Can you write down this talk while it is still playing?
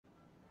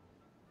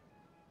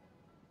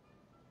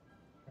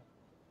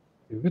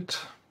do it.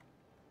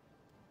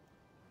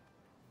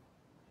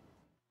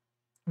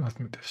 Let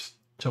me just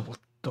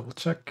double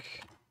check.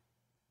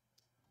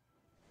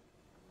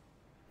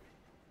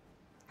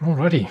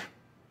 Alrighty.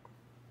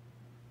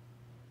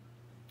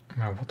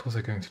 Now, what was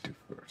I going to do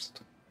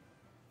first?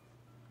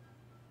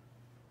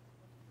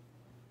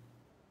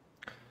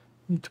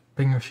 Need to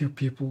ping a few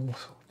people,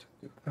 so I'll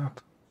just do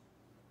that.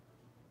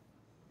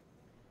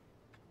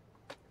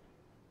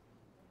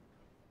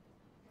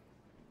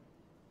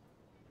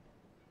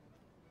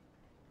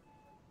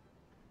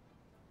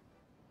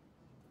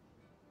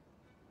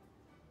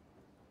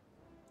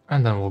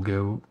 And then we'll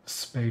go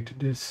spade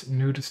this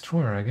new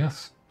destroyer, I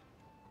guess.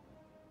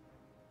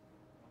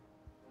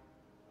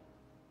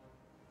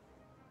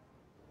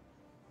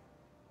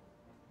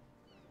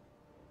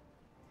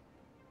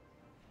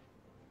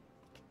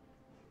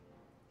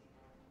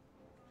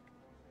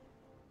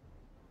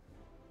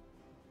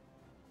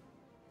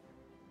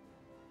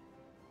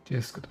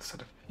 Just gotta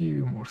set a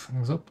few more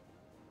things up.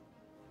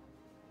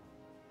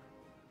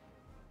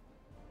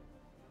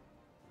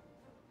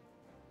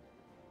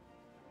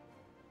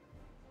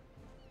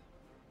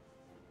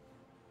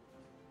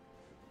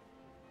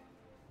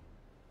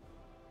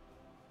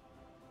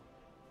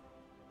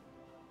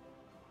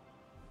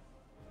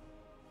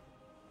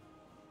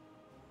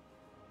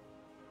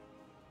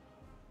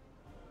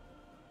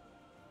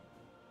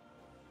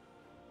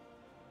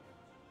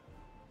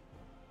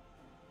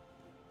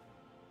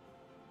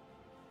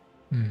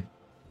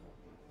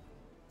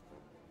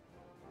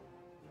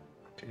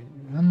 Okay,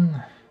 then.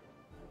 I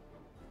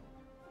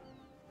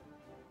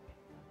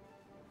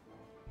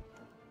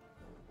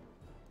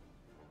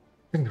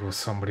think there was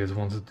somebody that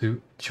wanted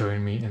to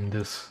join me in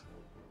this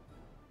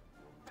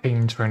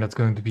pain train that's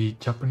going to be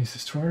Japanese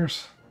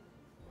destroyers.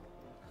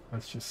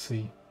 Let's just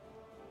see.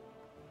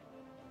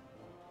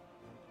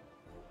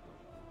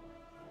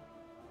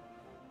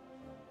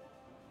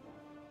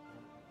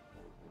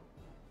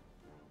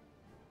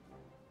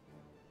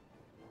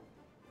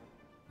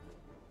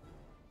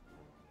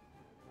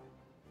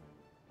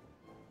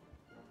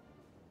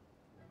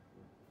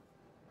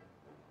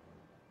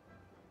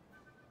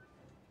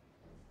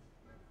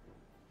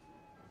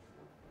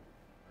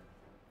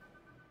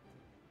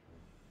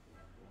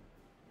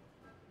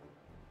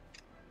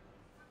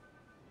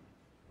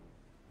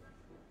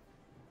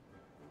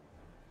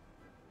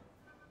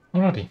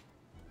 Alrighty.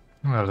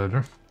 Well,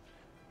 later.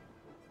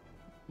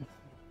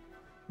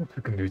 What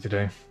we can do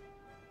today.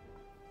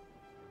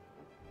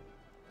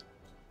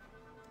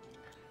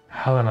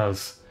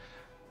 Helena's.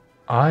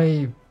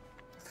 I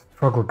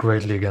struggle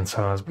greatly against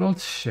Helena's, but I'll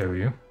show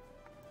you.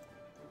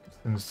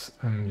 Since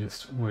I'm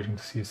just waiting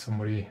to see if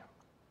somebody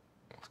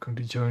is going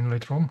to join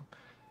later on.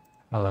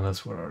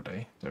 Helena's, where are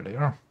they? There they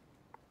are.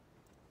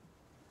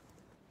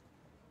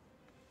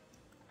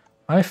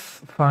 I've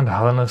found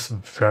Helena's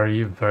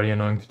very, very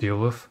annoying to deal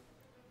with.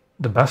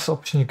 The best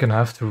option you can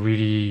have to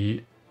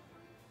really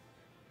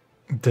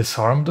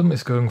disarm them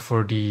is going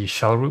for the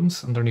shell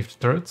rooms underneath the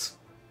turrets.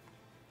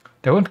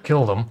 They won't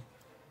kill them,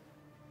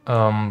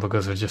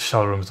 because they're just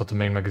shell rooms, not the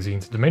main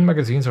magazines. The main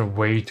magazines are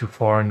way too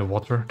far in the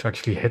water to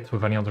actually hit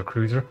with any other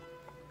cruiser.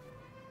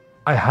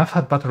 I have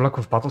had better luck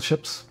with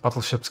battleships.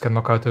 Battleships can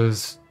knock out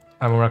those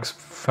ammo racks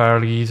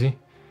fairly easy.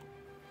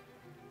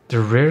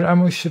 The rear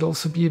ammo should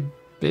also be a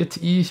bit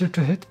easier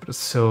to hit, but it's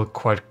still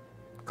quite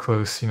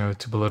close, you know,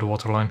 to below the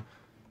waterline.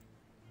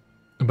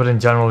 But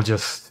in general,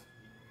 just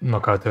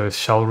knock out those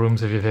shell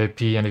rooms if you have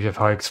AP, and if you have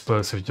high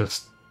explosive,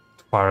 just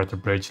fire at the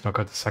bridge, knock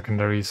out the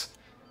secondaries,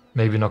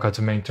 maybe knock out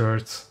the main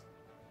turrets.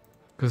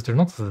 Because they're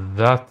not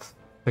that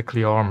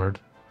thickly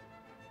armored.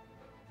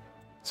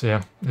 So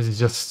yeah, this is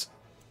just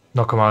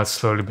knock them out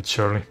slowly but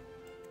surely.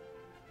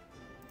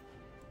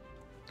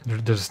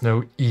 There's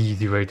no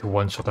easy way to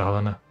one-shot a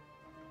Helena,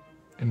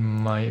 in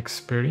my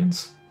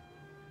experience.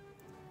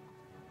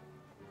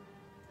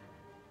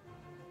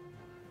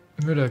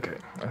 But okay,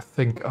 I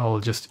think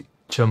I'll just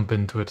jump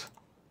into it.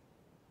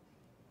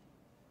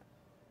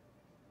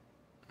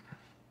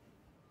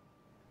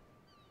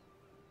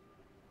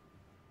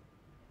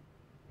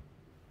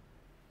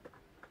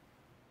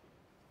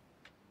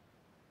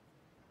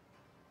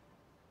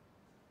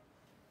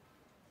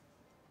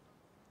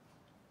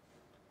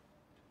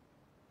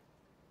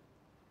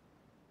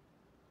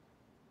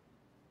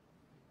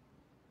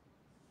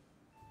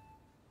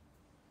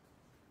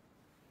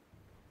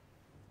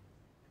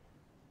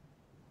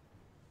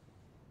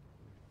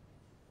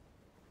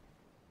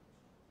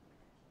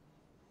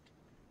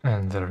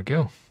 And there we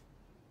go.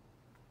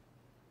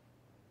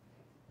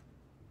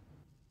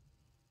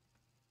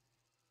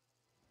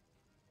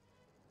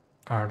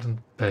 Ardent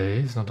Bay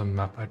is not a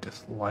map I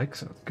dislike,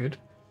 so that's good.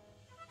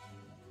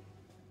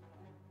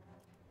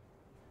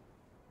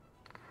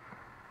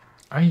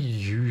 I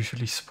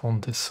usually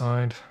spawn this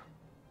side.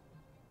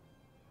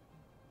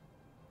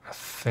 I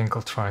think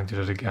I'll try and do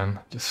that again.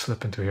 Just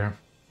slip into here.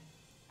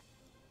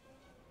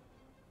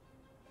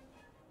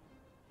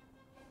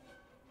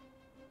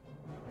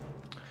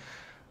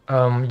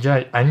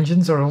 Yeah,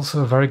 engines are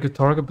also a very good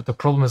target, but the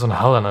problem is on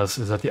Helenas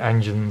is that the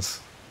engines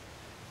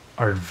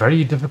are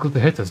very difficult to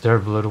hit as they're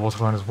below the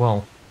waterline as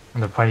well.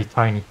 And they're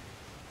tiny.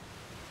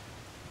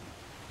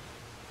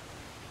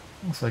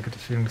 Also, I get the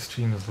feeling the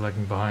stream is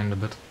lagging behind a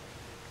bit.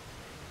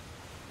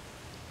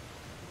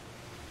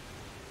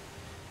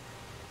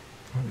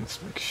 I'll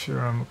just make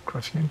sure I'm not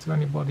crashing into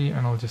anybody,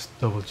 and I'll just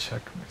double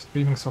check my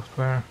streaming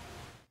software.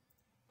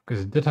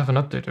 Because it did have an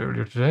update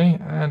earlier today,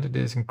 and it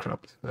is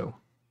encrypted, so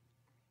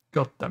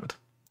god damn it.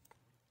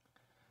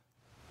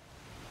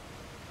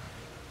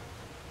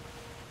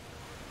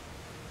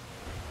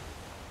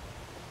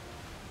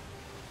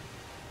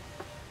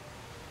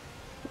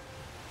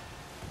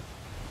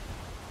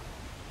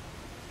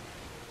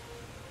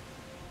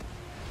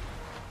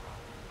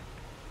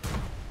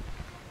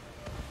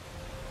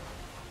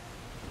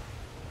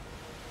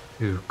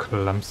 Two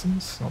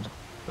Clemsons, not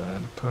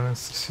bad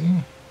opponents to see.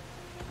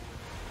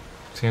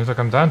 Seems like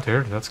I'm down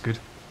here, that's good.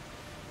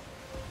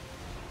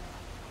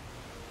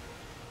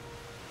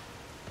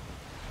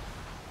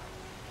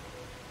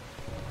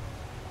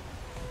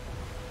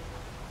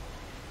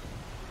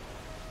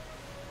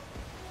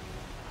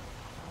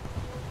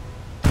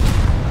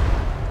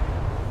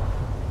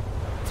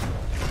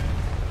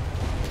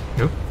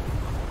 Nope.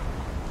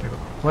 They got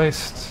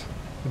replaced.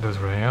 Those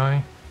were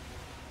AI.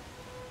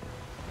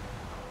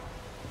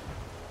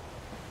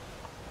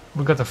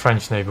 We'll get the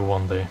French Navy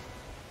one day.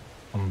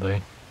 One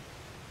day.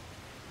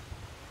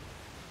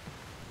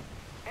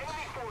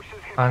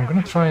 I'm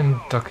gonna try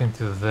and duck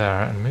into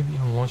there and maybe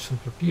even launch some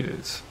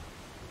torpedoes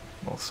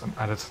whilst I'm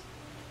at it.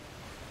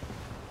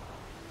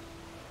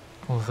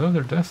 Although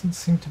there doesn't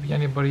seem to be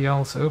anybody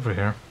else over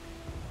here.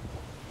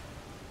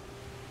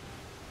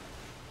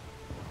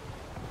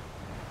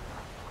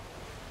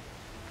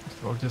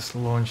 So I'll just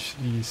launch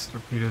these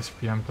torpedoes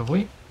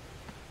preemptively.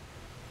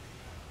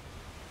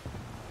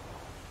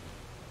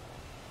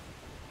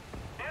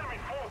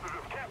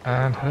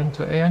 And head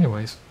into A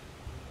anyways.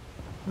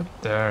 But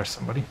there's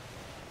somebody.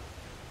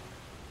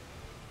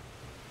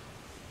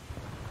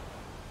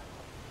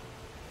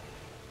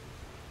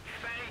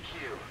 Thank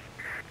you.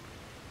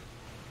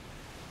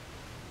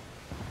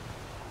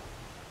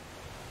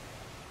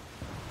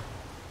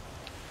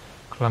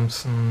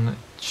 Clemson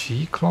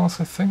G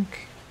class, I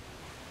think.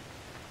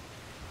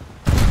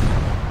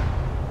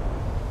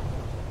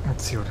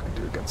 Let's see what we can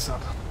do against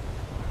that.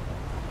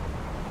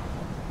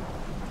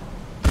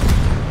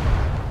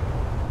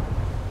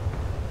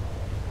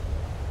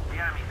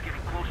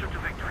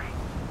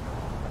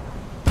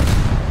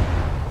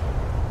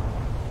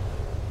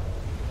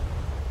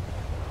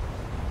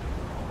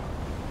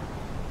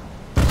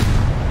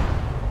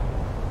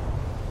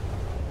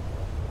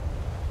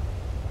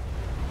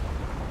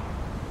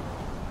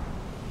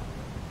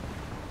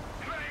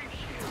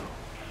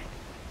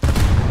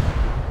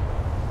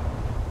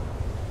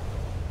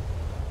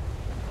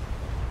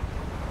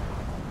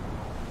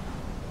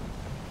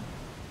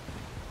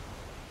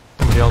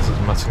 Else is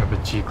messing up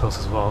with G-class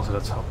as well, so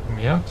that's helping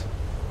me out.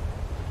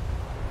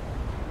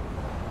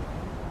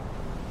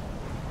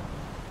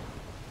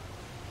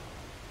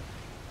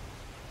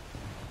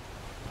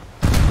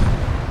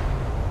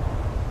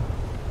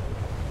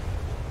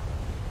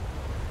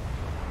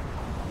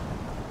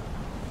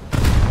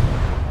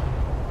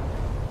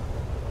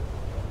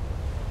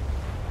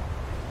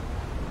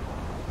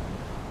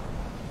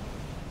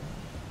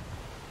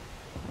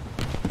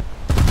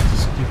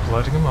 Just keep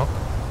lighting them up.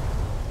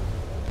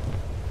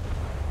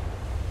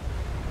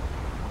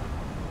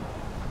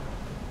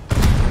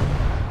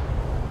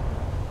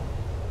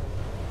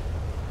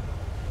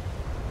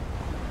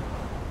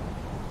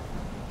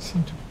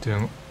 Seem to be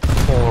doing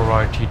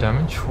alrighty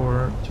damage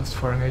for just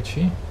firing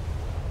HE.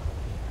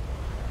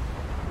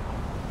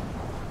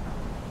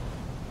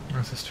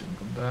 Where's the stream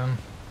come down?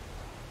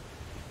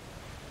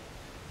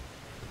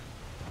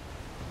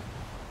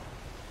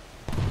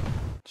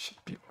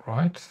 Should be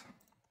alright.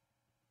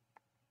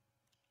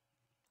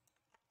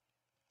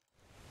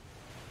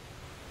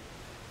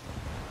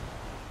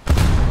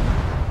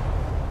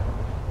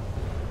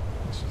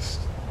 Let's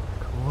just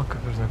take a look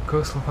if there's no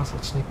coastal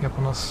vessel sneaking up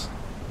on us.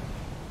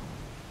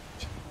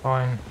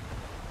 Fine.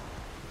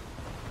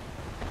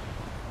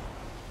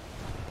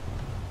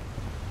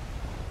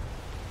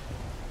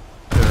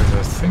 There's,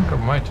 I think, I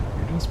might do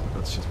this, but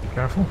let's just be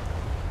careful.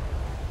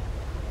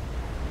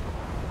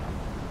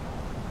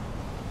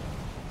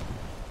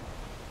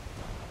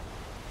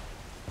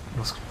 I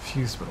was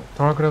confused by the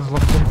target I was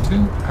locked into,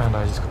 and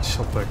I just got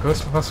shot by a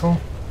coastal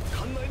vessel.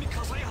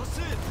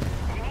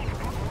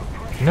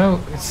 No,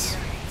 it's...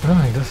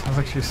 No, this has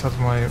actually set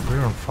my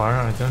rear on fire,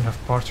 and I don't have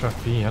parts for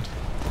FP yet.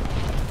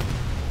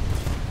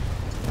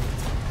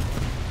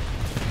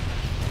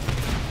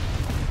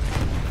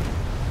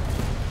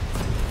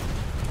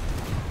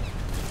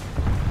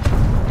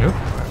 Nope,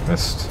 I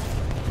missed.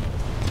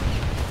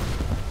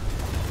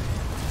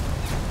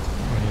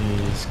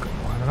 He's got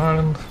an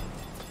island.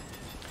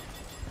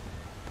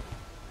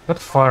 That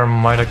fire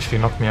might actually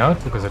knock me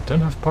out because I don't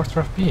have parts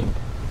for FP.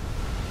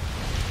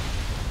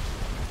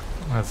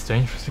 That's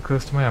dangerously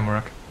close to my ammo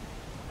rack.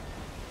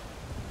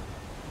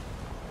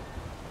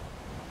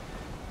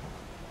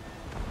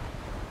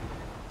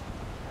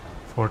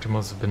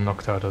 Fortimals have been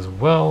knocked out as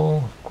well.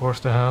 Of course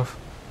they have.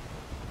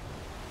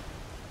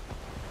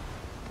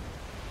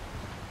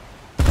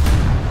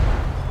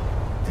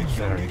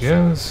 There he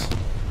goes.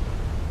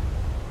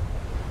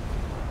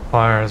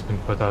 Fire has been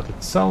put out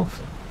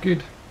itself.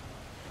 Good.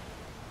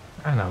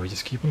 And now we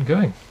just keep on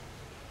going.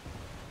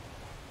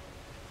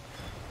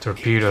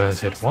 Torpedo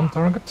has hit one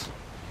target.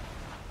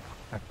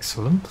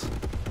 Excellent.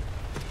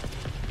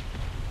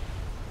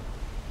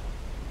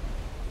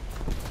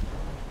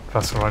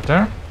 Vessel right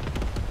there.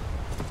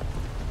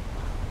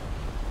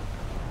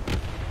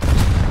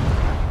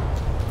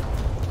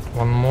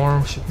 One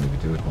more, should maybe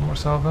do it, one more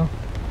salvo.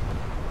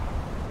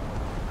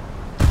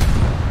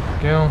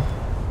 Go.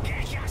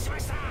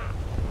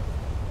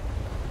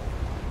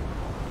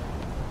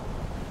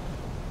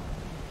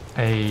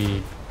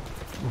 A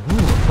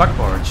black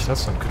barge,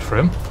 that's not good for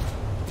him.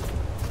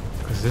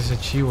 Because this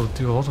HE will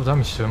do a lot of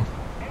damage to him.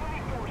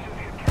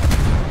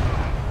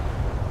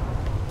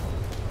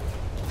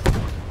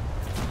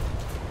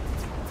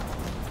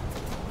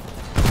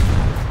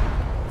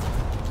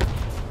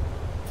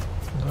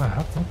 I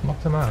have not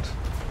knocked him out.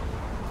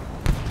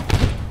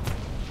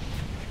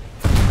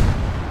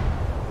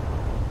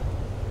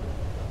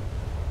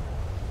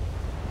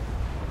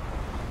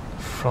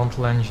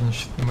 Frontal engine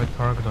should be my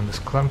target on this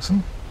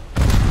Clemson.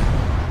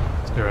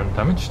 They're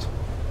undamaged.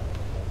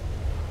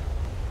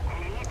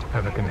 If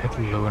I can hit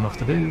low enough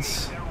to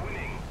this.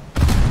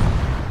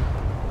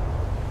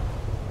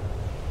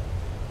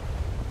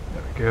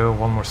 There we go,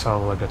 one more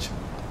salvo, I bet you.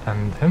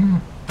 And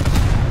him.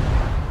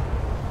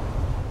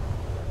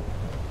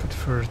 Put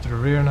further to the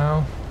rear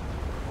now.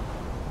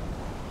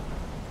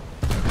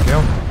 There we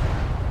go.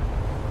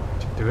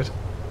 Should do it.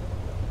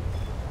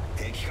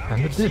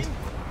 And it did.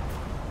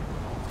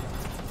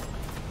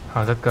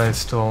 How that guy is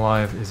still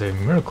alive is a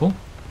miracle.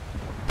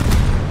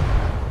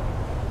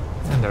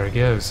 And there he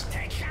goes.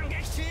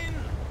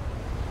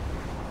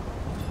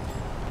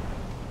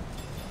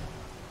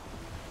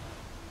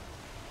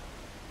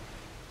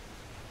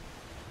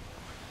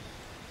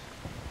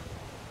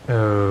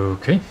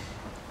 Okay.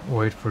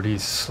 Wait for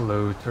these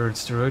slow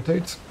turrets to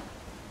rotate.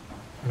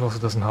 It also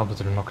doesn't help that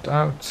they're knocked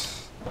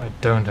out. I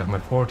don't have my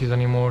 40s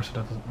anymore, so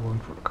that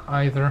won't work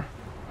either.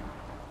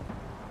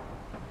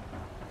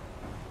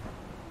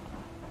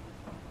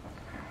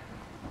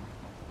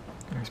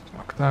 He's been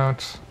knocked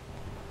out.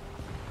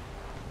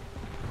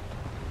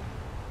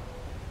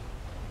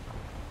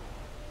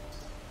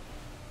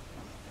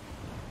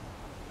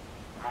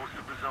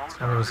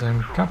 I was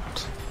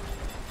capped.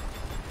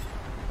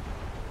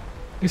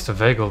 At least the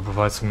Vega will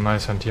provide some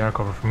nice anti-air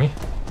cover for me.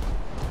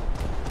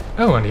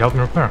 Oh, and he helped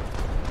me repair.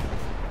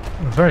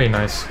 Very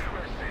nice.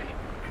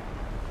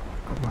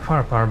 Got my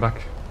firepower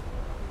back.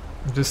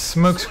 This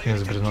smoke screen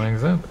is a bit annoying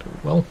though,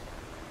 but well.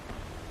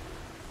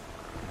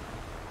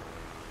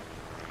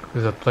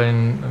 Because that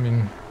plane, I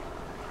mean,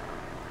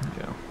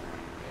 yeah.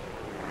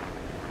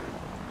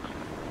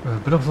 With a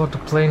bit of luck, the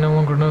plane no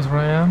longer knows where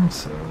I am,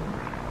 so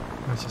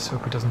let's just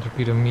hope it doesn't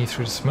torpedo me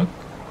through the smoke.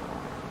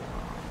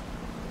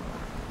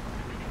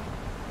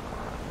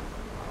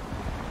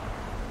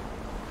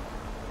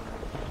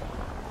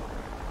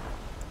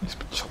 He's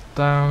been shot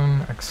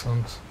down,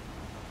 excellent.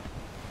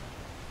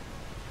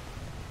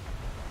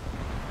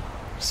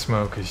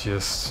 Smoke is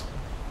just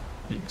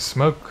being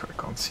smoke,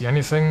 I can't see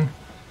anything.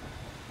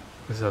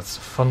 Because that's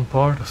the fun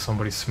part of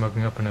somebody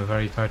smoking up in a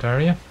very tight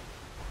area.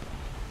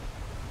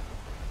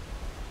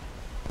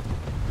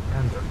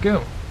 And there we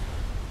go.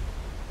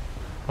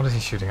 What is he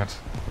shooting at?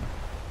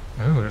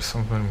 Oh, there's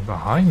something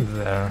behind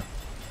there.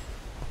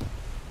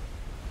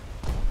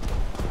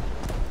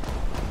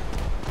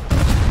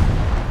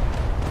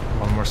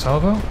 One more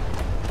salvo.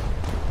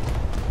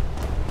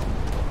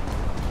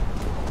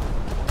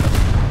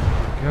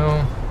 There we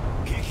go.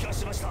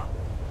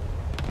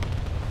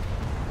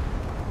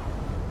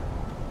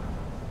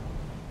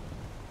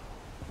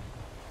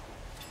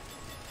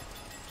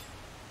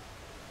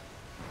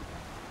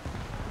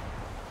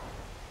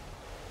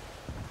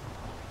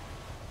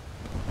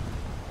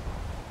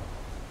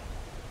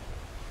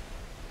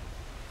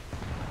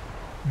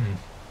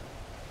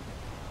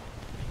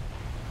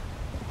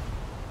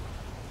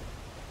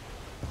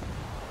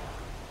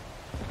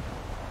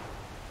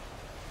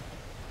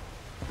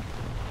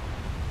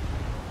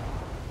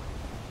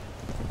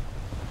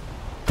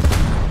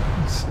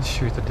 Let's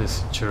shoot at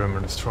this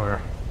German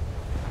destroyer.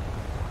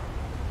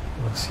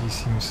 Well, he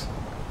seems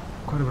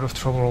quite a bit of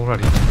trouble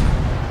already.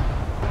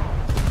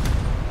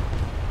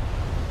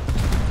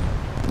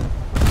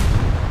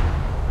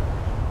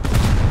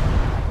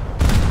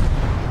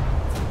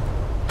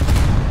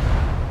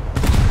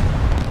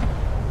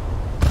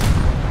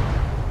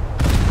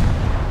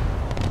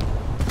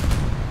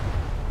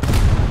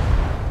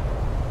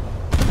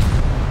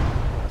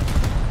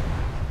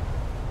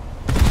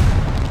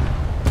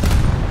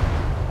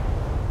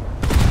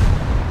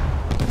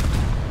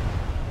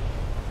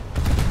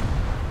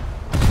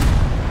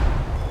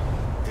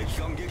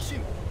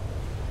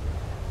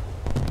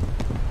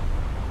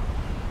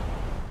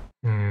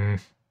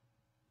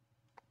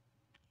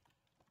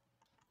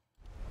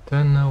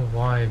 Don't know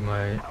why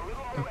my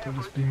upload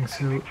is being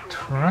so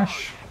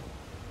trash.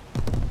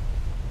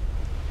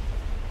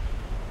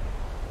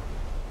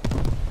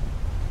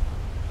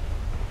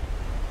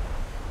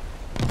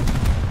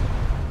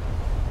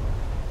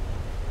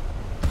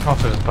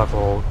 After this battle,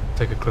 I'll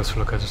take a closer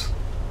look at it.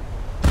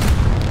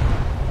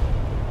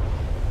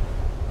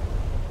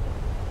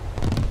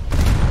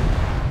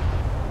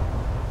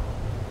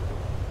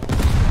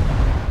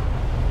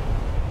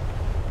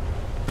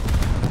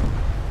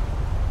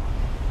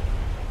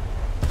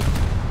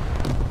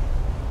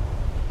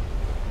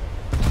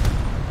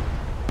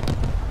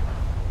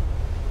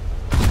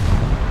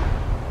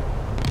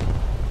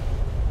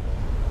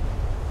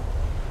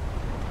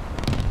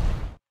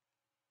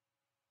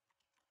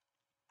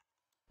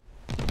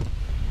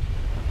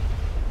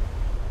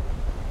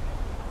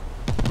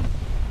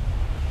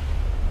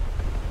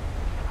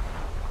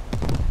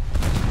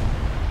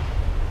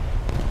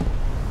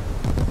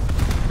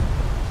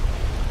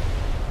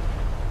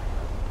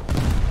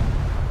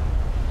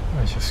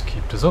 Just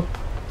keep this up.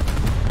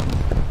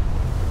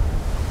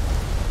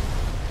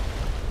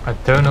 I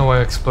don't know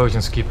why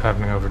explosions keep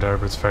happening over there,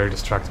 but it's very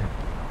distracting.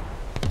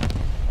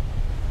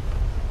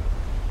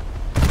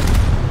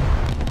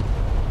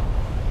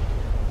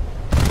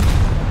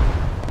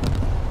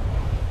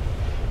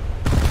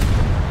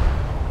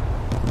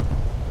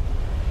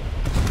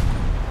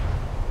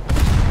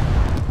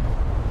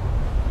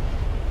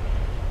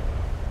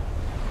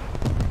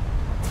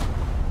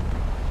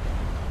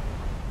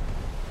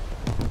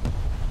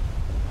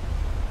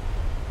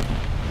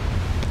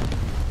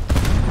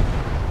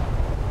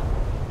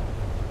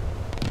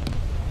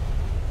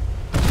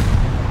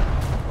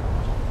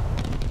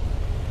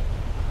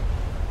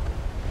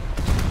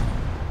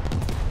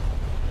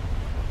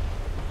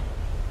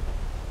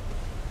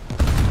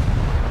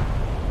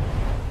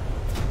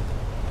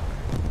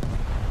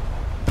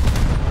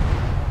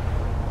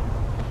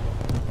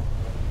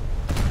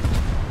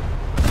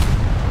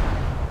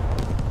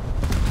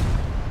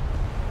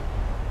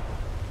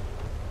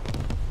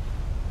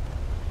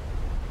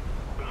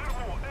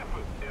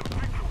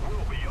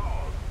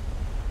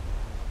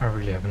 I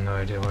really have no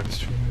idea why the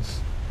stream is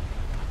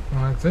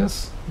like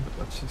this, but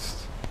let's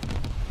just...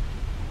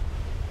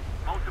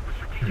 Most of the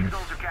strategic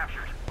zones are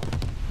captured.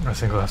 I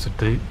think I'll have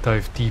to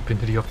dive deep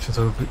into the options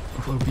of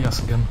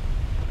OBS again.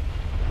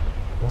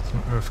 What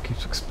on earth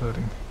keeps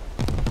exploding?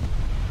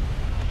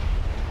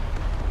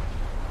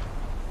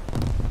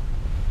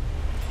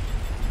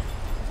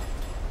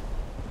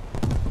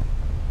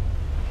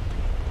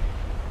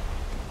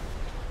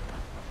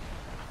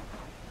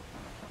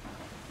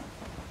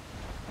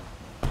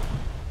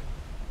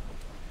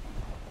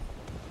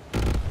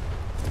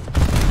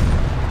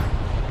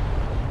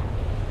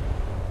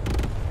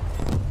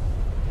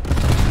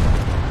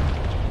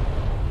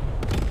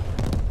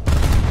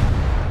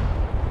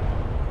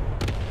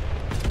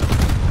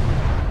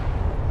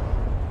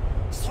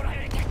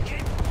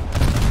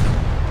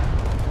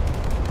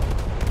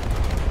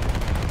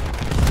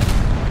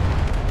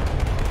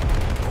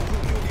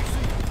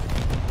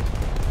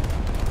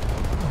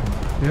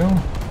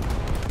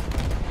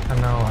 And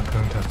now I'm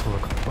going to have to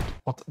look at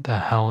what the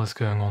hell is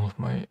going on with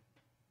my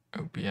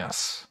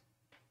OBS.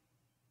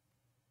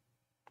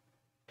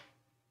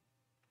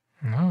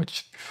 No, it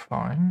should be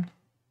fine.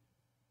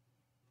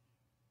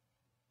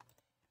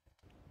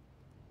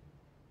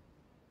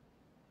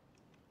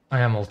 I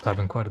am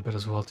alt-tabbing quite a bit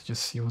as well to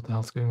just see what the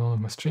hell's going on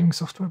with my streaming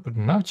software, but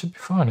now it should be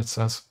fine, it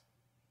says.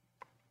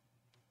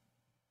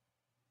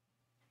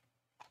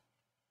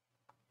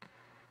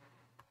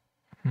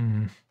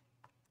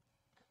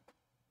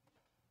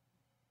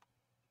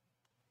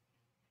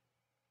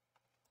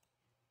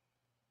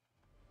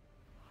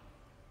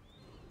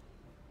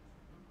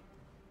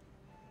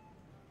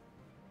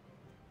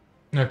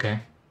 Okay.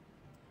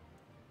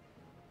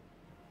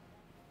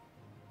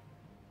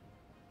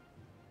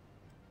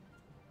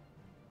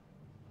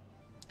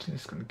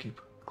 Just gonna keep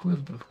a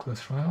little bit of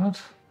close eye out.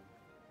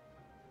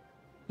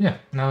 Yeah,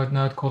 now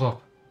it caught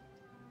up.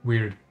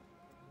 Weird.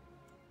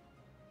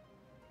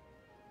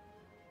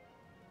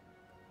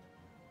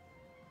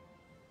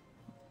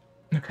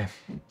 Okay,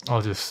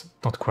 I'll just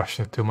not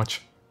question it too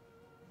much.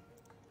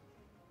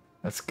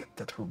 Let's get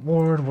that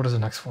reward. What is the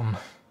next one?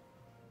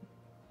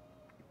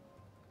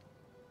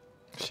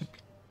 Should be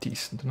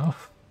decent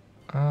enough.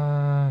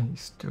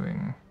 He's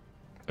doing...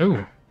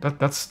 Oh,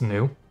 that's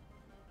new.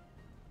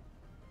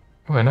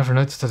 Oh, I never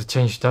noticed that it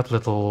changed that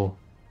little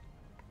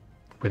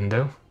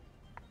window.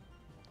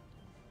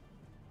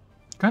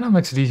 Kind of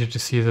makes it easier to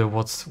see the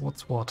what's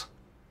what.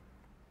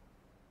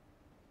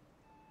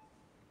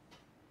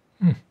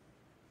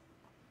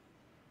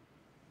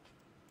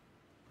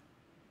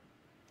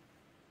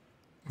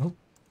 Well,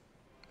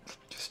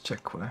 just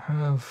check what I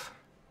have.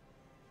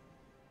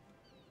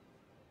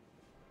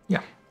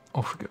 Yeah,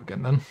 off we go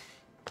again then.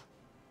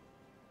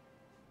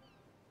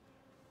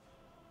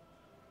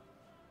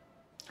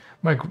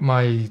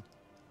 My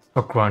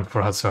stock grind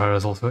for Hatsuharu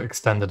is also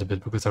extended a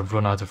bit because I've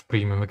run out of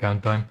premium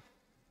account time.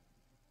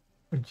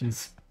 Which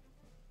is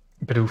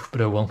a bit oof,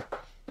 but oh well.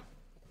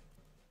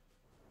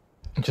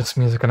 It just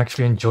means I can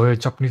actually enjoy a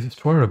Japanese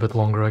destroyer a bit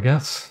longer, I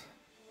guess.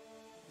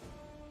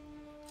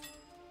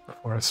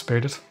 Before I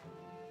spade it.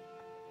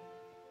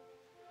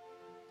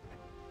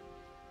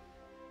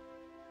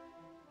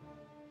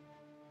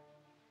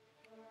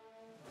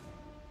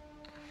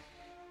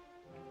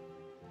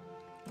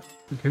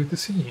 Good to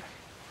see.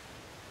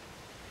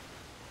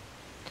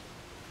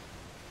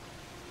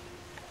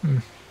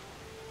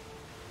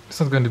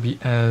 It's not going to be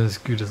as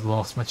good as the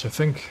last match, I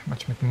think,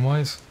 matchmaking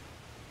wise.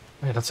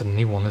 Oh, yeah, that's a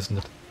new one, isn't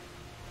it?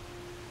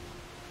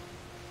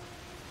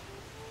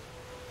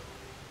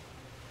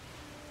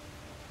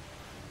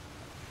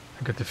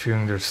 I get the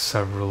feeling there's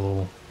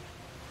several...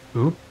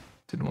 Oop,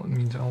 didn't want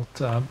me to alt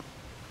tab.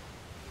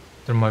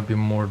 There might be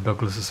more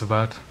Douglases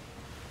about.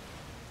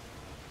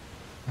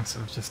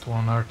 Instead of just one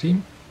on our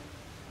team.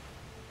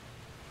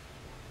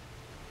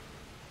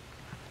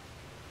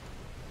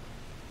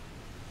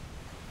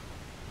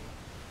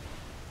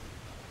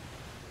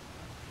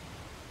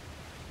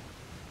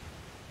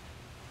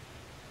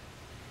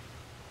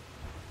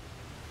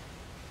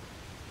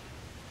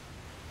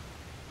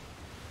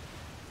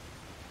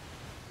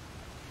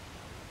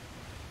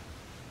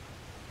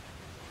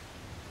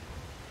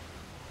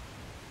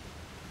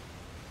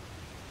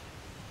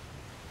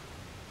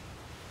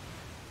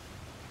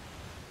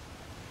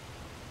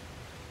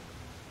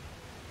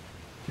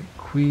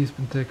 Queen's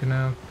been taken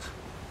out.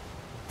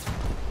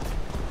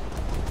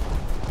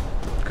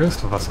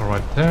 Coastal vessel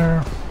right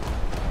there.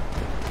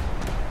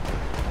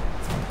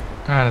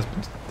 And it's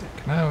been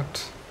taken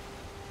out.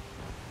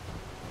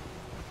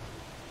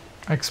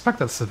 I expect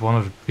that's one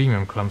of the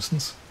premium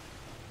Clemsons.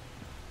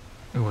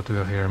 Ooh, what do we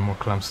have here? More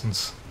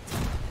Clemsons.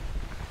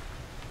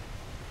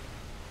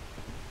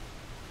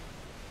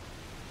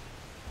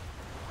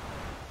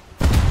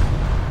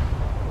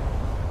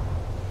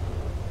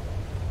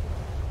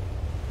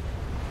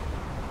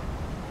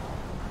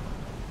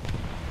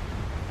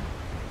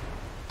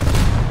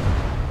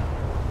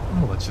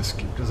 Let's just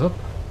keep this up.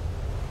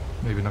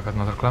 Maybe knock out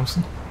another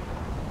Clemson.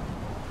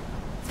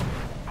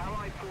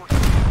 Allied forces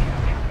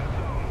captured the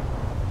zone.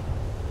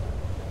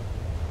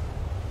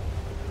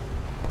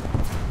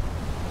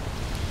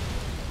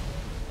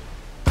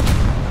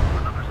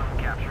 Another zone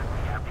captured.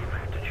 We have the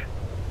advantage.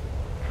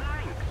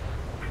 Thanks.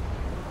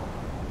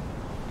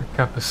 The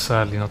cap is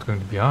sadly not going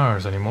to be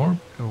ours anymore.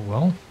 Oh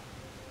well.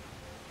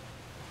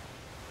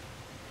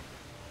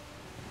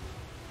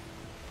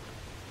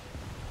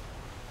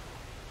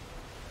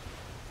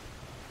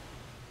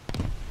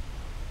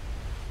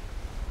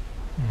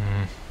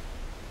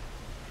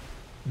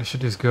 I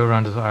should just go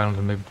around this island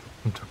and maybe put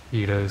some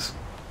torpedoes.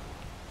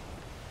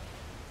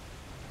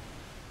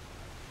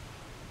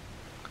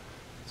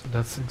 So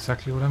that's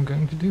exactly what I'm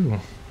going to do.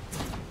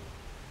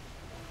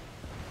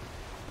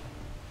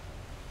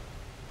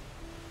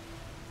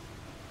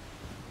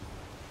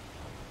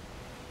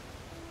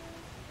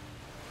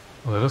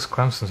 Well, those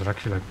Clemsons are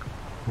actually like...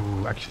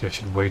 Ooh, actually I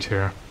should wait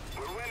here.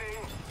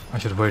 I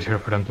should wait here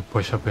for them to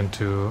push up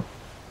into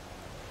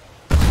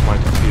my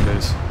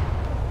torpedoes.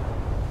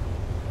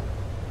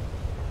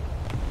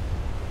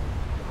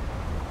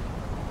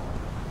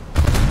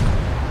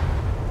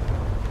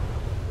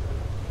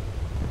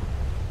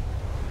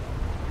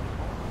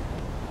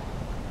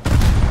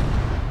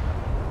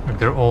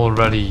 They're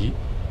already...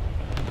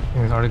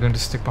 Are they going to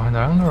stick behind the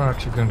island or are they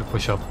actually going to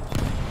push up?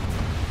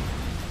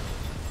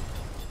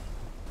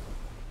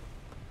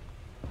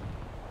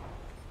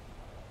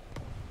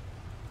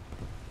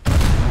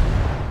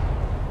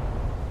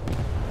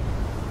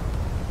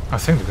 I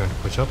think they're going to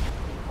push up.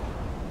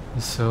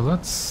 So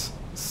let's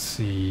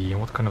see,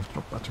 what kind of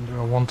drop pattern do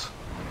I want?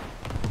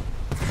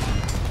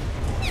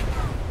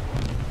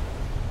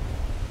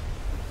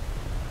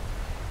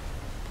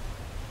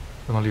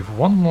 I'm gonna leave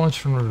one launch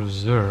from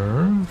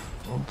reserve,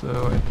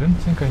 although I don't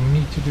think I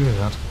need to do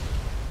that.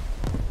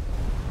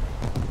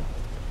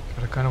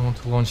 But I kind of want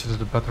to launch it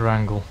at a better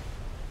angle.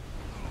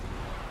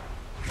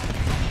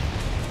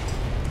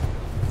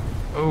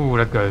 Oh,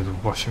 that guy is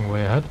washing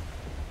way ahead.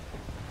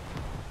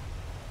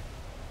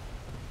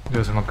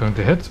 Those are not going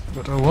to hit,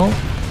 but oh well.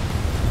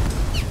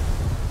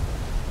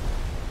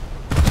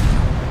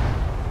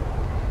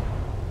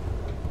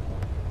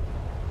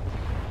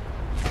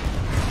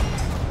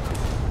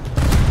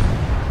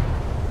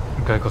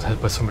 Guy got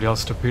hit by somebody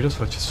else's torpedoes,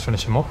 so let's just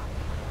finish him off.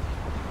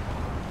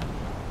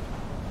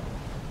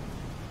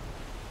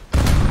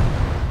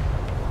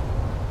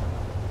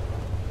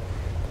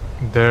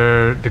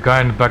 The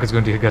guy in the back is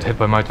going to get hit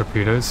by my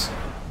torpedoes.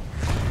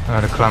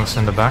 The clamps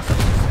in the back.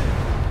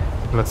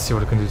 Let's see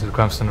what I can do to the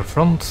clamps in the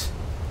front.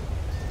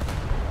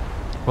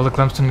 Will the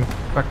clamps in the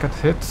back get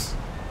hit?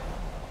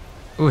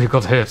 Oh, he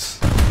got hit.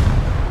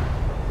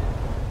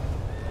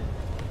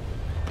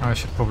 I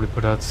should probably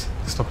put that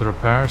to stop the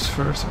repairs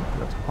first and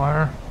put that to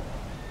fire.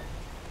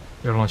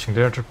 They're launching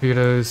their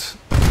torpedoes.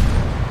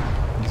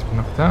 He's been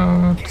knocked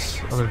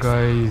out. Other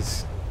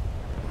guy's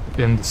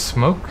in the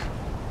smoke.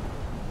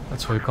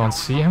 That's why you can't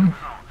see him.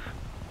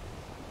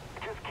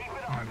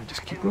 And we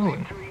just keep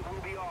rolling.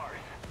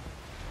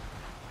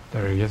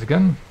 There he is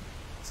again.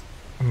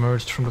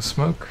 Emerged from the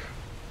smoke.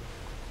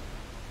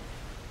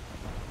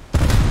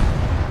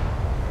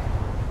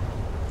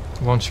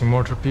 Launching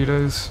more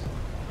torpedoes.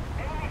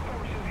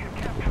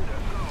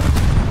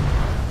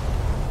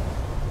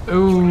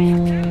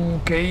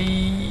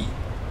 Okay.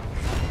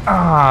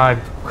 I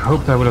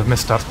hoped I would have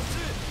missed that.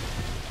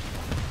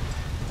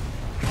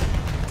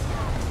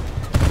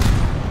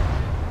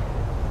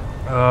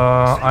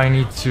 I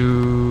need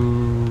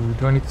to...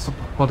 Do I need to stop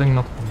spotting?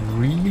 Not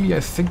really. I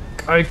think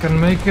I can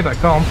make it. I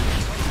can't.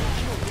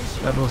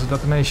 That was a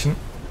detonation.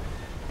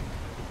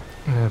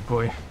 Oh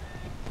boy.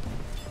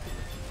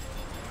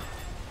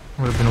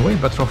 Would have been way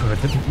better off if I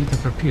didn't eat the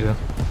torpedo.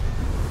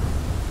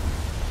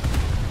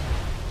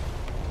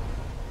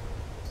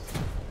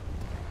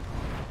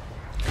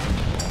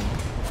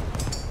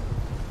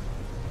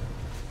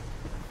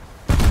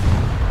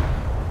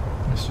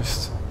 Let's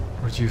just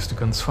reduce the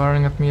guns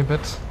firing at me a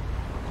bit.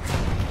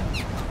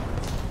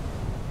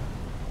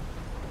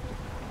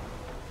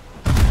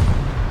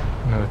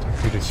 No, the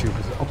torpedo tube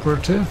is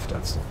operative.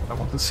 That's what I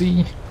want to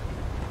see.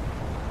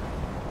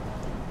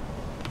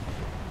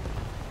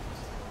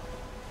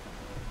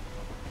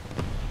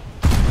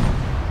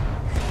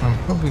 I'm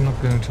probably not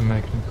going to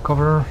make it into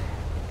cover,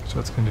 so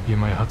that's going to be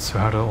my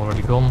Hatsuharu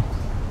already gone.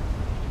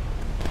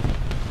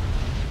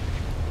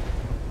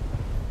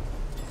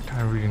 Can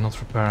I really not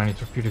repair any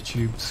torpedo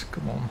tubes?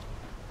 Come on.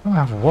 Oh, I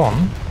have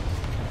one.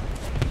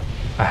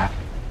 I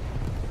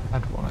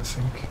had one, I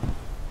think.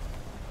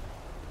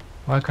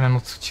 Why can I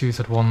not choose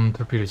that one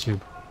torpedo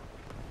tube?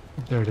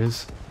 There it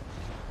is.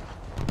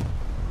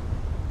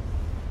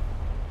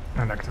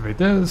 And activate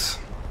this.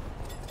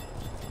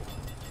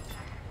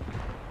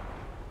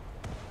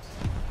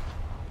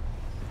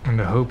 In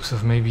the hopes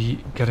of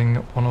maybe getting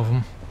one of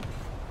them.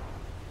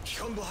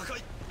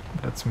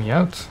 That's me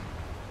out.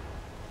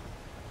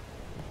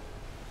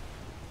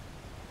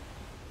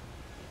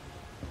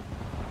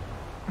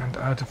 And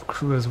out of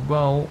crew as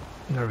well.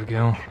 There we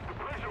go.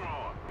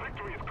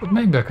 But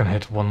maybe I can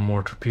hit one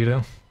more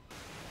torpedo.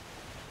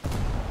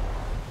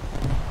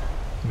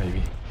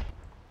 Maybe.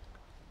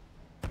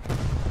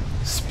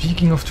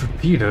 Speaking of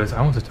torpedoes,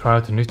 I want to try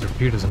out the new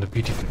torpedoes on the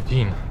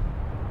PT-15.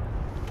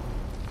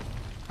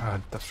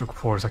 That stroke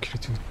 4 is actually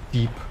too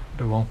deep,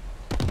 the wall.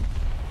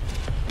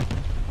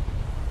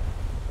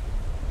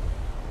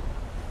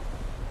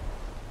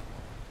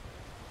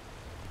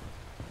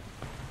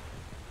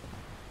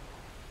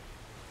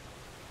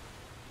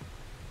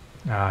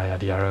 Ah, yeah,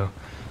 the arrow.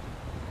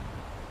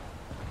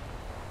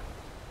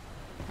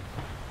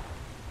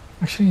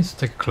 Actually, need to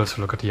take a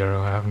closer look at the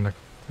arrow. I haven't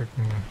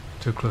taken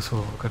too close a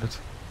look at it.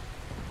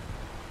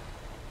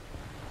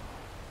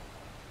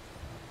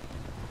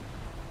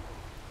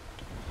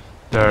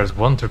 There's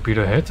one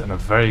torpedo hit, and a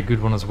very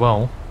good one as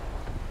well.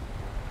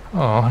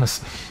 Oh,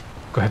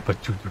 go ahead,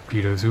 but 2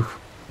 torpedoes, oof.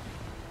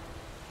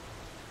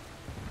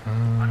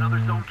 Another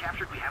zone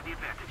captured, we have the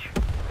advantage.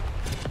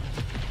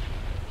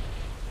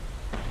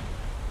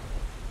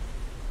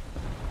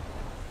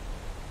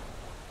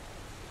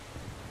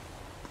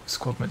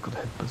 Squad mate got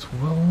hit as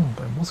well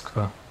by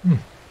Moskva.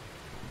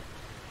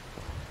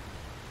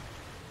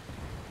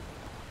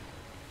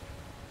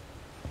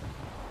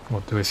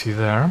 What do I see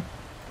there?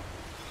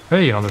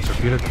 Hey, another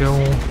torpedo kill.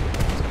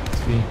 Let's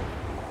see.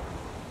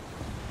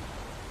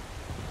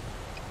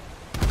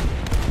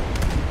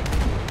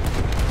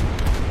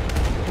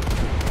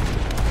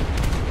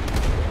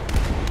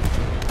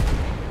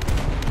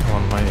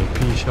 On my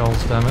AP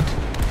shells, damn it.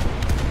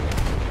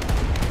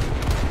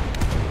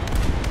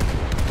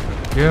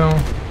 There we go.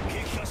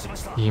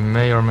 He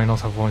may or may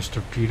not have launched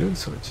torpedoes,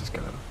 so let's just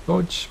get out of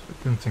dodge,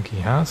 but didn't think he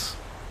has.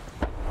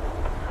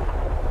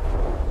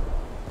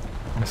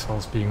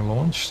 Missiles being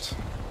launched.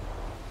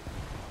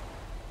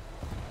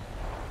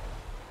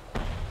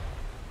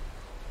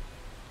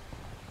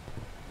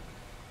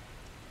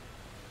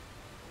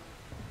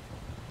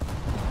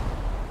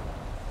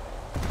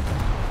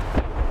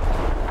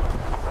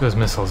 Those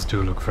missiles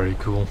do look very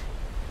cool.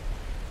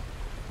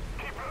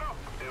 Keep it up,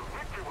 and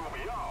victory will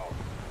be ours.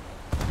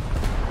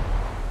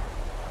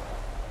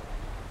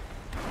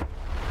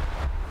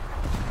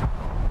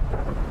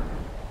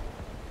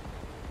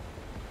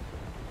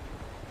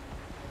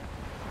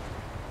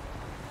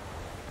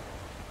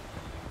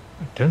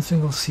 I don't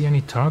think I'll see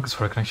any targets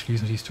where I can actually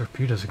use these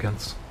torpedoes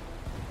against.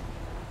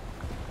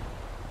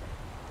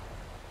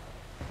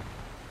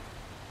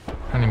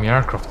 Enemy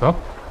aircraft up.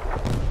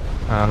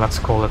 Let's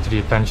call that to the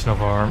attention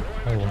of our...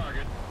 Hold on.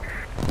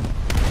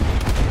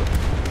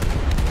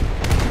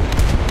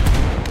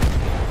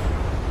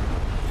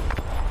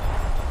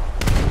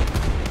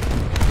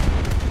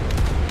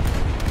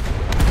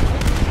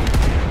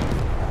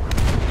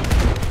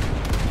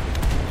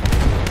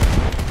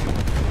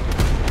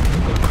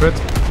 Good crit.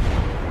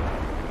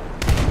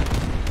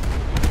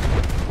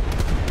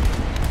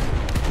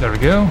 There we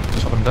go,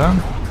 shot him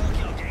down.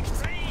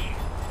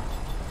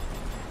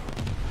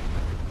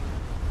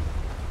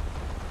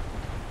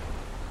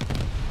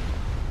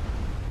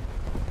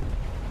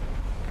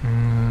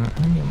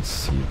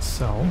 Sea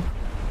itself.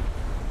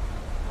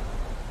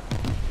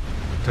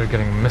 They're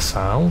getting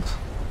missiled.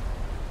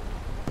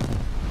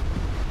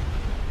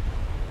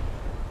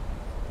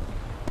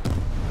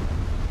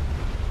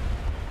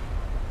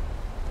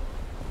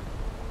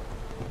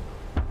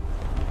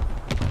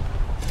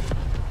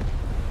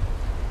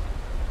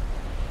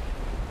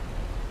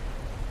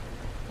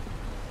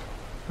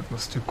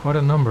 Let's do quite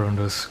a number on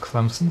those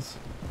Clemsons.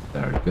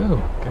 There we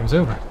go. Game's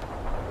over.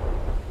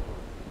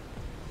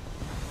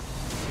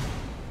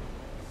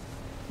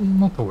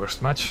 Not the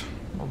worst match.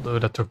 Although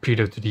that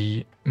torpedo to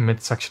the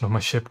mid-section of my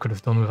ship could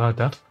have done without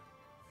that.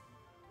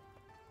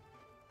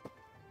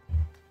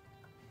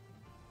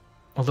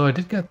 Although I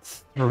did get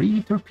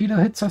 3 torpedo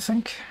hits, I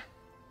think.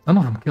 None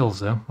of them kills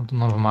though.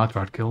 None of them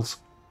outright kills.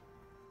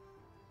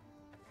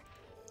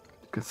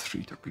 Got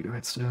 3 torpedo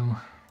hits though.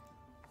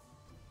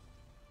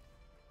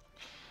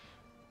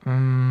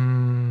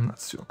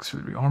 Let's do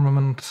auxiliary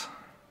armament.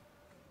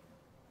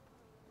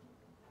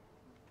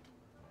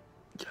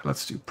 Yeah,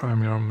 let's do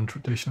primary armament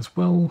rotation as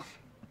well.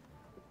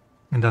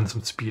 And then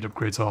some speed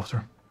upgrades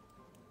after.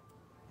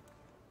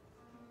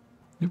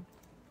 Yep.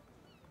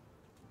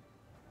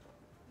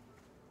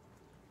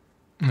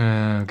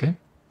 Okay.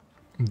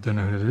 Don't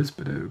know who that is,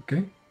 but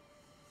okay.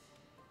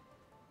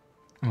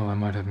 Well, I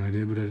might have an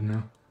idea, but I don't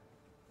know.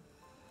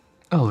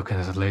 I'll look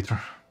at that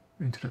later.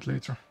 Into that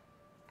later.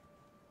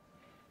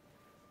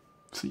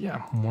 So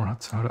yeah, more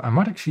Hatsuharu. I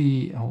might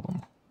actually... hold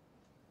on.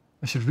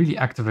 I should really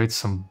activate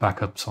some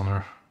backups on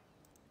her.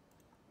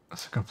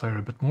 So I can play her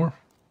a bit more.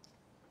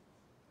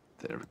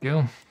 There we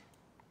go.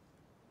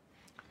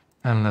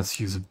 And let's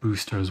use a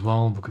booster as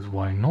well, because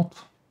why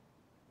not?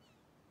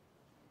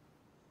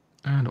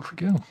 And off we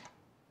go.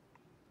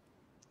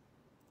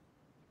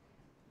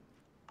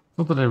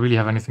 Not that I really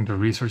have anything to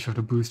research of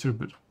the booster,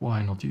 but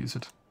why not use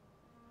it?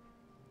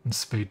 And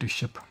spade the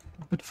ship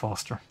a bit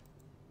faster.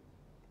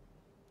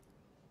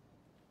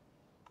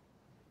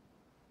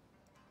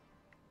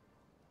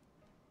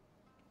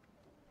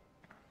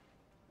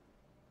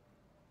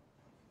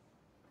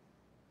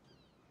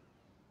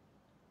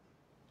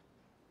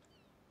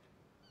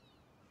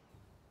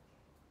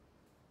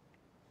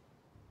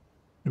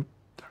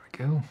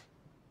 Go.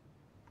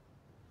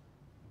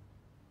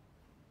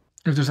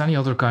 If there's any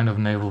other kind of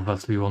naval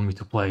vessel you want me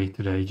to play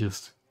today,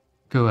 just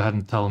go ahead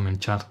and tell them in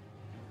chat.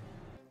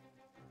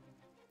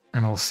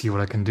 And I'll see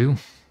what I can do.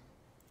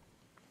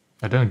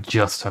 I don't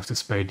just have to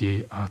spade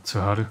the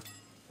Hatsuharu.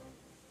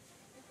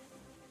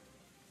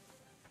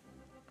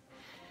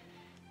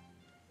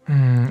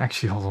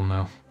 Actually, hold on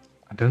now.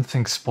 I don't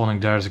think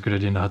spawning there is a good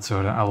idea in the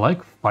Hatsuharu. I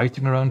like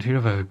fighting around here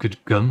if I have a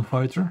good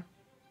gunfighter.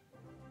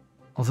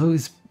 Although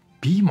his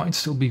B might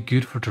still be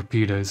good for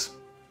torpedoes.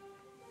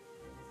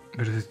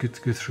 But is it good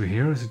to go through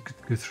here or is it good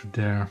to go through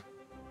there?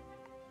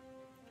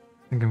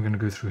 I think I'm gonna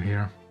go through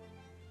here.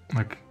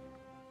 Like,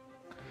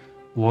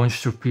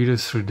 launch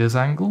torpedoes through this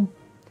angle,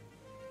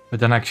 but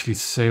then actually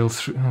sail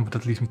through. Oh, but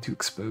that leaves me too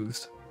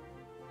exposed.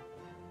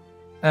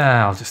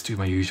 I'll just do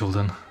my usual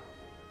then.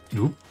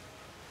 Oop.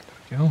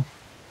 There we go.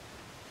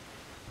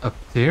 Up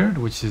there,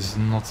 which is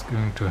not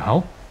going to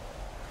help.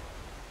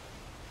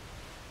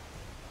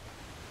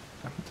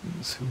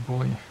 So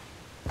boy.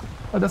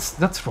 Oh,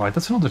 that's right.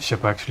 That's another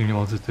ship I actually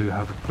wanted to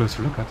have a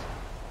closer look at.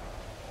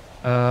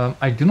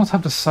 I do not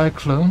have the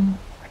Cyclone.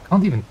 I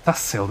can't even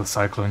test sail the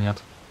Cyclone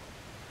yet.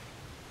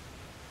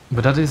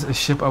 But that is a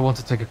ship I want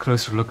to take a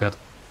closer look at.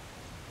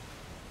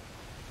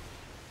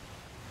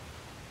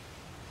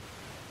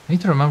 I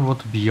need to remember what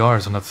the BR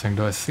is on that thing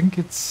though. I think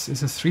is it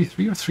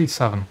 3.3 or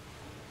 3.7?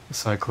 The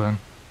Cyclone.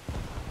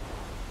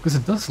 Because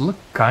it does look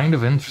kind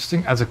of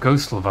interesting. As a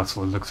coastal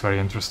vessel it looks very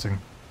interesting.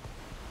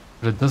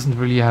 But it doesn't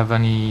really have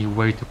any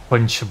way to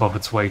punch above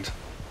its weight.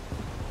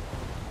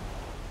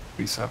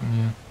 3.7,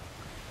 yeah.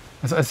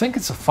 I think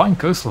it's a fine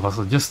coastal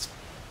vessel, just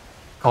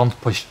can't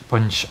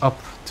punch up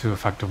too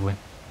effectively.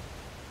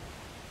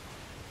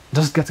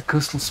 Does it get the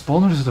coastal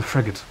spawn or is it a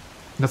frigate?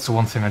 That's the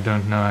one thing I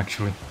don't know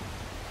actually.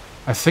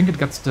 I think it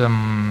gets the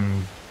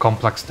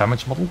complex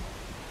damage model,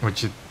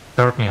 which it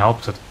certainly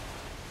helps it.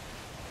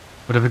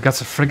 But if it gets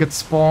a frigate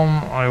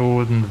spawn, I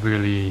wouldn't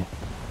really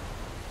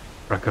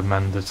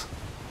recommend it.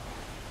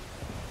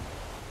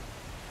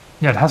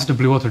 Yeah, it has the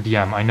blue water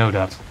DM, I know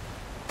that.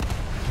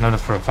 I know that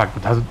for a fact,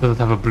 but does it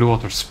have a blue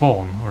water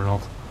spawn or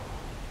not?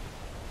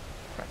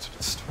 Right, so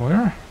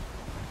destroyer.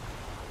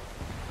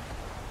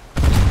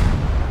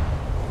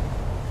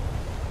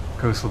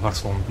 Coastal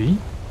vessel on B.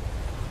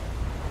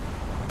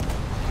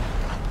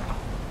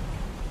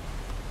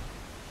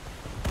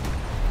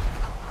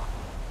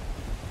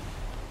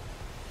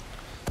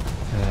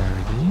 There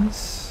it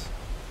is.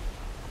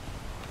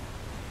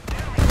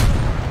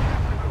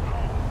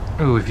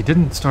 Oh, if he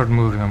didn't start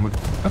moving, I would...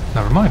 Oh,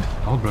 never mind.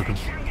 All broken.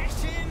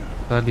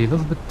 Sadly, a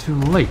little bit too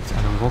late,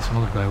 and there was also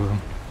another guy with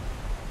him.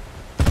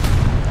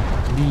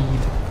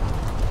 Lead.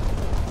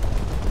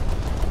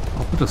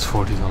 I'll put those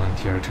 40s on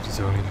anti-air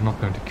only. They're not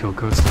going to kill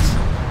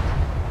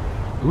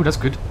coastals. Ooh, that's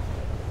good.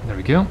 There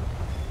we go.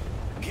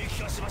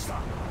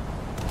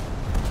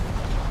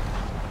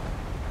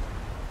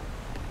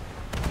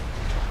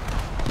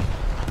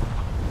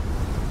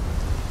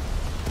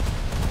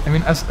 I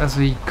mean, as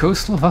a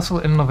coastal vessel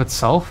in and of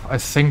itself, I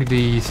think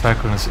the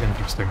Cyclone is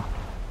interesting.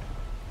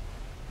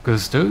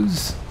 Because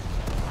those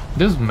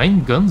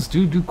main guns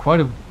do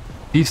quite a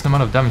decent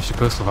amount of damage to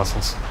coastal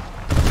vessels.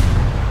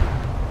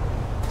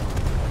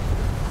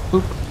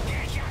 Oop.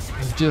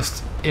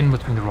 Just in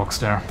between the rocks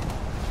there.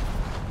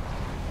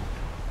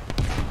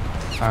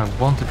 I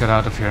want to get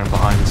out of here and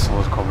behind the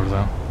solid cover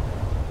though.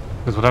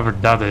 Because whatever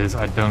that is,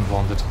 I don't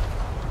want it to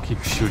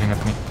keep shooting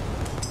at me.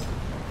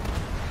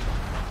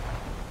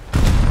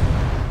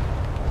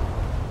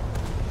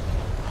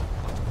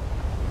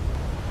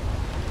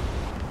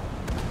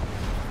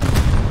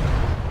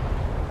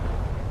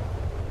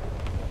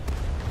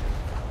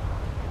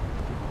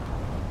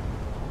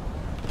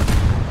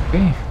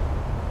 Okay.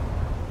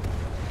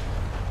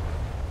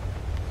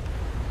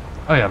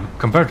 Oh yeah,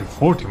 compared to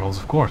 40 mils,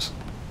 of course.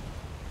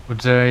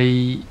 But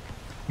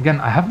again,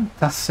 I haven't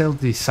test sailed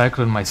the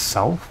Cyclone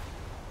myself.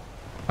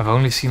 I've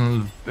only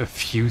seen a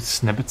few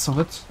snippets of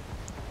it.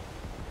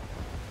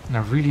 And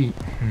I really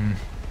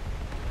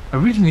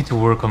need to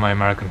work on my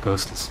American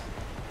coastals.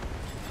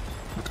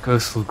 But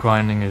coastal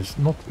grinding is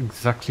not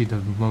exactly the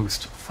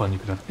most fun you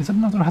could have. Is it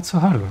another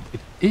Hatsuharu?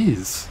 It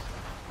is!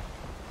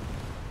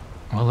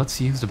 Well, let's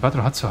use the better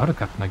Hatsuharu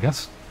captain, I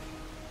guess.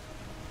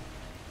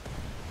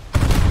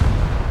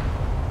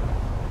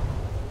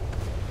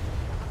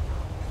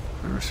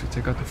 First we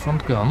take out the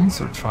front guns,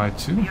 or try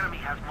to. The enemy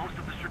has most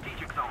of the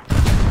strategic zones.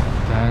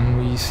 Then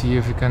we see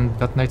if we can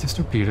detonate his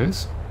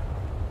torpedoes.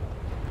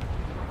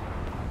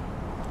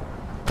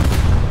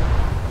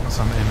 Because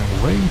I'm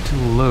aiming way too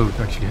low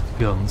to actually hit the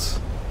guns.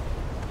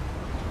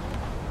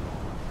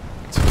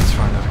 So let's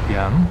try that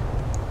again.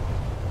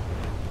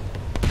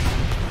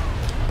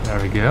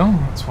 There we go,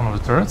 that's one of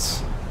the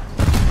turrets.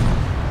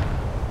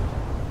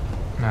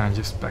 And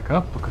just back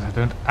up, because I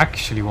don't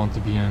actually want to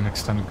be in an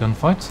extended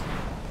gunfight.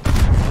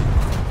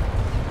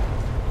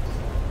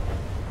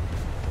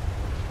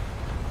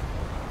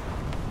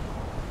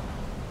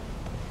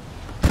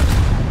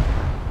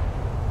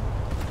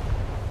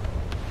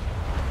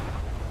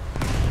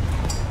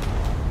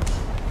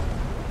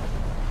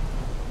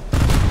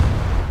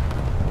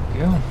 There we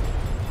go.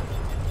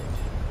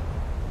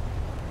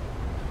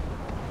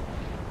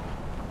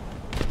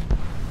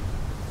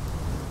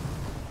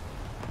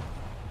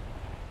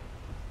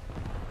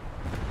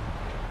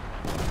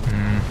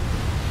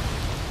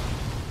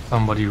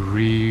 Somebody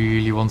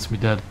really wants me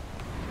dead.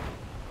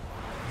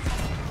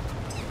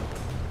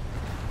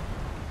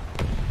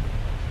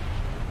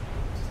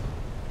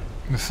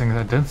 The thing is,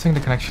 I don't think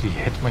they can actually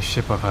hit my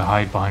ship if I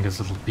hide behind this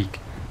little peak.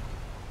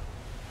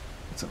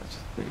 So let's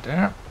just stay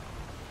there.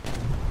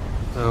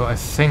 So I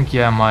think,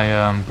 yeah,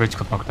 my bridge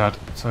got knocked out,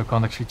 so I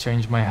can't actually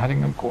change my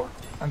heading and course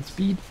and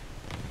speed.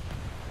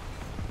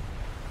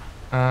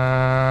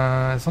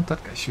 It's not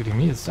that guy shooting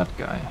me, it's that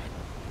guy.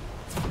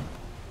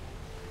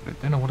 But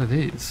I don't know what it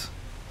is.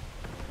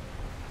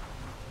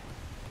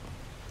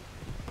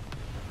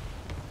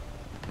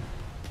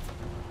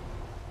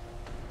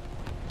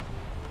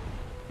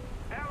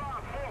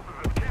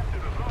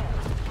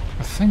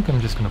 I think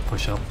I'm just gonna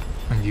push up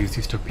and use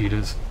these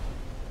torpedoes.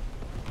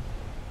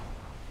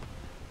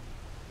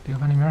 Do you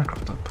have any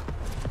aircraft up?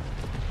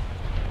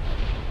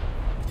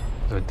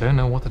 So I don't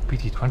know what that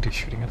PT-20 is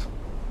shooting at.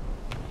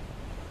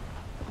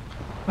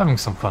 Having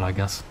some fun, I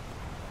guess.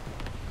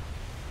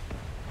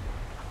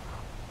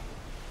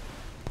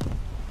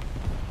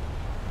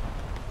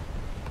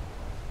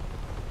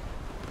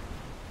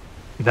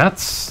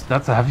 That's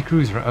a heavy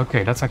cruiser.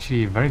 Okay, that's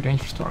actually a very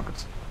dangerous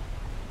target.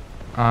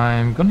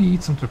 I'm gonna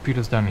eat some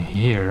torpedoes down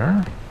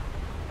here.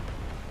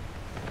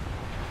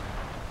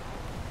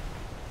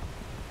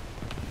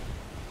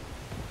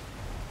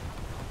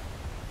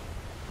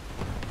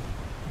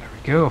 There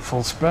we go, a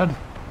full spread.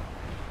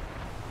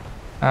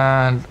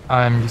 And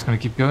I'm just gonna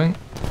keep going,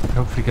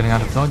 hopefully getting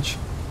out of dodge.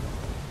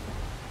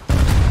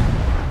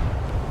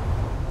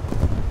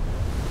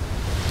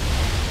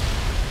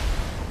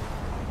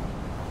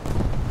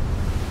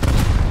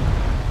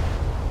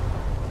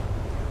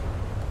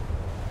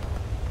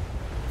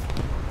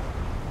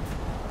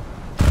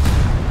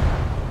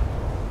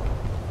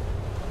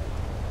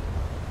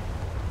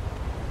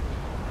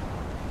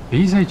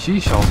 These HE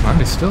shells, man,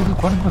 they still do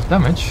quite a bit of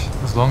damage,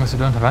 as long as they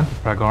don't have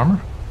anti-frag armor.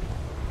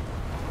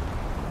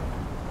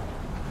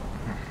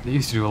 They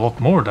used to do a lot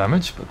more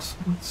damage, but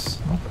it's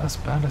not as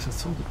bad as I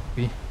thought it would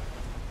be.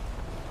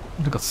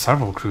 They've got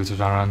several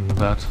cruisers around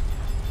that.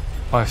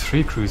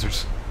 5-3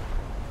 cruisers.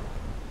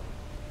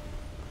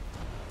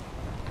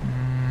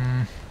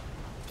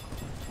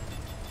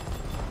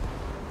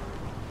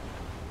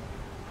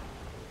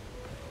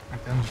 I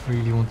don't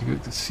really want to go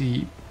to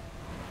sea,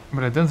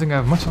 but I don't think I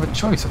have much of a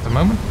choice at the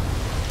moment.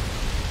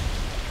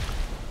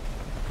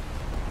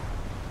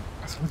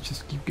 So let's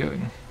just keep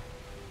going.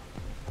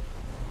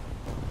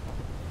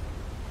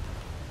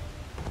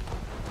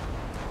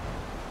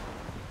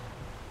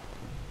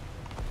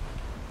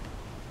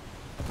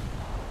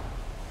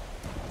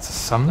 It's a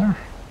Sumner.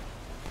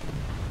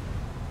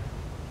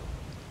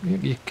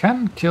 You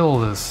can kill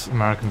these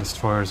American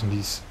destroyers and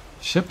these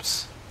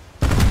ships.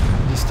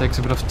 It just takes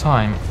a bit of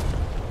time.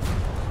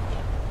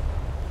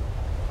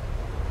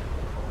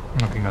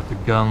 Knocking out the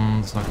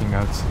guns, knocking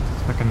out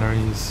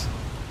secondaries,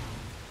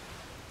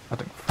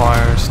 adding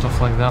fire,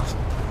 stuff like that.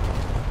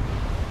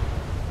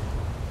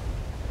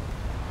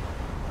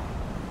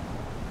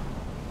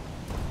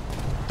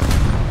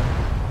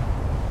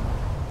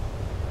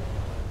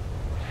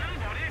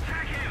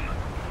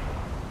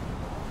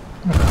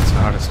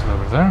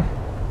 there.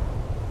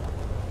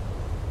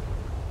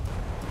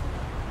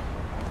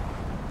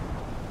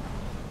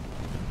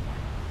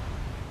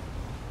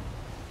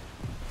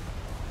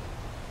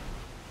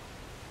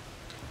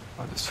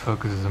 I'll just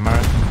focus as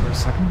American for a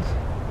second.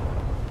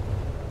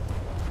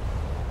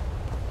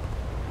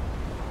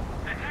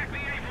 Attack the A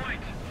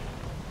point.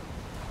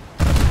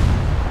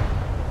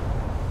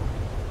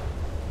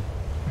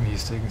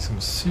 He's taking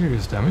some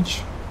serious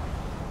damage.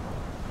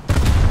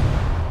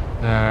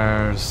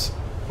 There's...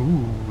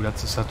 Ooh,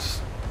 that's a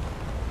set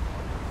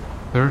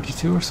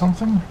 32 or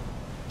something?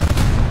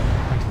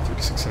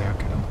 1936A,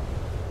 okay then.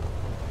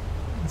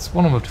 It's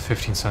one of the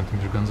 15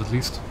 centimeter guns at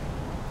least.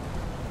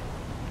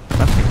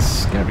 That thing's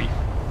scary.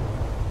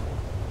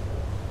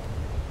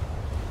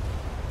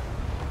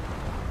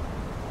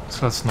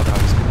 So that's not how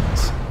he's doing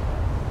this.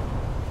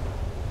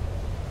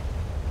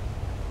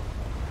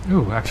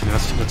 Ooh, actually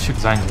that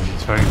shoots angles,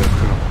 it's very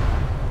cool.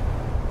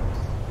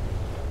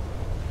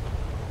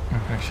 I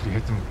can actually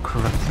hit them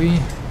correctly.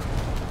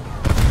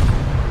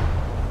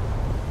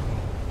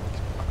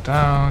 Knocked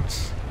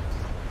out.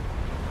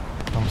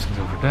 Thompson's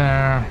over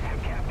there.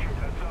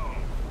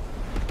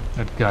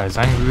 That guy's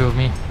angry with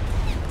me.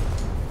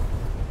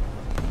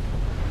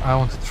 I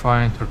want to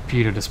try and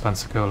torpedo this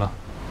Pensacola.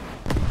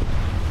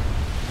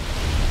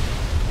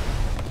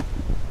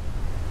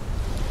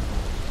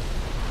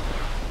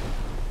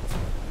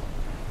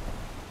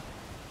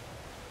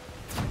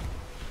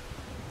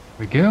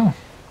 There we go.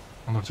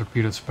 All the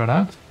torpedoes spread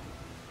out.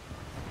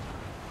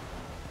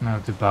 Now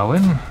to bow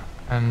in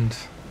and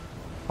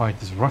fight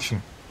this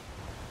Russian.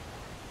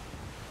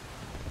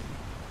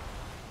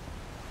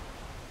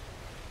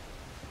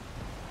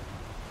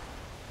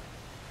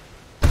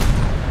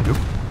 Nope.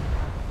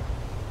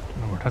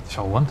 Don't know where that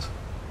shell went.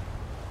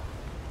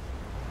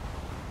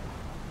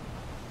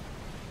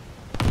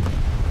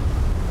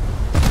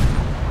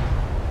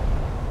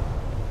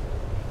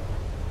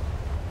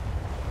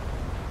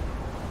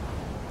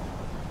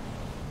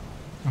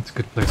 That's a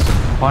good place to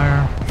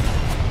fire.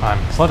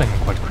 I'm flooding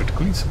quite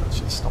critically, so let's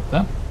just stop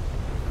that.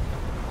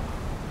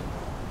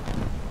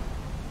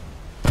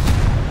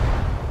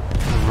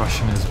 The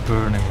Russian is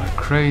burning like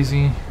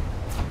crazy.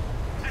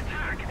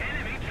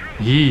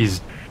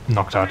 He's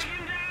knocked out.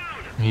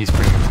 He's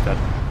pretty much dead.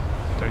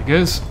 There he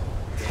goes.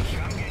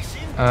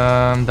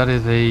 That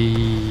is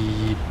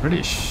a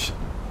British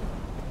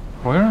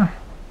destroyer,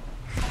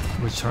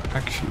 which are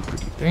actually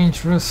pretty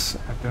dangerous.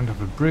 I don't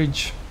have a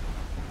bridge.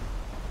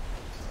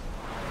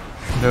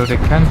 Though they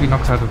can be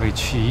knocked out of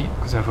HE,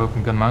 because I have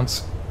open gun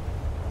mounts.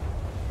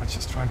 Let's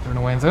just try and turn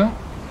away though.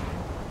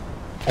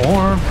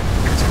 Or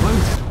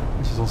explode,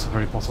 which is also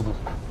very possible.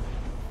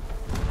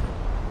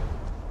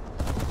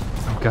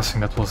 I'm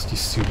guessing that was the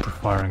super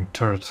firing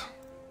turret.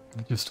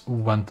 It just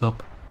went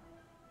up.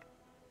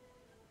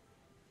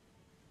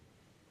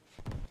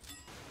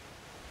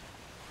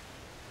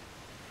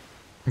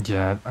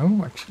 Yeah,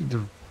 oh actually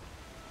the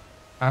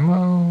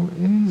ammo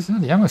is...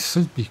 the ammo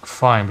should be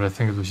fine, but I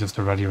think it was just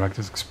the ready rack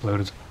that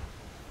exploded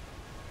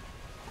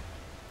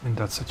in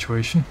that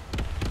situation.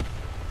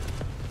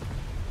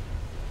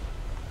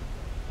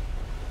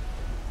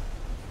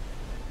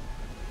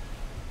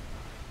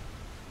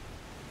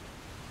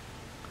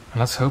 And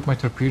let's hope my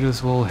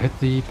torpedoes will hit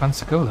the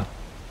Pensacola.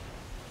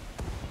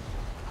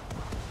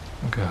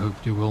 Okay, I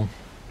hope you will.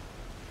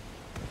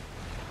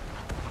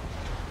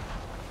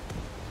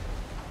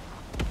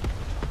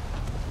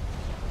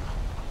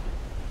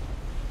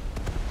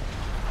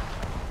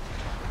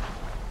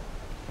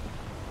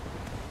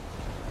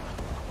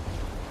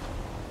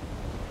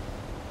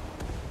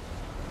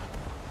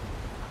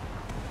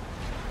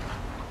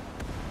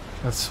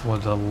 That's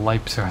what the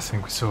Leipzig I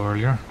think we saw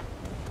earlier,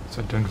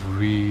 so I don't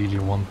really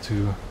want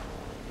to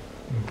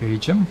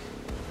engage him.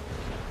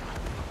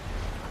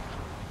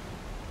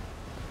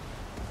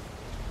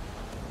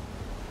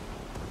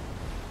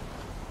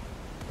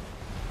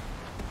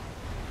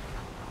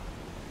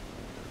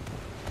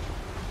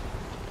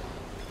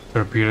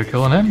 Torpedo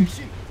killing him,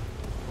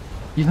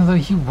 even though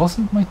he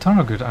wasn't my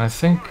target. I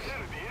think...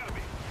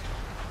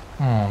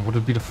 oh, would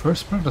it be the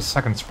first spread or the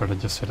second spread that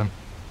just hit him?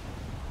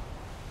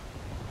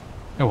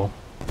 Oh well.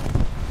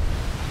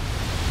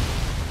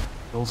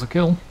 Kill's a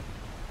kill.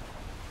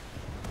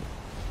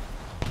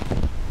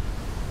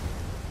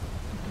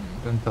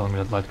 Don't tell me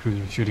that light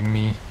cruiser is shooting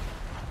me.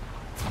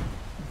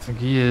 I think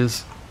he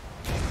is.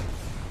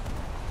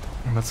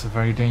 And that's a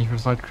very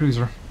dangerous light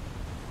cruiser.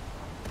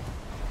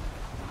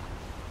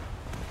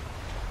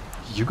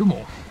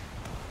 Yugumo.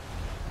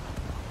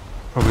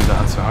 Probably the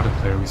Hatsuharu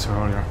player we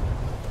saw earlier.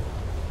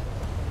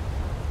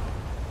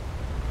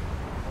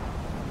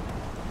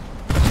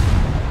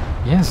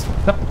 Yes,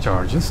 depth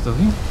charges, does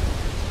he?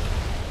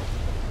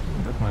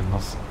 That might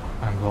not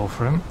end well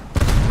for him.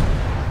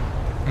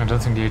 I don't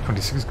think the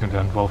 826 is going to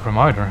end well for him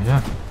either,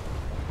 yeah.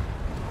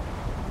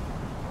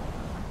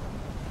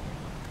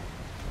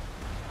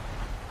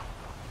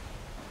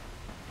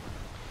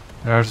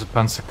 There's a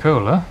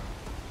Pensacola.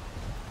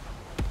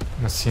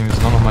 It seems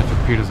none of my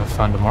torpedoes have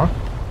found the mark.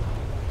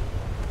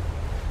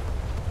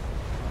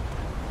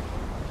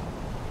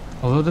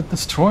 Although the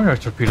destroyer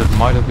torpedo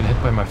might have been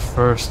hit by my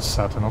first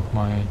set and not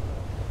my...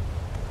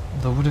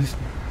 That would have...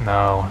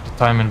 No, the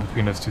time in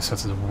between those two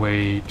sets is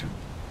way too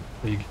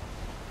big.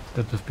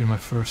 That would have been my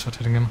first set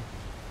hitting him.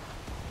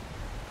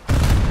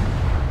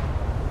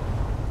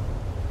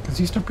 Because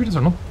these torpedoes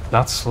are not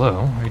that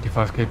slow,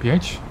 85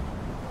 kph.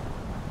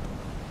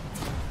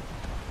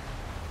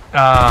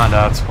 Ah,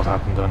 that's what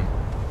happened then.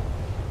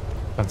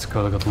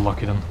 Pensacola got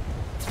lucky then.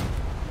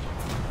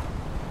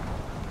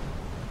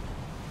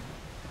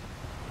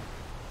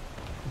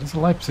 This is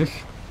Leipzig.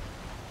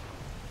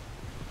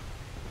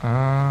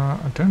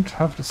 I don't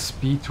have the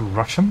speed to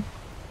rush him.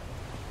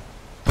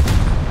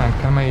 And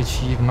can I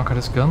achieve knock at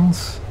his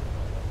guns?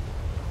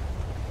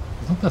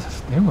 It's not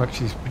that... No,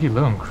 actually he's pretty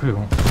low on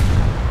crew.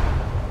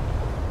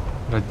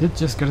 But I did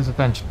just get his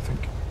attention, I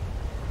think.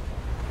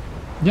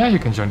 Yeah, you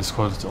can join the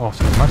squad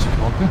after the match if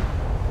you want to.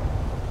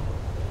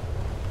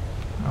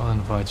 I'll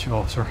invite you,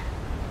 officer.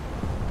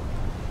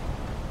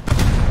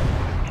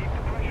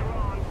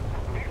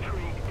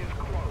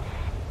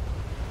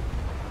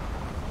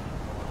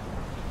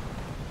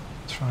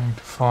 Trying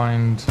to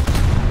find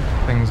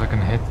things I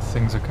can hit,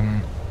 things I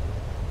can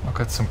knock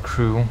at some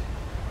crew.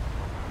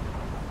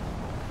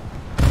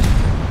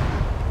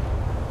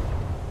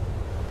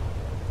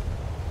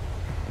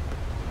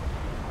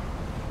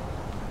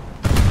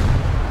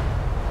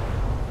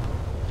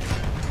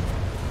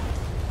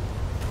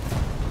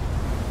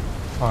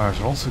 Fires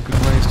are also good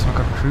ways to knock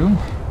at crew.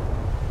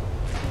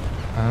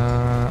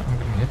 I'm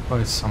getting hit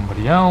by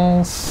somebody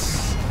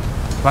else.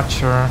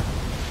 Fletcher.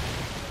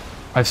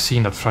 I've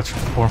seen that Fletcher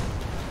before.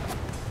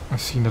 I've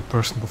seen that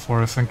person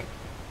before, I think.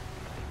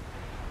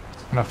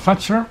 Now,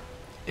 Fletcher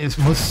is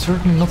most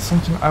certainly not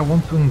something I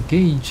want to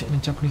engage in a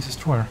Japanese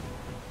destroyer.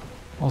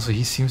 Also,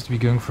 he seems to be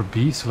going for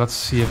B, so let's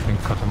see if we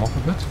can cut him off a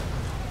bit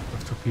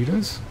with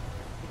torpedoes.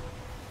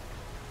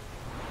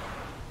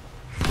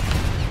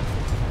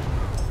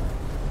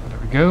 There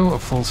we go, a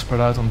full spread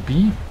out on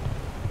B.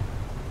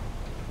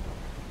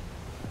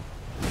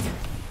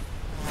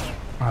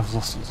 I've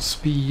lost all the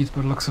speed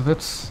by the looks of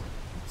it.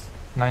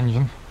 An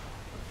engine.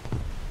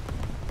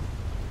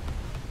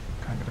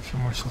 Can I get a few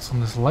more shots on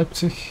this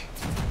Leipzig?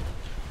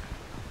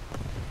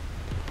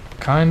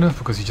 Kind of,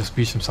 because he just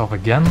beached himself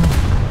again.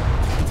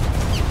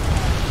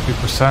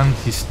 3%,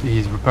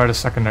 he's repaired a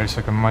secondary,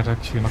 so I might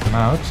actually knock him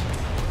out.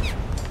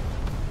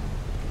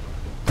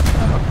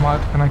 Knock him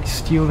out. Can I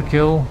steal the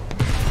kill?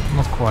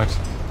 Not quite.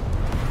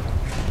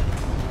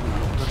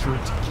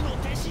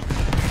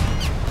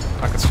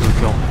 I can steal the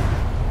kill.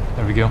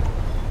 There we go.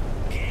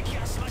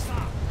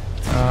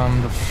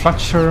 The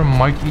Fletcher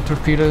might eat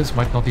torpedoes,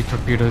 might not eat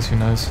torpedoes, who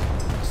knows.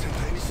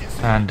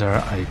 And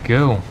there I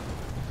go.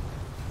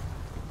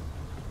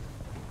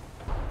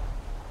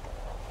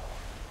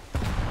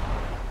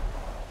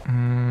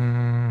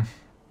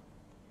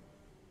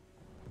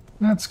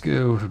 Let's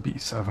go to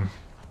B7.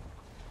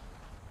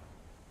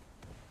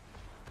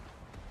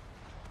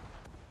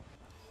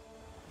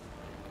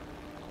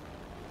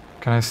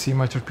 Can I see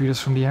my torpedoes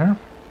from the air?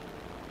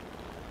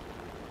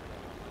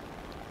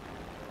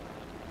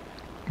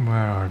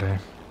 Where are they?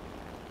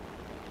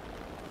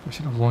 We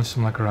should have launched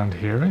them like around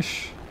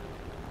here-ish.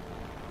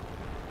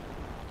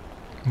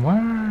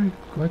 Why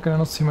can I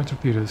not see my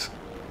torpedoes?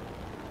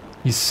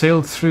 He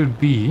sailed through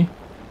B,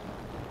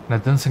 and I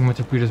don't think my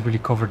torpedoes really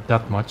covered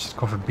that much. It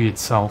covered B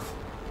itself.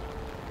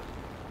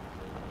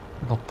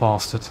 But not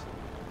past it.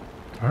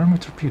 Where are my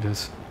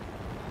torpedoes?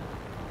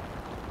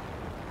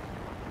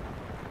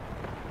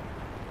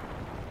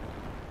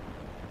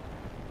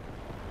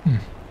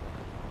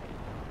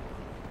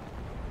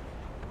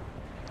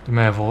 They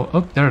may have all...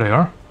 Oh, there they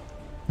are.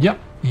 Yep,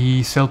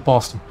 he sailed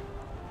past them.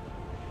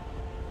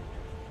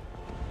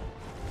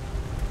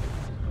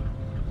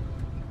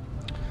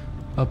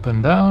 Up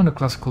and down, a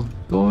classical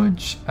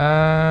dodge,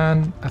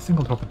 and I think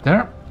I'll drop it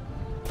there.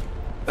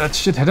 That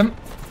should hit him.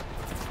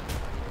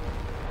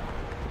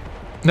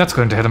 That's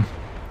going to hit him.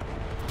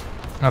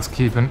 Let's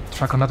keep in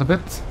track on that a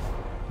bit.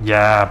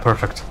 Yeah,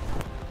 perfect.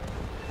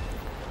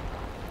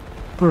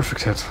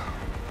 Perfect hit.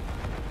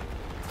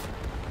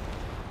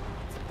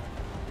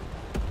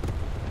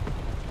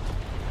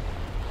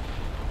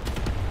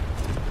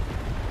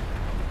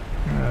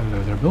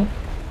 Hello there, Bill.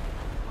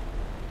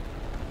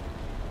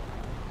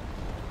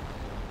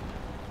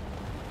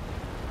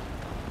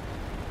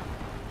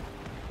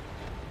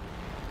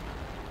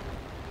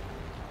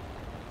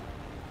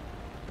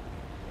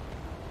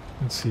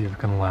 Let's see if we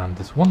can land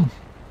this one.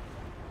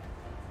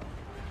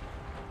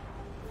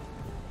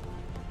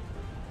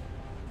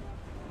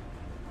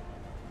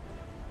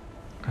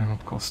 And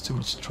not cause too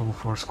much trouble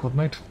for our squad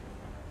mate.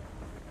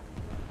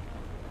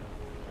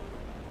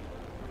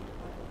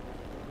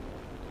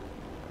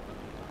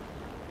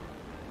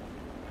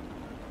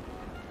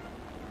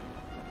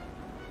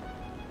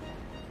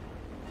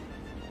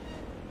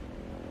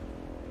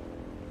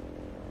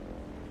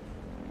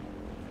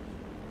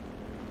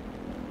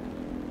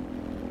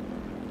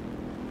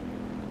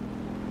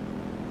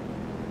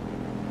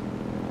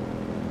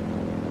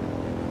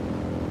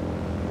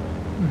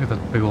 Look at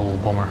that big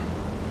old bomber.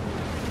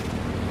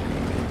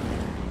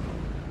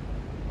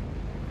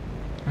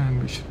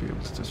 we should be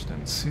able to touch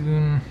them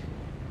soon.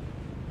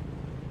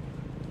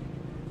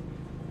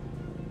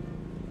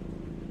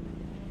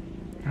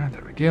 Ah,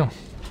 there we go.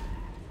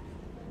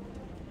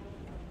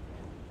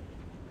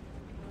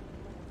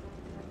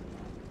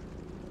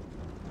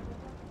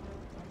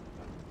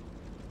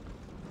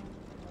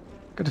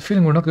 Got the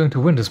feeling we're not going to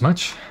win this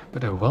match,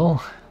 but oh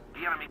well.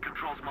 The enemy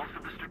controls most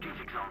of the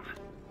strategic zones.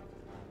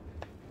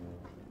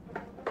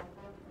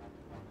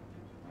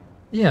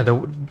 Yeah,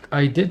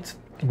 I did,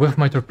 with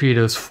my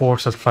torpedoes,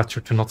 force that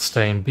Fletcher to not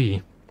stay in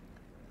B,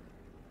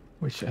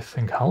 which I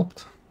think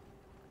helped.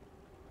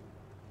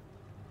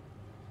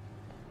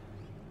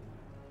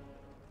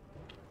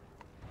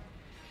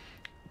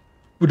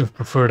 Would have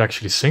preferred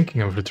actually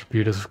sinking over the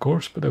torpedoes, of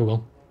course, but oh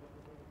well.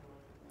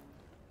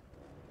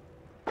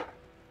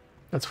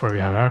 That's where we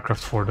have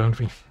aircraft for, don't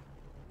we?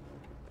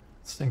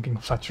 Sinking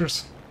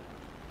Fletchers.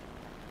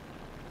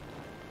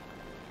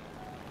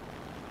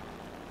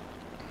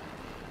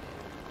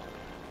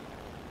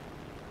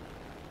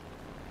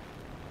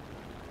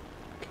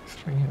 Okay,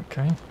 3,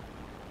 okay.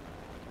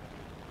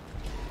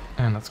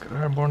 And let's go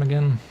airborne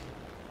again.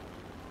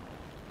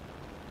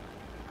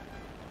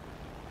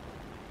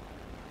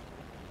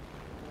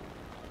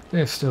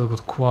 They've still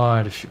got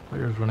quite a few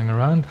players running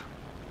around.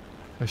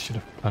 They should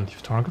have plenty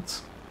of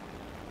targets.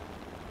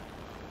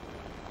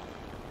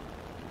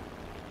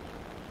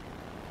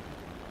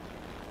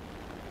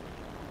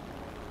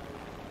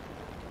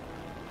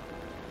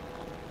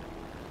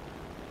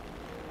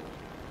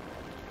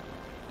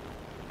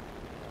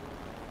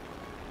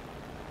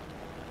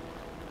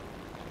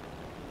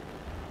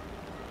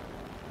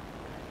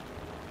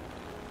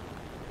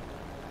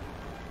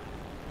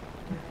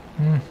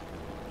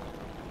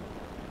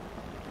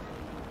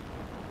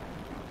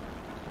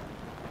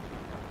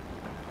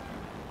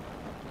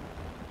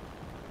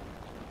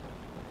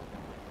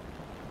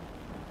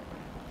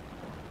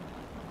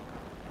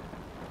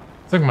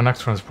 I think my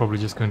next run is probably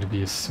just going to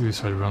be a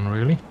suicide run,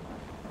 really.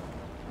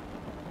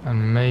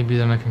 And maybe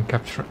then I can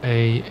capture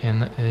A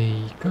in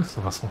a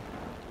coastal vessel.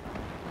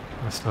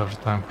 I still have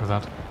the time for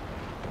that.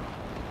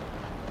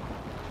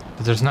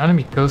 But there's an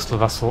enemy coastal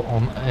vessel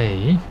on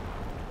A.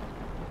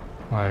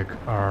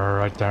 Like,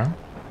 right there.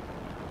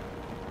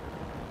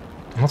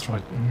 That's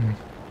right. I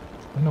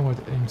don't know why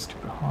the aim's too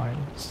high.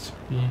 It's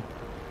be...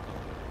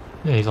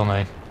 Yeah, he's on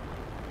A.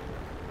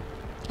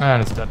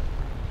 And it's dead.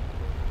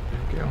 There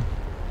we go.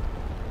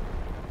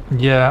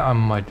 Yeah, I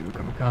might do a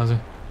kamikaze.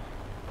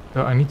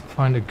 So I need to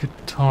find a good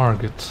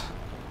target.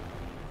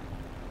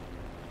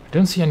 I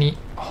don't see any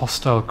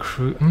hostile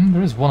crew.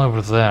 There is one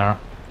over there.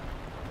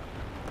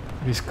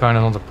 He's kind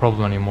of not a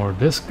problem anymore.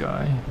 This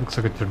guy looks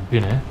like a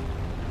turbine.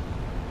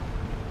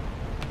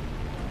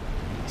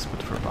 Let's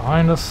put her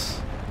behind us.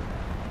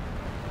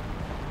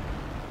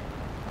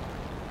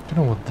 I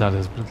don't know what that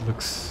is, but it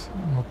looks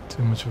not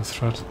too much of a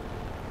threat.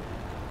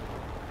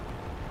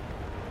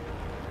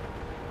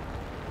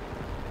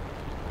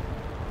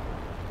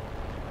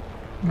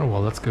 Oh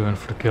well, let's go in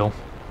for the kill.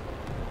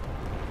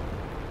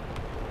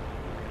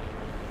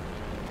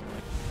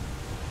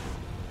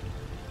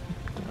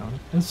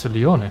 It's a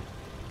Leone.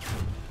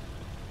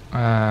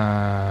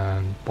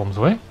 And bombs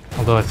away.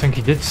 Although I think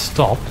he did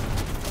stop.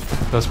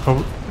 That's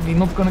probably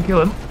not gonna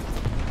kill him.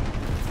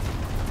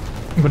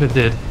 But it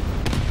did.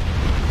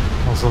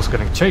 Also, I was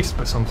getting chased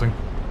by something.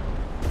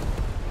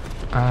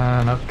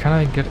 Now can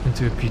I get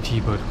into a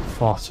PT boat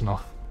fast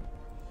enough?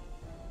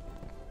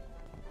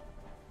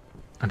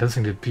 I don't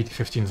think the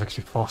PT-15 is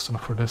actually fast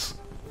enough for this.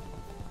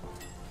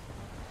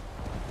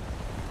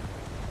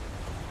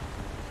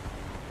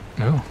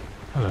 No.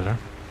 Hello there.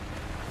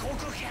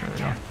 There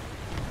we are.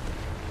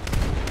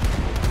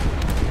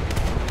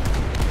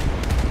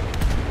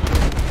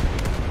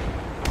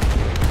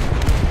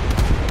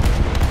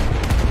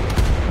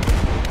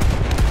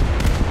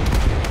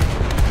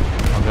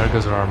 Well, there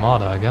goes our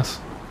armada, I guess.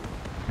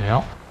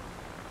 Yeah.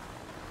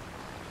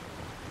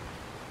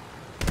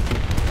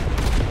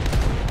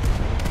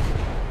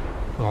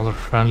 Another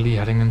friendly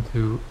heading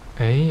into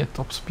A at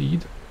top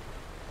speed.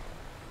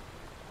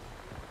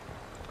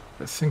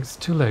 I think it's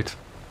too late.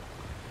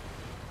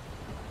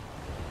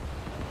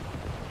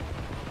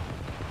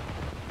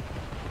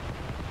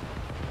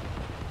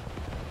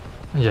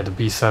 Yeah, the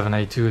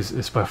B-7A2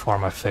 is by far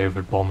my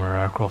favorite bomber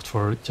aircraft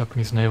for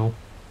Japanese naval.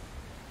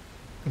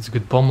 It's a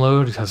good bomb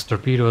load, it has a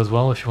torpedo as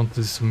well if you want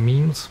to do some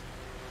memes.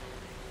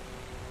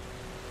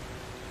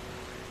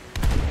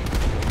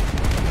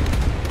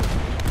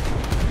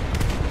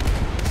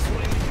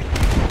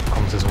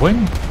 Comes his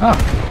wing. Ah!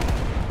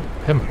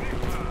 Him.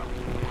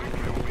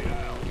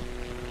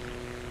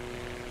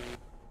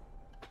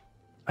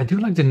 I do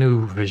like the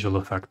new visual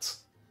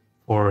effects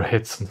for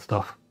hits and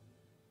stuff.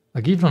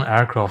 Like even on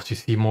aircraft you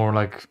see more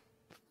like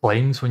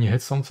flames when you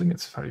hit something.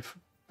 It's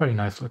very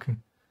nice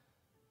looking.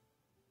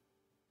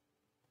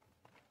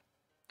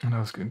 And I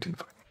was going to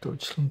invite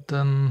Deutschland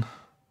then.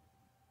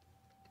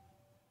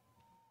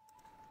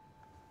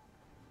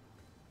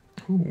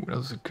 Ooh, that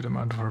was a good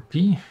amount of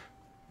RP.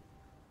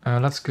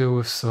 Let's go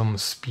with some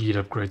speed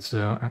upgrades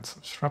though, and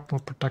some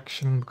shrapnel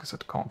protection because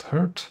it can't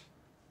hurt.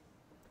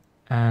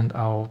 And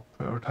I'll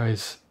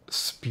prioritize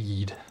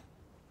speed.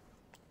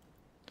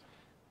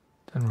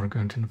 Then we're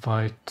going to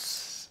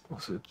invite...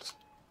 Was it...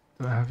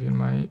 Do I have you in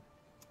my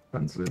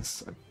friends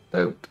list? I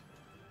don't.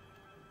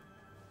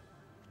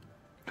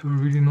 Do I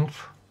really not?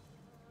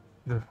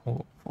 They're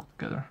all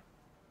together.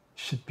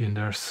 Should be in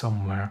there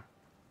somewhere.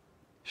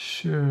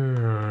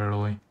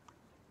 Surely.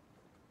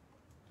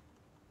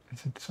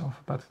 Is it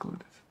alphabetical?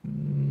 It is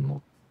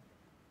not.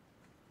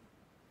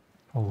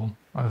 Hold on,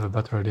 I have a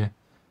better idea.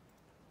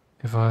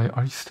 If I...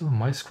 Are you still in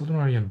my squadron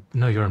or are you in...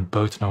 No, you're in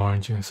both now,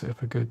 aren't you? So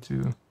if I go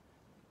to...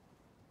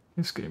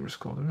 This gamer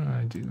squadron,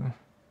 I do...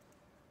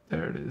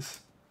 There it is.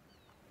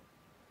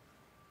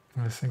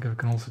 I think I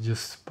can also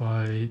just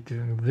by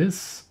doing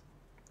this.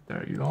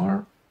 There you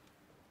are.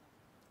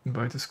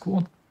 Invite a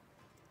squad.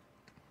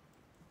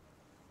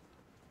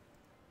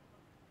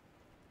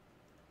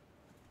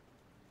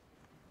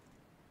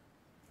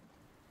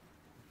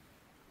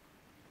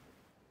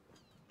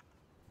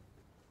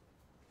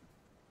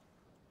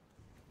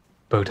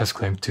 Boat has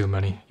claimed too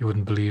many, you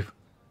wouldn't believe.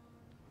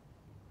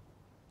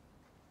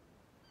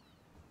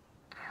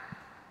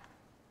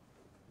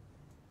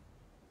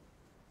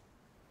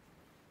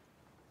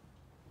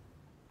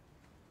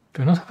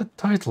 Do I not have a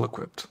title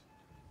equipped?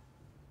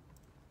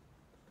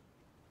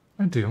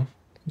 I do.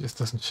 It just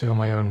doesn't show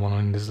my own one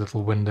in this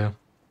little window.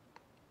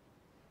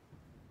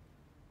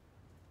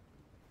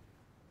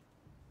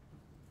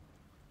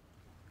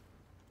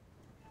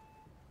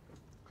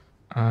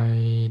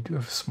 I do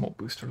have a small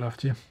booster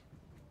left here.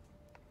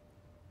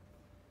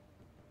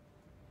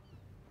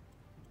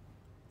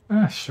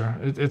 Sure.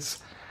 It's...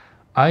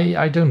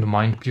 I don't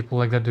mind people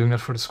like that doing that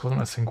for the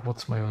squadron. I think,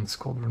 what's my own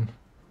squadron?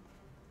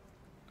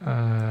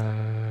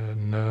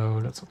 No,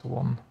 that's not the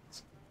one.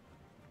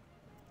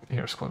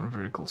 Here, squadron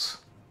vehicles.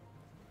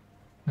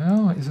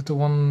 No, is it the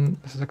one...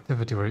 This is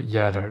activity where...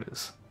 Yeah, there it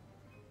is.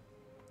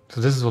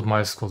 So this is what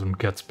my squadron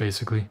gets,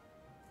 basically.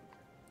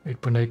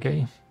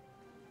 8.8k.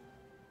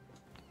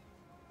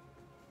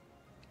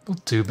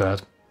 Not too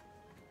bad.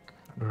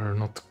 We're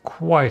not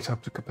quite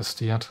up to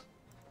capacity yet.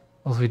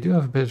 Also, we do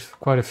have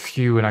quite a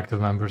few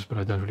inactive members, but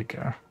I don't really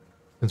care,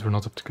 since we're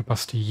not up to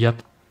capacity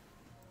yet.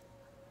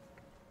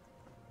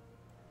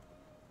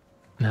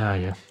 Ah,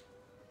 yeah.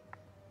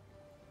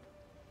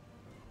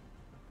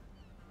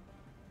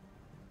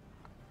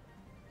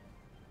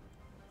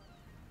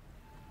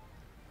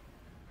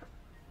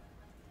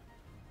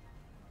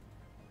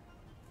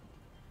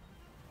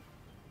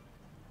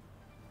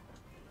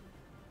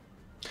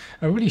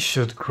 I really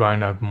should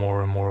grind out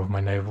more and more of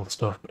my naval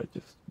stuff, but I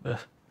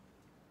just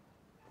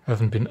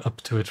haven't been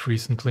up to it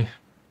recently.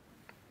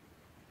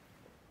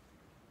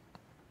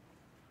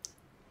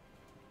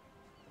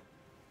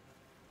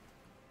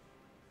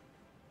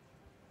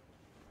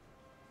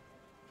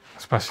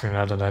 Especially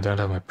now that I don't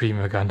have my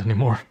premium account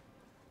anymore.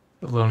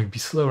 It'll only be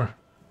slower.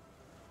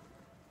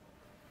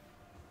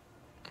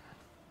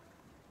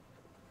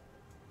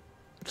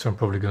 So I'm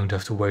probably going to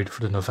have to wait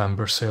for the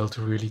November sale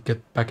to really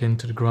get back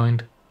into the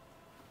grind.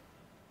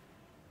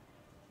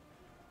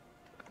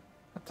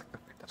 I think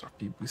I'll pick that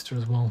RP booster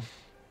as well.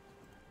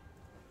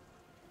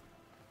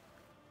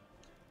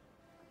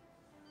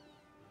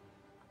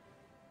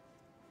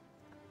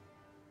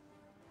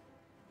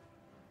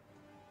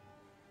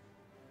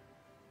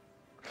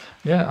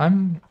 Yeah,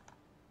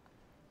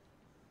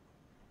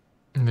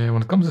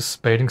 when it comes to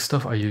spading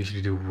stuff, I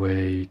usually do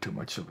way too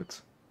much of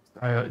it.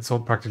 It's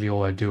all practically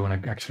all I do when I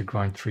actually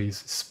grind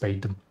trees, is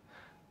spade them.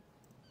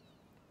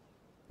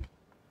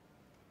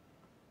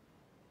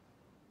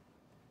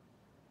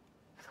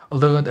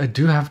 Although I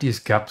do have these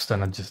gaps,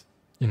 then I just,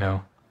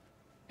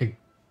 it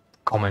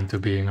come into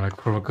being. Like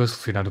for a coastal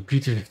fleet now, the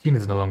PT-15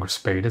 is no longer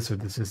spaded, so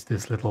this is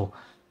this little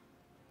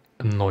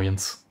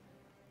annoyance.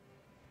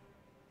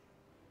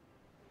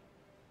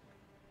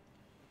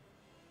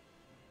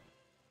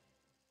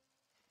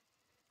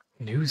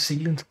 New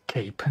Zealand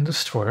Cape and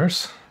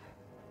destroyers.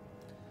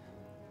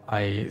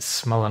 I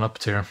smell an up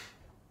tier.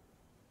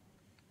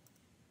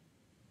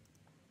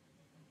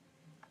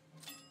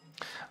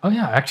 Oh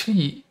yeah,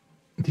 actually,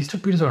 these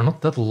torpedoes are not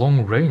that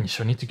long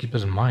range. I need to keep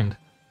that in mind.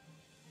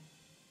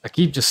 I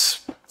keep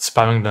just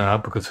spamming them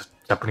out because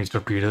Japanese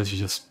torpedoes, you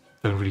just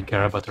don't really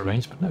care about the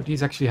range. But no,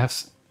 these actually have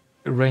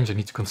a range I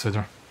need to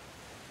consider.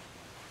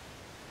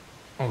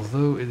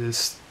 Although it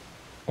is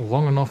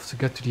long enough to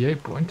get to the A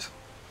point.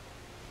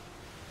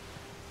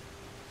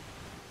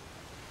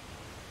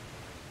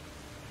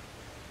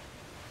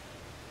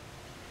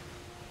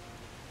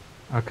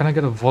 Can I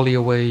get a volley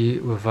away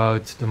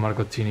without the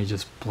Margottini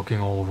just blocking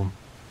all of them?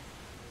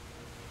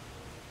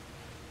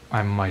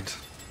 I might.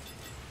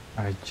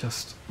 I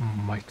just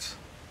might.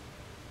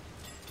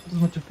 How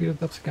much torpedo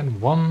depths again?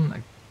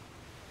 1.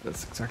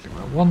 That's exactly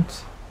what I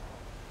want.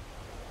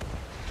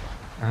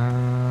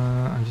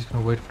 I'm just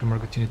gonna wait for the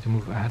Margottini to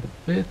move ahead a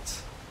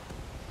bit.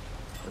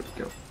 There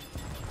we go.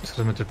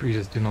 So the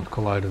torpedoes do not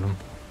collide with them.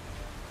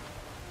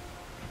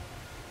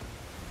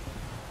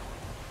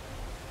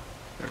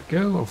 There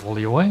we go, a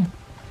volley away.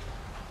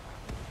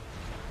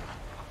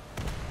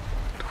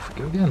 Off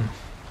we go again.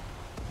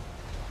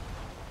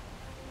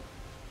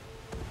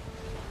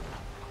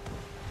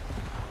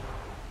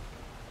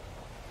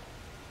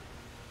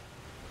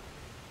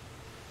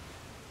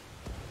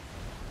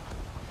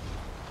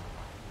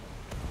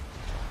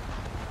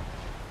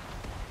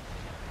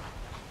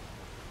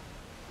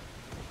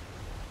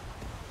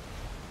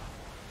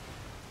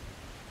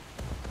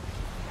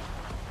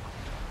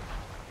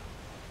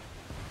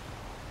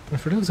 And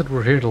for those that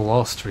were here the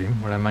last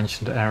stream, where I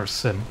mentioned Air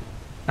Sim,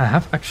 I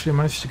have actually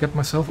managed to get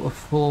myself a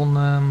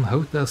full-on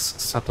hostess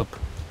setup.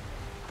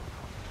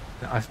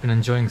 I've been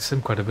enjoying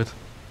Sim quite a bit.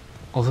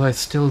 Although I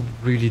still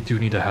really do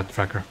need a head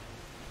tracker.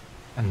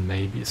 And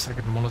maybe a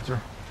second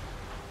monitor.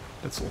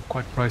 That's all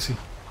quite pricey.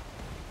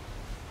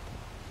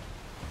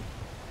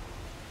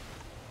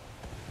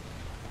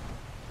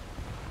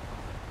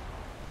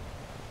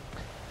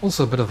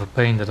 Also a bit of a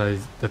pain that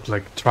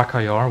like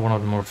TrackIR, one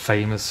of the more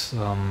famous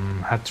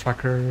head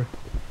tracking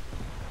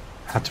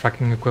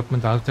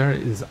equipment out there,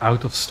 is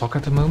out of stock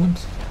at the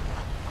moment.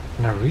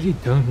 And I really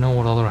don't know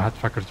what other head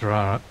trackers there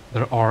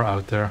are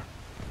out there.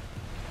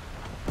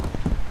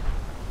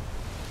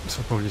 So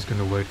I'm probably just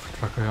gonna wait for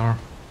TrackIR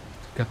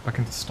to get back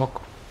into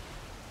stock.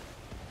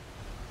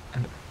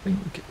 And I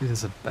think it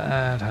is a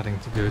bad heading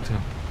to go to.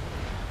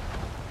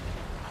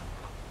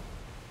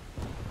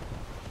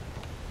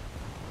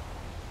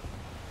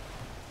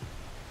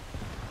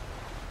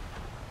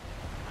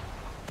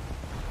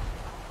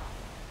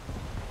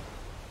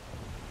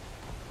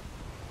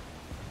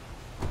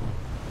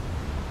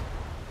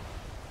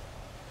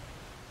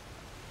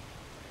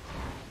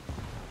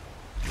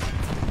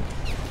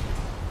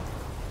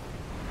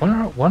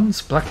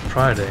 When's Black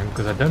Friday?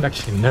 Because I don't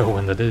actually know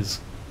when that is.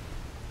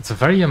 It's a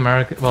very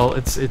American. Well,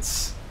 is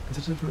it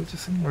a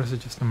religious thing or is it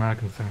just an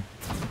American thing?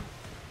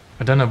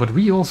 I don't know, but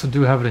we also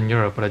do have it in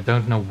Europe, but I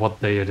don't know what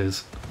day it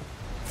is.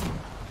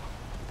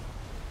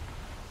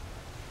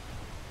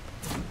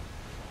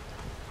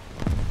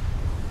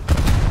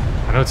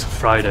 I know it's a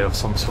Friday of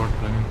some sort,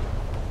 but I mean,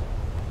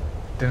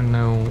 don't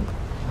know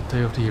what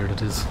day of the year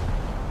that is.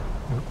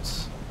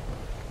 Oops.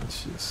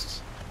 Let's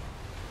just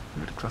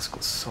do the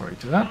classical sorry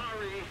to that.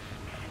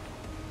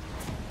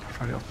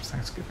 Friday after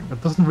Thanksgiving.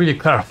 That doesn't really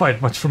clarify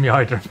it much for me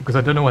either, because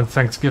I don't know when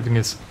Thanksgiving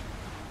is.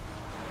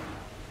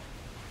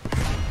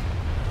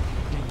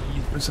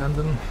 Please,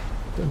 Brissenden,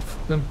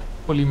 don't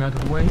bully me out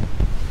of the way.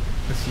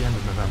 It's the end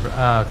of November.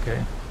 Ah,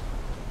 okay.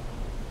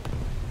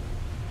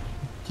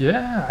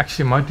 Yeah,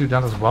 actually might do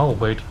that as well.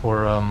 Wait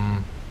for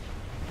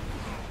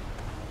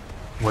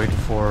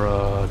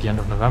the end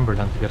of November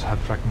then to get head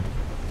tracking.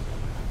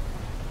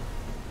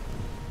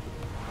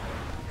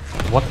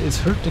 What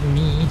is hurting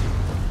me?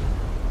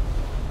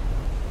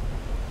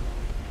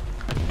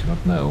 I do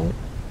not know.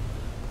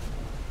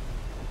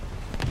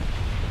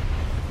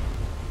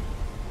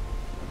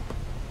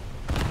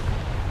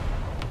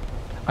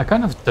 I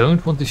kind of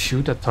don't want to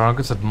shoot at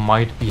targets that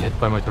might be hit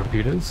by my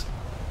torpedoes,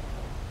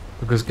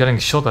 because getting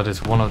shot at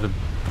is one of the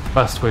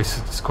best ways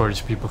to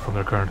discourage people from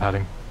their current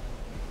heading.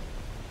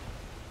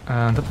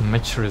 And that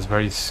mixture is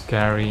very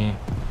scary.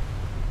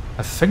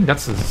 I think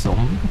that's a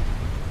zombie,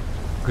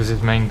 because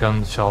his main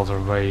gun shells are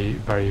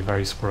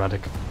very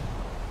sporadic.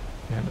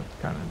 Yeah,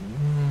 that kind of...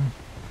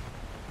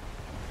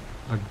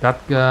 Like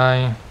that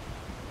guy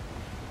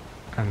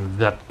and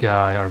that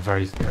guy are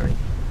very scary.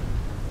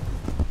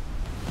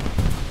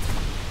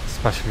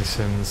 Especially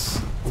since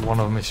one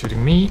of them is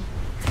shooting me.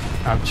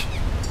 Ouch.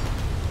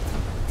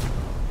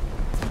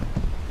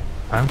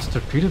 Time to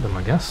torpedo them,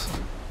 I guess.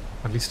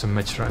 At least the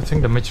mixture. I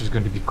think the mixture is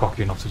going to be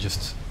cocky enough to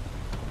just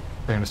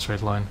stay in a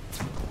straight line.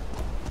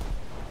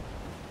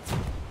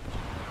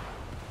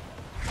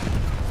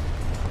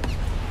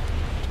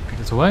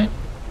 Torpedoes away.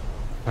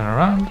 Turn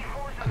around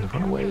and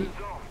run away.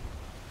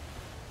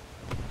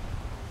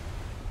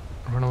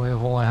 Run away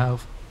of all I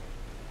have.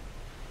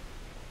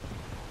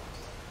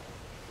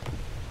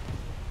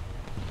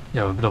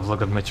 Yeah, with a bit of luck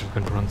that Mitch is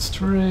going to run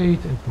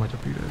straight into my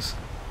torpedoes.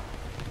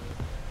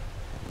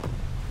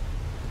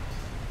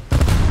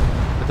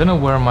 I don't know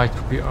where my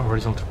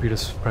original torpedo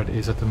spread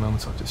is at the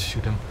moment, so I'll just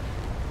shoot him.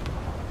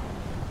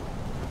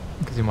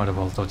 Because he might have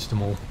well dodged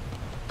them all.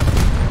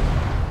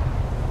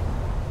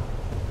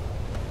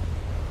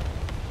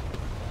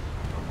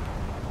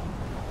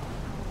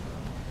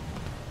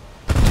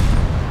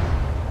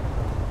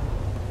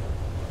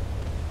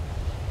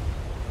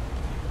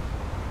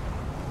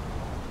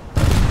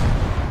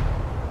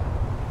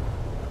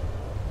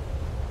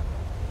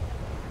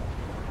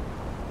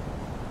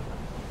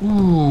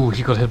 Ooh,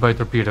 he got hit by a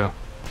torpedo.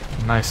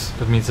 Nice.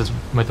 That means that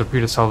my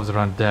torpedo salvo is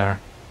around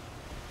there.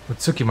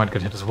 Mitsuki might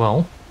get hit as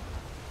well.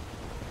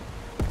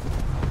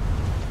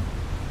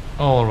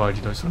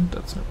 Alrighty,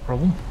 that's no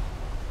problem.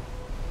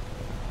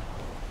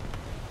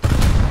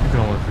 You can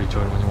always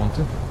rejoin when you want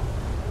to.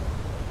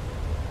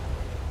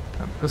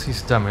 And because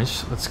he's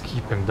damaged, let's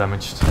keep him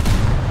damaged.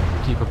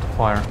 Keep up the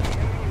fire.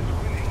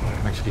 I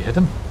can actually hit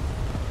him.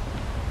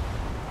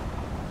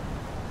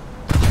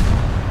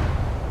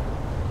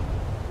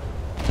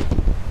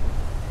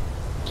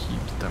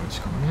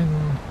 Coming in.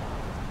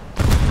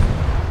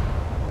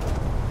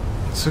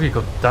 Mitsuki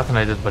got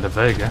detonated by the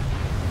Vega.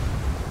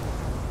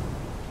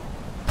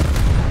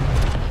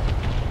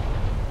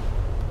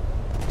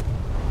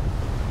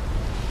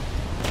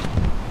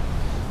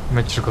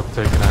 Mitch got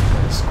taken out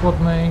by his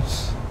squad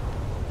mates.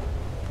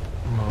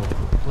 No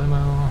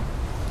problemo.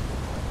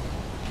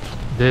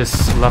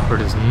 This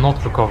leopard is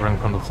not recovering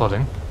from the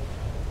flooding.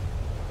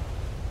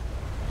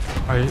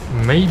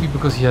 Maybe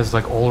because he has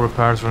like all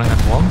repairs running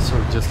at once,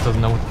 or just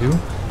doesn't know what to do.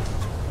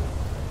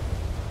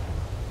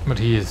 But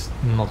he is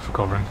not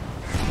recovering.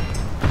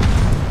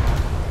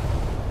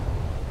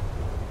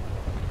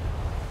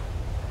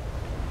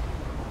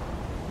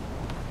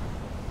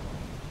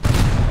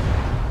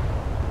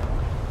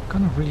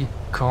 Kind of really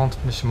can't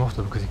finish him off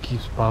though because he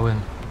keeps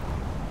bowing.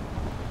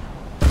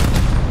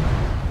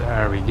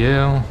 There we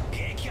go.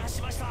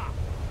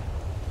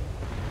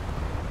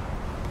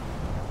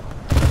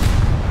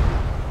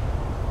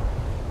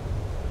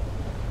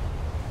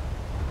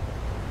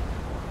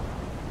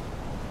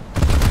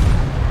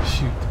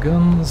 Shoot the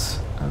guns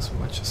as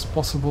much as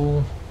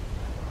possible.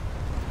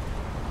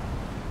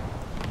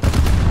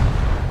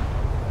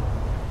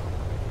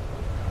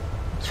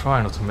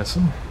 Try not to miss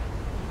him.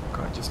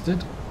 Okay, I just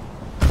did.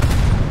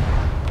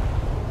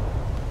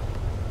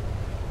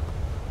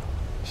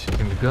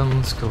 Shooting the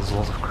guns kills a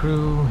lot of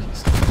crew.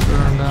 He's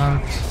burned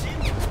out.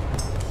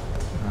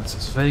 And that's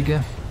his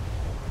Vega.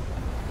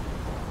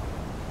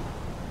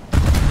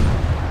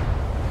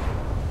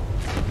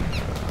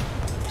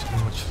 Too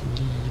much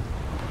lead.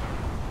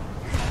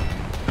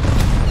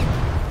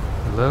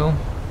 Hello?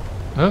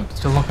 Oh,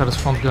 still knocked out his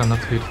front gun,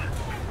 that's good.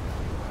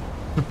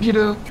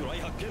 Torpedo!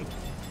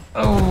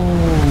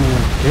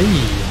 Okay.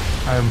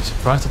 I'm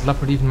surprised that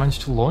Leopard even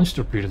managed to launch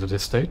torpedo to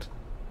this state.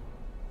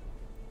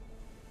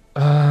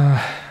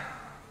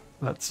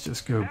 Let's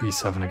just go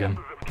B7 again.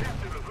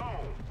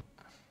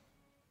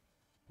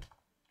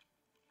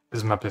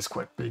 This map is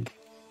quite big.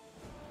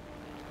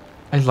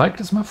 I like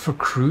this map for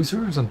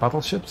cruisers and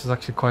battleships. It's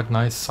actually quite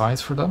nice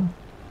size for them.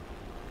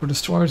 For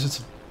destroyers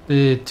it's a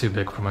bit too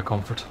big for my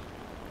comfort.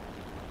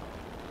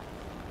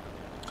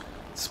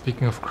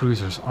 Speaking of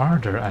cruisers, are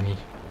there any?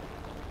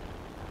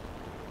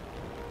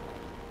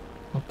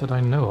 Not that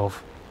I know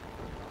of.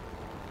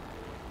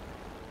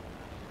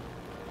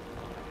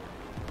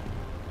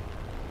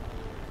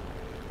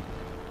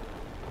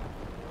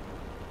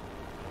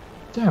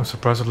 Yeah, I'm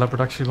surprised that Leopard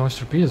actually launched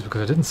torpedoes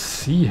because I didn't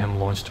see him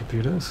launch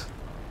torpedoes.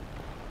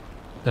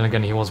 Then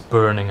again, he was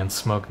burning and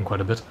smoking quite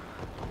a bit.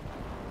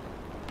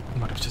 I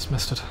might have just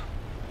missed it.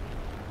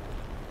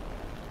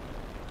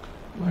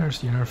 Where's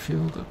the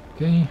airfield?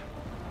 Okay.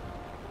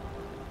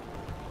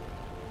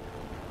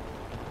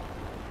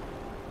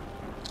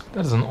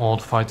 That is an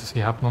odd fight to see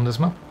happen on this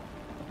map.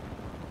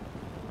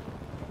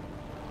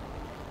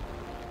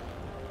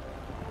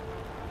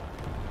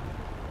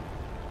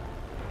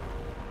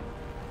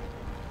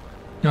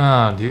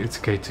 Ah, it's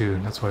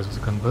K2, that's why it was a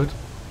gunboat.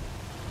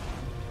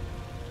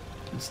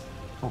 Just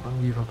pop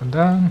and weave up and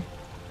down.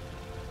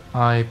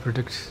 I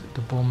predict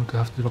the bomb to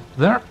have to drop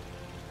there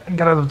and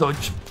get out of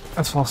dodge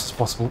as fast as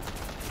possible.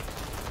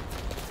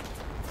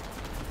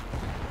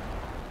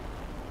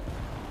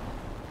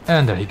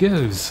 And there he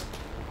goes.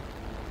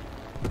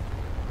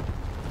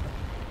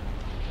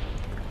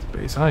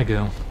 Base I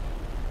go.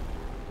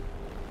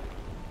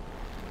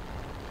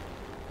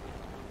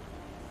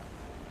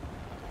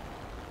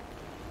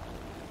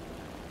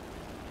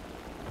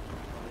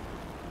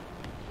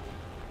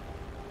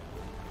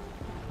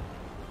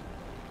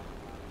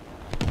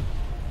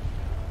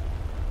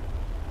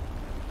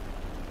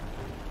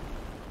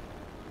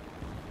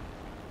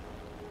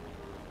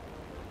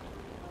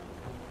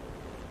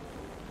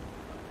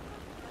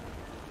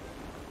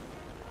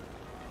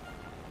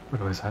 Where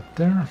do I head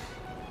there?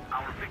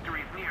 Our victory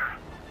is near.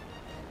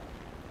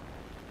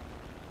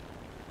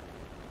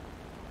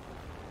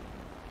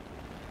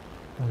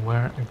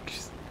 Where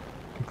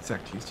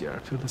exactly is the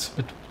airfield? It's a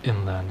bit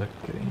inland,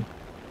 okay.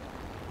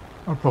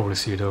 I'll probably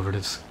see it over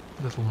this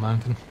little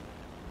mountain.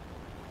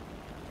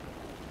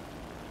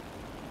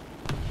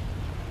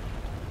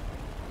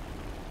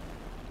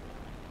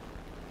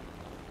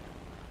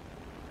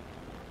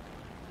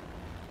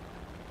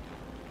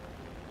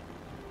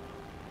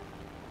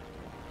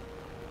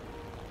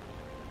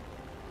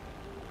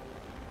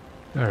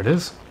 There it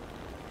is.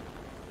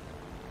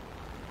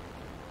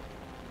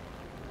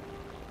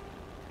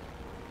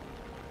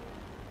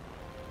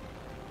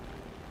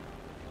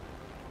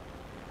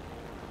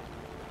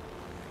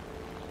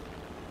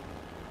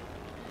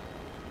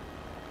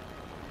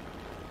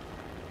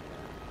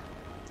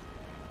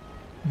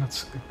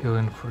 Let's go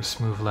in for a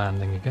smooth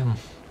landing again.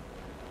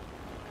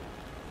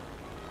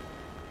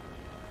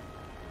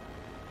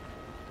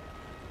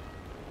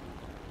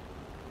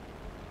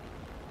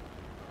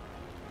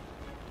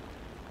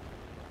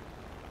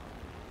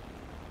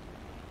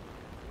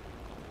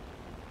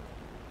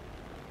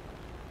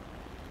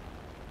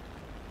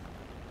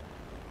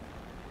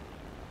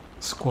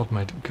 Squad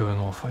mate going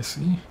off, I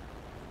see.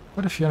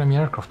 What if you enemy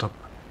aircraft up?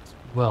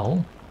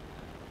 Well,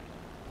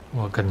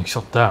 getting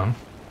shot down.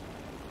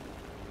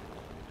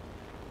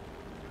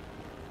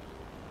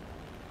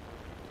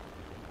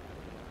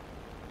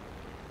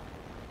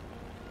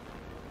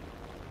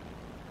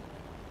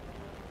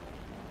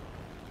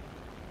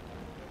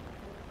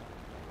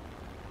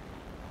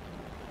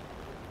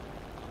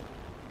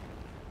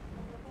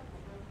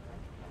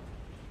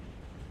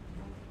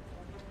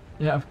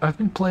 Yeah, I've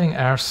been playing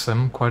Air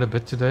Sim quite a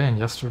bit today and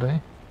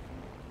yesterday.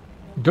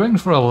 Going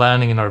for a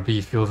landing in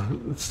RB feels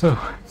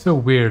so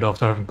weird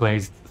after having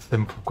played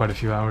Sim for quite a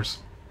few hours.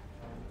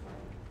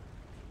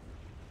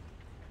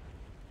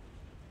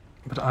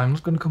 But I'm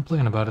not going to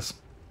complain about it.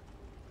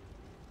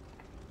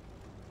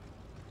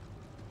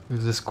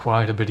 This is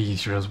quite a bit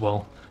easier as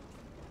well.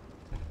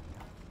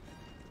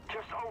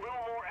 Just a little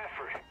more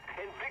effort,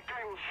 and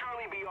victory will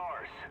surely be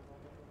ours.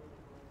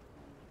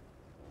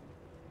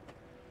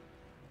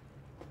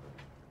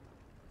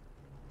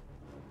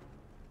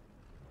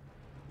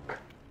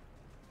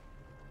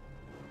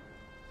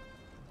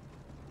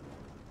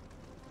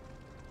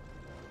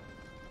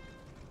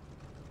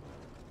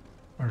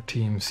 Our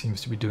team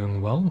seems to be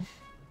doing well.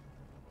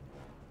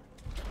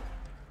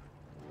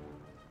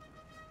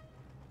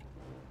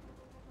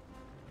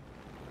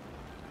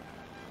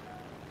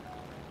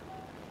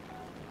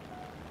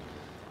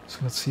 So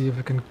let's see if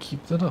we can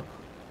keep that up.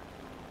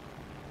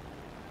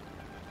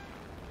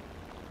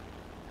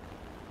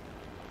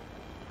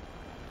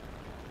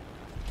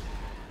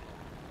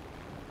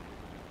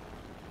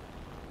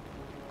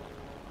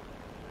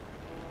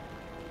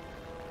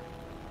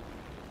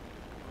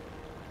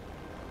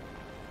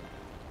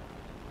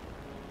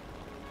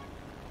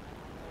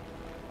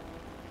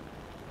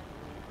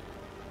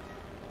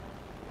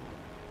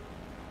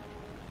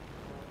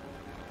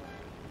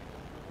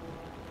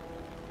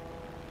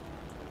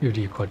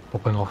 Really quite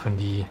popping off in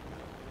the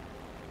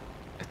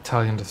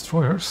Italian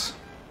destroyers.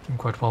 Doing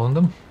quite well in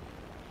them.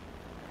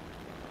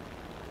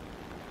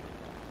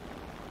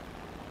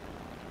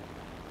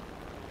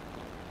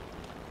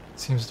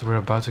 Seems that we're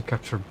about to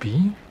capture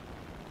B.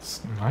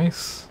 It's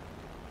nice.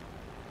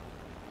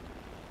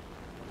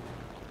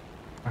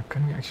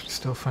 Can we actually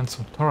still find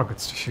some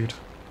targets to shoot?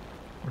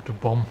 Or to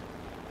bomb?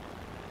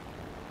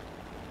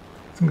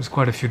 I think there's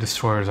quite a few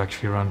destroyers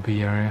actually around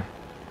B area.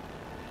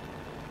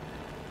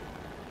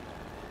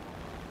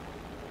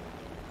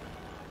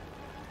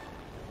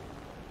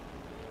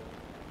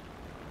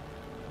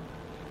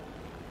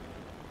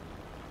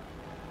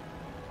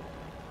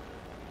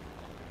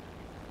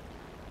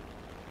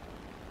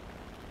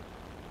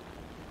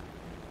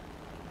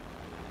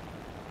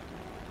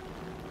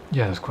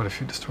 Yeah, there's quite a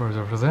few destroyers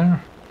over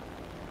there.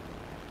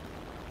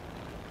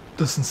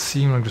 Doesn't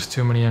seem like there's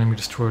too many enemy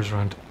destroyers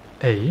around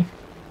A.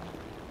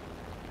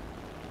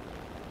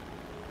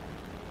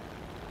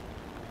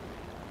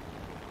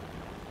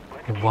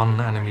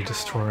 One enemy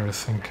destroyer, I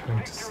think,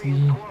 heading to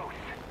C.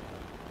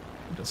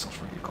 That's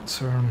not really a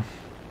concern.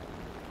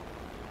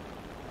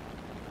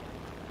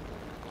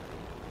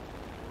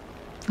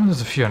 Oh,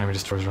 there's a few enemy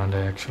destroyers around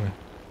A, actually.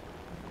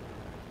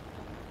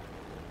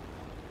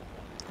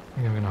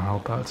 I think I'm gonna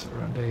help out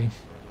around A.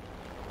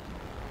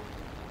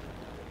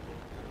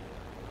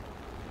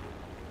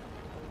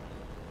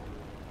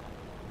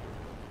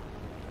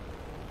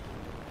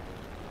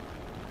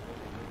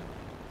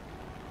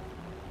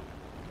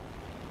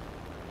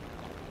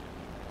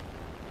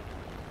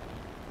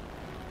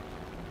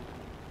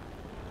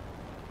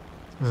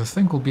 I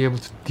think we'll be able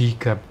to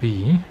decap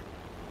B.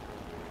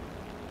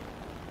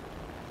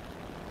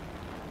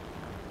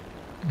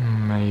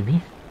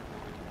 Maybe.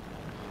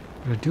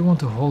 But I do want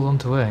to hold on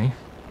to A.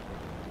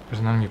 There's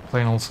an enemy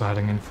plane also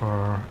heading in for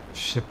a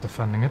ship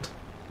defending it.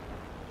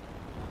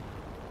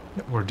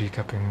 Yep, we're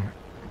decapping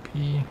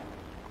B.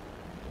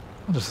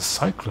 Oh, there's a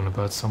cyclone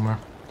about somewhere.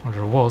 Or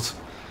there was.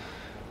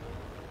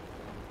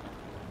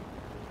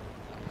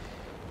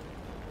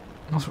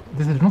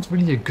 This is not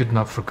really a good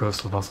map for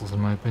coastal vessels in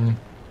my opinion.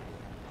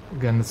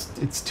 Again,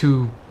 it's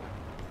too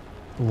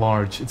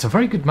large. It's a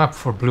very good map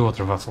for blue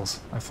water vessels,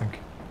 I think.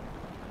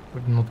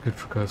 But not good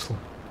for coastal.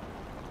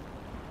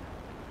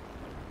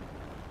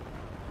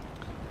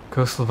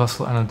 Coastal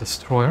vessel and a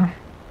destroyer.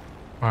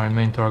 Our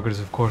main target is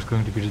of course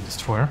going to be the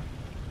destroyer.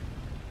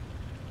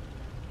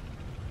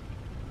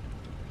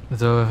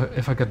 Though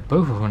if I get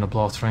both of them in the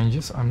blast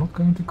ranges, I'm not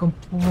going to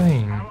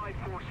complain.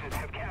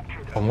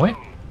 One way.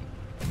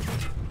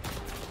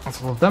 That's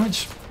a lot of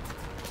damage.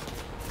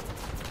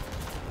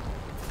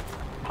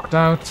 Knocked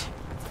out.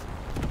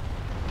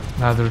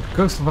 Now the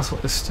coastal vessel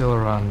is still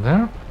around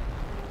there.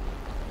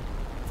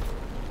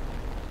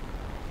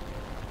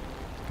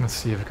 Let's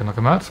see if we can knock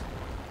him out.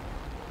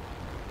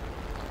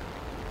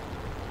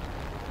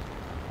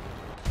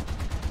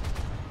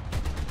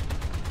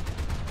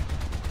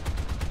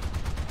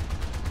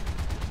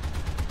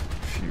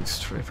 A few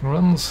strafing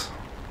runs.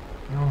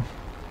 No.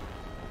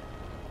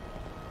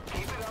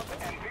 Keep it up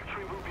and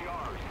victory will be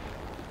ours.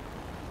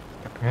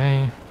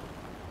 Okay.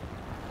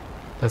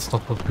 That's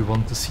not what we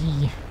want to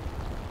see.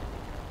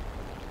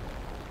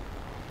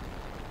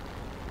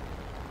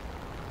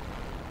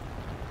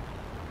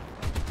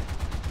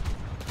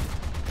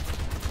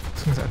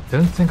 I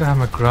don't think I have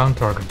my ground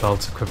target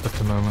belts equipped at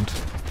the moment.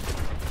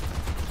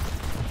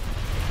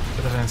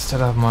 But I instead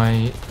have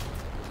my...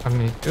 I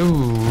mean,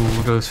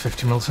 ooh, those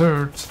 50 mils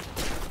hurt.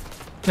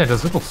 Yeah,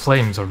 those little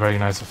flames are very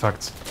nice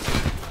effects.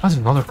 There's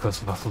another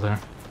coastal vessel there.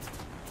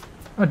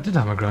 I did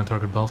have my ground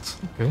target belt.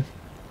 Okay.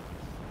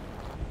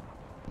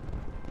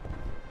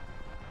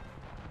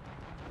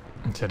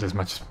 And yeah, this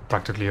match is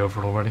practically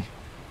over already.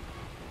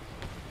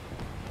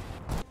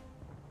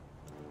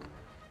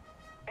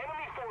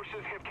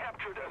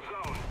 captured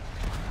a zone.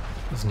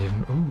 Doesn't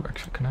even... Oh,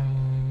 actually, can I...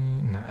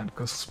 Nah,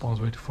 because it spawns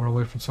way too far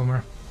away from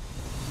somewhere.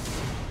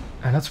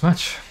 And that's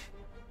match.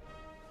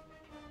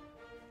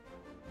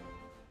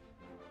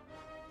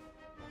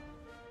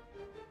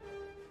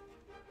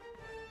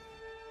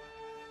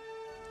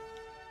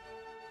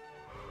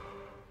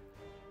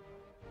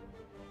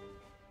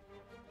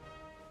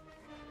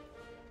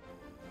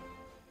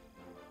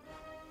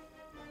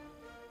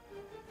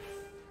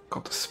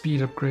 Got the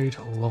speed upgrade,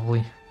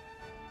 lovely.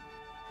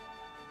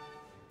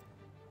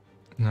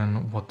 And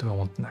then what do I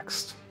want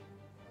next?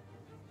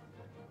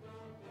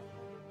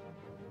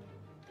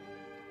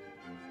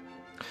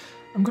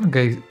 I'm gonna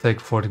take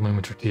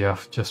 40mm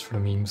TF just for the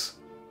memes.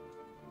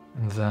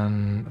 And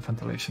then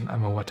ventilation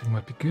ammo wetting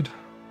might be good.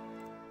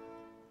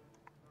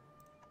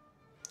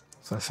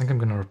 So I think I'm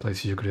gonna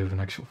replace Yugure with an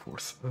actual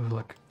force,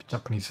 like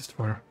Japanese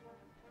destroyer.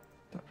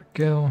 There we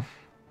go.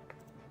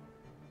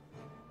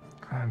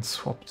 And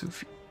swap to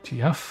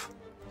TF.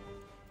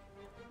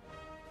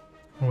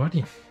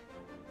 Alrighty.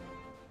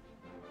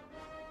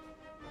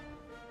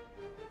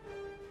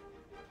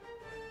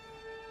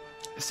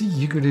 Is the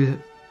Yugure...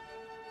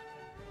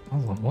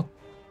 Hold on, what?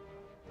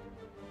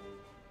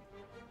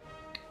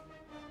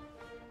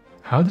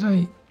 How did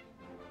I...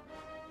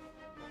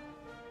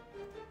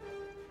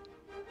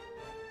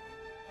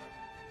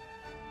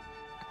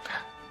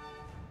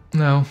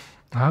 No.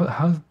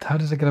 How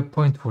did I get a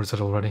point towards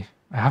it already?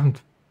 I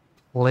haven't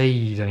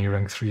played any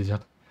rank 3s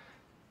yet.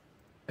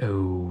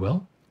 Oh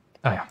well.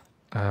 Ah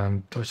yeah.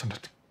 Deutschland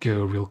have to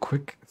go real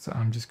quick, so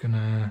I'm just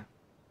gonna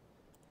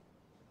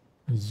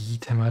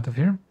yeet him out of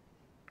here.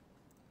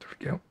 There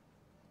we go.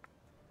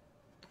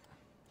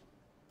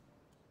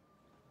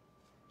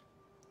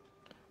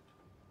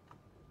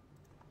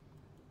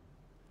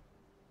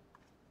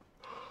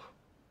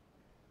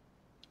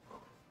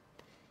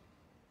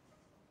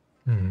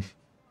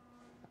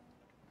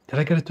 Did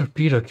I get a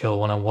torpedo kill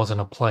when I was in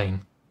a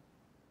plane?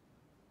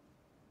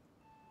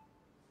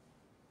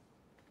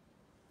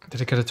 Did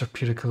I get a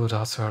torpedo kill with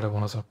Hatsuharu when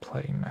I was on a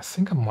plane? I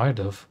think I might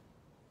have.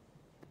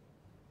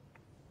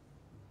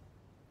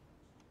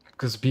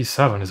 Because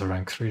B7 is a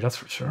rank 3, that's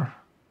for sure.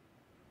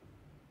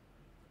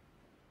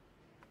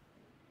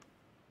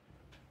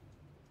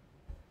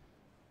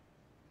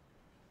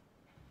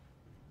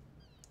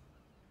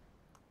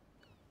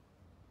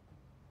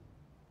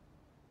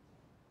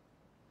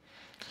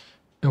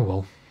 Oh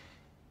well.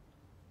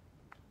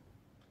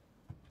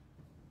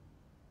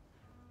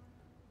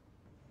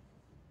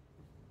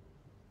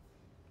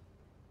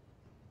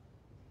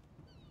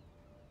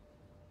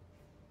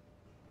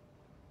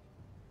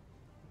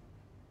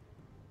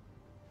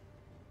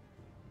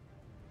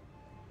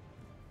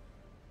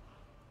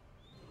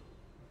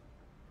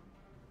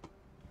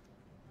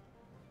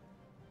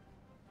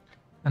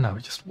 And now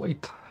we just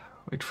wait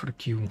for the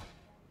queue.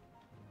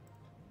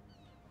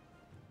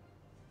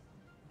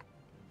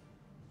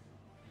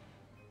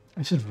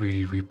 I should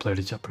really replay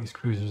the Japanese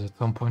cruisers at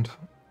some point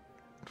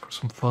for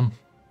some fun.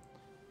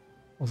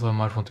 Although I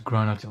might want to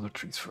grind out the other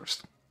trees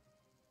first.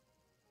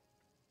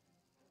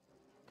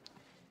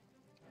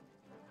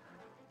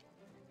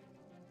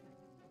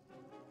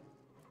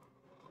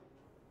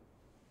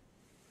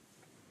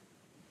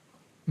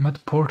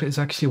 Medport is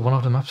actually one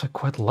of the maps I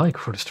quite like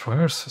for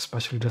destroyers,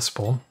 especially the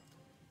spawn.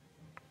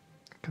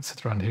 I can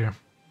sit around here.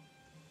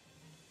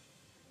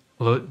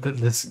 Although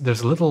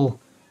there's a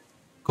little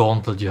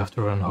gauntlet you have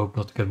to run and hope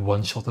not to get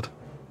one-shotted.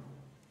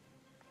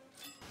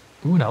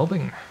 Ooh, an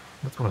Elbing.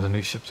 That's one of the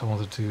new ships I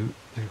wanted to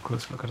take a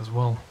close look at as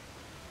well.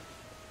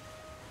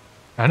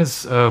 And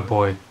it's, oh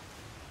boy.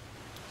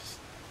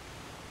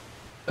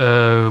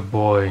 Oh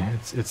boy,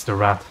 it's the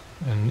rat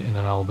in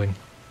an Elbing.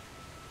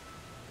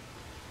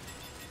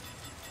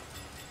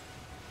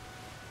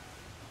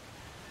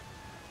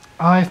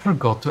 I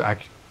forgot to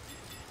act.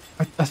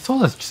 I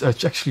thought I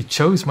actually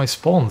chose my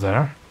spawn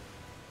there.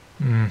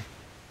 I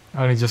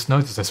only just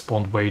noticed I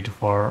spawned way too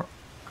far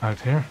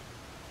out here.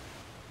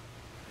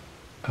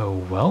 Oh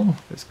well,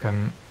 this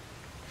can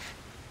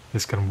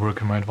work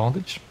in my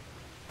advantage.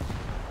 I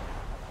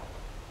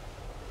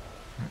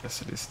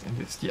guess it is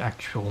the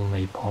actual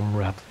napalm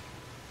rat.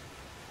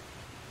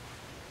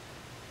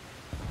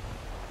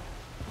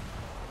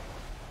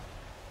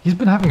 He's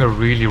been having a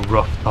really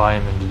rough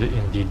time in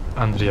the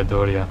Andrea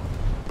Doria.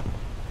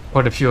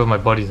 Quite a few of my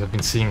buddies have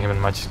been seeing him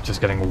in matches just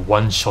getting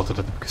one-shotted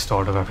at the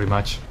start of every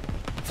match.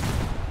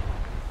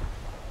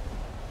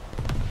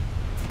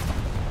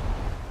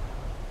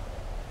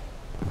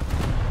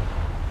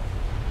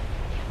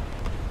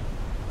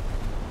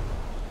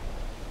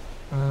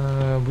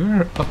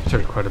 We're up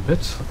there quite a bit,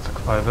 looks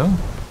like 5-0.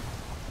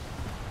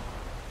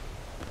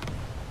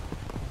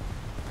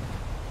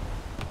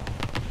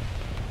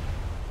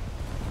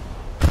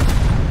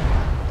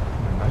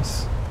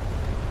 Nice.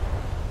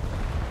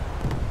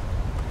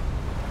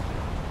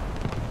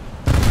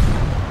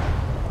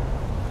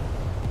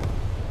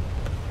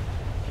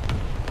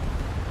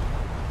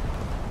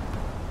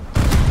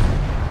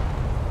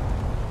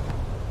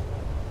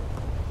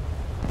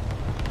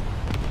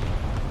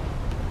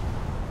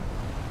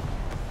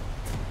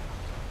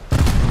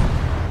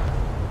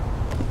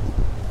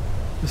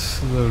 just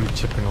slowly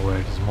chipping away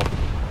at his mob.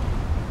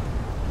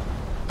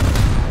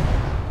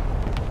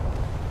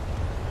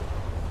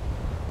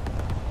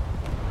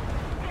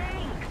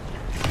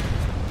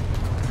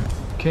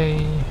 Okay,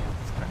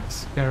 it's kind of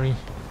scary.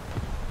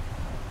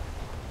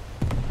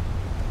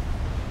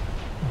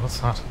 What's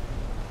that?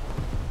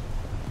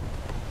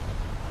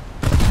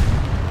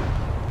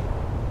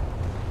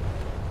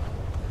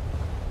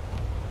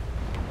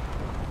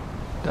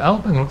 The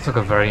Alpine looks like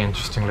a very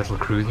interesting little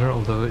cruiser,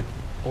 although it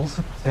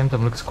also at the same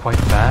time looks quite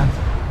bad.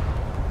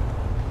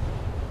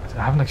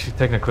 I haven't actually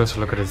taken a closer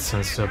look at it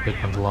since the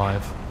bit went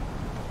live.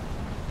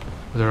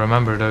 But I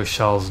remember those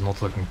shells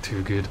not looking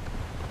too good.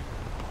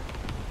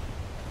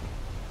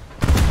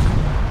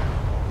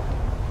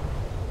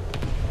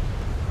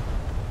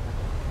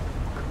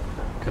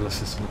 Killer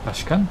system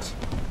Tashkent.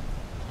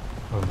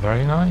 Oh,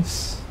 very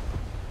nice.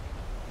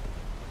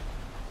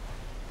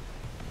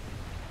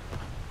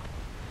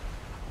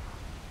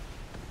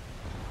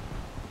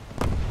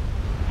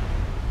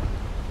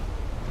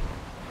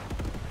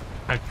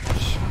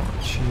 Ouch.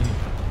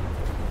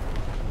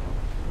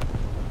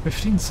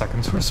 15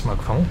 seconds for a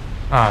smoke funnel.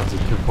 Ah, the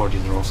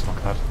 240s are also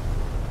not bad.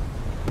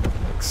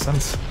 Makes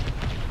sense.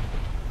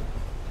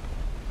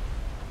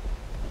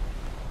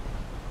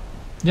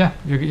 Yeah,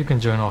 you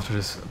can join after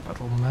this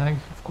battle mag,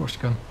 of course you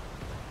can.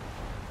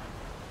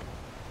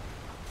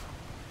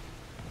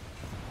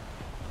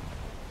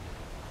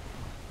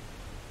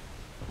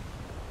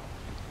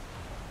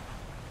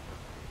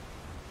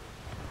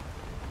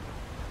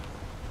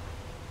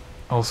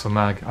 Also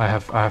mag, I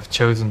have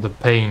chosen the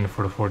pain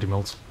for the 40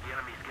 mils.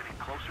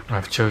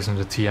 I've chosen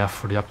the TF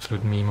for the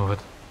absolute meme of it.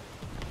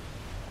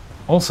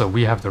 Also,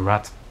 we have the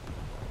rat.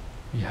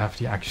 We have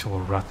the actual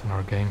rat in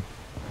our game.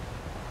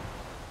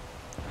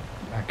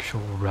 Actual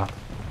rat.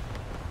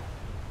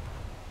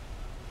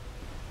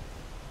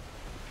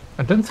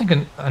 I don't think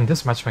in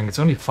this matchmaking it's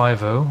only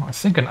 5-0. I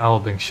think an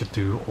Albing should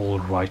do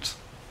alright.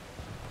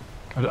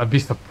 I'd be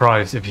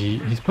surprised if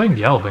he's playing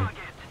the Albing.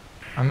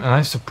 And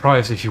I'm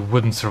surprised if he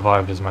wouldn't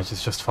survive this match.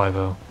 It's just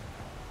 5-0.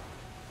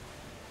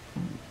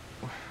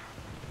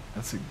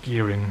 That's a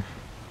gearing.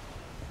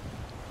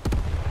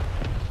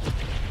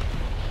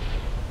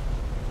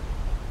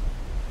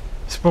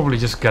 He's probably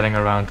just getting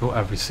around to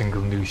every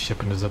single new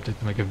ship in this update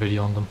to make a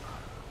video on them.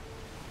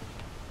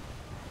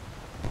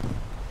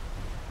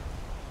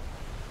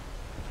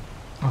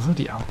 Although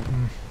the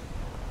Albing...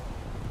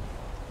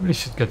 I really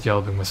should get the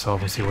Albing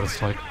myself and see what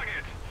it's like.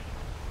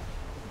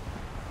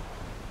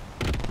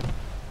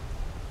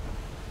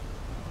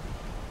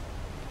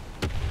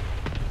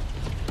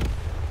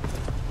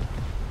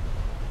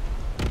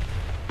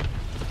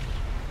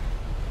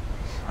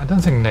 I don't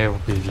think naval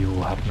PV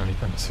will happen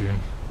anytime soon.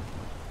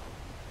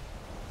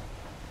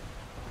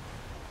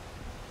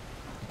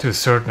 To a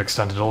certain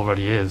extent it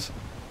already is,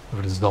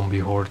 with the zombie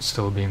horde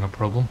still being a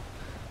problem.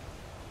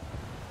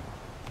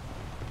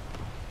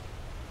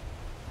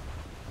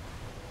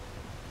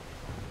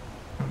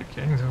 Oh, the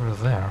gang's over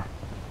there.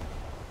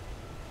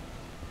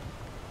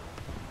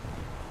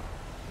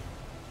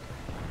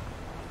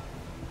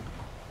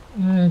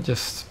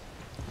 Just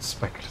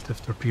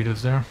speculative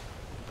torpedoes there.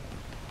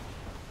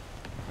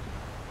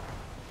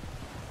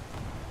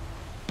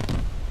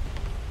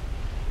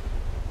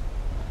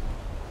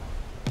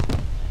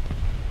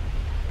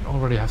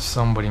 Already have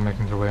somebody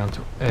making their way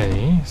onto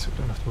A, so we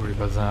don't have to worry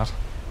about that.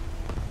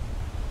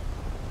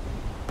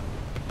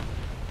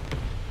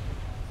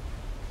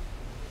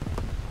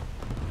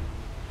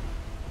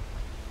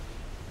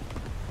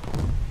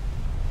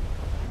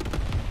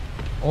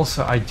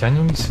 Also, I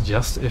genuinely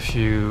suggest if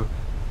you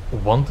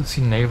want to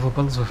see naval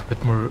battles with a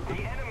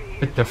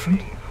bit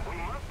different,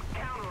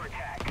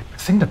 I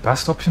think the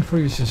best option for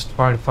you is just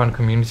try to find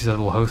communities that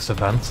will host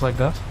events like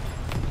that.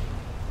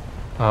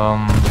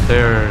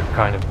 They're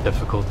kind of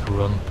difficult to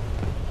run.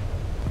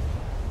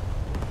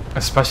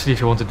 Especially if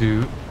you want to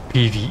do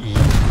PvE.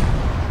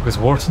 Because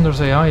War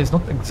Thunder's AI is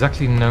not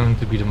exactly known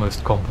to be the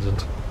most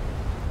competent.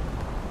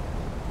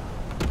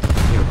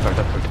 You repair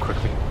that pretty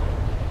quickly.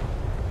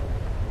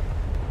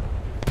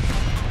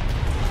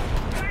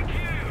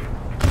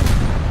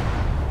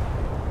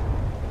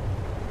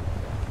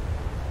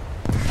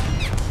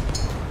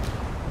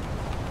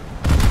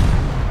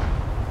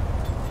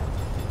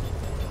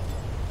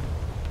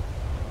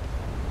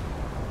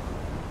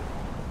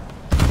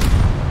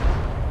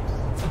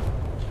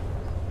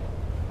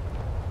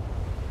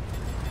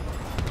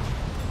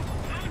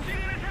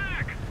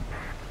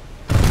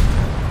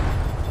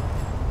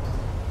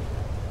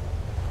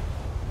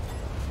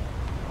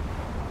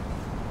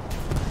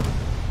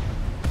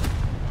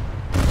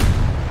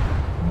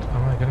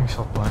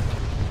 Shot blank.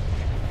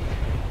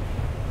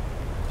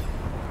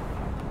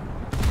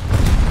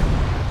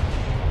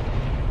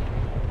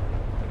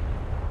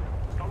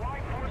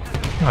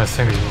 I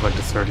think it was like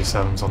the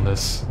 37s on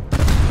this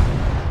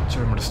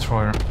German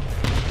destroyer.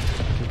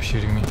 Keep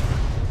shooting me.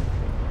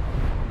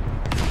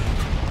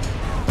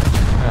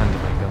 And the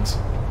main guns.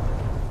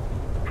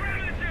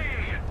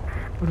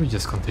 But we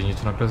just continue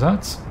to knock those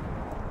out.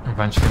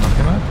 Eventually knock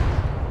him out.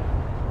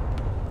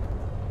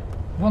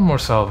 One more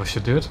salvo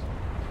should do it.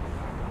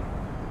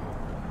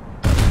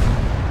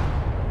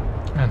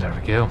 And there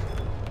we go.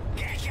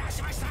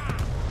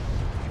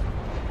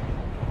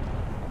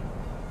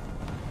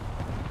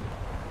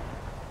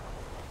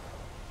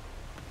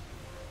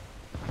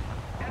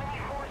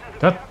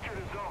 That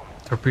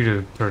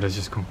torpedo turret has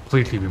just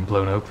completely been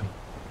blown open.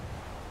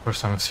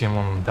 First time I've seen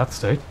one in that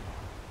state.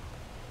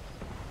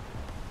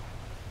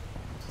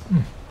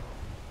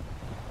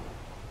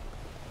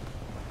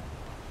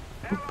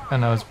 Oop,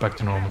 and now it's back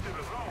to normal.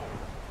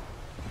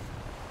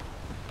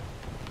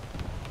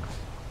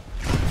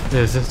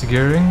 Is this the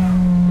gearing?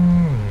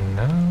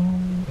 No,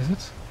 is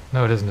it?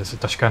 No, it isn't. It's a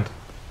Tashkent.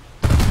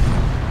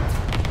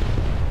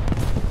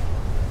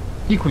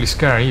 Equally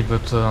scary,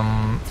 but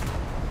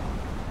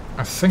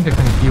I think I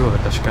can deal with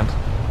a Tashkent.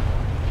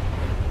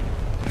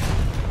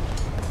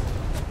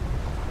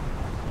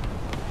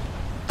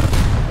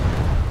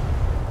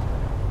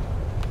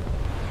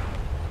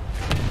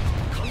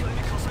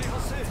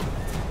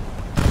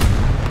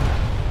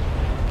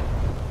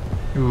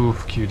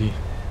 Oof, cutie.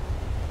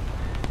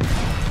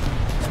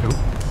 Nope.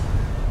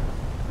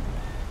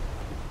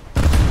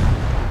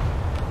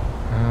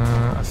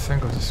 I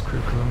think I'll just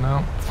critical him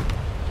now.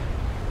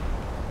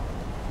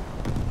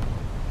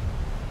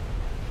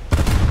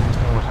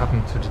 What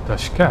happened to the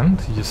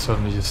Tashkent? He just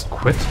suddenly just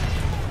quit.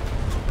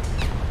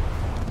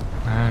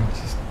 And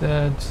he's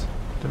dead.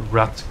 The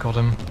rat got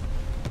him.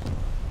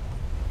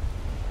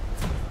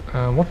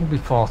 What will be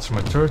faster,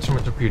 my turrets or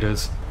my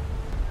torpedoes?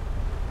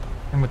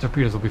 I think my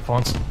torpedoes will be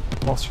faster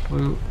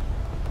to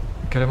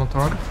get him on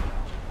target.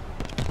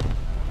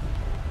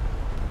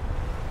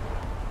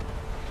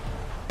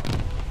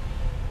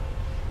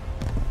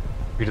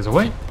 Torpedoes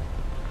away.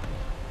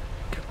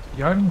 Capture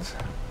the island.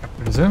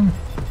 Capture the zone.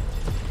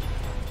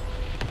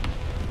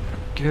 There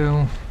we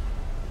go.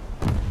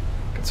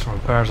 Get some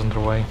repairs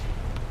underway.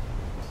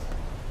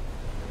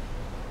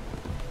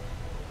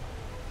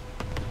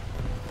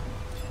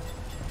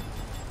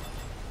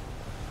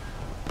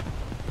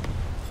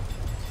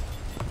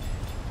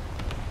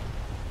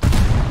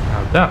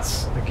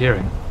 That's the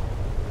gearing,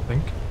 I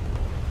think.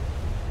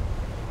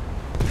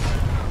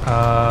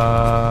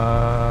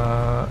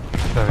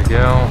 There we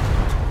go.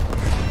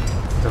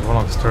 There's one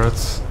of his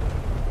turrets.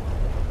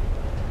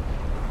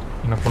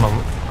 You know, one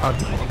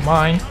of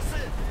mine.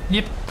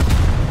 Yep.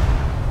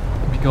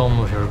 Be gone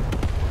with your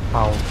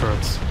foul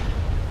turrets.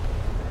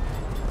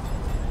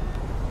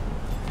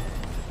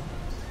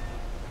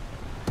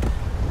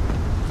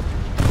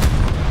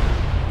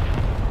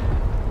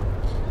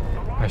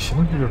 I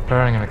shouldn't be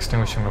repairing and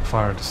extinguishing the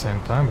fire at the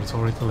same time, but it's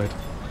already too late.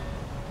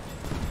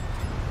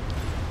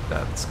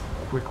 That's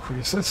quick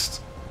reassist.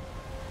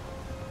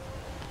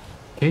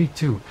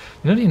 K2. You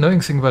know the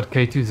annoying thing about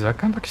K2 is I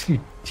can't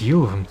actually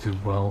deal with them too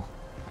well,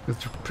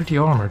 because they're pretty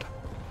armored.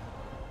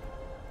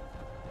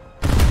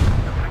 The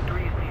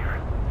victory is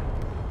near.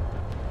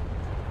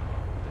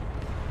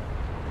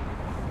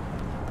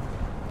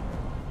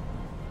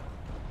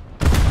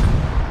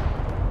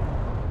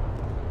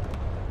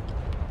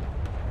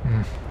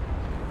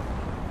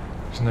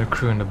 There's no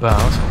crew in the bow,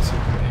 so let's see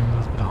if we can aim a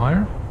little bit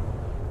higher.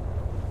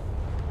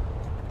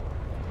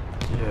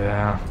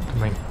 Yeah, the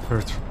main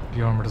turret's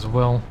pretty armored as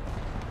well.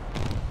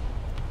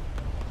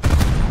 So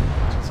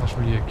it's not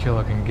really a kill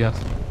I can get.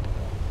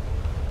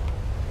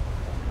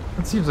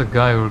 Let's see if the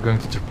guy who we're going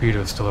to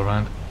torpedo is still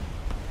around.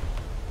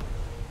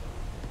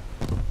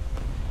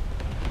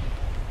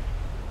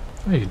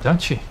 Hey,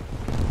 Dachi.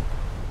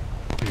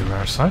 Pretty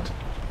rare sight.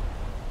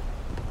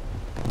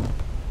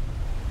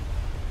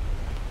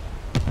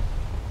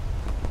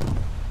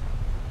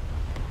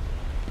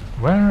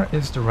 Where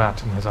is the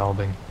rat in his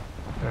albing?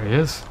 There he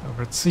is,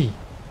 over at sea.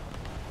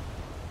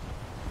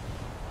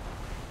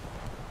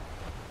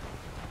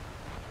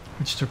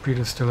 Which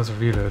torpedo still has a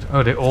reload?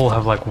 Oh, they all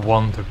have like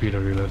one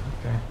torpedo reload,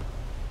 okay.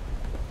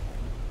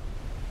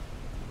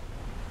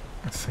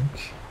 I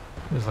think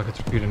there's like a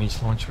torpedo in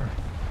each launcher.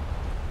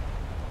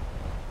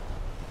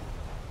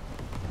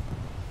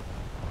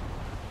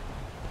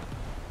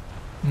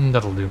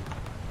 That'll do.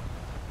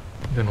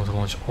 I don't want to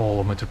launch all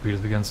of my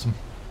torpedoes against them.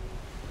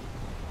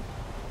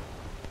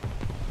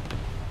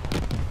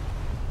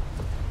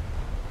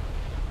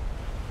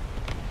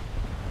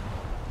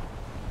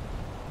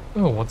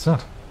 Oh, what's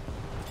that?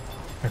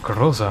 A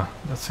Corrosa.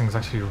 That thing's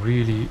actually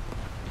really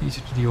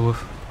easy to deal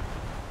with.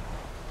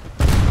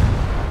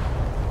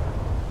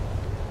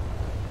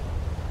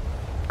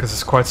 Because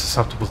it's quite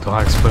susceptible to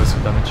high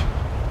explosive damage.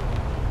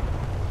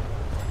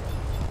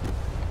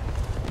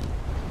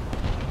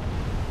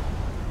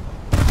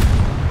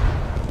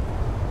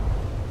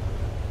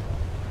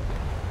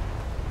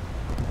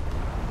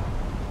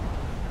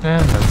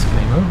 And that's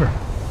game over.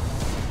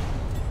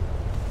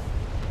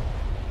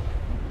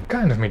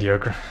 Kind of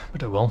mediocre,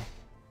 but oh well.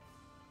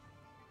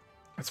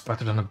 It's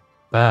better than a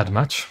bad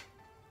match.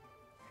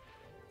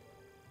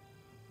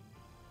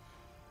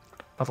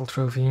 Battle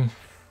trophy.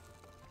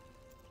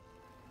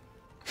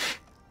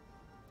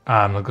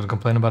 I'm not gonna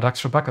complain about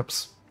extra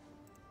backups.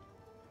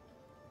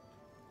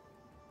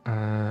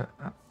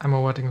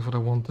 Ammo wetting is what I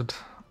wanted.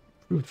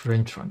 Root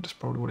rangefinder is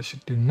probably what I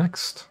should do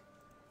next.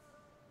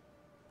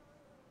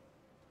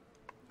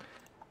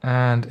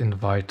 And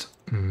invite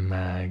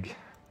Mag.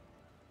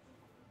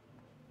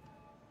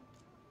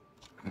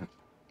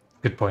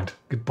 Good point,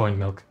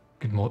 Milk.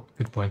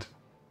 Good point.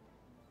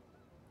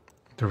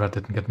 The rat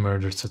didn't get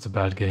murdered, so it's a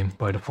bad game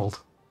by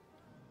default.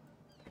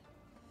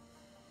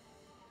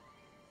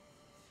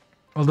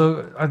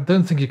 Although, I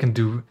don't think you can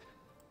do...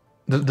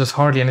 There's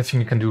hardly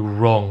anything you can do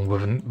wrong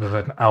with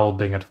an owl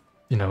being at,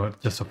 you know,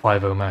 just a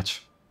 5-0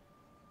 match.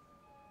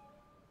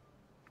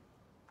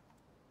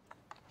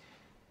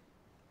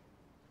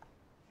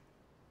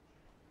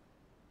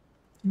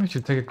 Maybe I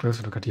should take a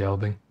closer look at the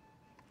Albing.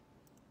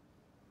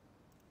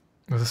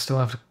 Does it still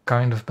have the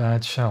kind of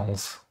bad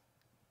shells?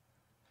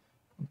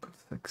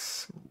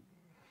 1.6.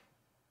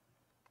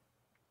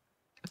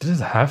 Did it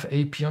have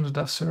AP on the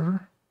dev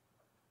server?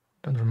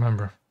 Don't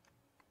remember.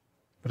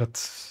 But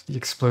that's, the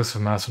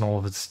explosive mass and all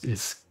of it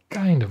is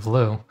kind of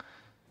low.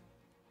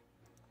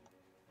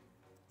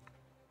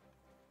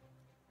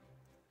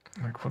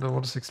 Like,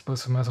 what is the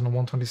explosive mass on the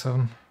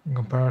 127 in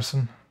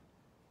comparison?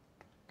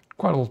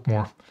 Quite a lot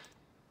more.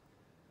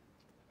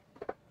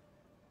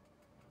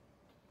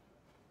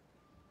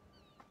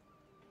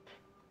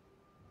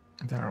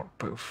 They're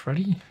both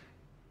ready.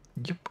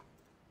 Yep.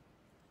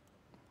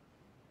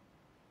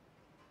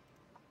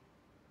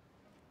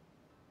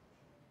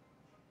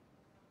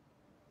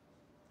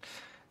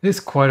 It is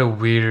quite a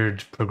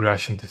weird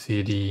progression to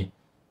see the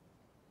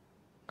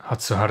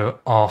Hatsuharu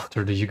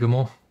after the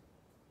Yugumo.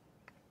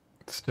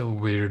 It's still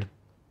weird.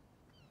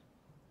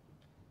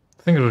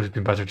 I think it would have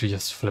been better to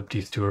just flip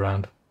these two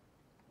around.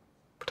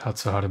 Put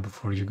Hatsuharu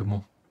before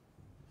Yugumo.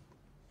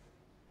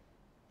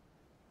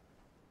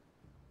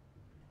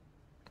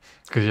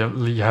 Because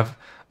you have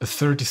a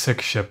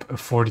 36 ship, a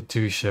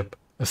 42 ship,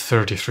 a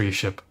 33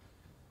 ship.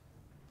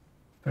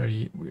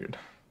 Very weird.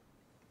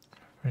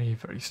 Very,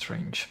 very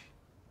strange.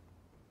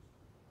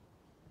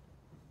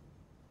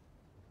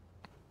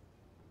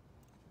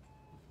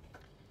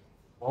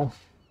 Well,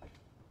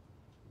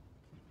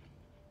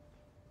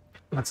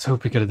 let's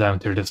hope we get it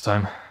down here this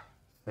time.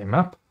 Same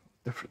map,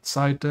 different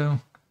side though.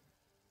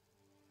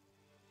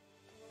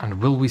 And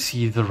will we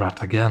see the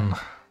rat again?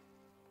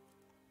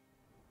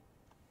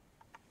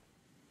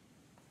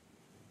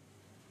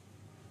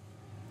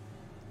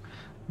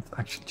 Let's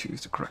actually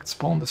choose the correct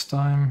spawn this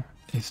time.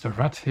 Is the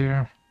rat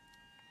here?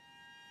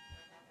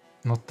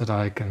 Not that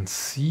I can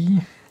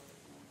see.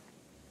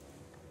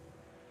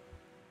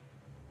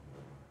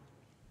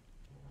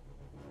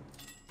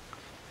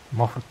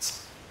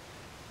 Moffats.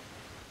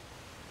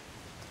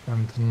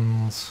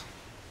 Fentons.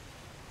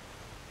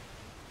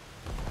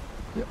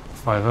 Yep,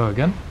 5-0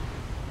 again.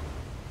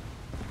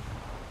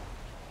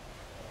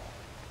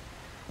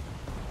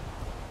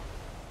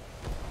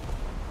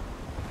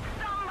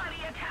 Somebody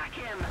attack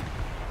him!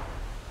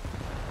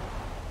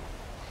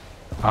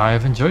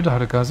 I've enjoyed the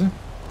Harukaze.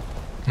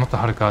 Not the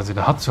Harukaze,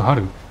 the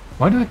Hatsuharu.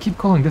 Why do I keep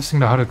calling this thing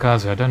the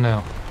Harukaze? I don't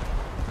know.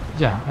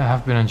 Yeah, I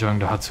have been enjoying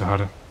the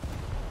Hatsuharu.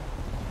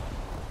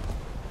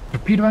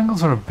 Torpedo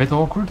angles are a bit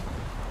awkward,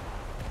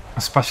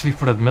 especially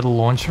for that middle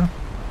launcher.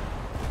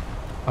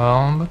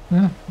 But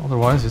yeah,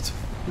 otherwise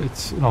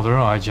it's another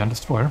IJN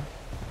destroyer.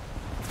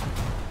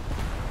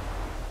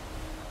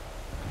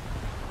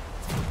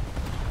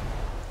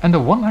 And the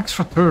one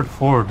extra turret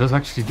forward does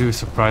actually do a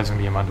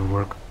surprisingly amount of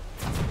work.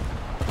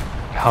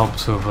 It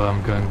helps with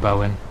going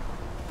bow in.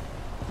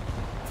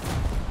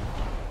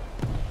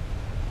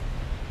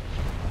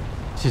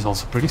 She's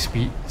also pretty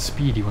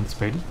speedy when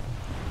spaded.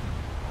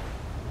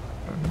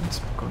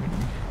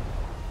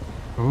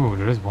 Oh,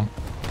 there is one.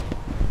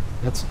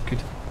 That's good.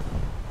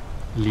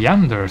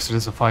 Leander, so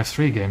this is a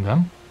 5-3 game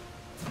then.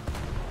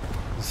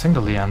 I think the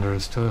Leander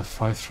is still a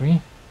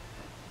 5-3.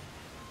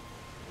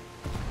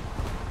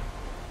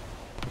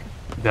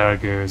 There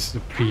goes the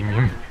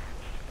premium.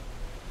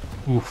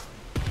 Oof.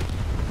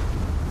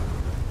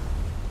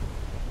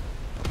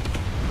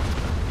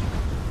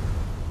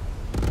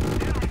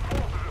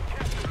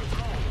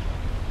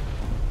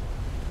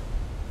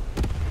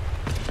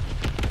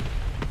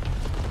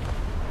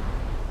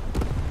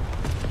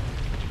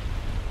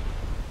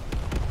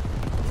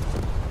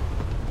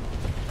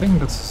 I think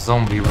that's a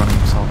zombie running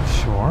himself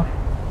ashore.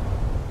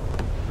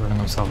 Running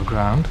himself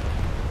aground.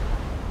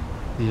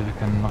 See if we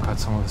can knock out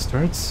some of his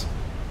turrets.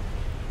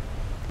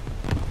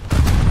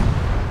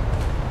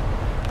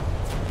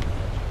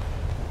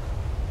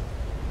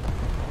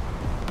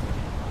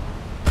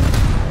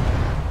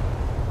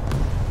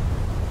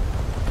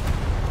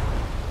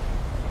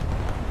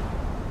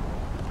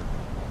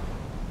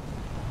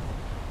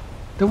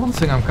 The one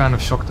thing I'm kind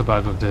of shocked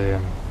about with the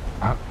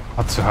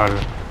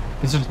Hatsuharu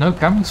is there's no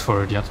camos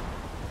for it yet.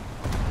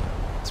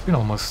 It's been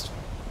almost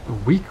a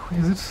week,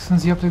 is it,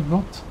 since the update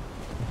dropped?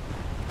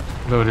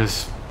 Though it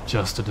is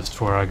just a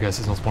destroyer, I guess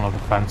it's not one of the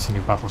fancy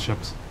new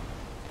battleships.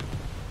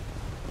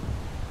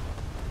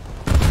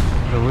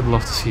 But I would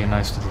love to see a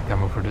nice little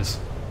camo for this.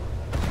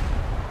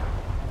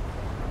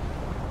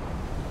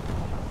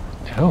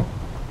 Oh.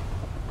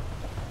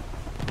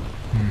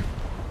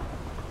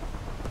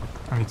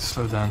 need to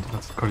slow down to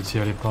let the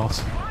Cordiale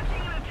pass.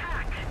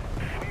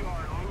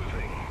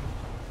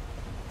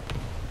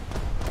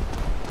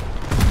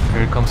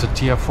 Here comes a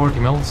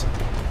TF-40 mils.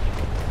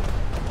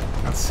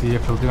 Let's see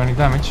if it'll do any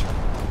damage.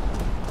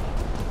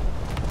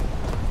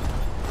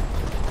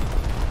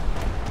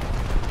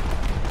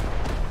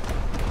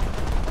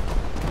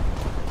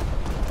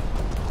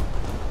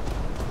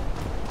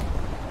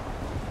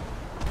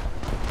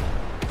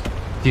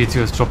 D2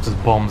 has dropped his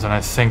bombs and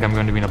I think I'm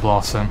going to be in a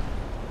blast zone.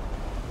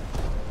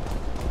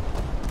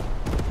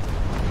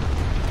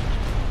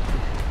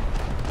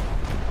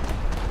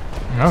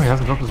 No, he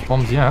hasn't dropped his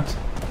bombs yet.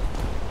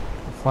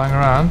 Flying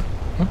around.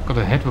 Oh, got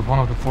a hit with one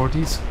of the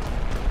 40s.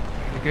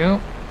 There we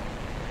go.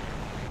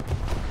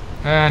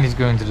 And he's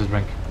going to the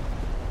brink.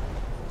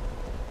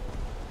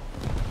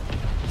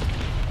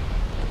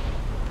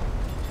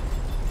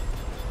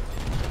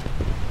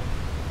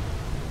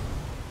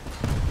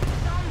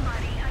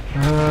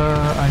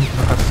 I need to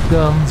look at his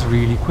guns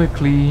really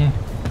quickly.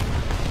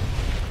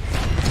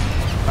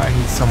 I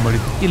need somebody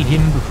to kill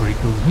him before he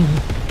kills me.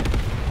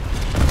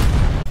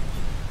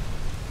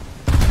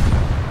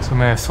 So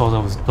may I thought I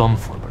was done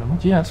for, but I'm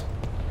not yet.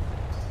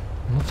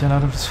 I'm not yet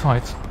out of this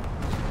fight.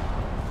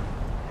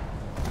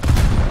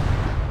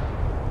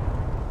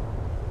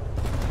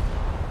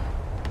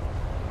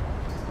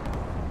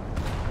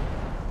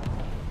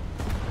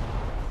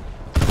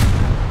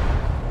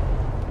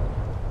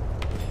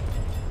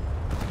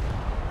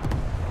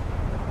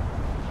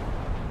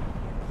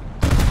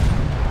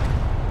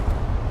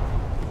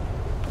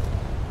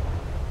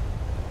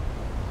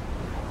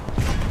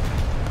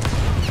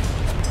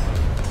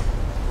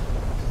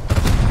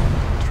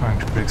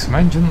 Some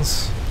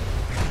engines,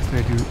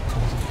 they do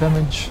lots of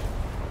damage.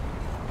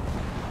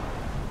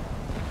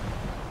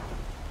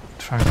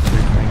 Trying to break the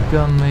main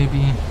gun,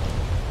 maybe.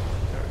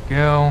 There we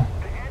go.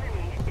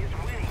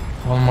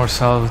 One more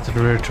salvo to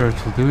the rear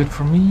turret will do it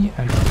for me,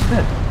 and it's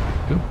dead.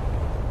 Good.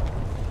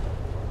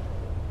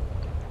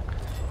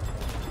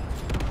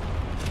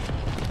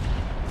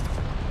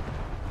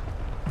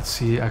 Let's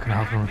see, I can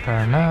help him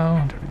repair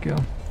now. There we go.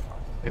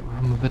 Wait with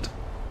him a bit.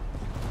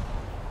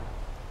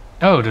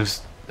 Oh,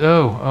 there's.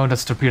 Oh,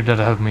 that's the torpedo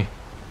that helped me.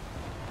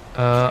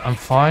 I'm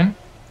fine.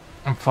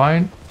 I'm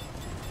fine.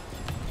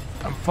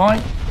 I'm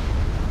fine.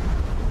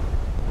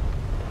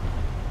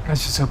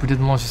 Let's just hope he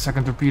didn't launch a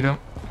second torpedo.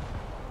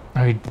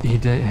 Oh, he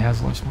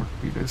has launched more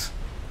torpedoes.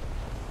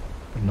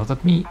 But not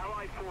at me.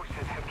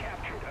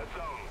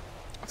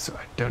 So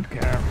I don't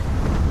care.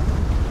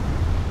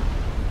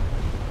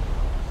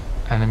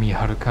 Enemy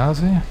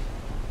Harukaze.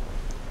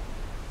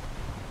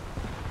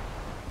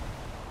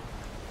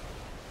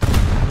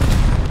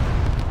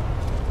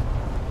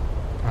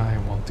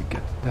 To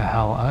get the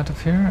hell out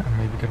of here and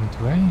maybe get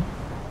into A.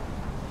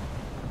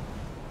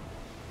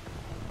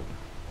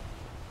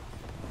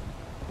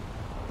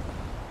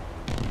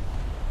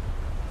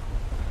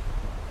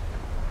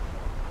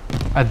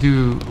 I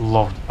do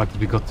love the fact that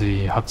we got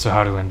the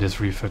Hatsuharu in this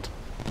refit.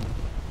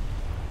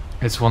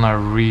 It's one I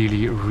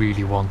really,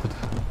 really wanted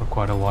for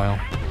quite a while.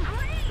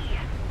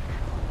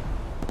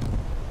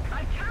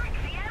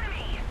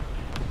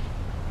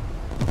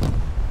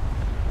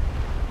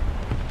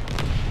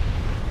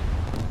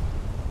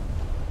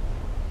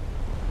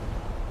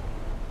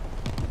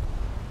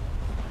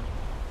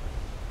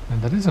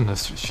 That is a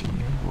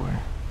machine, boy.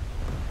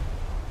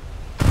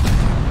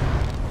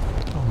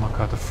 I'll knock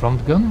out the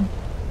front gun.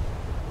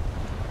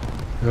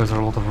 Those are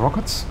a lot of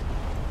rockets.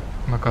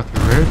 Knock out the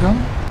rear gun.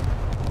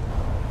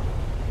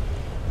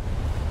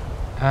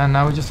 And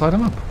now we just light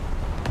them up.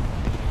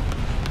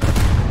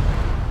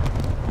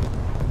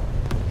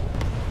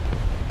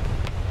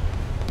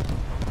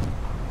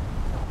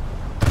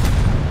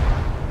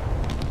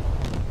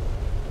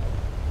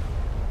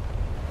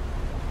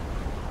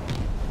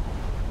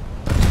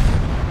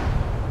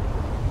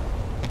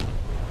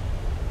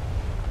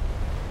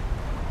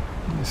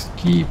 Just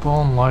keep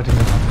on lighting it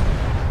up.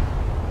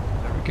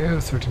 There we go,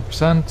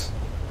 13%.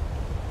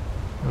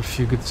 A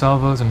few good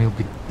salvos and he'll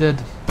be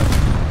dead.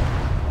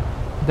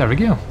 There we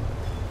go.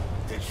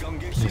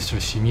 Mr.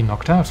 Shimi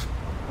knocked out.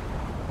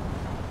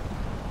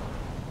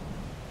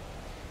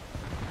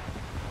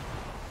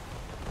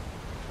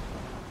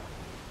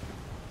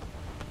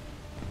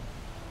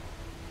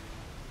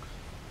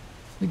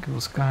 I think it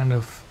was kind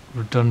of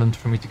redundant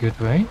for me to go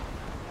to A.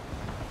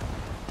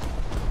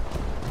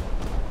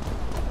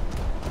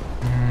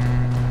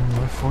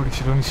 My 40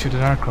 should only shoot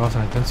at aircraft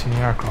and I don't see any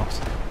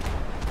aircraft.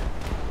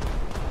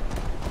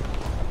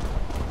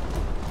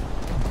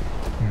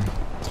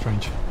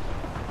 Strange.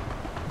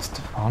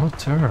 Stefano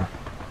Terror.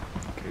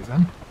 Okay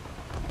then.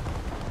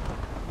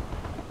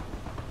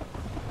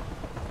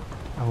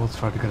 I will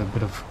try to get a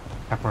bit of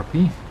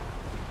FRP.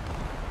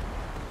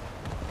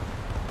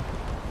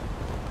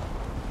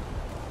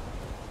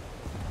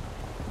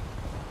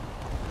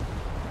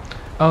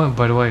 Oh,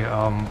 by the way,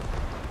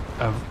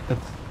 that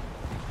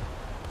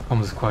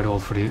bomb is quite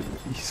old for the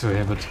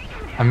Hisui, but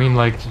I mean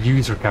like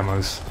user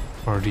camos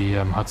for the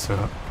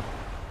Hatsuharu.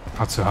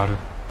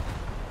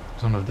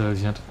 There's none of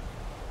those yet.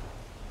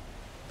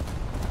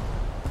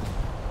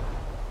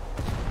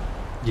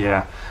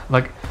 Yeah,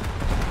 like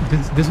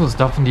this was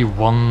definitely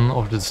one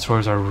of the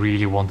destroyers I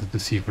really wanted to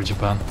see for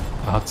Japan.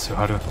 The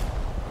Hatsuharu.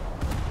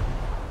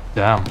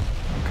 Damn.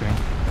 Okay.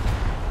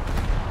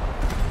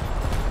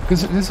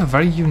 Because it is a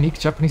very unique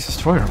Japanese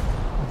destroyer.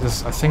 It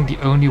is, I think, the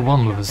only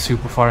one with a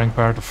super firing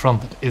power at the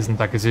front that isn't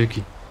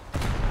Akizuki.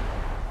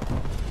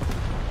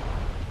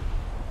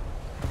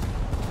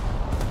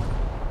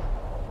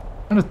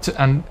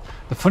 And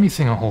the funny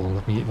thing, hold on,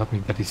 let me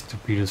get these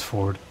torpedoes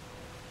forward.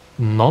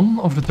 None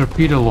of the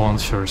torpedo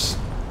launchers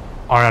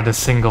are at a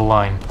single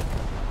line.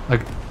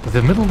 Like,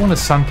 the middle one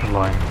is center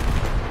line.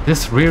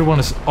 This rear one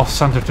is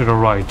off-center to the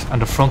right,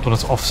 and the front one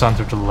is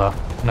off-center to the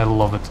left. And I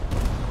love it.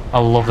 I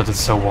love that it's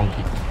so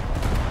wonky.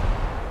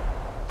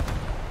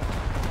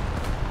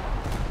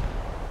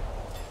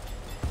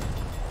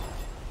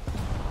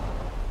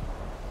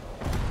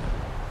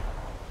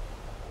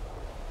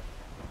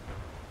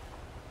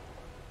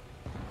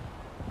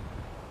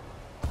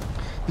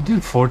 The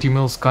Dude 40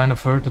 mils kind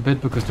of hurt a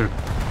bit because they're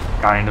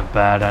kind of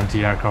bad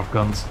anti-aircraft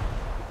guns.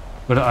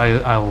 But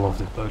I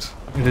loved it both.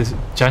 It is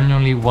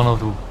genuinely one of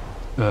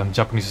the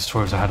Japanese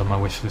destroyers I had on my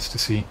wish list to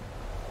see.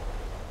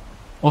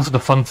 Also, the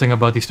fun thing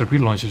about these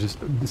torpedo launchers is,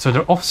 so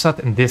they're offset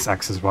in this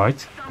axis,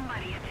 right?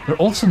 They're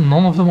also,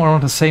 none of them are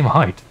on the same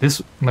height.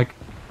 This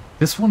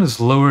one is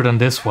lower than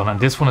this one, and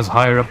this one is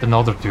higher up than the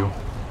other two.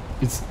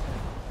 It's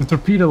the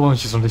torpedo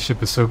launchers on this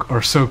ship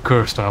are so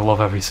cursed, and I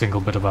love every single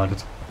bit about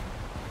it.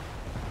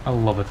 I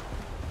love it.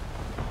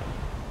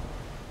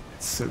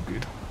 It's so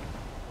good.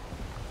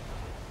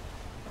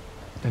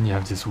 Then you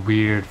have this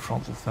weird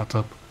frontal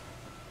setup.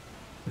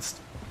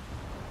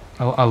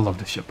 I love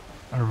the ship.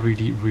 I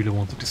really, really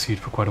wanted to see it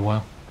for quite a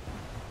while.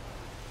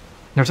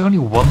 There's only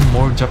one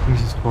more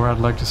Japanese destroyer I'd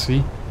like to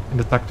see in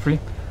the tech tree.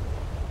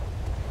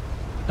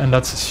 And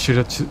that's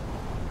Shiratsu.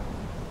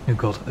 Oh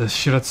god,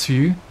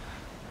 Shiratsu.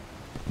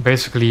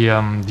 Basically, the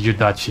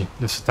Yudachi.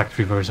 This tech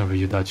tree version of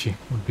the Yudachi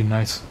would be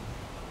nice.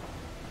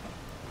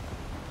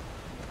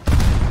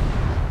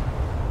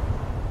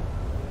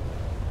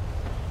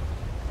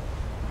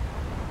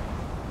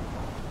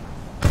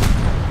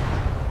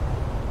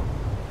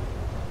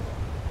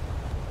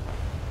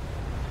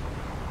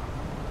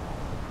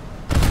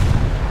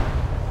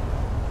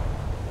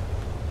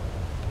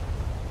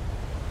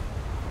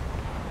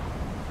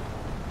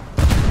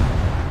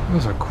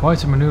 Those are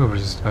quite a maneuver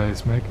this guy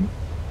is making.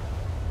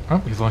 Oh,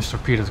 he launched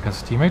torpedoes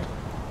against a teammate.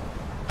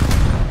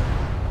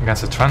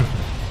 Against a Trent.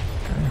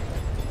 Okay.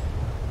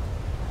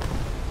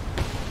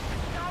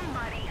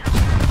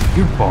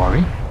 You're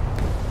Bari.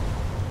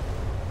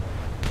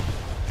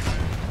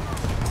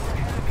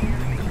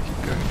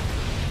 Keep going.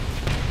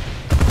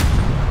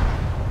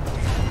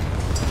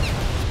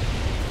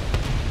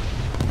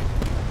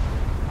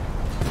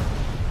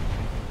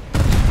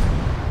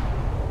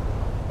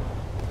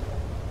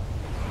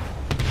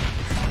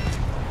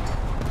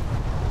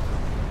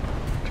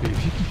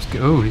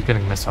 Oh, he's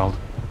getting missiled.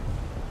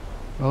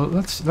 Well,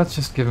 let's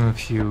just give him a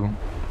few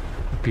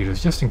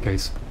torpedoes, just in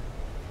case.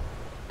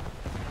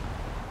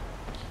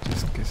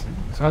 Just in case he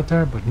was out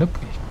there, but nope,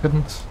 he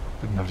didn't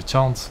have the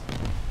chance.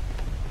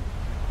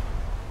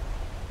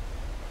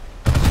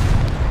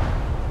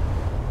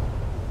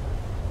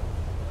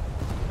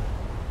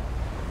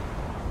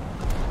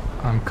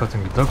 I'm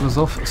cutting the Douglas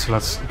off, so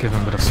let's give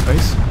him a bit of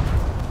space.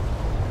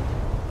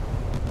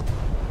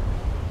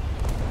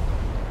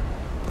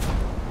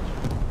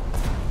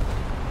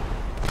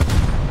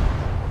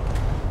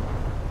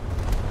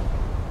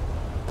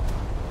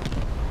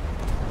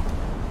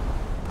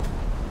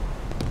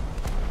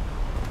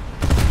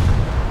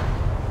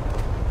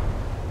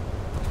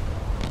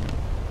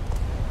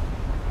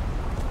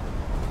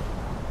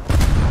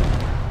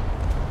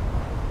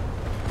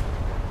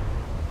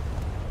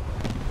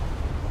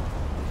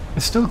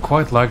 I still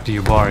quite like the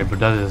Yubari, but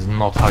that is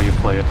not how you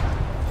play it.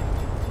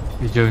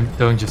 You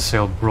don't just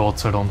sail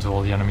broadside onto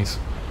all the enemies.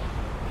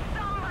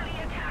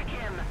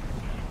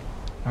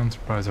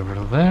 Enterprise over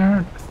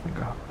there. I think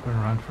I'll turn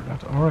around for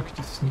that. Or I could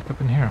just sneak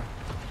up in here.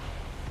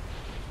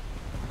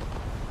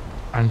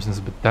 Engine's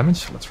a bit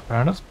damaged, let's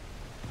repair that.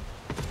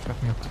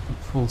 Get me up to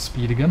full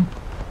speed again.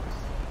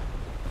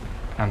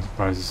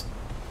 Enterprise is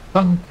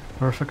done.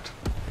 Perfect.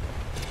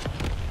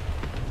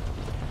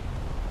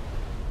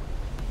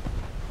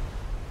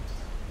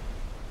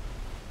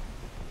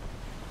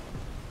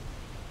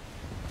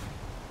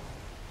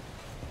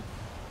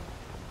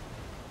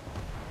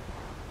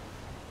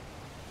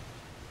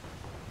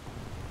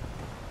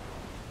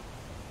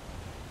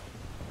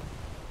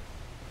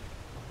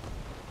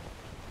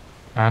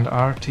 And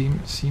our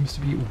team seems to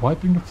be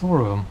wiping the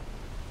floor of them.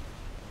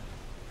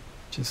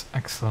 Which is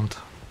excellent.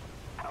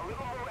 A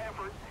little more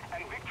effort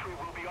and victory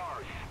will be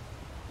ours.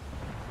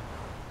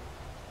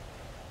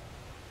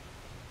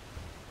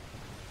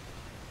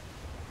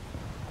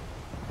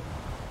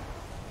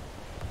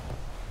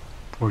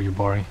 Poor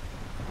Yubari.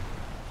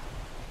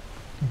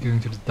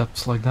 Going to the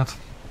depths like that.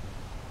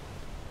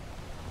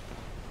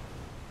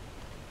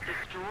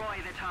 Destroy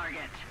the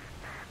target.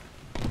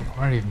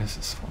 Where even is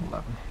this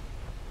 111?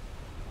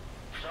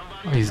 Somebody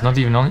Oh, he's not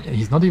even on.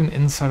 He's not even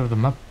inside of the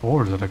map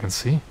board that I can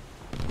see.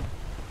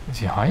 Is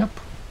he high up?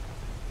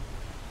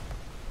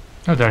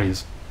 Oh, there he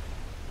is.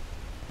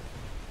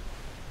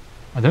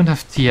 I don't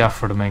have TF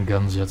for the main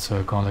guns yet, so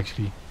I can't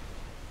actually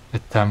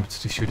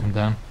attempt to shoot him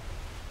down.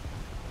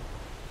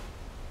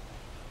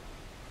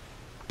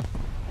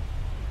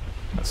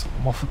 That's a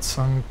Moffat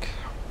sunk.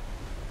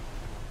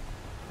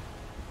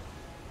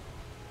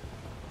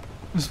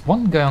 There's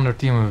one guy on their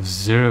team with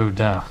 0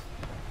 death.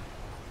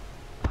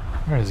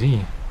 Where is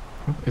he?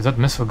 Is that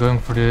missile going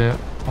for the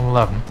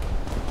 111?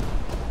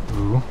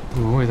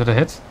 Ooh, is that a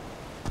hit?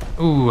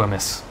 Ooh, a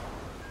miss.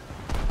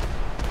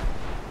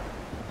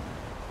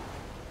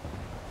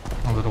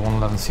 Although the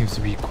 111 seems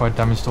to be quite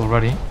damaged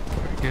already.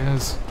 There he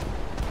goes.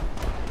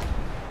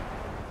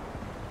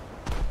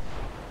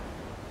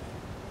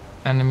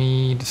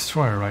 Enemy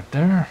destroyer right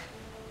there.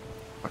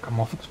 Like a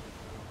Moffat.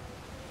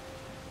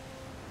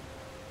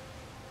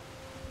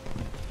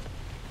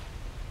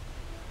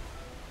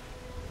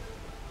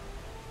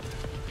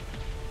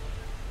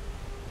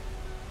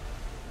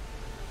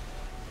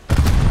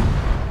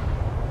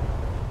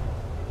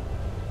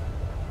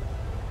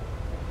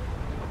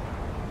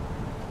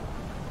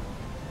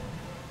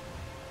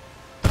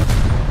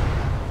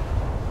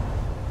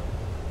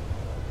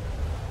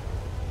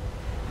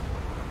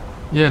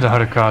 Yeah, the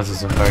Hurricanes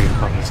is a very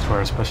fun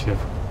destroyer, especially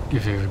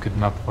if you have a good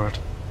map for it.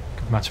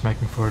 Good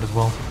matchmaking for it as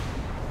well.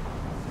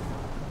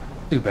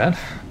 Too bad.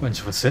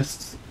 Bunch of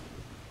assists.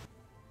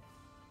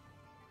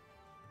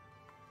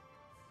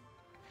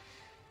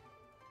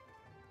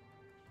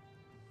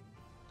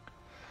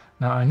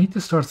 Now I need to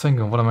start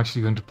thinking what I'm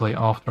actually going to play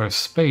after I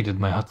spaded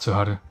my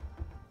Hatsuharu.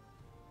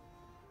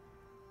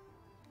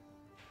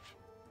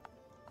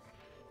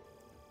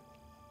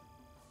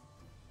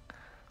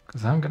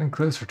 Because I'm getting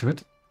closer to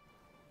it.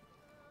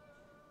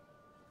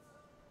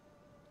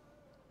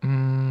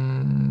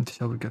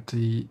 Shall we get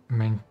the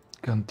main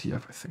gun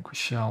TF? I think we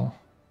shall.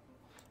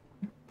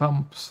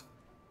 Pumps.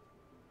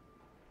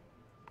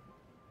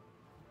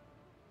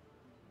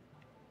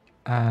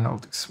 And I'll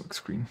do smoke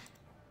screen.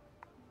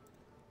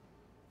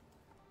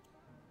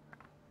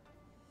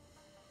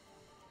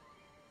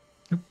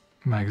 Yep,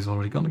 Mag is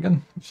already gone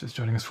again. He's just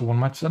joining us for one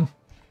match then.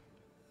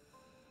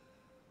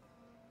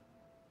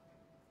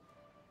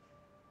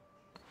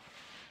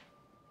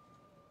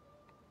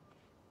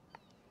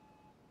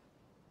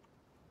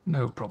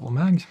 No problem,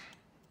 Mag.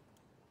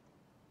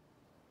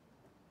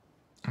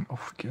 And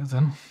off we go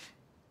then.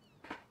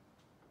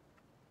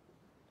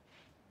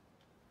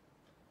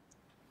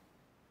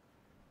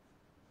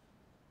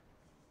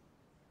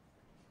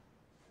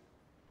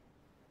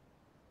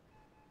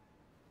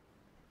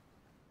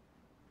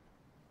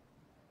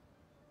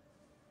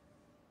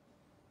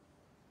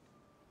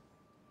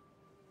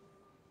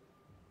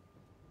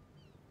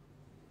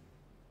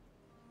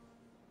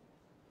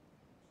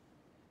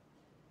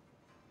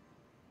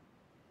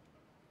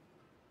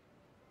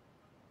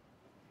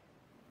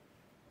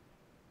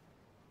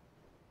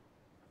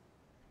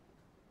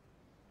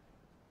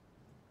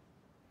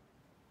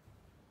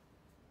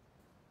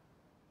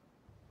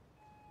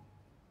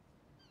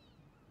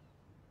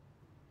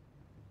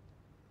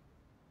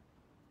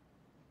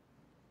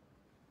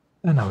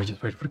 And now we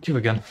just wait for the queue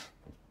again.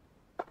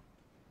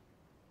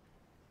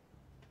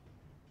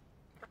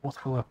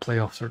 What will I play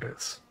after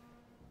this?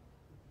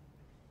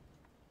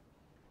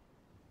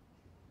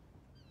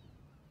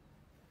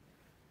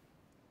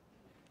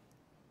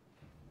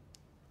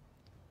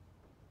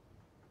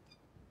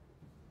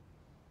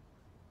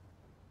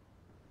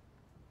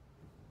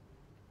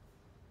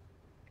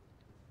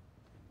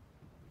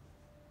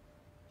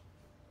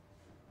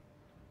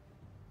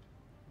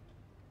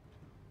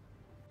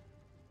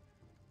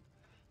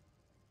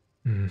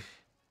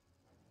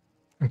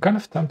 I'm kind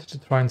of tempted to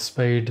try and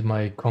spade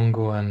my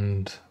Congo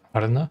and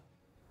Arena,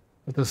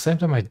 but at the same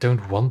time I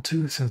don't want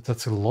to, since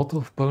that's a lot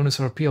of bonus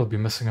RP I'll be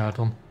missing out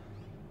on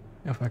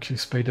if I actually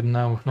spade them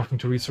now with nothing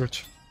to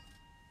research.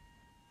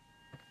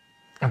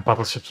 And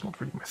battleship's not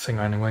really my thing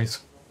anyways.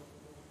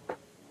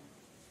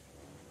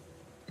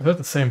 But at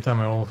the same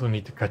time I also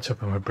need to catch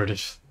up on my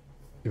British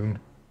soon.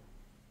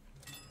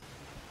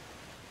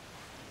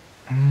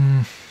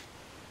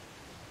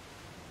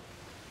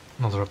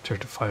 Another up tier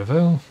to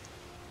 5-0.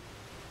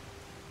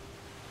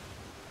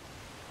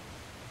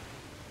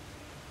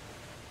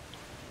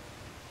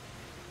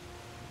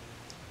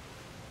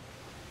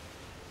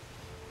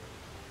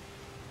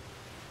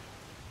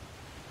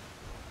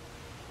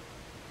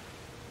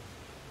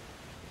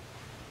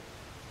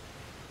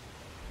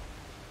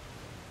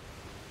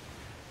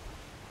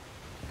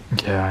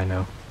 Yeah, I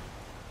know.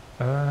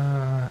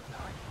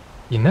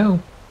 You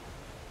know,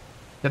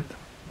 that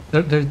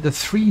the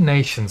three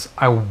nations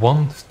I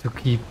want to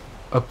keep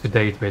up to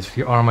date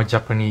basically are my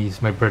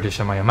Japanese, my British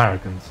and my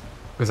Americans,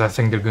 because I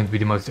think they're going to be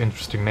the most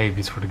interesting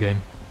navies for the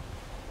game.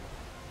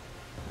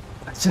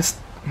 It's just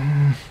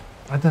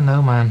I don't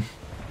know, man.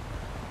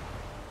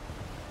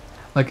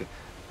 Like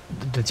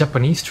the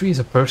Japanese tree is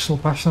a personal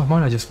passion of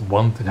mine. I just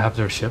want to have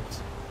their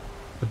ships,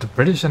 but the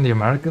British and the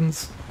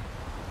Americans,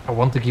 I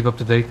want to keep up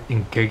to date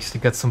in case they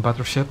get some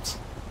better ships.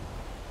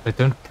 I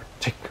don't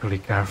particularly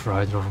care for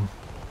either of them.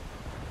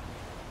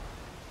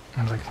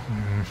 I'm like,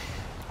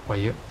 why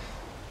you?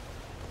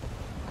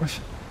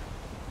 Russia.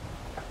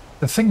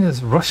 The thing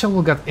is, Russia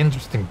will get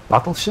interesting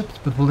battleships,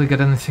 but will they get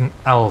anything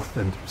else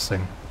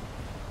interesting?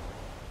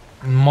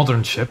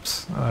 Modern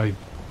ships,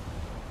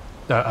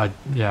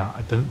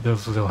 yeah,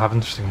 they'll have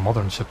interesting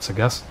modern ships, I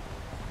guess.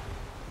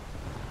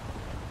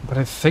 But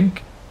I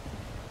think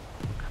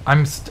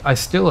I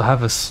still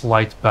have a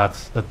slight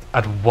bet that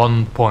at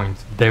one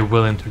point they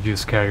will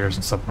introduce carriers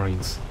and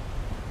submarines.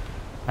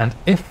 And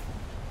if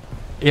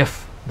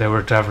they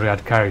were to ever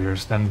add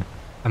carriers, then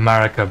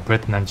America,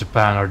 Britain and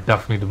Japan are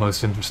definitely the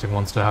most interesting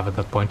ones to have at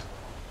that point.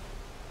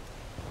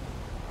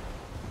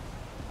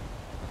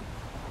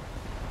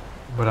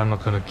 But I'm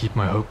not gonna keep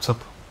my hopes up.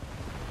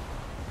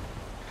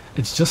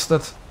 It's just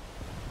that,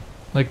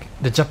 like,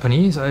 the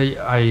Japanese,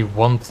 I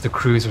want the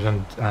cruisers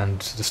and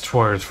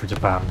destroyers for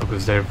Japan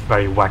because they're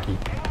very wacky.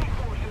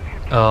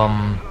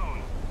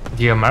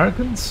 The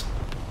Americans?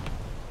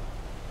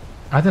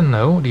 I don't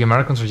know, the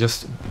Americans are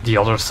just the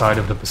other side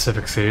of the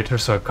Pacific theater,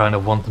 so I kind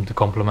of want them to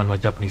complement my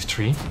Japanese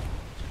tree.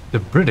 The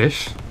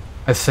British,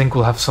 I think,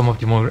 will have some of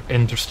the more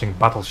interesting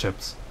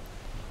battleships.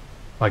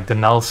 Like the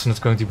Nelson is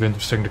going to be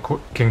interesting, the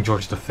King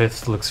George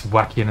V looks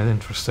wacky and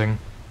interesting.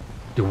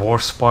 The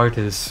Warspite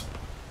is...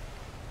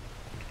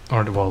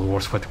 Or, well, the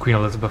Warspite, the Queen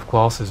Elizabeth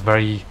class is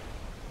very...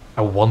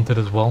 I want it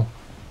as well.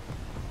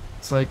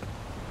 It's like...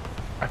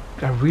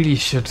 I really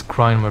should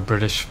grind my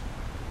British.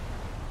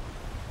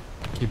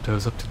 Keep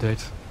those up to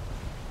date.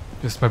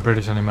 Just my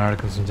British and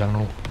Americans in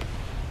general.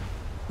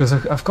 Because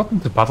I've gotten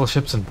the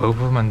battleships in both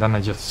of them and then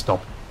I just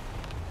stop.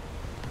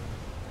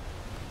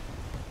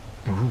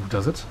 Ooh,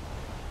 does it?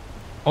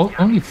 Oh,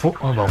 only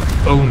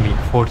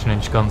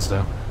 14-inch guns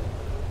though.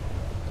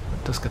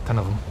 It does get 10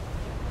 of them.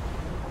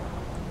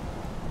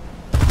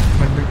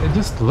 But it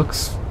just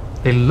looks...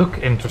 They look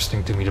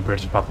interesting to me, the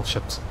British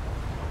battleships.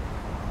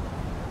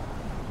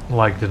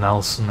 Like the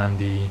Nelson and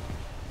the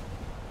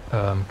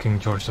King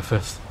George V.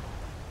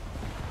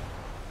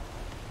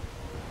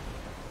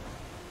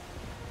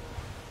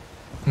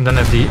 And then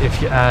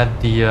if you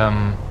add the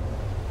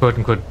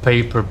quote-unquote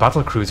paper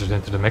battle cruisers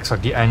into the mix,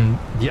 like the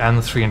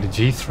N3 and the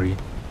G3,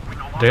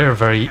 they're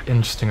very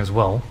interesting as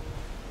well.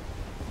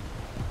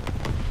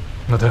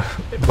 But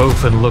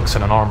both in looks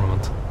and an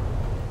armament.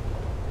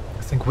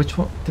 I think which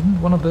one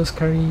didn't one of those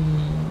carry?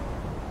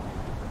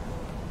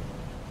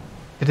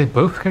 Did they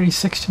both carry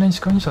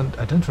 16-inch guns?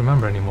 I don't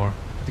remember anymore.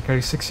 Did they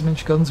carry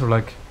 16-inch guns, or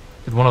like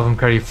did one of them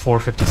carry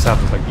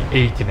 457s, like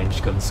the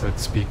 18-inch guns, so to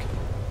speak?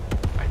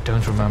 I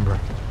don't remember.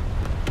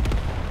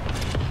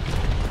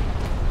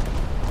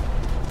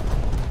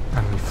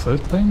 Enemy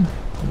float plane?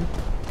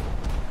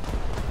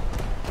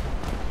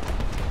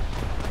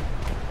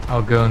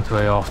 I'll go into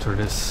A after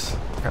this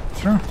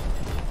capture.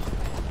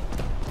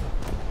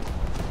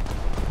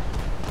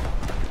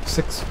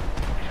 6.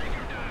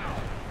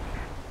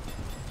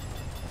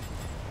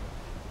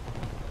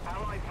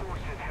 Allied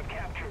forces have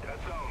captured a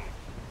zone.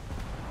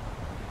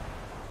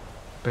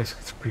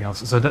 Basically 3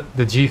 houses. So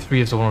the G3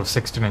 is the one with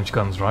 16-inch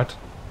guns, right?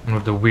 And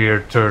with the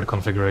weird turret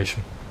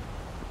configuration.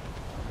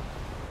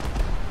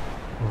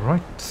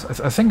 Right.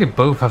 I think they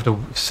both have the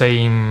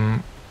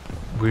same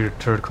weird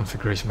turret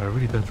configuration, but I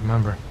really don't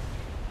remember.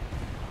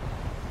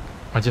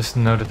 I just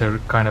know that they're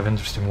kind of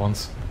interesting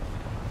ones.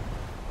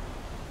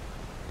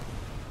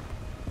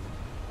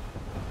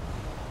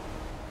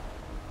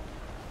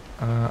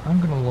 I'm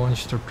gonna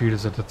launch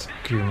torpedoes at that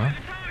Kuma.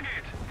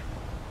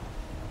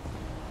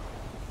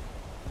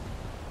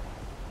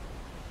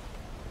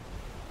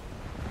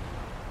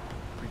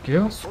 There we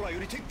go.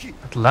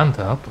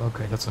 Atlanta up.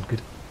 Okay, that's not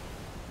good.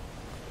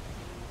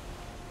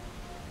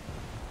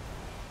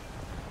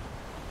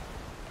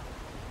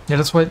 Yeah,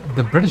 that's why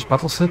the British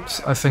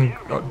battleships, I think,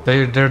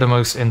 they're the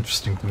most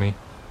interesting to me.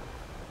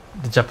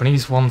 The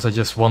Japanese ones I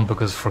just want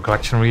because for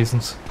collection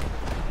reasons.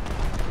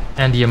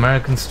 And the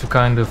Americans to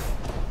kind of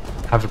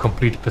have a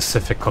complete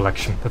Pacific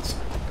collection. That's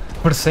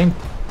for the same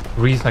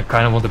reason I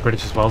kind of want the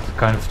British as well, to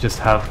kind of just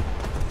have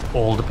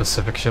all the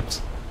Pacific ships.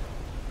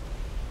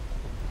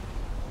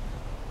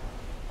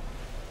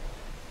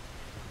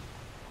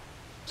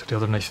 So the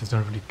other nations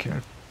don't really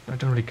care. I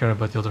don't really care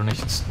about the other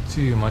nations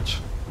too much.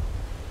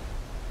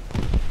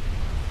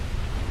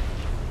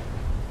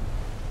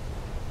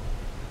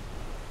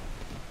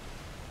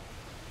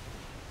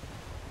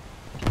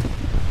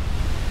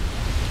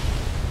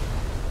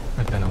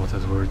 I don't know what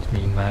those words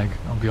mean, Mag,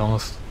 I'll be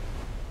honest.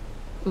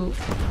 Ooh,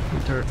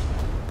 turret.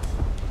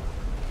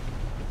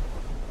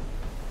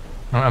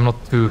 I'm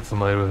not too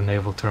familiar with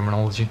naval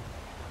terminology.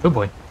 Oh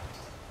boy,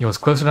 he was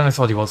closer than I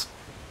thought he was.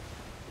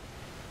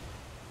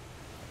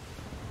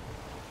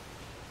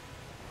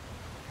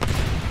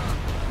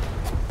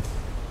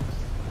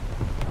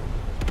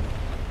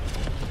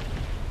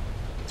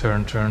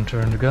 Turn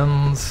the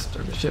guns.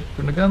 Turn the ship,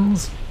 turn the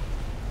guns.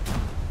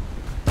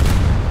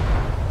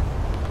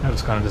 That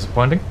was kind of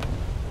disappointing.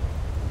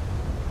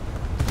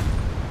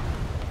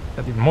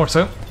 That even more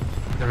so.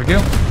 There we go.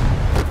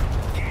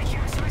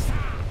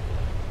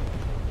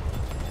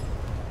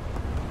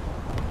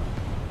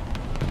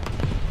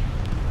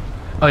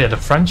 Oh yeah, the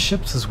French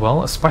ships as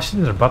well,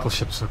 especially their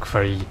battleships look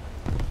very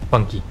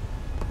funky.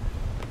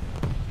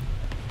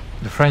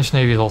 The French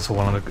Navy is also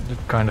one of the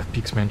kind of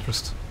piques my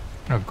interest.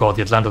 Oh god,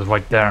 the Atlanta's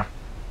right there.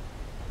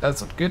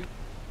 That's not good.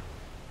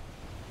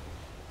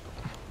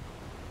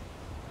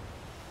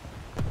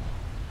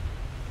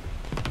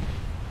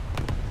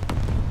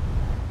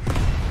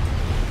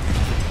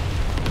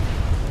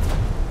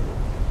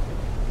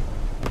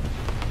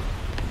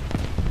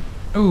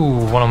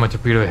 Ooh, one of my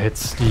torpedo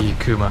hits the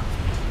Kuma.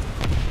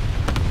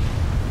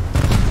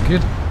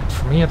 Good,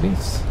 for me at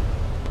least.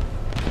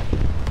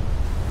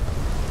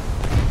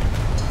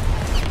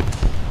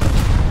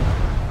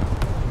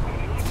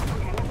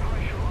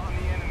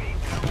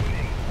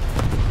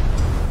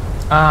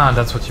 Ah,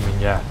 that's what you mean,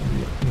 yeah.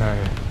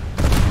 No.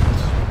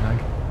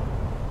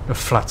 A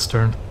flat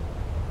stern.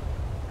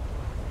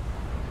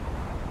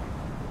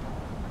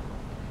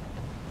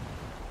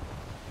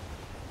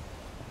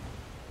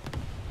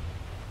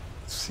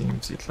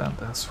 Seems the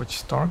Atlanta has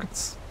switched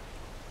targets,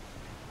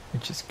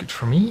 which is good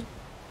for me.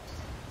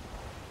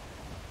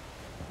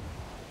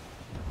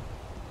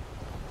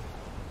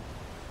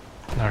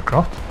 An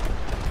aircraft.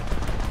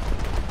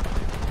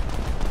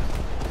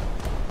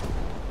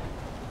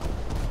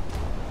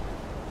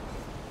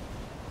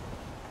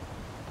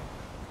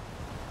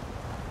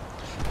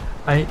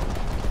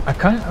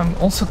 I'm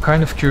also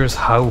kind of curious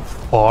how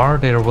far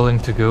they are willing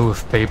to go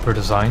with paper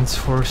designs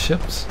for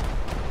ships.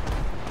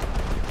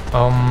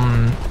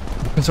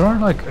 Because there are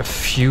like a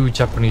few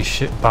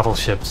Japanese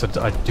battleships that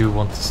I do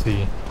want to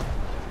see.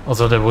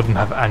 Although they wouldn't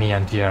have any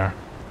anti-air.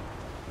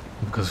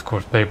 Because of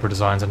course paper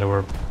designs and they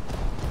were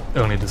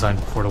only designed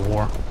before the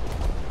war.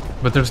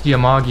 But there's the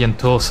Amagi and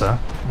Tosa,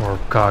 or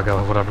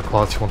Kaga, whatever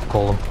class you want to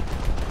call them.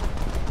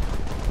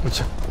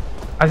 Which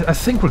I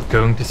think we're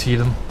going to see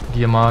them,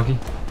 the Amagi.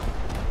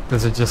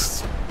 Because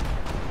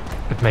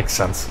it makes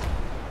sense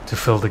to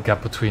fill the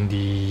gap between the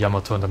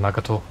Yamato and the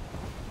Nagato.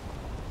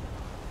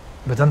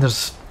 But then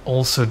there's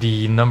also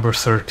the number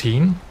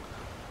 13.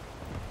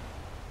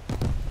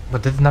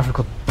 But it never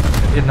got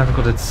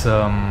its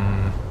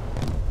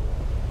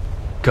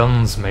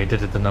guns made,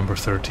 did it, the number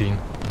 13?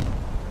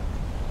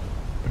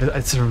 But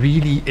it's a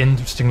really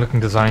interesting looking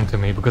design to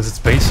me, because it's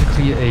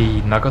basically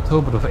a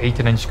Nagato but with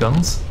 18-inch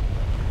guns.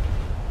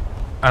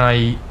 And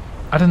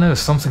I don't know,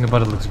 something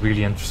about it looks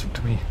really interesting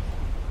to me.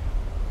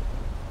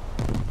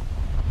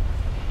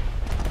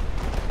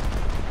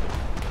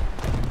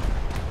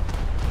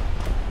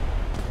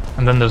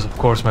 And then there's of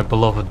course my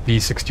beloved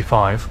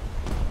B-65,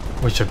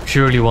 which I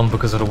purely want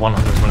because of the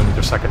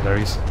 100mm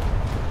secondaries.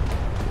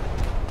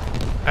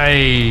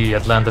 Hey,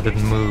 Atlanta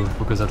didn't move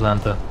because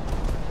Atlanta.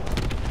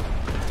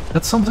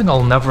 That's something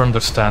I'll never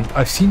understand.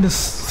 I've seen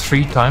this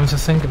 3 times I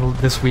think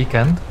this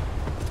weekend.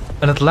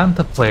 An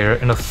Atlanta player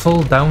in a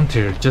full down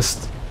tier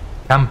just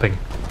camping.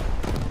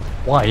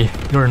 Why?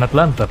 You're in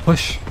Atlanta,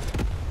 push.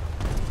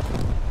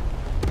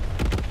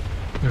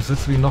 There's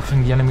literally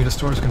nothing the enemy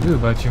destroyers can do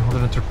about you other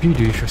than torpedo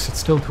you if you sit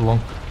still too long.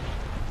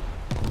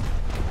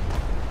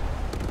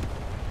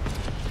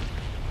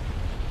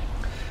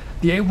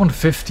 The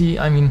A150,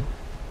 I mean...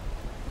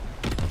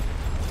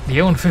 The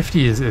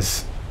A150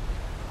 is...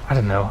 I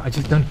don't know, I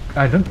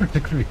don't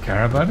particularly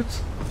care about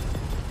it.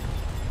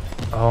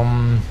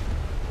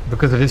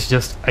 Because it is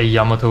just a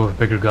Yamato with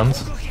bigger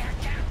guns.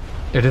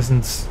 It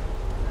isn't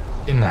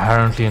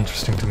inherently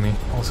interesting to me.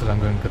 Also, I'm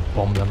going to get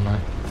bombed, am I?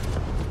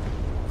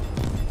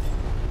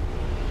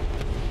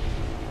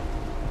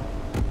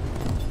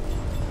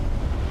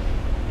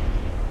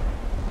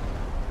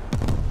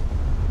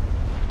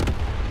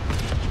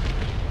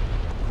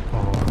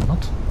 Or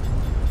not?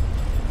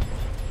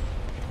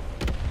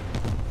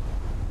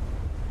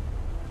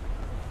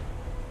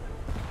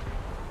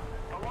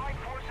 Allied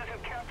forces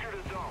have captured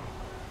a zone.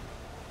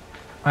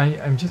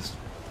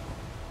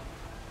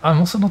 I'm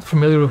also not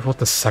familiar with what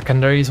the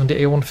secondaries on the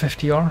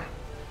A150 are.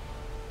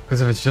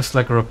 Because if it's just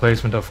like a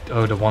replacement of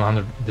the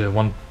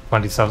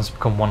 127s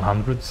become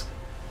 100s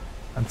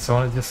and so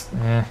on, it's just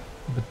a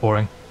bit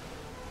boring.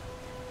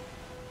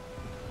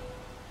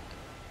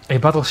 A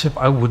battleship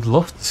I would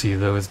love to see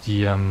though is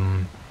the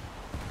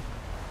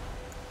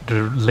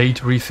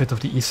late refit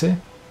of the Ise.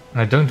 And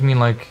I don't mean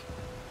like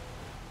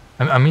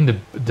I mean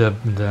the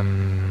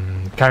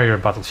carrier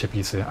battleship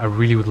Ise. I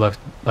really would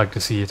like to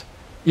see it.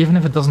 Even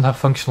if it doesn't have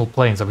functional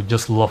planes, I would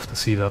just love to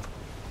see that.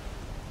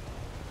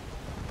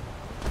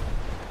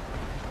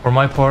 For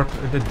my part,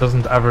 it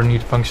doesn't ever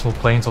need functional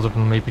planes other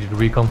than maybe the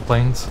recon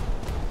planes.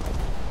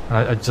 And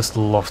I'd just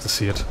love to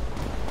see it.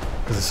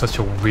 Because it's such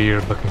a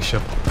weird looking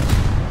ship.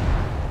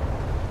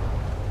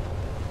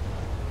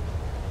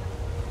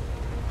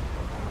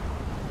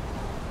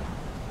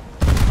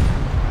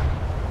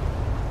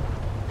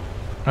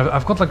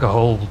 I've got like a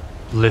whole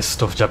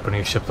list of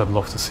Japanese ships I'd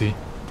love to see.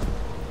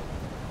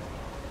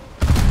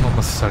 Not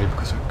necessarily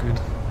because they're good.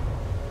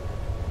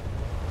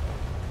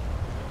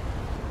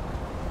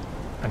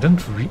 I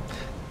don't really...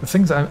 The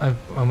things I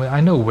mean, I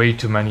know way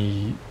too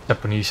many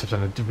Japanese ships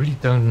and I really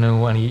don't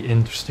know any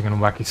interesting and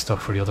wacky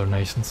stuff for the other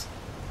nations.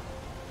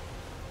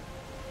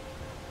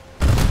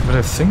 But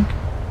I think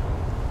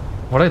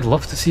What I'd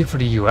love to see for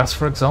the US,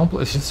 for example,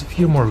 is just a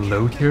few more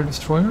low-tier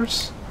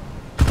destroyers.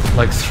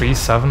 Like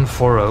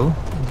 3740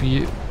 would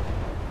be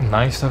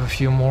nice to have a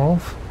few more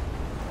of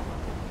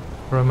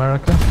for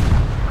America.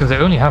 Because they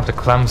only have the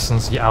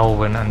Clemsons, the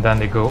Alwyn, and then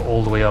they go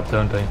all the way up,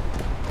 don't they?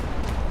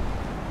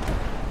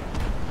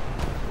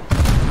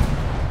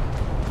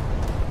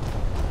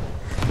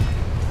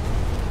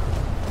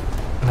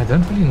 And I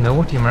don't really know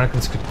what the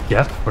Americans could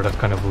get for that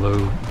kind of low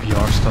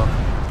VR stuff.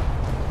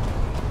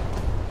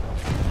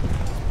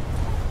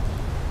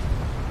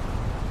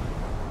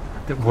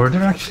 Were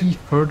there actually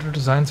further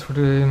designs for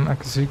the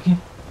Akazuki?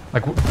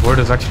 Like, were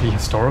those actually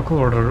historical,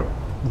 or there,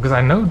 because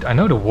I know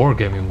the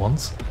wargaming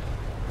ones.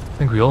 I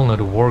think we all know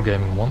the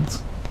wargaming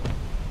ones.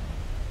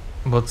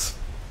 But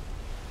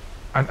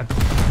I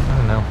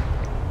don't know.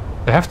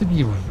 They have to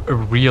be a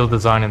real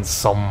design in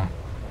some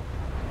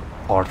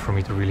part for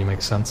me to really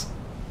make sense.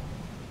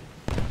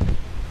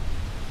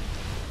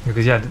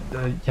 Because yeah,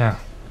 yeah.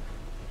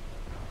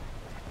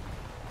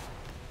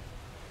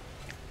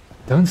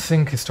 I don't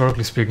think,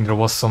 historically speaking, there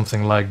was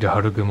something like the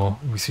Harugumo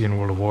we see in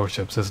World of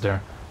Warships, is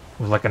there?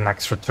 With like an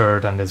extra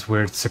turret and this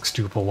weird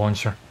 6-tuple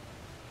launcher.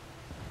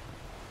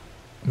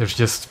 There's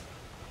just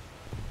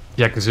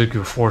the Akazuki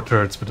with 4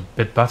 turrets, but a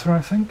bit better,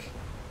 I think?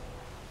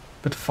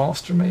 A bit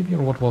faster, maybe?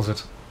 Or what was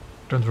it?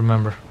 Don't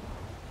remember.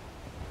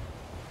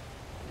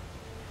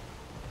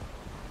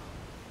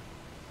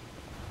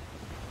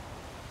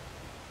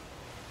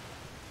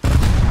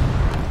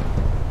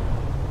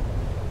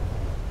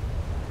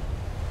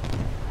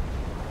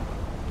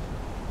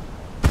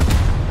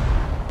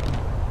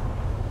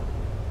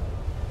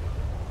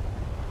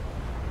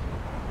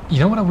 You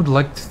know what I would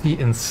like to see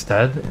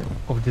instead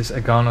of this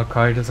Egano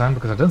Kai design?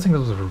 Because I don't think that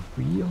was a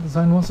real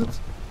design, was it?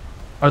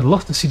 I'd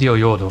love to see the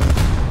Oyodo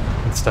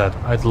instead.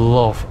 I'd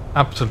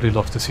absolutely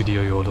love to see the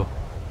Oyodo.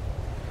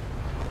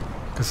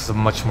 This is a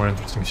much more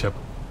interesting ship.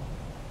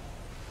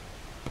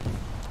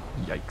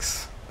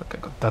 Yikes. Okay,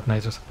 got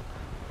detonated.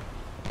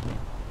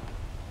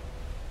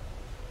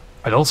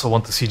 I'd also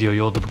want to see the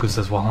Oyodo because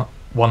there's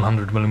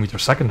 100mm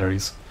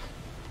secondaries.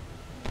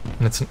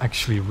 And it's an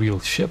actually real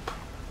ship.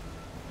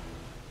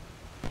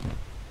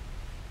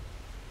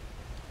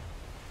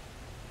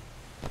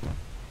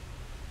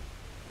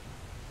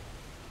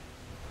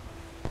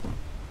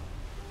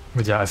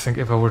 But yeah, I think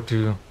if I were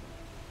to...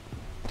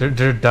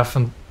 They're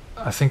definitely...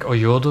 I think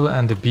Oyodo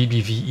and the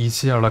BBV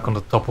Ise are like on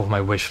the top of my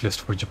wish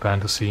list for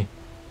Japan to see.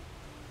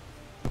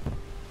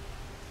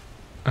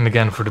 And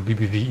again, for the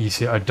BBV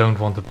Ise, I don't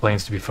want the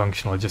planes to be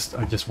functional, I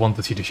just want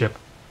to see the ship.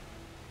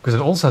 Because it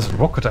also has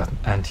rocket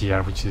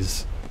anti-air, which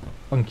is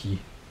funky.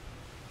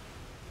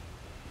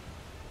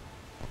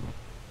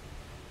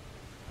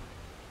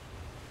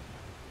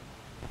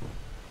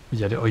 But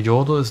yeah, the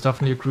Oyodo is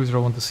definitely a cruiser I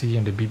want to see,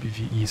 and the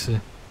BBV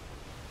Ise.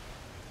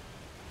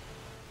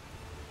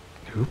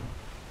 Who?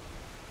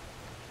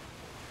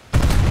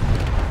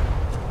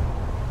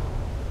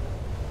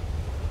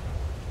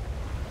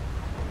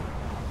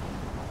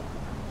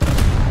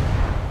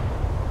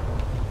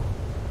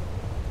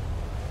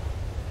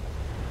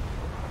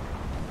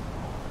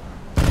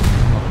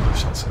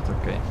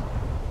 Okay.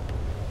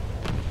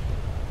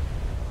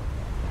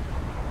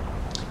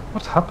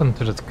 What happened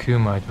to that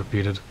Kuma I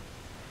repeated?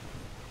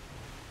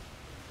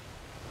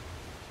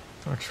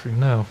 Actually,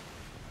 no.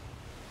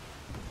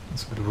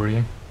 That's a bit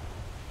worrying.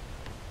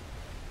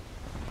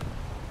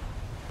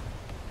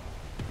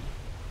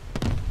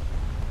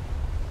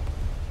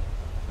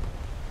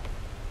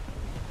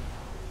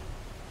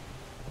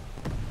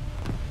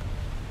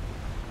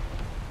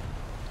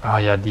 Ah,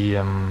 yeah, the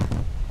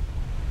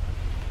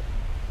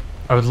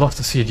I would love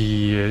to see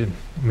the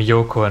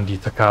Miyoko and the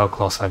Takao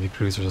class heavy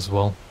cruisers as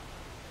well.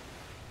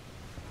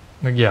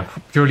 Like, yeah,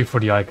 purely for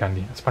the eye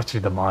candy,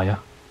 especially the Maya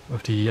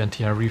with the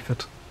anti-air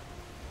refit.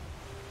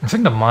 I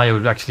think the Maya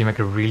would actually make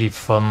a really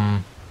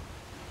fun,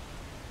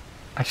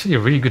 actually a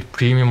really good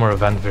premium or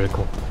event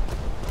vehicle.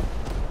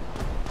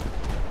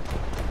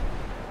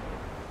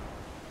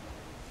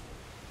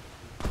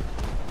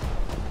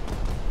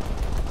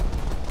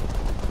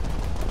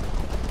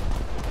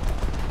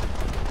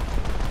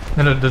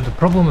 No, the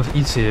problem with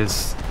Ise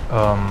is,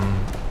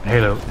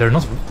 Halo, they're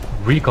not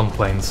recon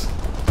planes.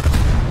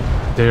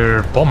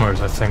 They're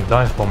bombers, I think,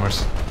 dive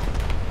bombers.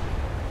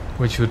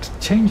 Which would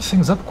change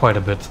things up quite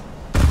a bit.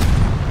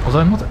 Although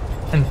I'm not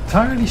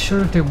entirely sure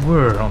if they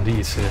were on the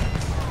Ise.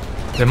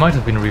 They might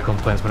have been recon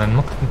planes, but I'm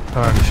not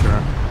entirely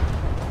sure.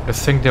 I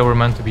think they were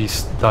meant to be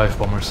dive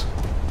bombers.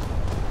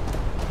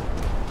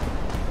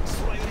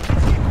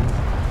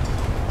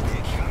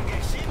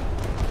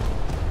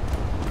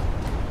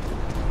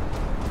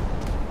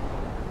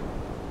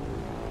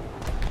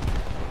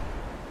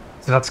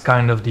 So that's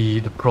kind of the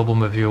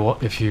problem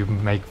if you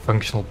make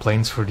functional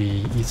planes for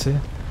the Ise,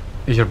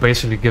 is you're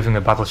basically giving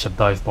a battleship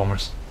dive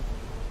bombers,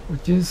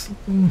 which is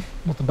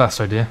not the best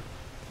idea.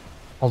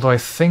 Although I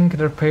think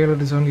their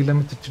payload is only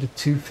limited to the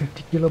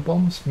 250 kilo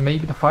bombs,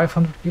 maybe the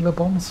 500 kilo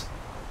bombs.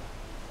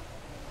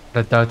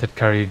 But I doubt they'd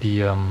carry the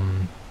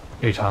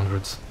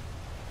 800s.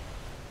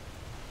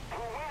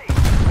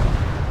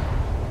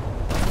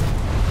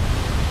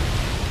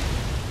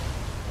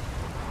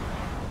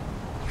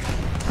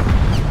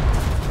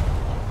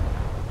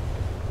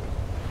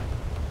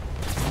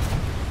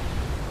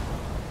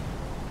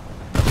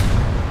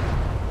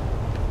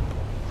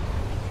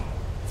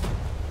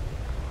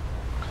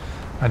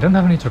 I don't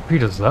have any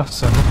torpedoes left,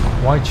 so I'm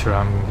not quite sure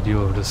I'm going to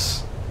deal with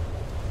this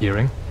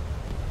gearing.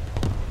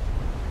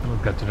 We'll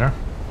get to there.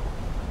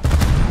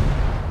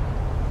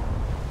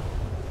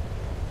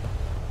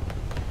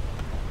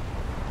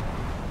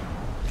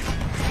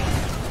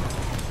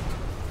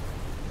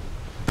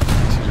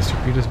 See the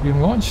torpedoes being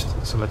launched,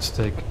 so let's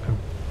take a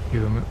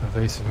few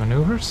evasive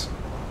maneuvers.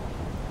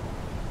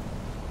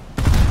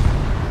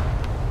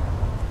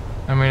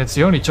 I mean, it's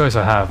the only choice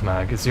I have,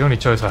 Mag. It's the only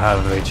choice I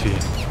have of HE.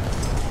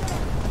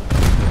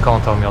 You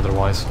can't tell me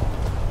otherwise.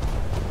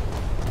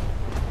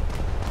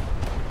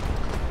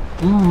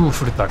 Ooh,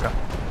 Furutaka.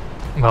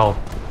 Well,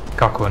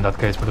 Kako in that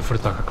case, but the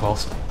Furutaka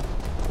class.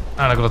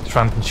 And I got a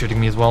Trenton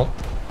shooting me as well.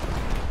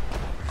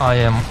 I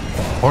am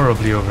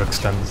horribly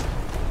overextended.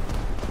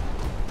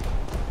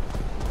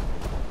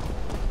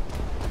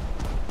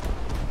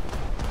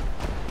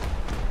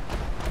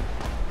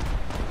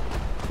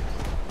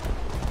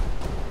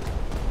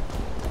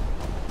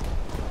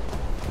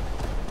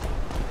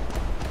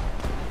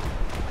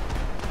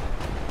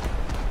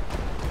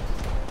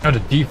 Oh, the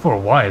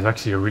D4Y is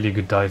actually a really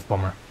good dive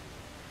bomber.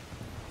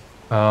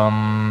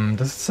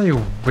 Does it say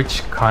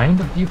which kind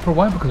of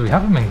D4Y? Because we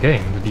have them in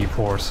game, the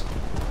D4s.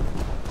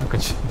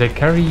 They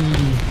carry...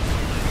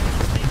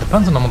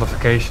 Depends on the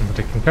modification, but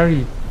they can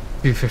carry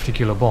 250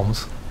 kilo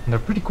bombs. And they're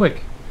pretty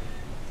quick.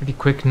 Pretty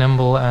quick,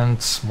 nimble, and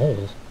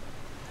small.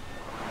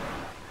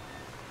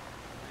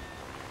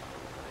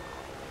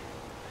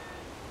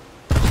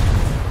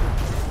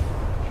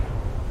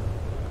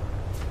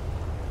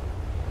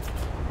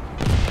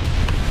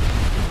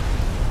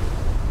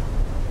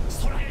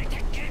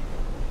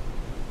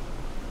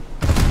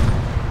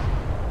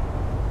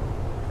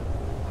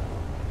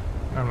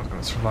 I'm not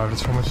gonna survive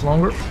this for much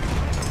longer.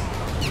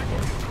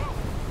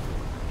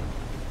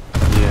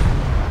 Yeah.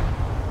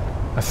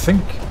 I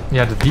think,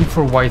 yeah, the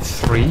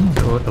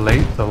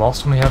D4Y3, the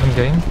last one we have in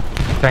game,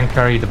 can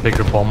carry the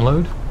bigger bomb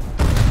load.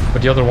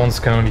 But the other ones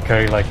can only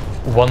carry like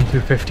 1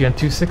 250 and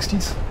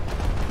 260s.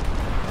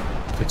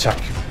 To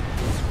check.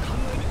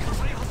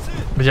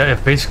 But yeah,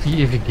 if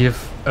you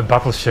give a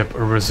battleship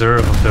a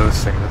reserve of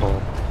those things,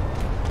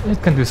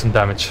 it can do some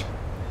damage.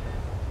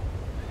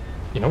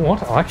 You know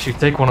what? I'll actually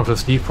take one of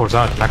those D4s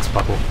out next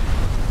battle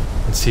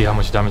and see how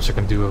much damage I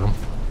can do with them.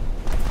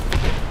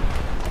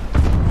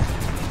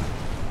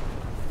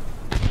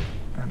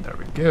 And there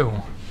we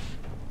go.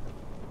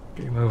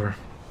 Game over.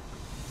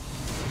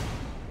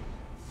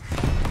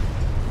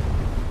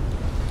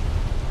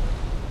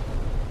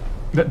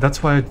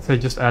 That's why I'd say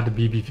just add the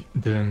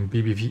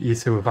BBV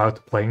ESO without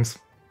the planes.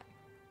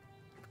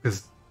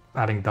 Because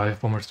adding dive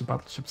bombers to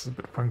battleships is a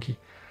bit funky.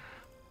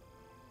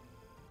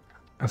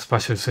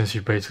 Especially since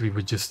you basically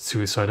would just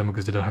suicide them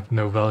because they don't have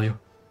no value.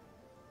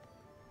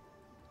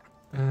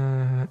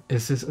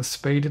 Is this a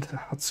spaded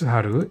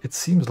Hatsuharu? It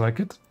seems like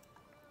it.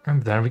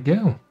 And there we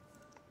go.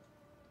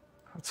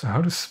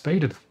 Hatsuharu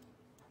spaded.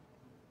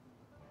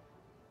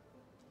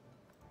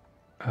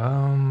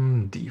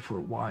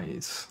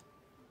 D4Ys.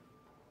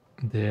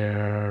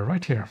 They're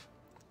right here.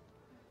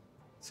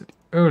 So the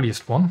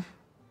earliest one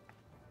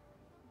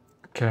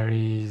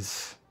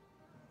carries...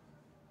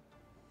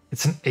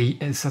 It's an A.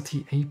 Is that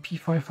the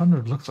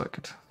AP500? Looks like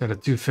it. Yeah, the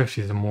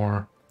 250 is a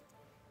more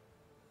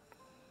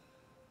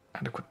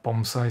adequate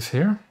bomb size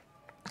here.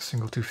 A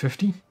single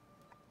 250.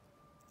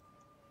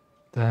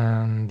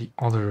 Then the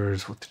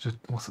others. What's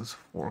this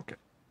for?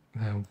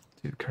 Do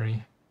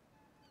carry.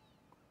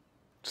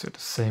 So the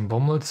same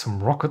bomb load, some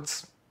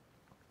rockets,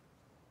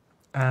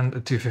 and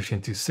a 250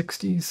 and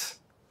 260s.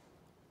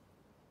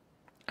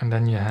 And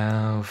then you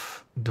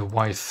have the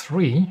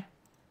Y3.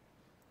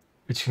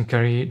 Which can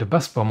carry, the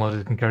best bomb load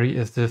it can carry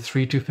is the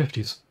 3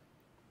 250s.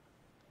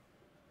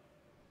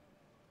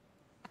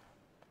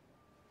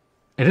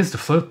 It is the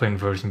float plane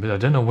version, but I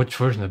don't know which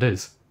version it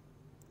is.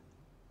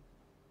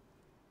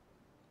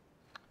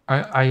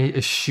 I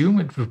assume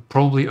it would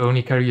probably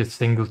only carry a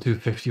single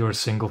 250 or a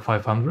single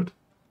 500.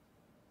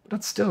 But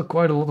that's still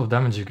quite a lot of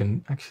damage you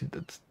can actually...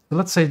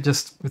 Let's say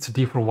just it's a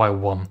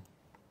D4Y1.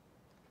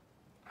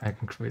 I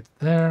can create it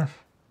there.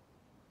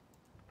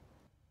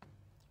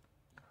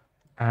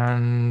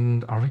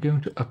 And are we going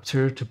to up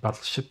tier to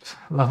battleship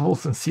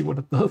levels and see what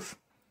it does?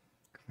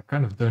 I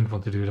kind of don't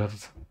want to do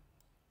that.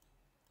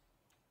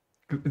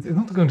 It's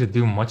not going to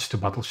do much to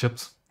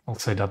battleships. I'll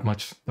say that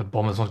much. That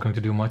bomb is not going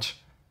to do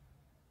much.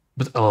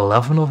 But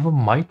 11 of them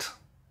might.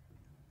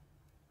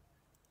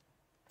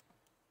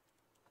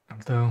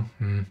 Although,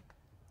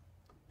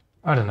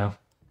 I don't know.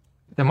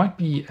 They might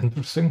be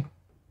interesting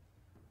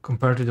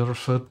compared to the other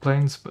float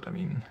planes, but I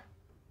mean...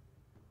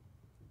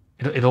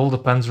 It all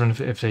depends on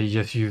if they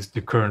just use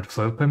the current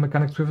float plane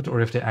mechanics with it,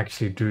 or if they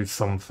actually do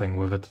something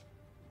with it.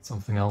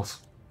 Something else.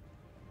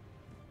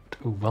 But,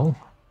 oh well,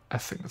 I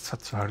think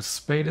that's how to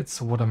spade it,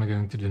 so what am I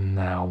going to do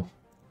now?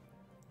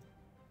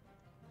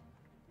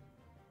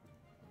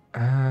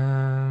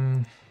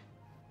 I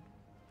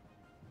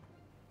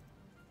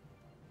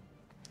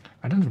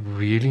don't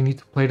really need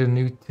to play the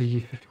new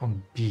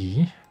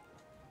T51B.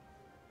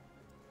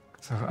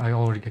 So I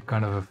already get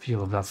kind of a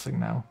feel of that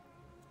thing now.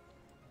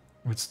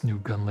 with its new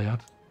gun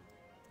layout.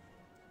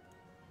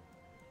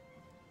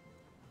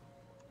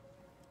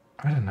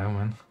 I don't know,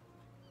 man.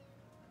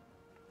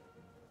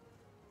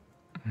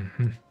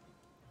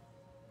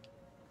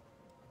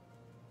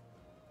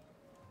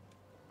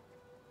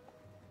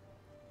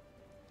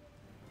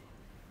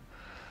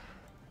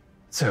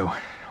 So,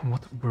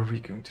 what were we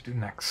going to do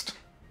next?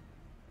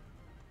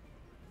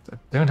 I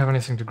don't have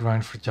anything to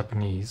grind for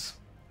Japanese.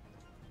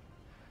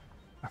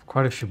 I have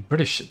quite a few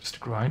British ships to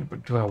grind,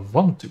 but do I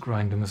want to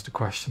grind them is the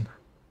question.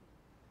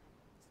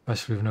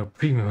 Especially with no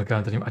premium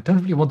account anymore. I don't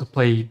really want to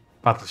play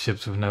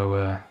battleships with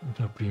no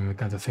premium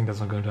account. I think that's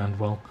not going to end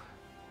well.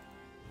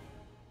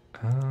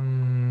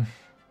 I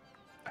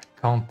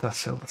can't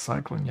test sail the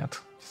Cyclone yet.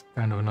 It's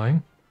kind of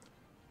annoying.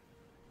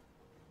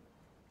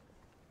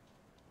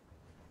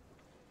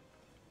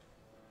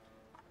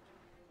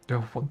 Do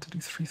I want to do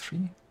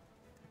 3-3?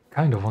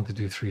 Kind of want to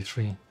do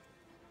 3-3.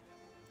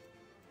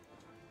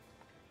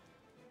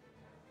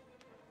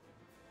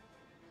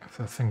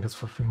 I think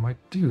that's what we might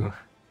do.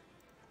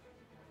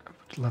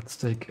 But let's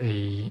take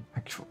a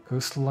actual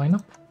coastal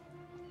lineup,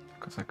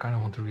 because I kind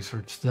of want to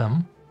research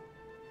them.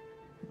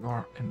 We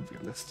are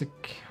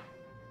unrealistic.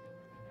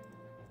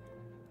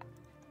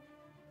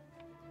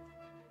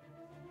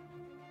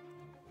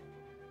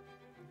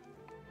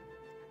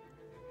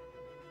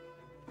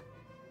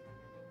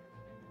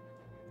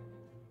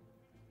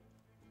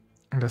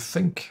 And I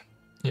think,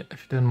 yeah,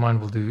 if you don't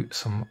mind, we'll do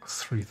some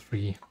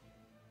 3-3.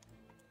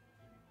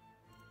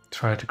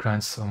 Try to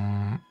grind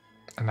some,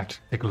 and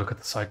actually take a look at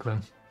the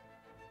Cyclone.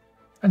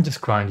 And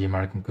just grind the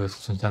American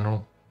coastals in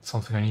general. It's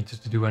something I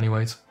needed to do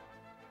anyways.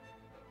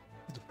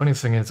 The funny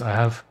thing is, I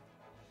have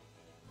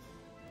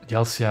the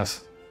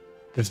LCS.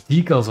 There's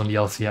decals on the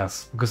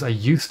LCS, because I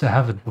used to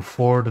have it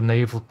before the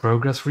Naval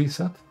Progress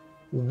reset.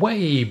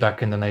 Way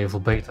back in the Naval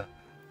Beta.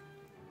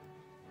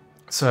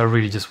 So I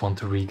really just want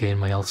to regain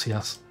my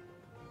LCS.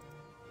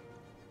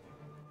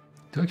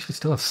 Do I actually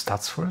still have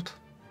stats for it?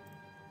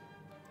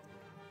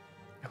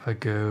 If I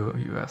go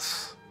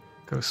US,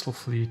 Coastal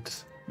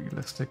Fleet,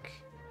 Realistic.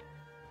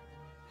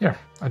 Yeah,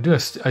 I do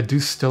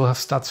still have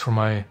stats for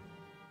my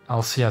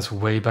LCS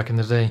way back in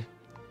the day.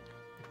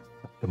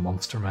 The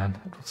monster, man.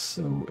 It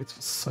was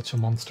such a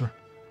monster.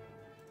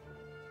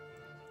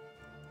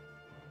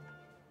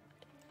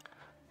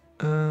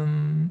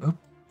 Oh,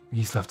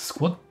 he's left the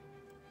squad.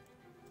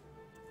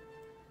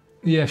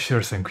 Yeah,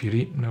 sure thing,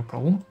 Cutie, no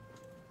problem.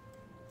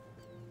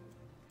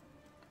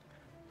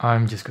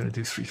 I'm just gonna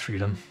do 3-3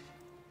 then.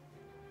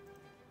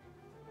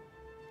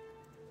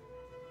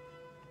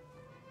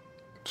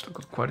 Still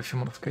got quite a few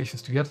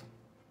modifications to get.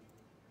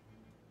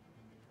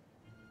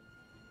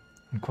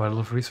 And quite a lot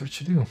of research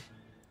to do.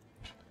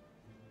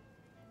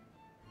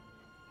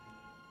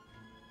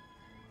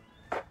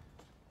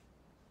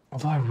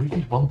 Although I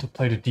really want to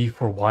play the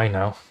D4Y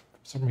now. For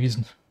some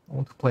reason, I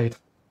want to play it.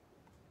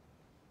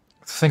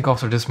 I think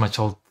after this match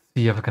I'll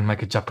see if I can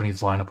make a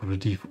Japanese lineup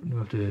with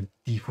the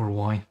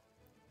D4Y.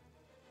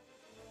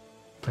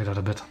 Play that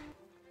a bit.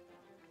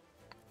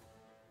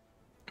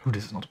 Oh,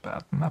 this is not a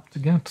bad map to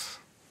get.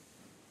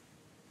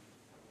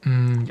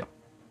 Yep.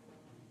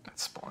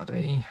 Let's spawn at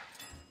A.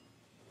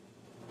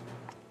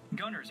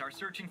 Gunners are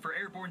searching for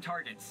airborne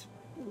targets.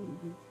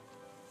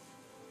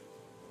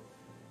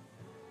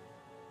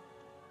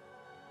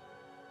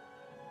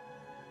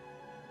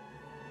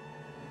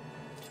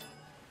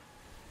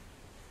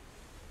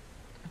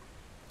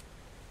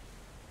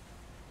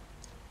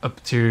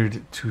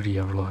 Up-tiered to the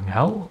Everlong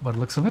Hell, by the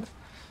looks of it.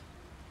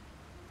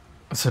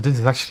 So this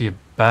is actually a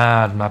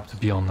bad map to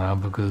be on now,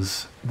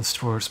 because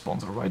destroyer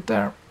spawns are right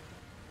there.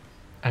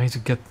 I need to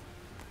get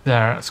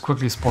there as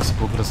quickly as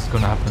possible, but that's not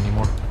going to happen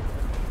anymore.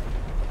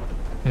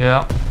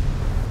 Yeah.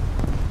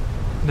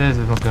 This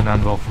is not going to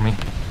end well for me.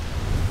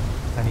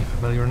 Any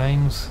familiar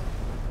names?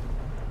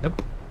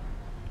 Nope.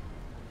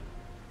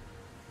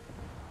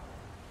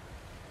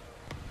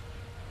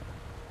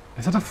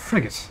 Is that a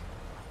frigate?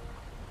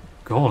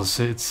 God, it's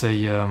a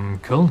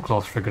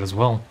Köln-class frigate as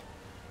well.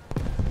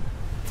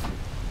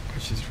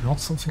 Which is not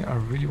something I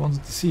really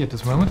wanted to see at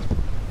this moment.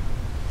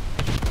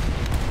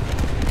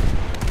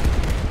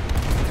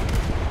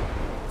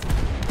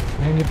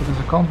 Mainly because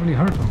I can't really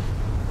hurt them.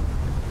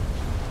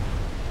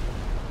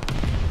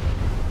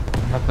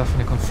 And that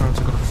definitely confirms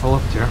I got a full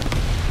up tier.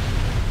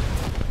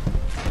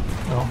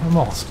 Oh, I'm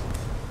lost.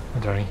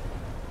 Dirty.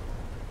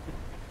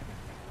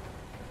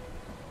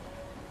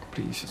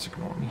 Please just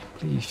ignore me.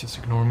 Please just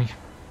ignore me.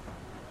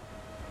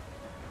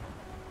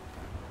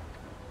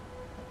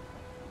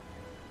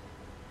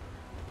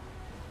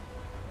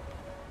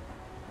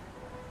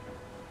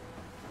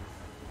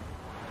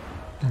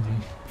 They're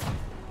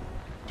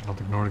not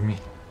ignoring me.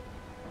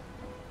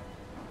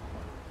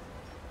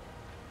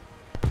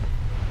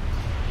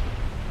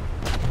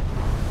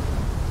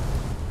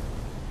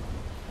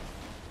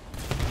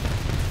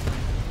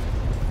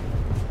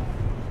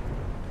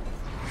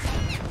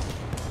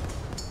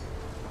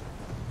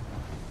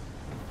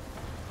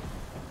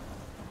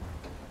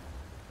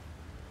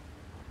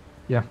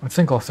 Yeah, I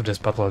think after this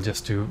battle I'll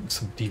just do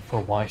some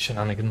D4Y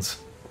shenanigans.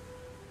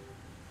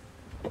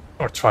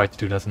 Or try to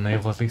do that in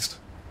naval at least.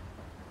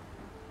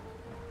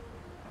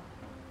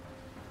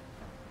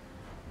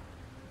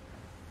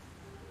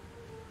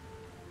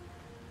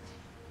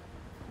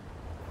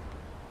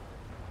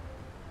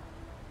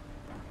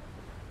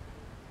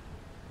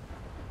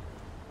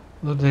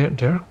 Although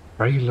they're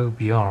very low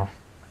BR. I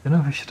don't know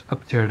if I should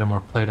up tier them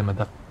or play them at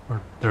that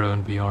or their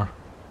own BR.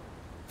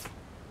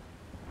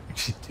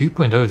 Actually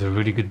 2.0 is a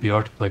really good BR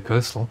to play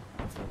coastal.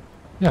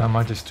 Yeah, I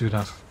might just do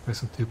that. Play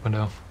some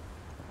 2.0.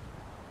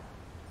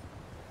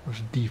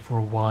 There's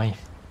D4Y.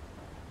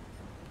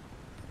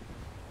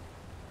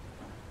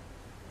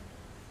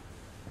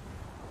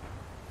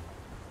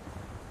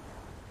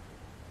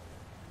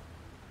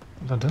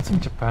 I don't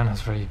think Japan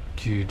has very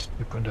good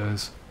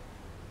 2.0s.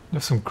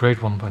 There's some great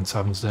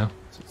 1.7s there,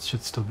 so it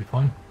should still be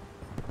fine.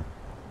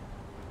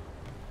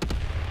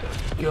 There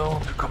we go,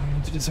 they're coming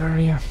into this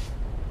area.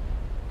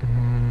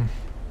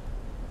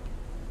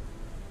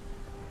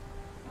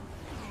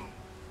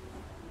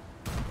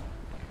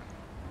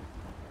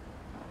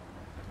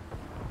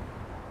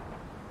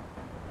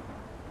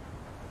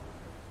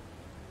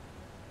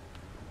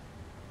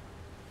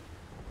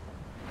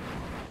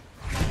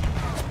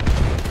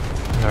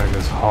 There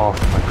goes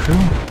half of my crew.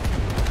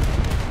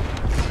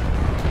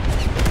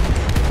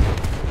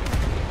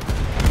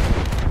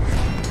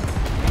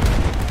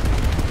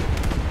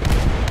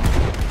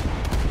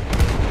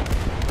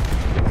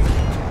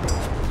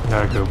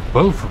 There go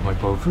both of my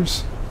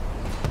bovers.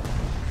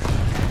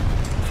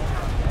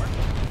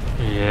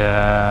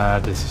 Yeah,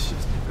 this is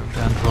just a good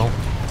hand roll.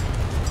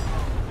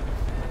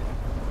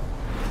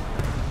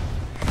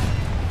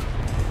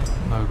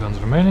 No guns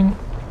remaining,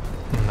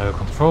 no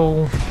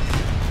control,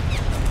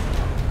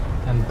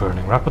 and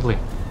burning rapidly.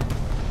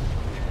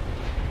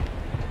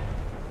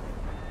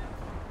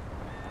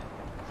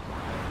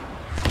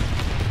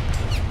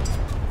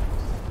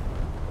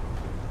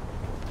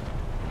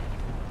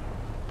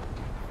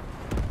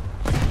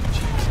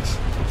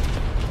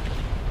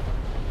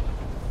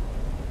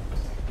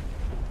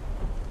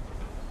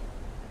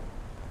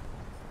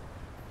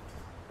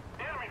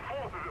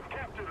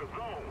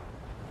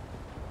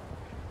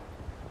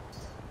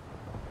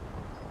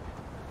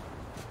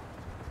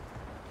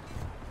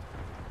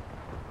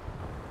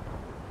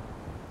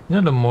 You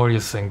know, the more you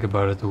think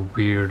about it, the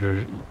weirder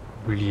it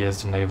really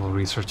is the naval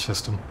research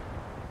system.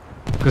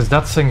 Because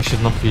that thing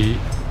should not be...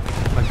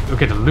 like,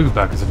 okay, the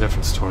Lubeck is a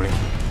different story.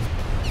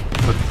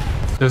 But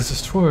those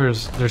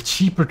destroyers, they're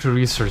cheaper to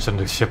research than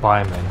the ship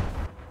I'm in.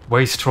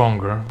 Way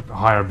stronger,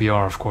 higher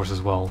BR of course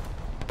as well.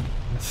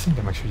 I think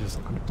I'm actually just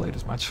not going to play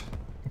this match.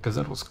 Because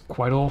that was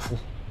quite awful.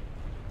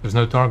 There's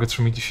no targets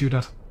for me to shoot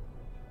at.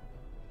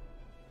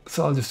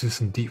 So I'll just do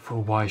some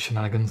D4Y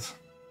shenanigans.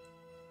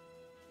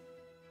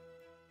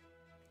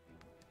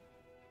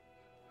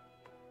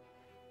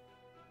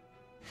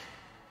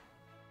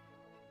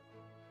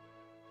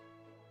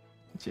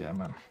 Yeah,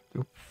 man.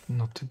 Oop,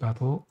 not to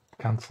battle.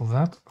 Cancel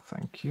that.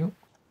 Thank you.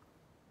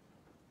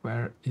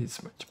 Where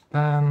is my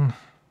Japan?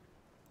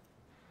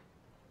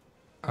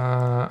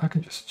 I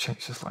can just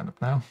change this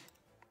lineup now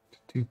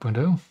to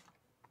 2.0.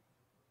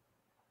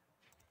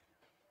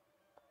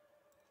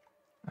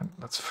 And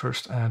let's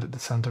first add the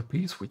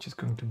centerpiece, which is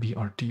going to be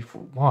our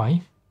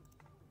D4Y.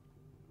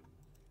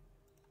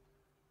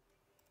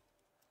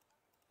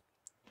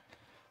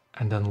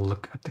 And then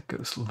look at the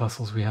coastal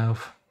vessels we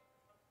have.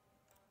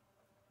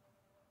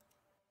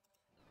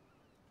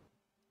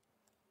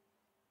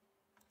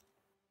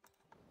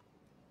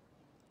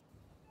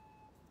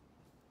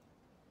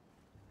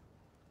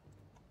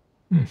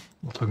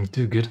 Not looking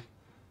too good.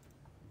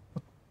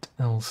 What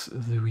else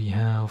do we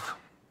have?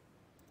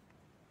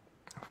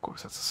 Of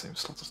course, that's the same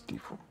slot as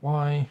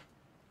D4Y.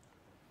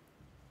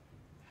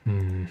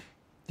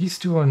 These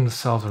two on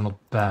themselves are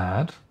not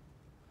bad.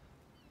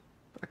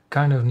 But I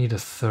kind of need a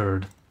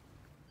third.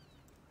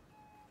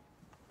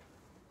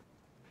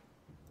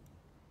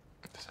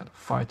 Just add a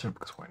fighter,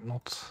 because why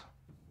not?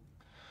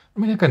 I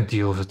mean, I can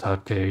deal with it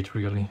without K8,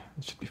 really.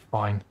 It should be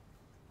fine.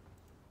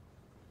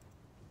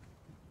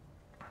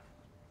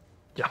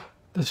 Yeah,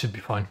 this should be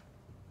fine.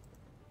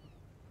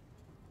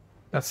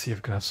 Let's see if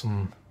we can have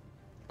some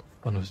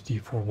fun with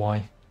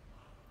D4Y.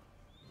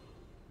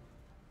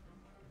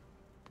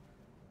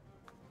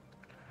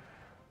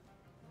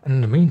 And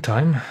in the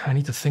meantime, I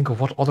need to think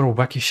of what other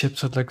wacky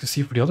ships I'd like to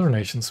see for the other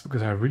nations,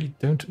 because I really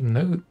don't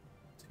know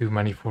too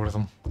many for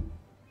them.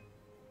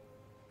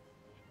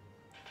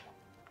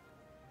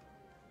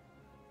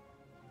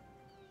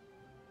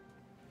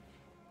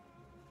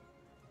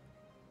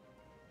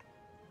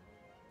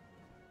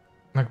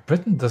 Like,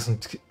 Britain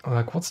doesn't...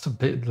 like, what's the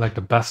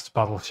the best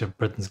battleship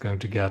Britain's going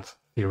to get,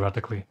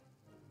 theoretically?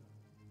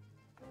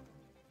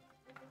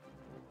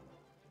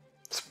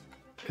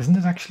 Isn't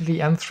it actually the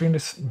N3 and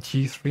this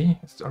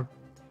G3 are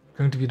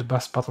going to be the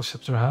best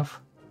battleships to have?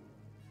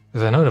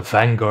 Because I know the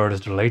Vanguard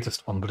is the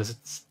latest one, but is it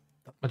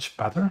that much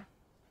better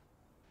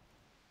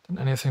than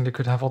anything they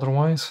could have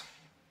otherwise?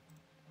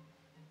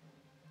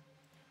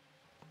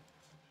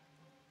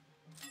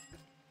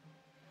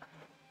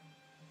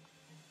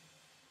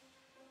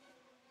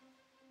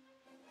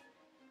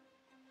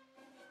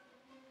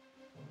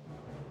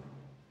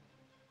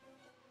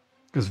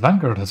 Because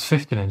Vanguard has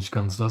 15-inch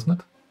guns, doesn't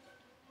it?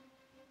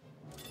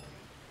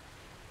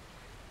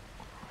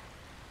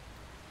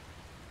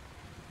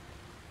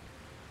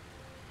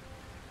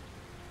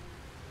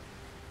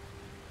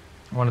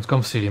 When it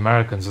comes to the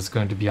Americans, it's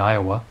going to be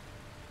Iowa.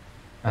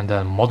 And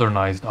then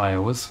modernized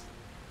Iowas.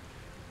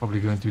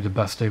 Probably going to be the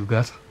best they'll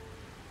get.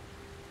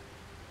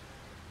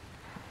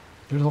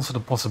 There's also the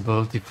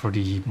possibility for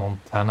the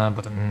Montana,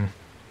 but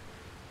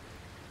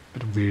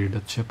bit weird,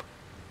 that chip.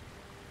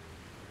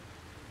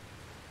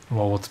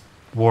 Well, what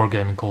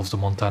Wargaming calls the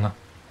Montana.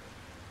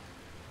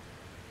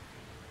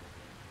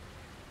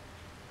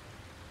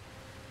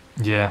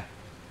 Yeah.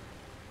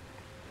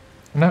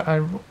 And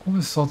I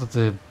always thought that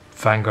the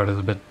Vanguard is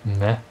a bit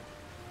meh,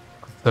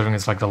 considering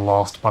it's like the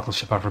last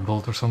battleship ever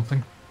built or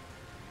something.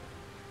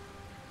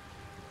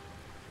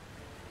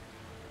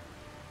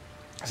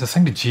 So I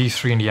think the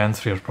G3 and the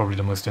N3 are probably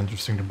the most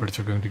interesting. The British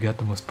are going to get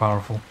the most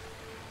powerful.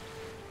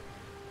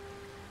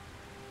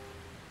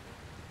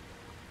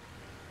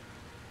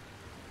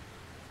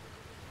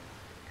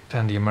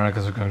 Then the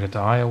Americans are going to get the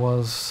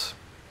Iowas.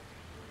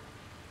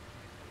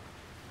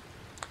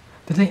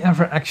 Did they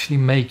ever actually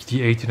make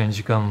the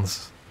 18-inch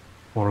guns?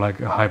 Or like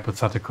a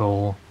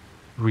hypothetical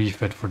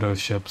refit for those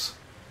ships?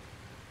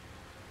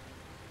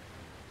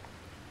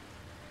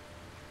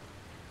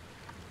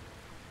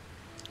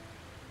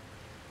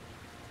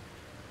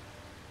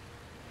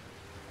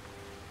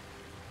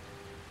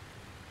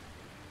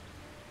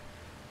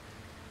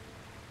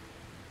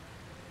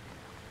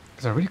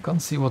 Because I really can't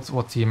see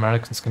what the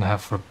Americans can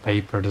have for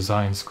paper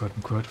designs, quote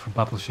unquote, for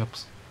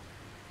battleships.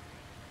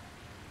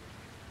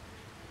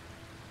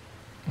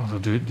 Also,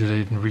 do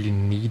they really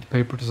need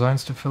paper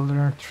designs to fill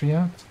their tree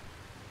out?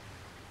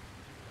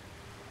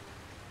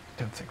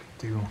 I don't think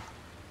they do.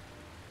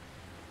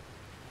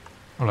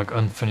 Or like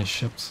unfinished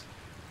ships.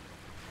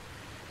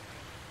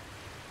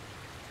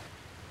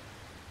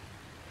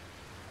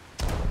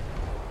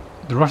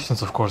 The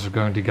Russians, of course, are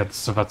going to get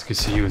Sovietsky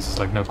Soyuz, there's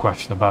like no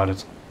question about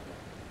it.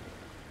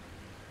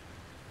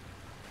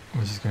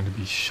 Which is going to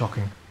be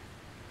shocking.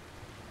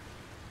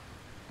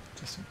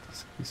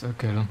 It's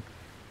okay then.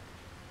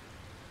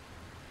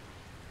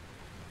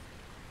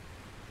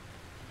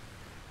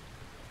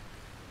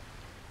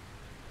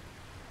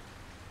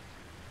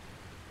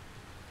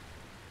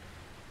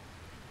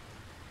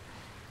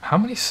 How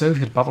many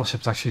Soviet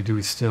battleships actually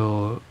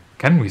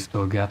can we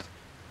still get?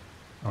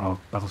 Oh,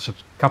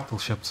 battleships, capital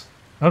ships.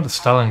 Oh, the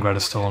Stalingrad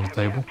is still on the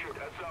table.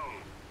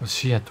 But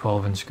she had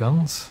 12-inch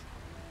guns.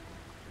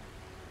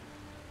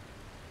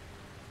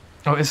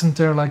 Oh, isn't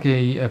there like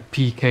a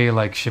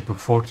PK-like ship with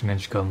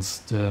 14-inch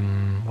guns?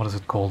 What is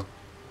it called?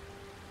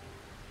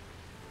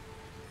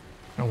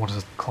 Oh, what is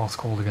it class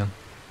called again?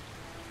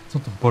 It's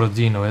not the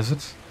Borodino, is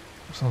it?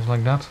 Or something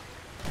like that?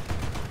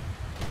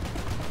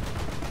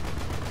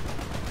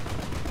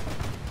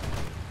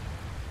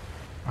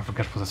 I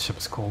forget what that ship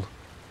is called.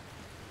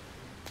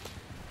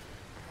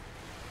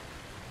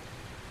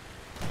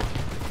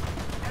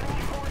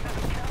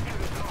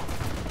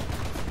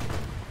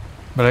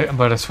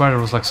 But I swear there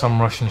was like some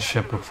Russian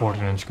ship with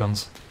 14-inch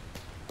guns.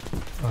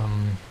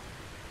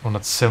 One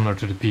that's similar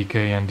to the PK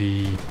and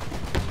the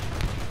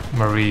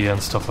Maria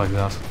and stuff like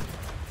that.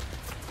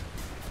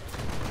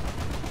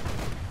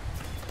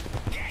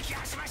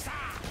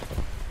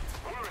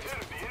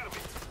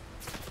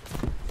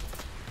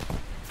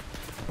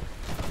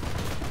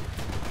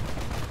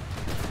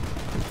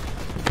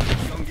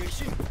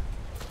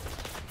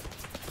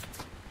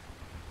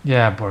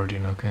 Yeah,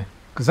 Borodino, okay.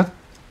 Because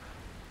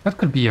that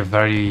could be a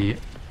very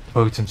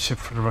potent ship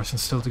for the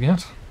Russians still to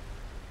get.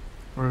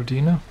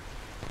 Borodino.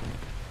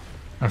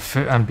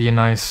 And be a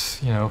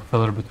nice, you know,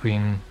 filler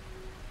between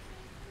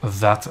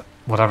that,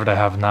 whatever they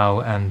have now,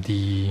 and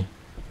the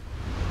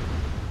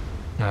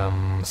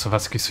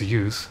Sovietsky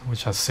Soyuz,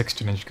 which has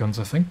 16-inch guns,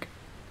 I think.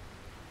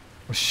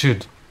 Or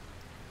should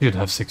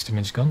have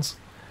 16-inch guns.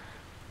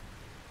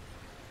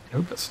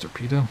 Nope, that's a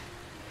torpedo.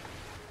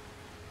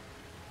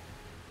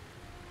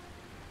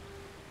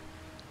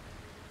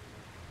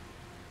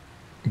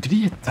 Do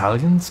the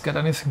Italians get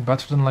anything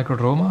better than like a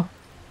Roma?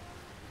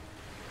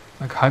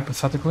 Like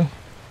hypothetically?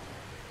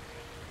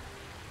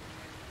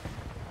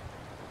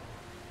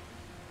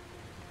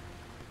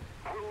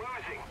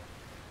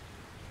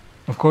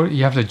 Of course,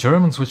 you have the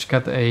Germans, which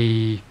get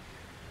a...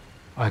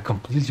 I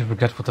completely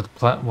forget what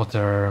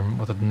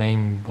that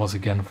name was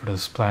again for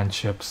those planned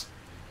ships.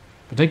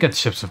 But they get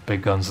ships with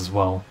big guns as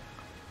well.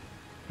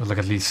 With like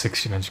at least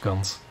 16-inch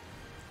guns.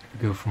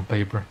 Go from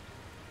paper.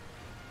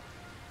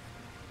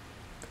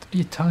 The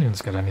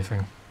Italians get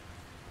anything?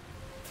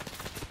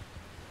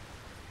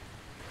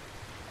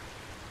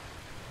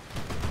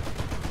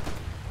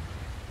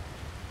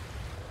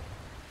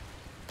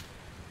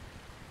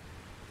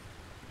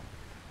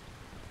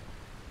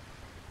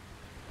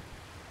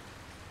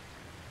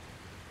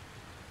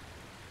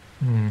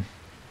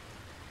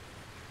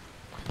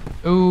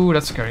 Oh,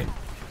 that's scary.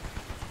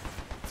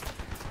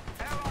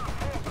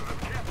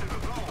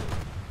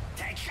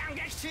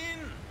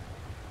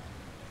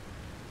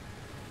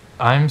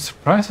 I'm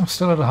surprised I'm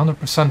still at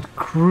 100%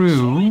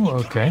 crew.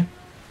 Okay.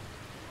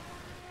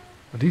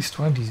 But these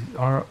 20s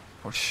are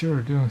for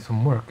sure doing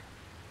some work.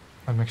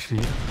 I'm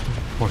actually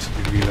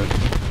forcibly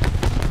reloading.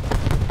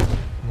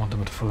 I want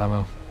them at full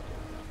ammo.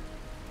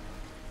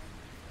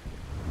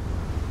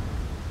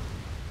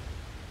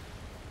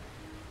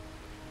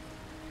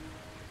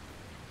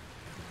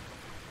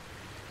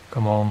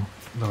 Come on,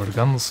 lower the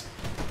guns.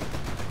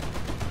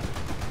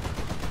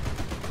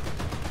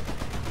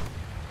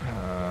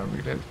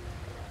 Reload.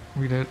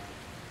 Reload.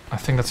 I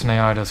think that's an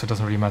AI though, so it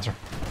doesn't really matter.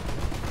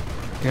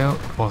 There we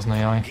go, it was an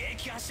AI.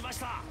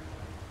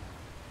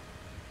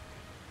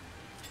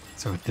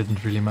 So it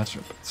didn't really matter,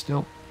 but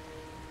still.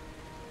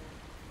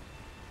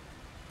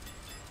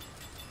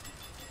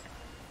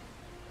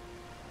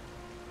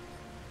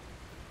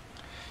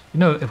 You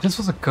know, if this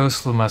was a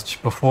coastal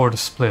match before the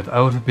split,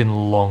 I would have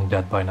been long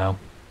dead by now.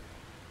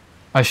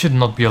 I should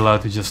not be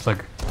allowed to just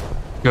like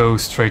go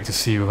straight to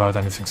sea without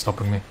anything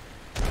stopping me.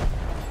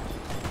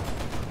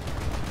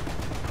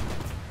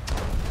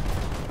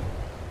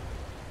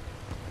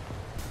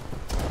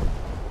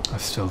 I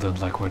still don't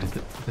like what they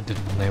did with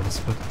the naval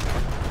split.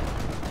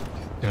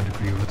 Don't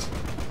agree with it.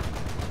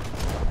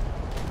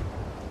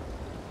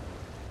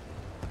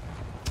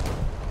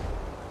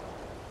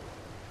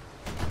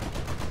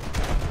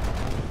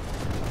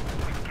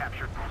 We've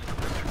captured most of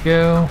them.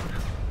 Go.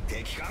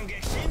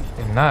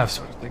 And now I've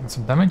started taking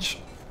some damage.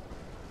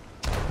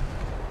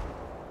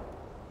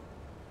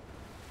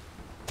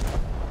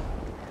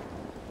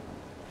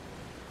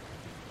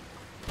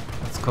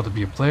 That's got to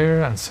be a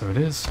player, and so it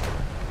is.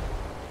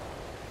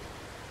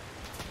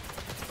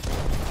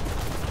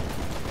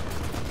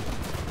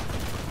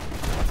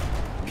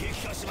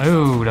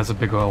 Oh, that's a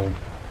big old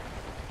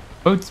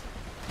boat.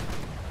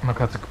 Knock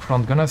out the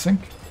front gun, I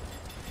think.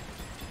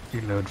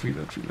 Reload,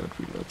 reload, reload,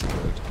 reload,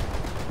 reload.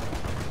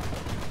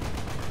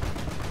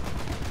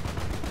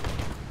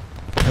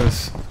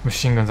 Those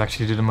machine guns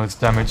actually do the most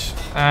damage.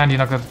 And he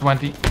knocked out the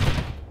 20.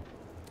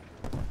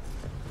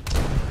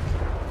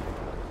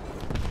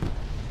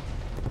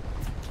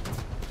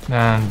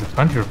 And the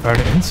 20 repaired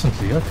it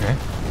instantly, okay.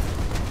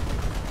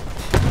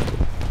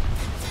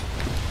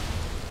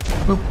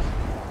 Boop.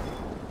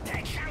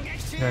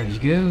 There he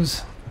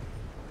goes.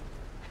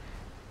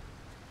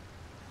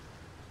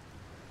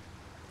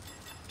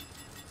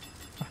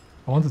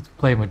 I wanted to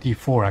play my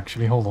D4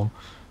 actually, hold on.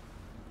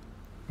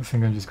 I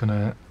think I'm just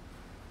gonna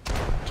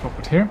drop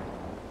it here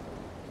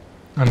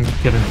and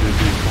get into the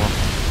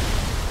D4.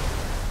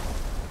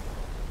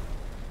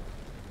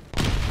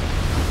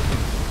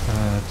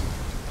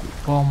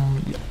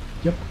 Bomb,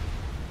 yep.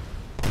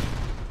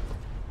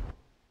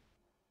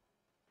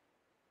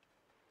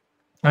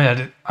 Oh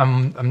yeah,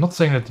 I'm not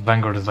saying that the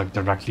Vanguard is like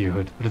directly a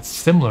hood, but it's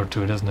similar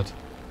to it, isn't it?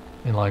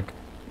 In like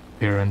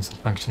appearance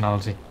and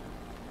functionality.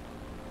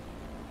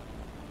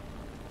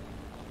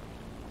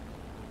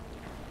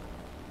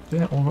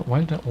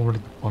 Why did I already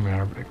deploy my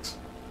air brakes?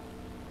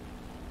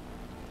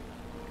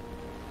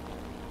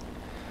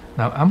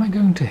 Now, am I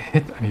going to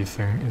hit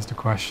anything is the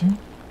question.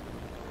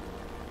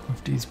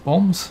 With these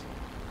bombs.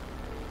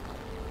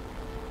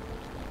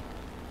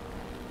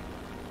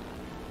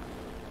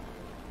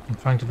 I'm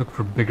trying to look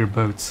for bigger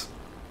boats.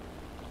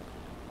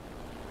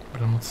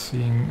 But I'm not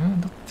seeing...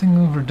 that thing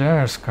over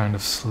there is kind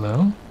of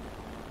slow.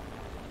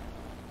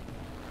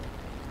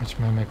 Which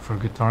may make for a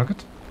good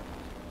target.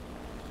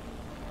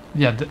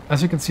 Yeah,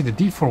 as you can see, the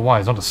D4Y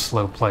is not a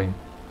slow plane.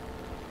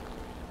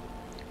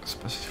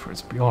 Especially for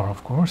its BR,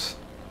 of course.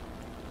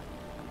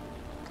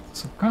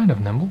 It's kind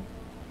of nimble.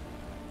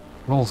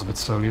 Rolls a bit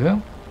slowly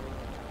though.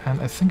 And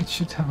I think it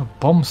should have a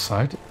bomb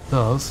sight. It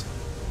does.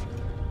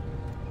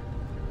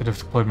 Could have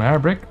deployed my air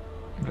brake,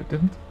 but it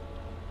didn't.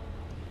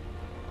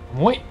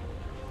 Wait!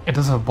 It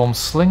does have a bomb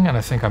sling, and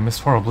I think I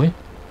missed horribly.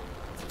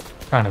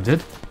 Kind of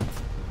did.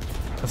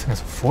 I think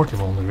it's a 40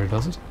 mil on the rear,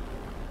 does it?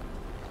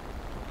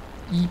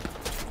 Eep.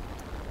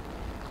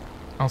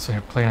 Also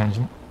here, plane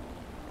engine.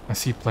 I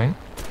see plane.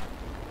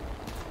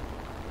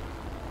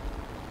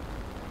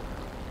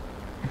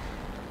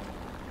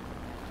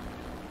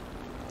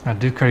 I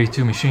do carry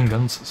 2 machine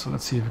guns, so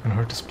let's see if we can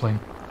hurt this plane.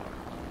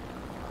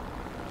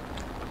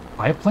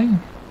 Biplane?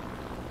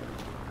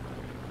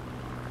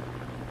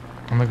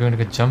 Am I going to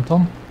get jumped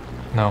on?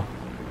 No.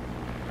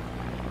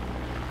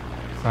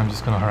 So I'm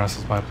just going to harass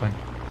this biplane.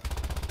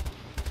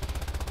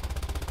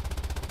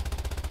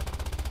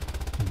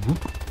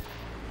 Whoop.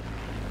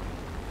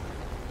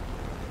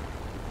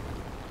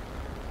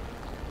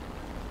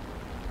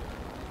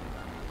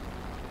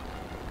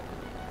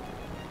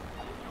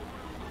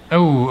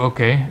 Oh,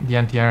 okay. The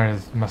anti-air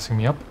is messing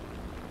me up.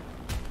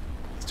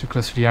 It's too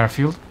close to the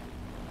airfield.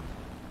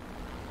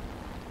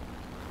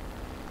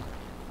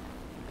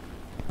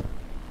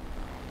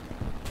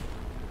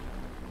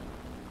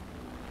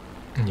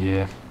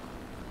 Yeah.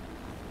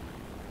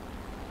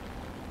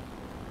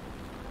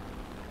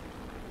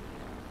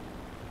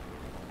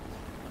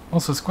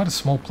 Also, it's quite a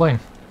small plane.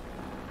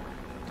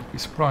 I'd be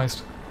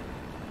surprised.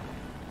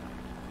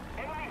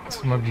 So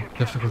it might be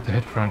difficult to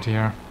hit for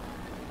anti-air.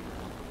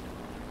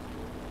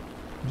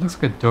 It looks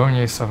like a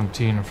Dornier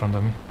 17 in front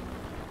of me.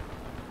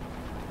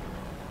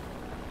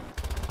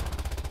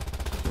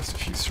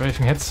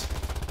 strafing hits.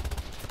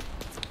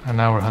 And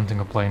now we're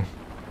hunting a plane.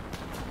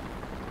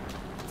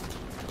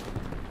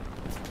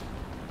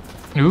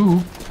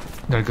 Ooh,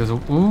 there goes a...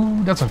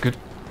 Ooh, that's not good.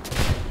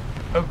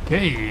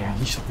 Okay,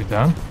 he shot me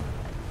down.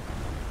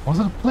 Was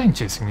it a plane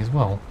chasing me as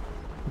well?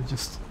 It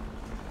just...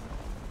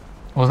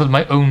 Or was it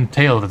my own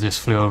tail that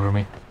just flew over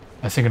me?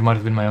 I think it might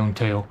have been my own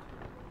tail.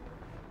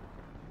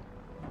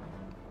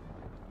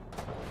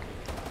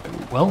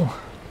 Well,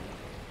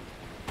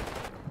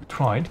 we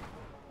tried.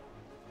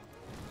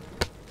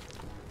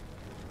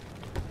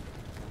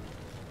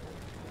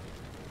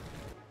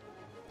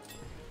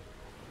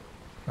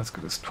 Let's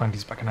get this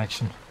 20s back in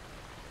action.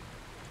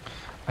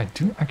 I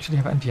do actually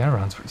have anti-air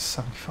rounds for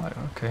 75,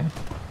 okay.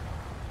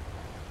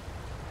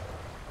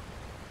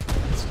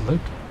 Let's load.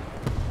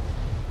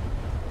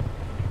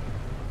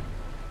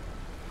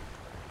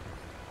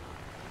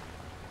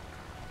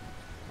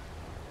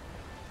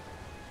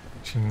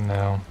 Actually,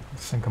 no. I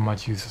think I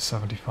might use a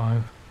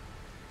 75.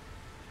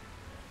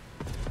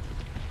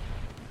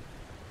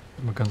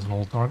 Put my guns on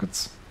all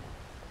targets.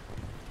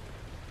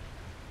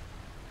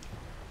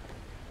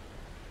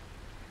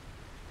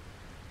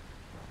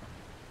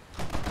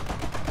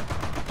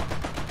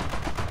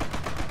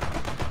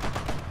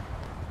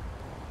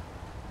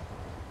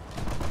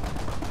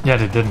 Yeah,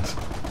 they didn't.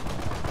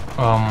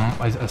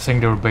 I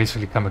think they were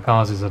basically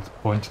kamikazes at the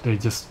point. They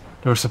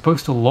were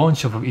supposed to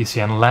launch off of EC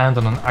and land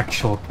on an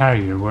actual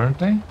carrier, weren't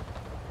they?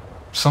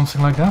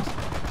 Something like that.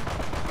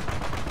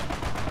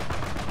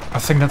 I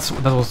think that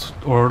was,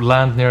 or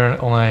land near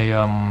on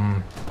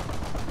a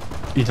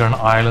either an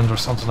island or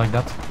something like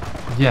that.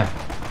 Yeah,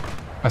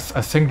 I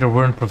think there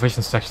weren't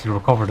provisions to actually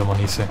recover them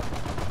on EC.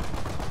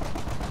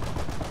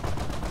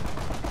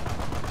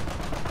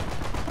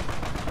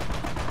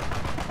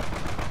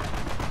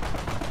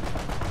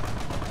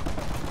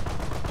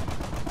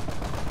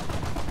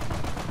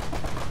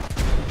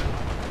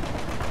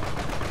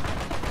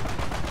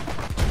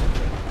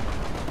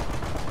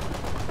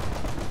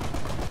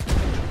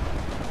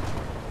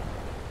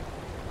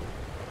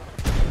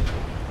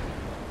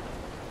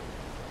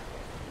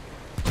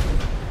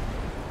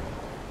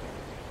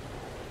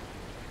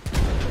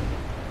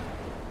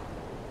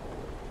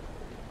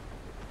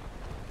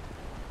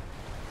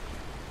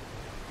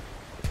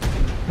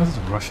 This is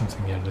a Russian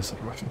thing, yeah, this is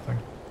a Russian thing.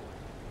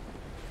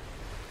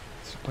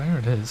 So where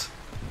it is.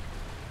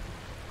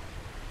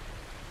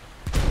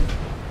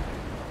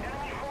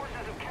 Enemy forces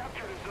have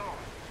captured a zone.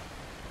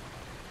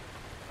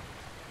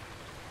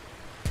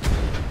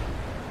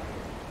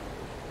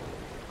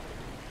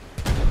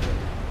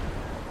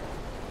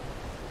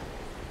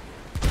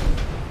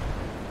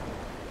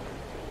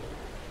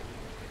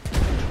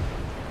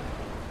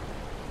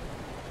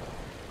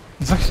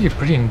 It's actually a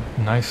pretty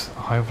nice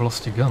high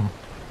velocity gun.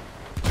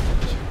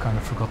 Kind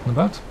of forgotten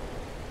about.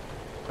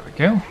 There we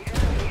go.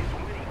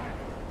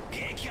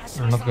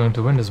 We're not going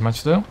to win this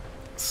match though,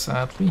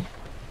 sadly.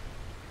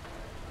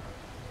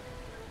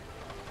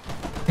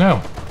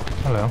 No.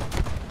 Hello.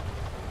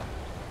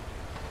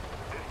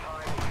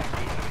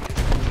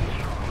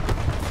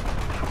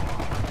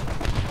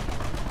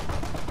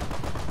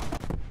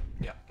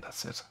 Yeah,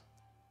 that's it.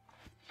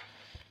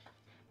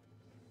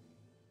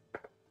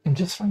 I'm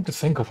just trying to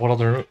think of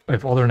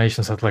if other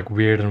nations had like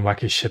weird and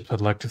wacky ships I'd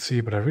like to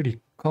see, but I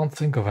really can't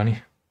think of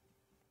any.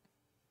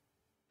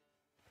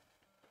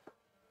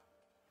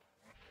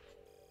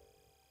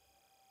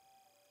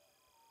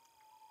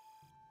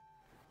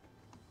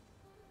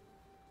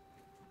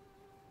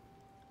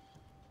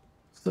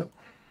 So,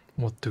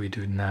 what do we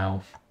do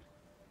now?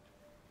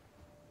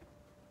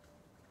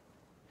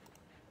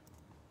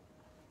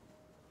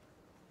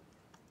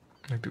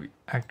 Like, do we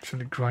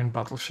actually grind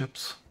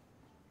battleships?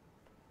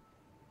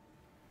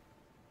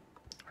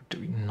 Or do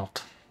we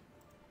not?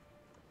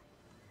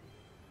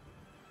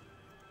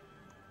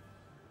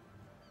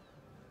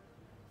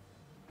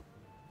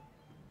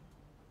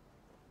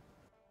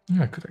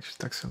 Yeah, I could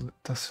actually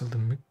tassel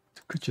the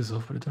kutches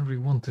off, but I don't really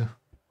want to.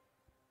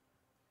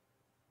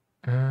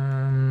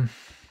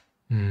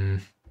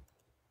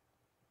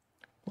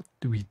 What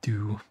do we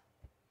do?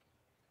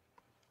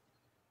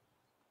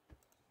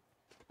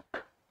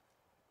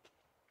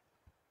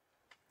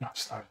 No,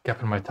 it's not a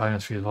gap in my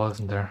Titan's field, well,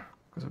 isn't there?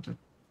 Because of the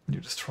new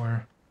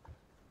destroyer.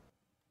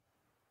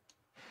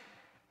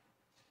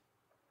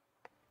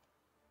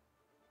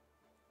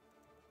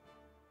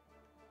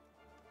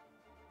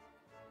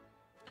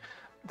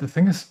 The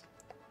thing is,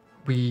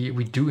 we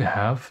do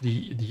have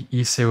the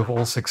ESA with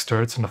all 6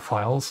 turrets in the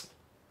files,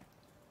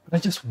 but I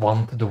just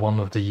want the one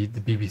with the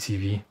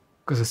BBTV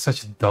because it's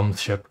such a dumb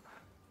ship.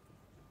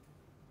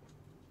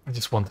 I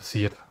just want to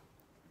see it.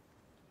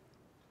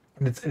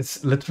 And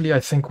it's literally, I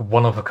think,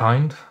 one of a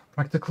kind,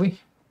 practically.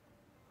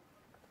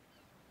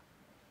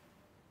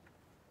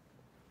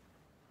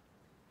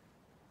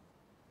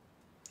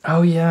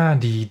 Oh yeah,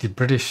 the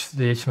British,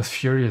 the HMS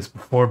Furious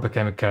before it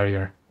became a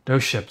carrier.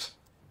 Those ships.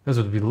 Those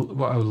would be,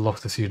 I would love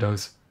to see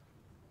those.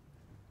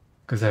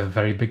 Because they have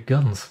very big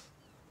guns.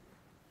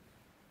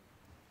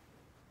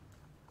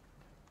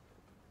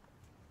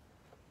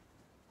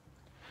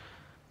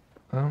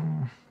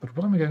 But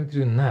what am I going to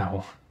do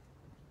now?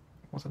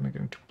 What am I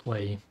going to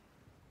play?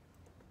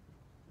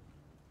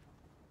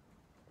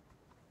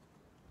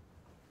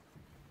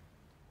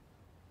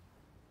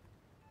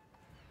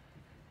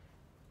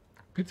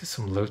 Could do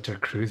some low-tier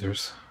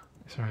cruisers.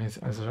 Is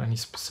there any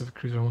specific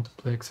cruiser I want to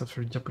play except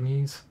for the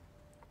Japanese?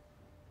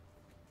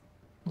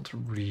 Not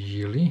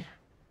really.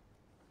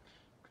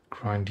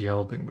 Grind the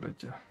Elbing,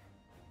 but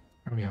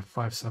I only have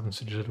 5/7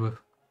 to do it with.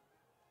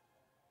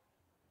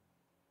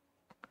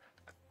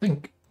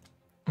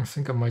 I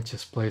think I might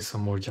just play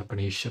some more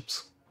Japanese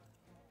ships.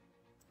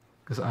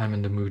 Because I'm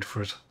in the mood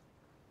for it.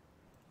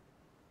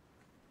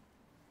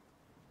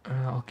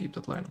 I'll keep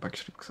that lineup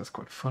actually, because that's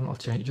quite fun. I'll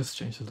just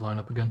change the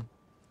lineup again.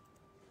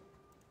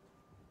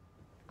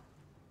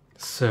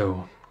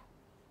 So,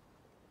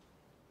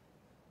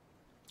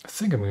 I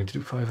think I'm going to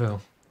do 5-0.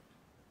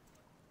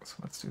 So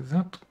let's do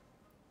that.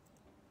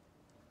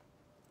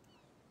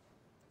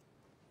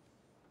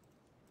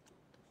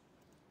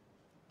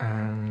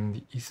 And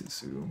the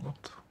Isuzu,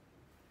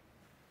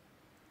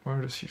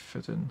 where does she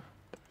fit in?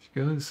 There she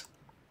goes.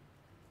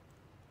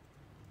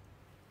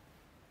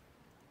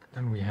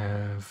 Then we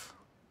have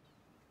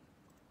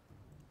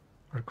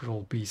our good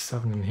old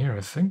B7 in here,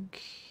 I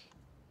think.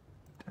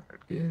 There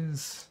it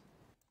is.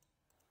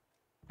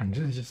 And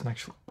this is just an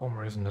actual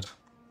bomber, isn't it?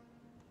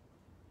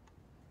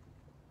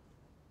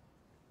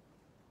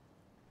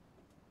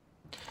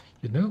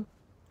 You know,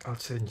 I'll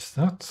change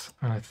that,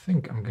 and I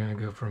think I'm gonna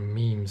go for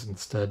memes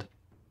instead.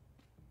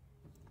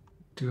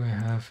 Do I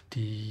have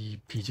the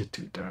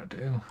PJ2? There I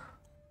do.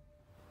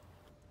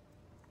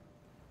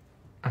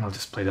 And I'll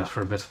just play that for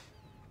a bit.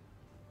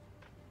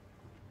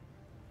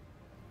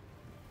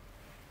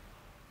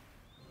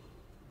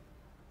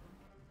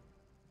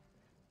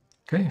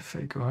 Okay,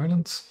 Fago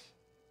Islands.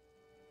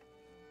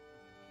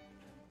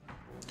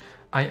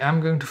 I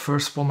am going to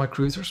first spawn my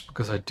cruisers,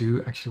 because I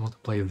do actually want to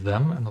play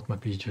them and not my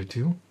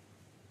PJ2.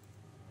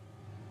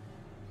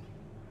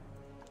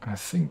 I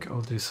think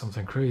I'll do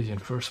something crazy and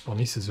first spawn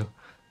Isuzu.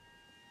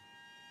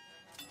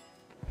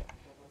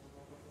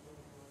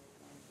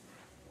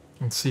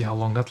 And see how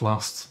long that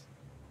lasts.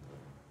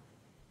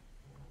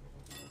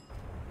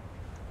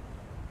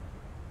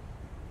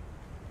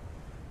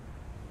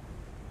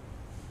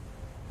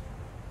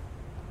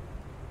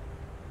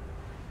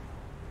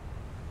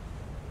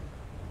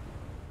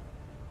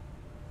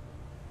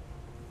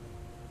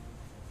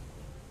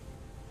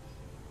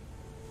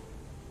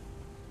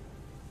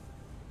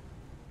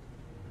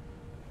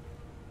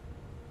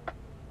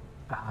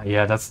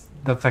 Yeah, that's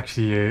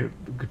actually a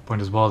good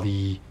point as well.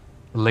 The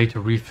later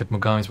refit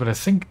Mogamis, but I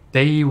think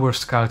they were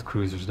scout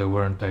cruisers, though,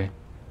 weren't they?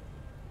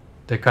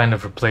 They kind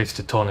of replaced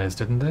the Tonnes,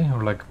 didn't they,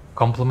 or like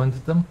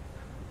complemented them?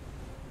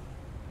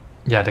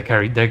 Yeah, they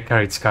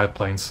carried scout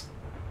planes.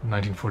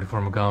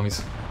 1944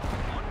 Mogamis.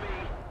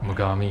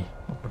 Mogami,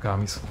 not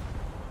Mogamis.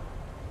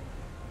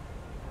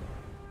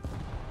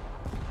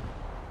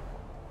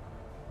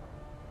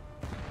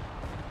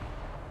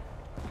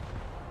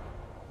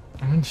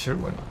 I mean, sure,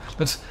 why not?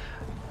 But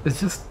it's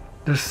just,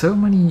 there's so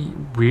many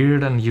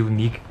weird and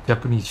unique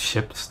Japanese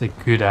ships they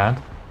could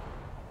add.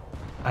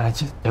 And I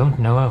just don't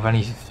know of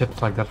any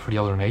ships like that for the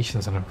other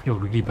nations, and I feel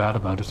really bad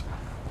about it.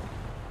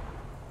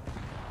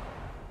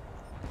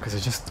 Because I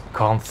just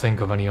can't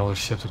think of any other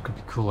ships that could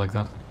be cool like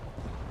that.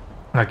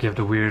 Like, you have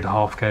the weird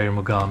half-carrier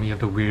Mogami, you have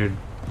the weird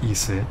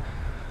Ise,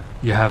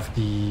 you have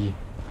the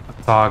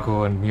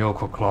Atago and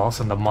Miyoko class,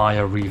 and the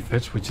Maya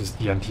refit, which is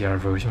the anti-air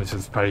version, which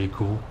is very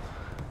cool.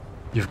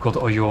 You've got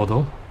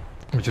Oyodo,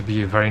 which would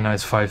be a very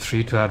nice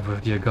 5-3 to add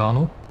with the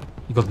Agano.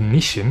 You got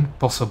Nishin,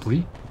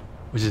 possibly,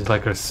 which is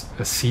like a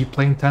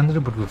seaplane tender,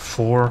 but with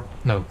 3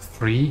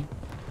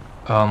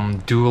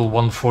 dual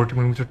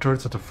 140mm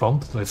turrets at the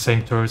front. The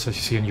same turrets as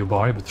you see in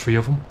Yubari, but 3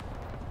 of them,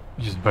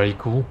 which is very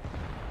cool.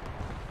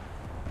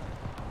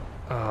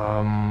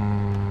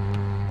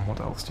 What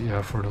else do you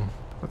have for them?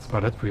 That's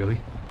about it,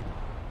 really.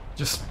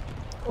 Just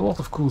a lot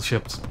of cool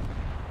ships.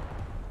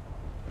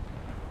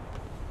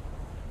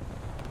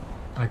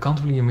 I can't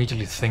really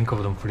immediately think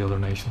of them for the other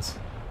nations.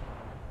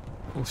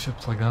 Cool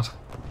ships like that.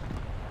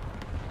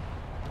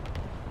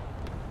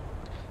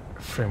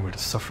 Frame rate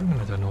is suffering,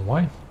 and I don't know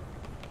why.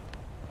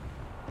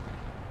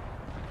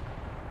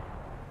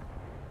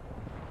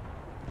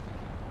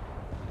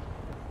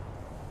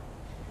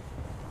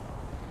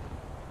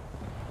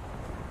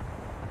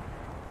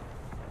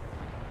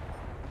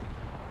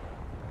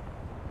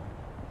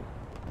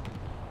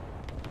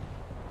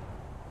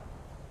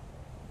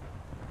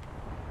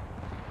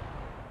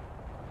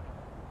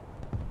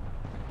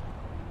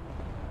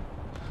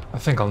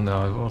 I think I'll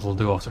know what I'll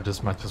do after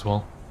this match as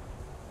well.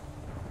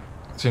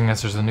 Seeing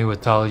as there's a new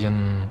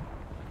Italian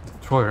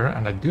destroyer,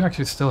 and I do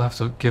actually still have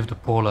to give the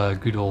Pola a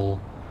good old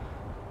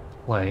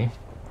play.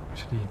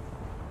 Actually,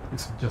 do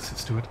some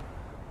justice to it.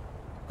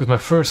 Because my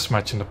first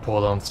match in the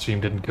Pola on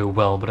stream didn't go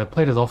well, but I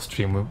played it off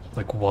stream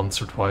like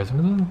once or twice,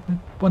 and it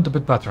went a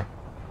bit better.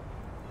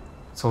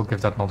 So I'll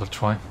give that another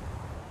try.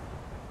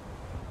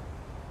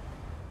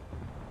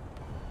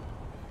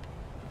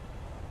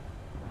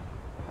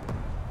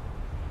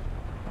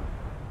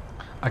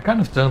 I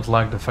kind of don't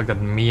like the fact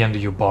that me and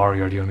the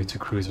Yubari are the only two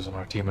cruisers on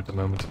our team at the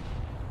moment.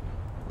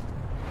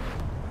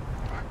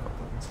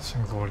 This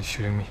thing's already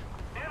shooting me.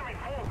 Enemy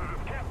forces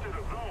have captured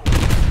a zone.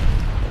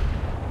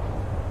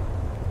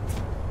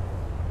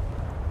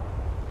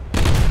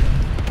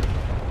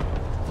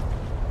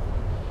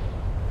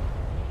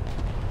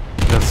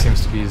 That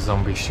seems to be a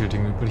zombie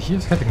shooting me, but he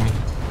is hitting me.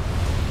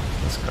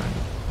 That's kind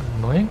of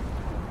annoying.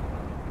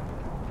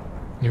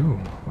 Ooh,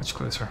 much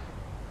closer.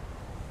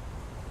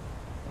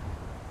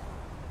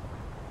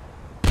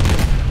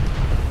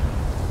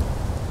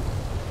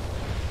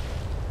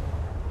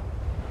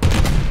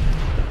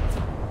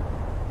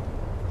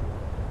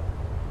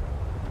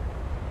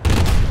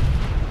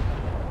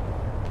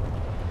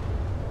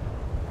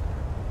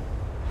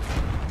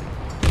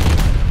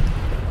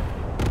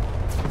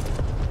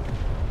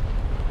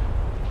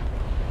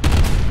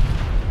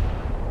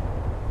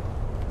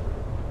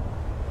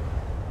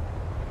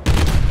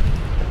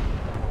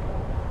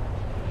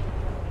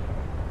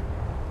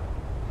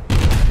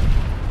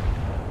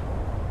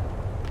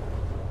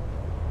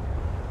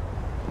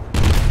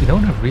 You know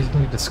what I've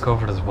recently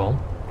discovered as well?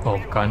 Well,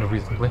 kind of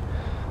recently.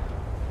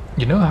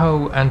 You know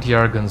how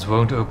anti-air guns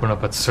won't open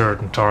up at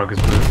certain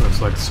targets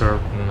with like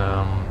certain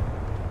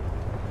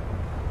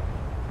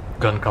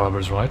gun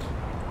calibers, right?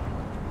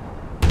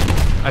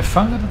 I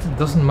found that it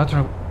doesn't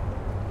matter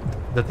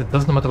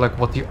like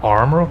what the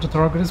armor of the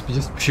target is, but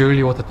just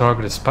purely what the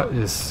target is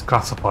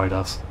classified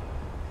as.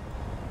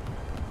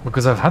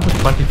 Because I've had the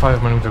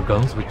 25mm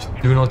guns, which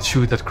do not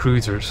shoot at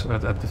cruisers,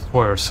 at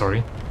destroyers,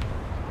 sorry.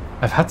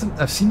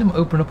 I've seen them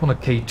open up on a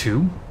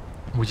K2,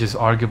 which is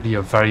arguably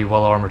a very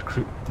well-armored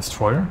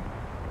destroyer.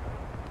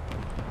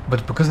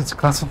 But because it's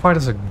classified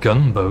as a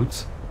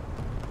gunboat,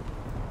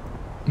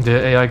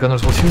 the AI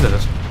gunners will shoot at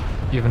it,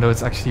 even though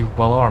it's actually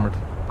well-armored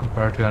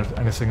compared to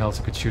anything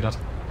else it could shoot at.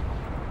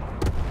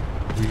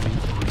 Really,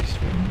 really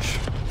strange.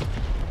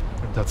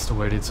 But that's the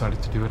way they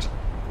decided to do it.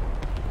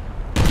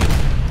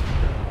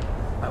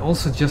 I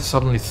also just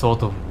suddenly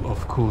thought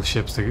of cool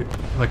ships to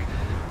like.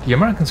 The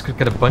Americans could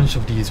get a bunch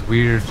of these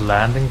weird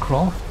landing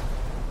craft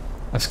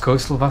as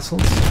coastal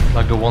vessels,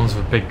 like the ones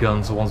with big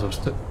guns, the ones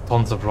with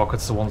tons of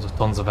rockets, the ones with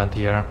tons of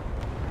anti-air.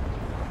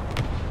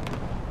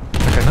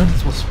 Like I know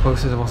this was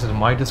posted, was it in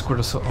my Discord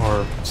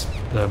or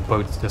the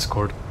boat's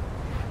Discord?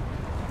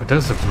 But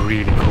those look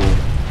really cool.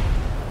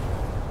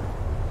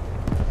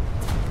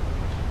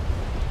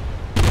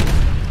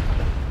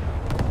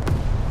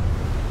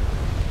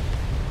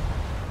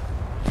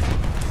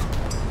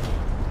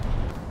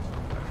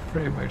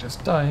 Frame rate is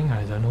dying,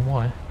 I don't know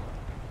why.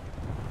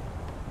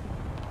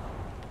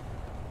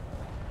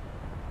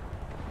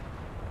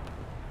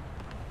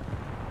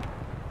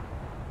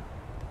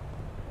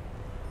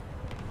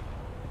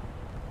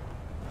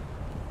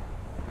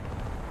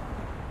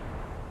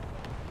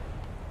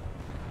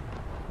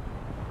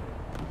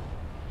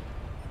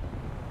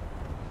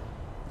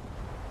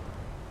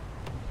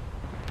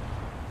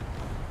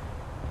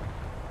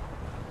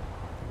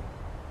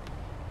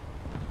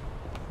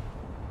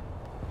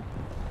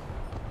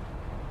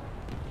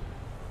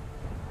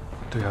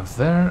 Do we have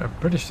there? A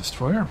British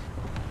destroyer.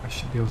 I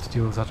should be able to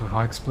deal with that with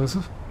high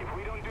explosive. If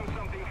we don't do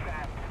something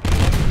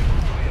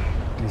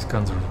fast, These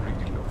guns are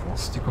really low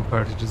velocity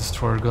compared to the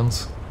destroyer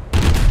guns.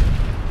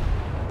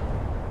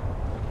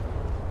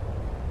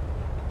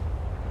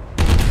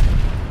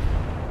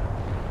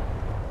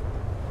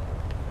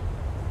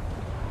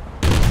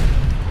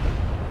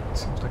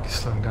 Seems like he's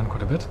slowing down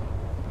quite a bit.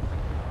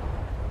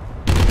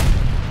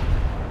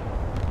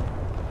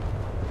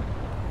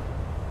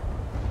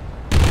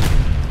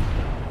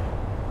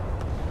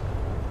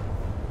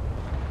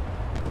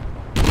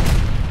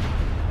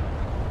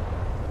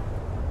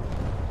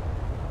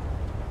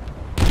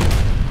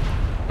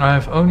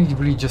 I've only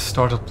really just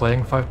started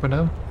playing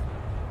 5.0,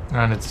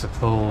 and it's a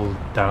full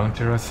down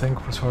tier, I think,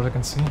 as far as I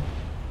can see.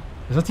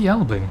 Is that the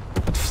Elbing?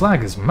 That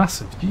flag is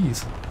massive,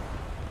 jeez.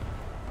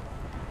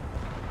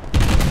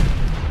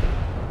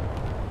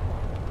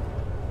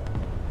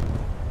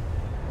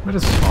 But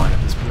it's fine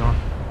at this PR.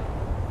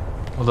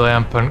 Although I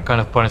am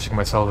kind of punishing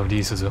myself with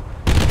these as well.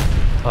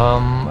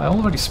 I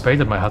already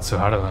spaded my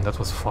Hatsuharu, and that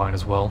was fine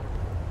as well.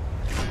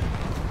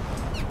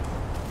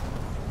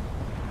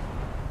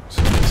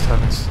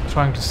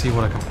 Trying to see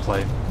what I can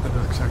play. That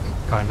looks actually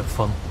kind of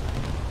fun.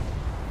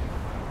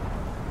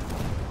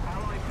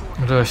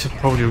 Although I should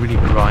probably really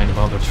grind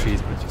other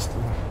trees, but just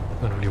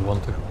don't really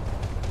want to.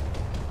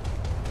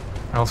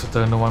 I also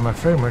don't know why my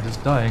frame rate is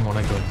dying when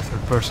I go into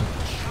third person.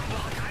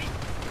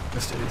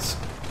 Yes, it is.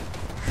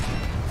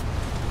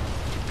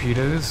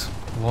 Torpedoes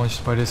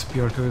launched by this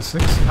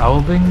PR-206.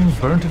 Owlbing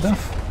burned to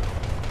death.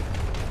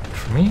 Good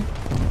for me.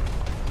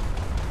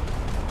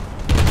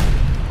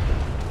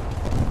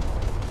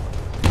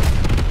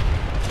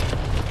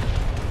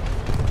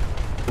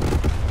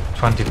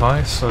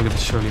 25, slowly but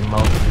surely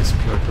melted this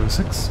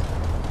PR-206.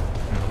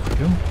 And off we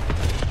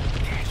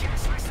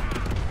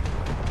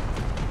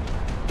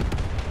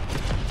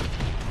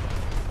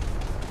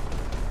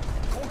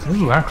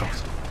go. Ooh,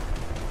 aircraft.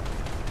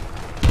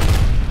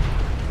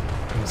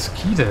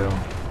 Mosquito.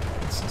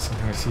 Let's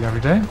Something I see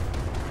every day.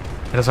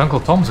 It has Uncle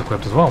Tom's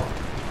equipped as well.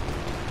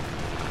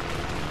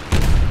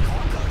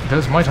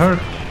 Those might hurt.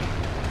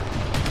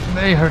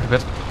 They hurt a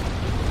bit.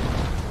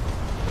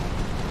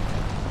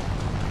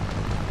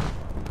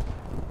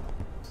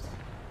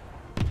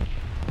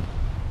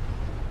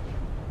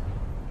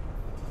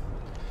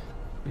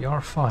 We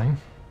are fine.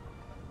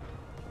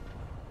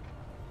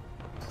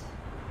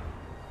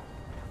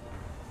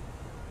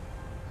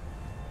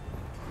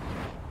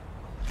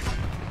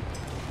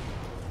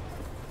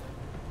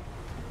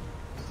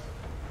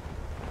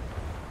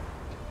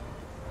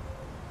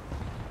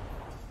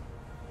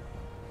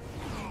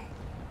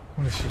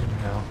 What is she doing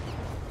now?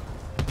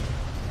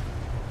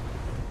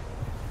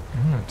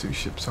 Two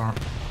ships are.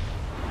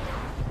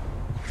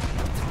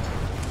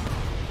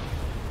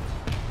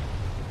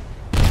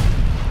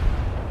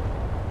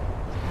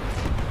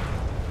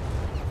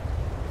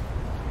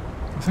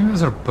 I think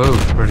those are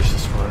both British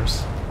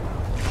destroyers.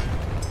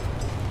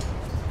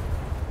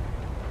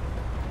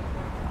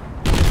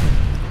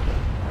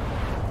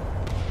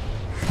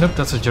 Nope,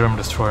 that's a German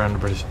destroyer and a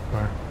British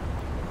destroyer.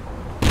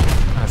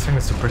 I think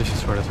it's the British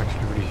destroyer that's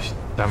actually really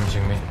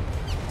damaging me.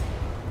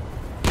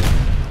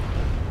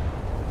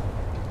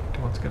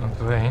 Do want to get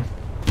onto A.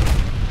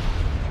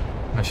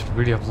 I should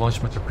really have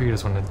launched my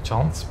torpedoes when I had the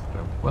chance,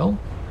 but well.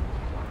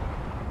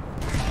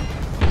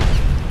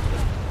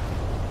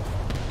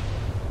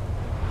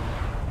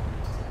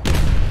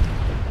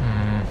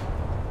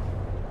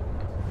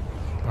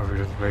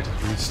 Rate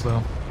is really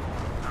slow.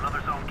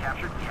 Another zone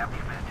captured. We have the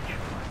advantage.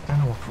 I don't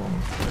know what's wrong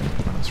with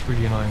it. That's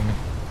really annoying me.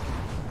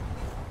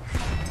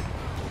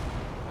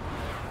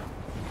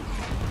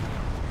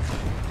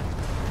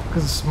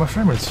 Because my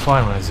frame rate's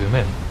fine when I zoom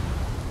in.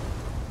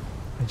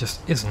 It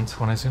just isn't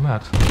when I zoom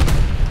out.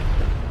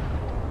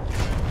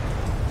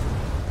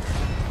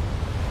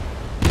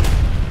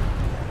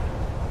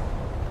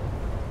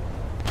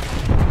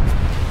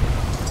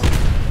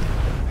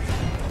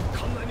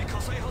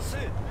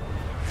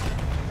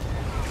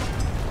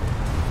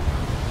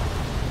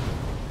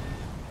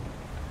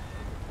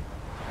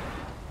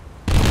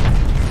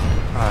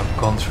 I've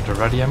gone through the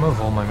ready ammo of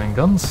all my main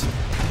guns.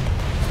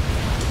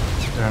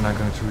 They're now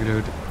going to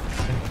reload in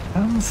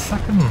 10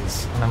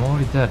 seconds, and I'm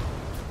already dead.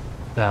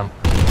 Damn.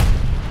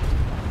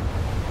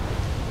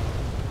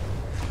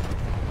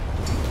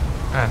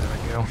 And there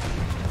we go.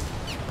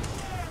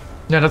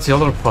 Yeah, that's the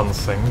other fun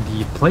thing.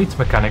 The plate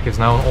mechanic is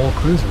now on all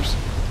cruisers.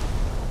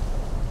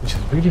 Which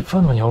is really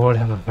fun when you already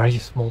have a very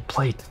small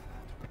plate to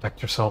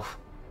protect yourself.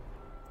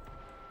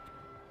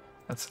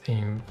 Let's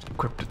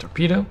equip the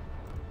torpedo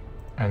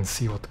and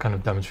see what kind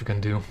of damage we can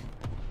do.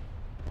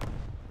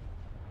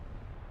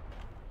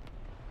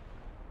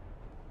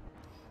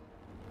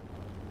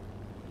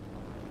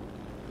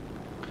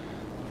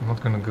 I'm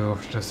not going to go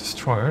after those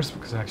destroyers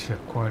because I actually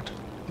have quite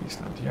a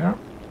decent idea.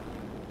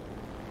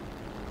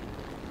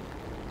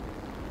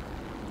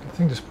 I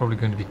think there's probably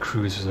going to be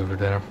cruisers over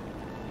there.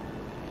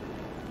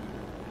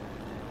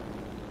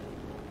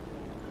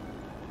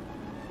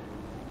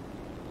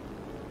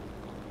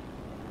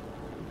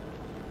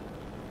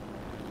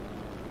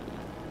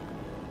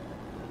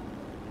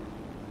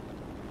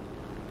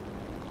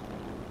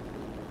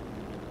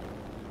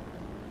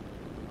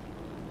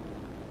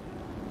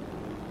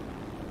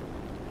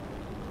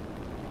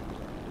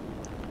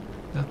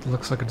 That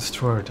looks like a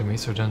destroyer to me,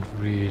 so I don't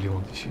really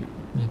want to shoot.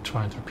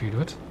 Try and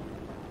torpedo it.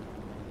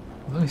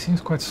 Although he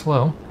seems quite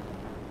slow.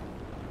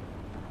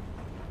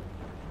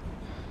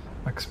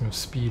 Maximum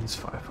speed is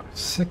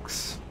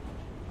 556.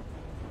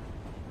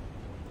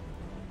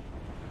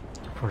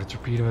 For the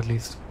torpedo at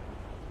least.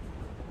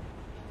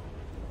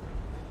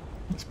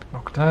 He's been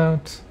knocked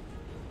out.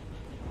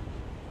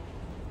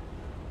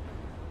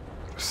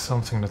 There's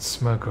something that's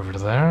smoke over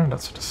there.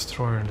 That's a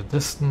destroyer in the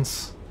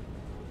distance.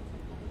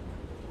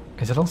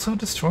 Is it also a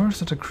destroyer or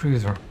is it a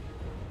cruiser?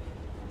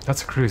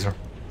 That's a cruiser.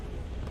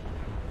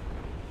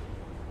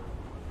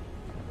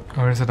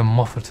 Or is it a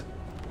Moffat?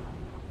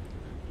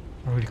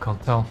 I really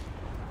can't tell.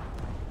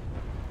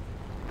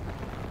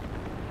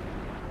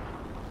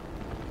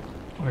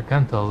 What I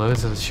can tell though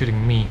is that it's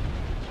shooting me.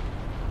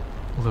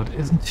 Although it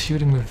isn't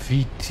shooting with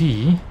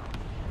VT,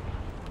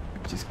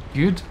 which is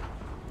good.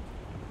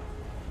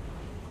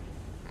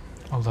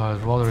 Although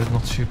I'd rather it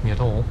not shoot me at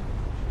all.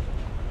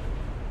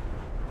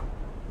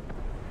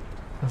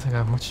 I don't think I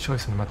have much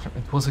choice in the matter.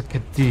 It was a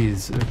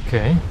Cadiz,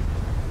 okay.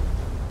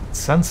 Makes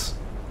sense.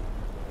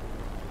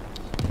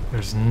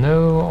 There's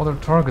no other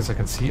targets I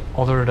can see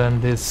other than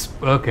this.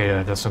 Okay,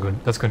 yeah, that's not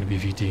good. That's going to be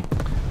VT.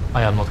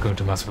 I am not going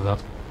to mess with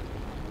that.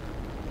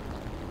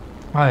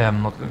 I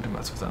am not going to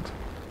mess with that.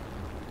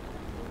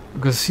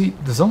 Because see,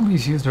 the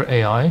zombies use their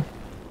AI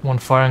when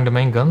firing the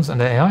main guns, and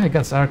the AI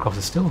against aircraft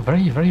is still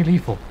very, very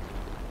lethal.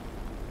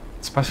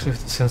 Especially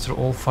since they're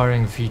all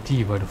firing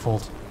VT by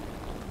default.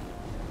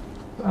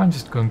 I'm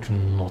just going to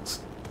not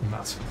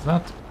mess with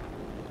that.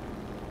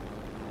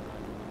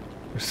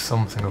 There's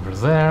something over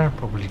there,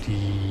 probably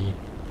the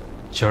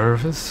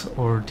Jervis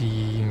or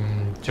the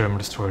German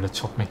destroyer that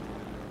shot me.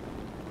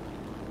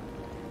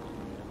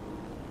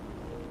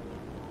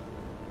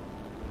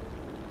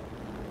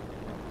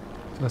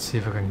 Let's see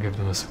if I can give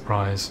them a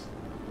surprise.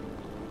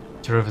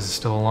 Jervis is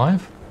still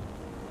alive.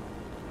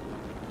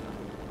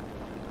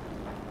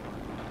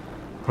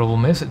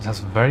 Problem is, it has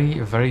very,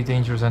 very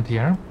dangerous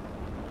anti-air.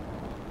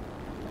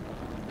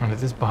 And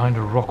it is behind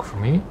a rock for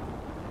me.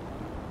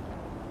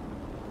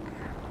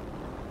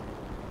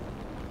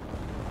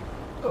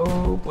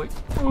 Oh boy,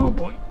 oh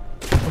boy.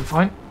 I'm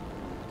fine.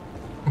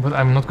 But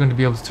I'm not going to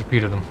be able to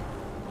torpedo them.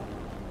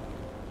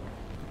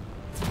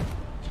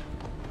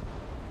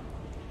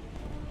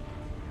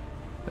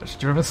 There's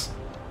Jervis.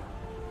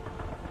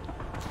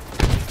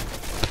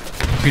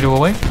 Torpedo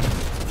away.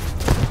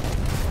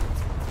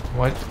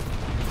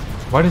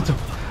 Why did the...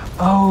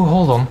 Oh,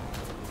 hold on.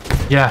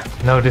 Yeah,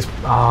 no, this...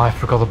 Ah, I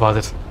forgot about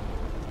it.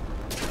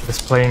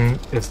 This plane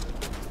is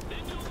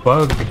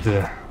bugged.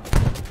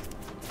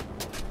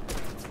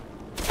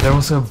 There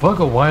was a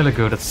bug a while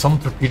ago that some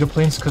torpedo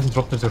planes couldn't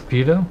drop the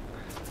torpedo.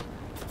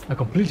 I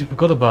completely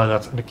forgot about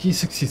that. And the Key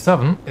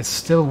 67 is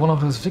still one of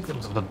those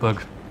victims of that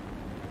bug.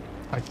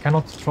 I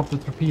cannot drop the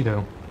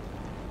torpedo.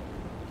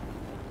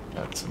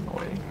 That's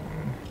annoying.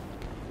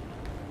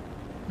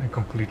 I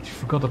completely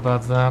forgot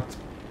about that.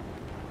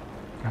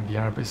 And the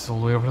airbase is all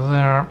the way over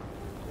there.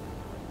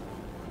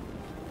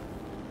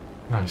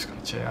 I'm just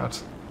gonna check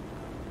out.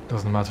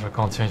 Doesn't matter, I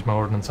can't change my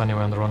ordnance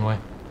anyway on the runway.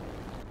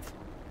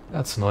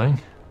 That's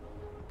annoying.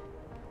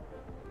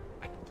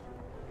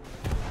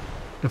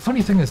 The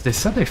funny thing is, they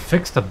said they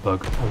fixed that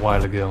bug a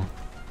while ago.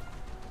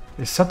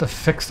 They said they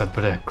fixed it,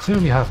 but they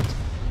clearly haven't.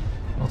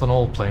 Not on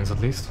all planes, at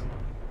least.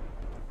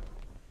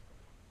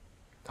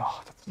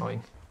 Oh, that's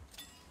annoying.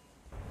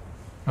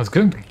 I was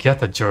going to get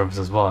that Jervis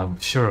as well, I'm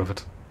sure of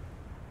it.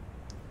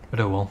 But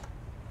oh well.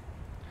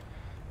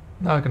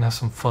 Now I can have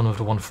some fun with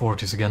the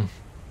 140s again.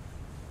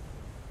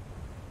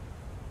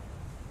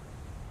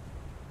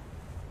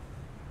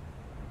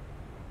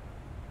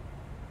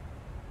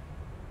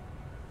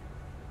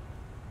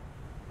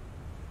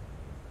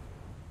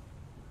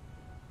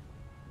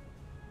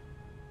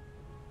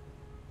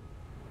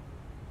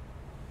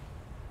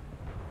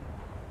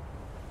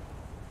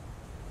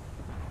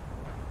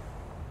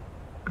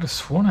 I could have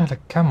sworn I had a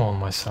camo on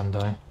my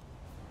Sendai.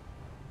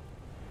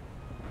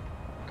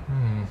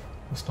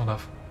 Must not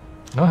have.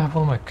 No, I have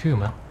one on my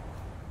Kuma.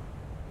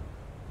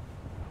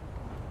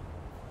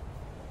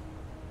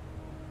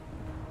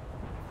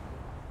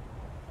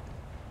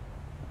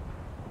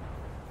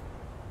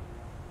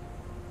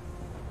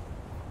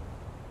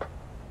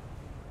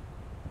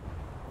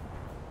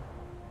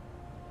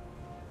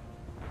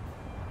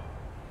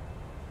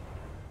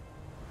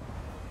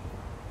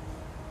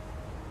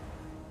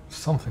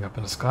 Something up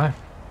in the sky.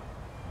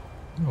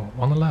 Oh,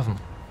 111.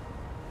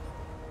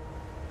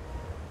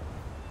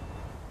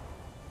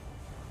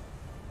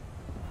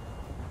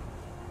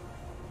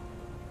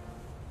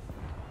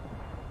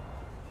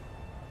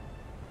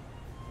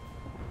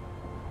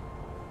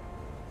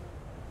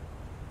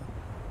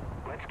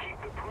 Let's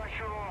keep the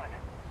pressure on.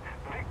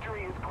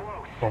 Victory is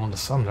close. Bomb the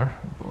Sumner,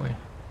 oh boy.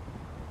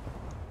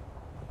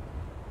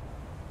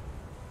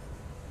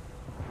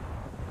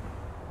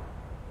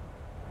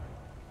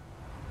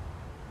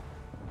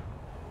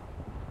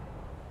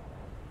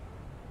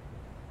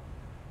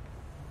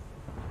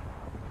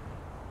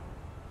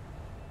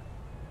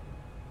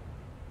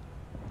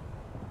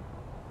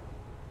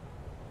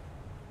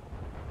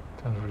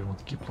 Don't really want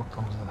to keep locked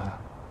on to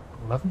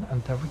 11,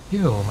 and there we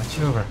go, match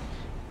over.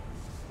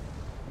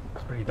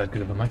 It's really that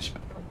good of a match,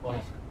 but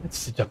well,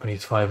 it's the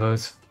Japanese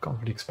 5-0s, can't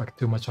really expect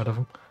too much out of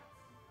them.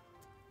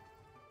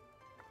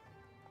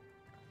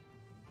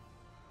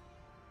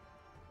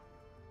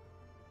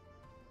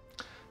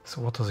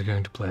 So what was he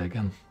going to play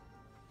again?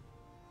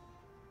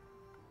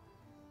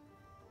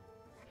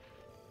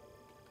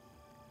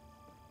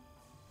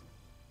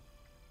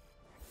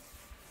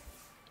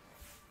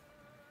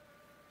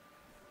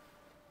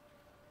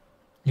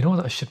 You know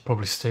what, I should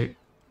probably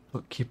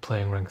keep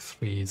playing rank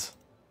 3s.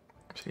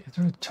 Actually, is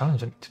there a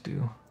challenge I need to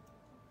do?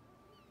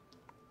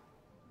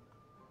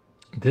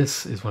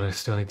 This is what I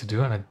still need to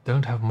do, and I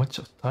don't have much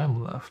of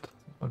time left.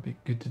 Might be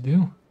good to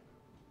do.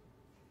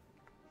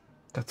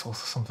 That's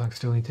also something I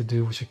still need to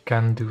do, which I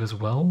can do as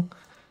well.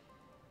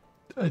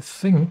 I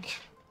think...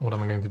 What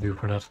am I going to do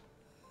for that?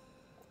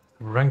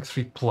 Rank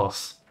 3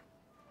 plus.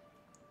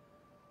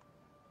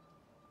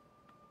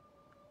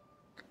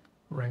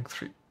 Rank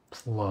 3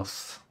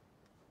 plus.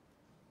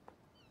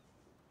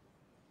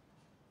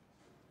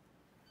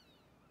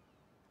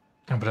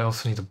 But I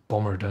also need a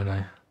bomber, don't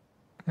I?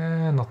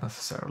 Not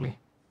necessarily.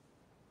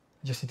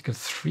 I just need to get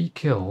 3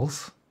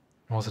 kills.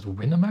 Was it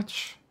win a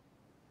match?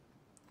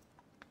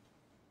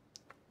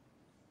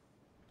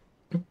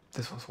 Oop,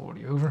 this was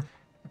already over.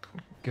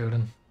 Go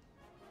then.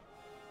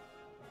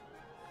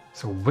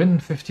 So win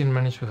 15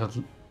 missions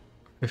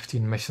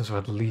with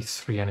at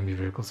least 3 enemy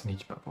vehicles in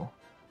each battle.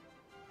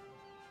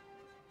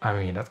 I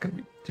mean, that can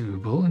be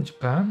doable in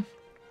Japan.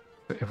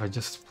 But if I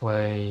just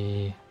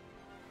play...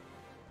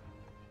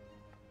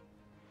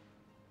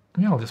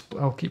 Yeah,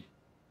 I'll keep...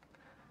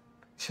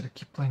 Should I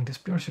keep playing this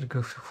or should I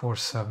go through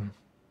 4-7?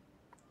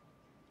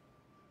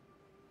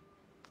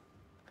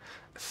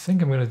 I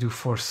think I'm gonna do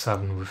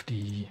 4-7 with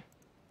the...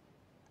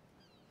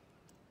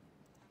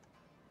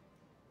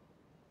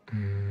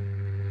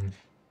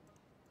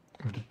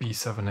 with the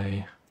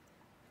B7A.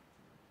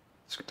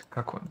 Let's get the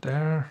cock one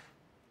there.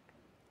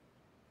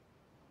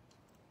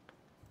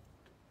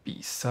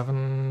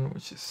 B7,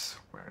 which is...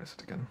 where is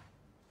it again?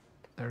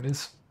 There it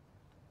is.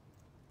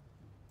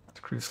 At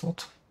the crew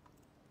slot.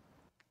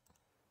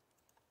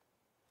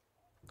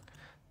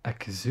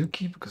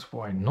 Akizuki, because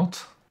why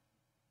not?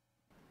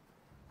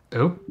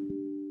 Oh.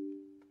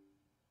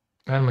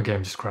 And my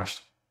game just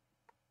crashed.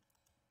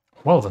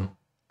 Well then.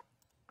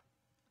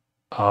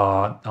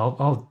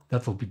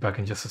 That'll be back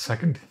in just a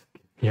second.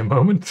 Give me a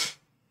moment.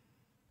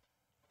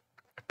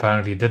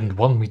 Apparently it didn't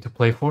want me to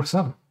play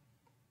 4-7.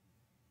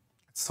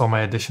 It saw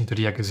my addition to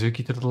the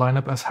Akizuki to the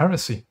lineup as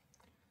heresy.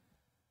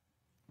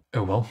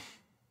 Oh well.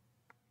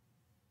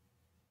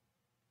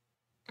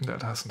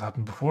 That hasn't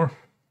happened before.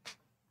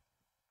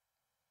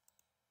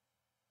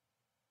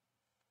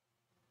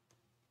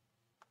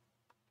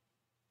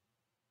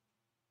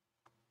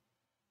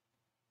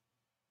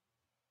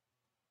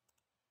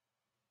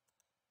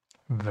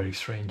 Very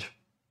strange.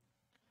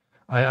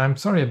 I'm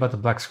sorry about the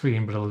black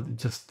screen, but I'll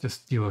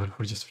just deal with it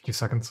for just a few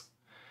seconds.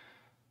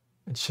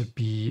 It should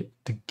be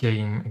the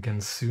game again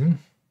soon.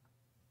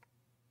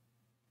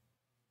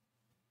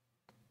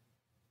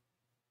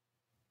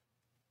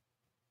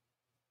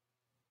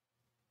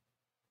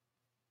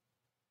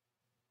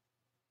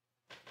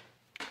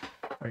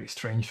 Very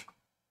strange.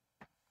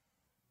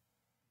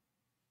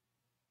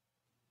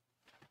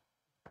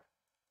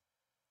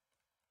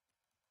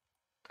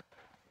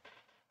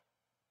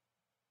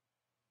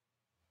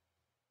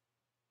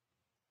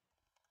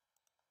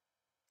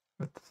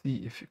 Let's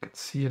see if you can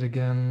see it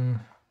again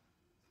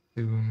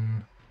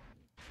soon.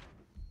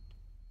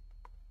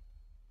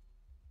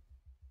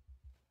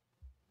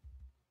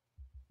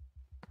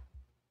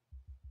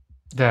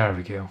 There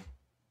we go.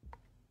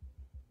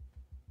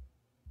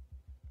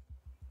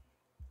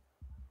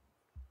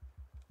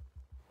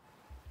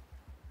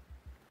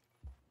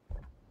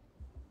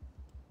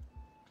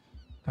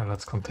 Now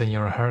let's continue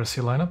our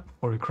heresy lineup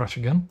before we crash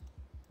again.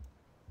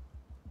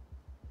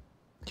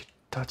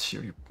 That's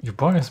your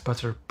bonus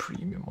better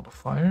premium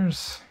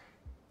modifiers.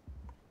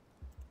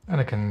 And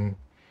I can...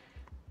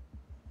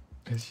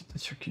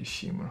 That's your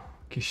Kishima.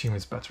 Kishima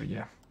is better,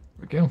 yeah.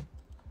 There we go.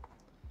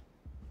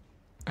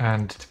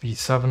 And the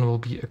V7 will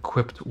be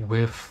equipped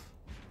with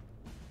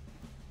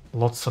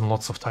lots and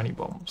lots of tiny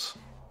bombs.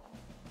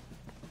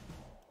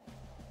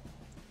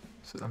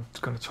 So I'm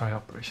just going to try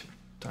Operation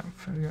Time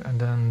Failure and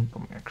then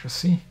bombing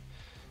accuracy.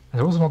 And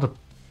there was another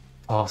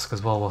task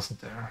as well, wasn't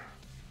there?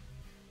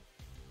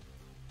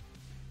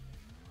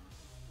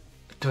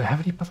 Do I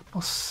have any battle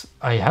boss?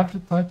 I have the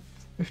Type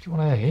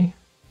 51A.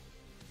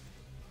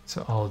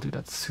 So I'll do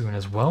that soon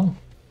as well.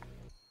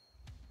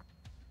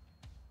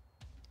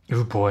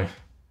 Oh boy.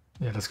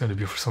 Yeah, that's going to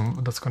be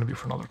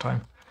for another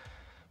time.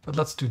 But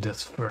let's do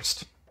this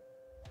first.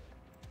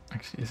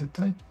 Actually, is it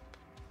Type?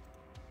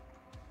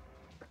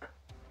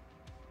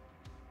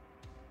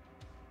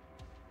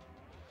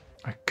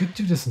 I could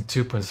do this in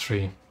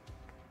 2.3.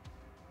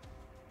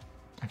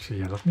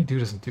 Actually, yeah, let me do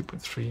this in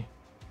 2.3.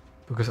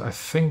 Because I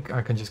think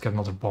I can just get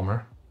another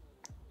bomber.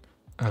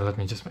 Let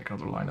me just make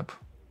another lineup.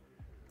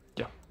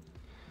 Yeah.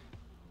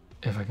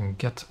 If I can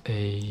get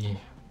a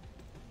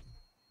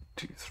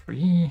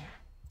 2-3,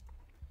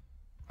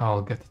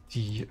 I'll get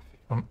the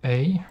from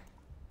A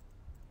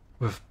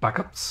with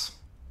backups.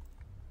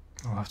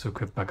 I'll have to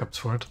equip backups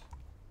for it.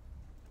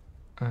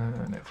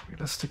 And if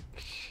realistic,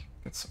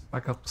 get some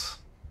backups.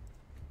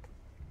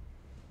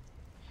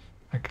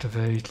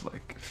 Activate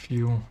like a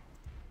few.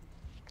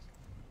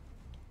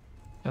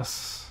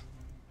 Yes.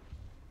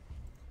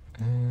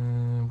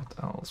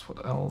 What else?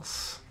 What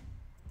else?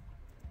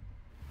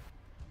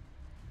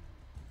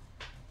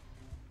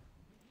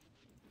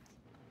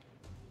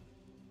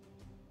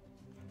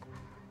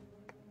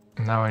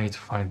 Now I need to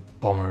find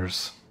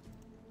bombers.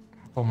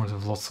 Bombers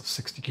with lots of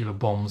 60 kilo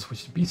bombs,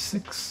 which the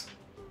B6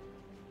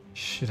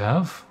 should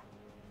have.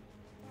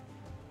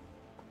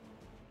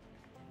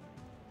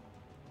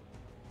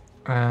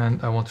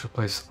 And I want to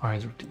replace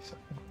either of these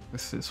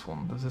with this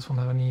one. Does this one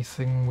have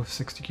anything with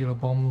 60 kilo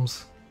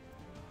bombs?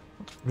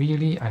 Not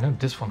really. I know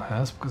this one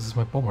has because it's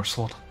my bomber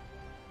slot.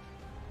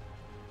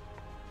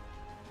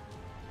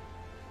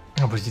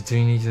 Oh, but you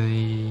do need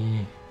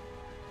a...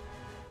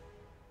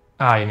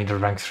 Ah, you need a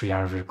rank 3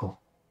 air vehicle.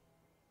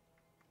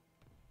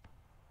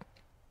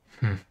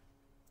 Do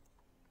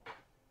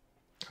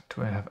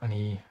I have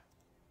any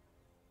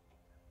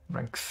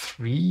rank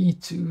 3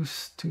 to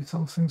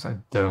somethings? I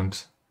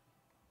don't.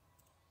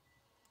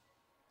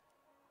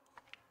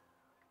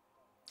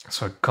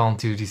 So I can't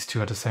do these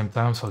two at the same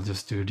time, so I'll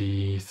just do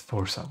the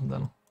 4-7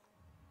 then.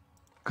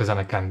 Because then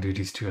I can do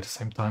these two at the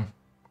same time.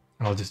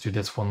 And I'll just do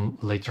this one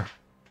later.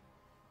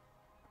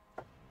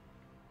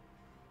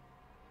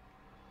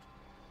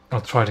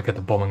 I'll try to get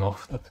the bombing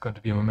off. That's going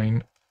to be my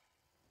main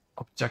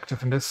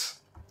objective in this.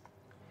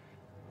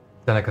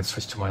 Then I can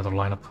switch to my other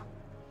lineup.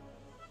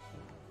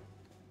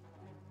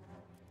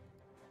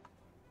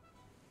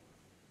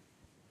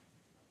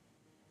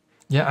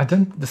 Yeah, I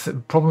don't.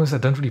 The problem is I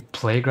don't really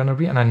play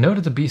Grenadier, and I know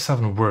that the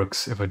B7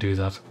 works if I do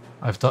that.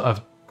 I've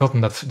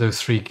gotten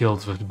those 3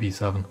 kills with the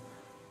B7.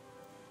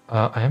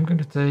 I am going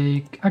to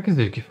take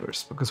Akizuki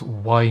first, because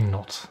why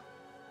not?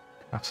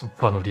 Have some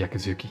fun with the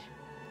Akizuki.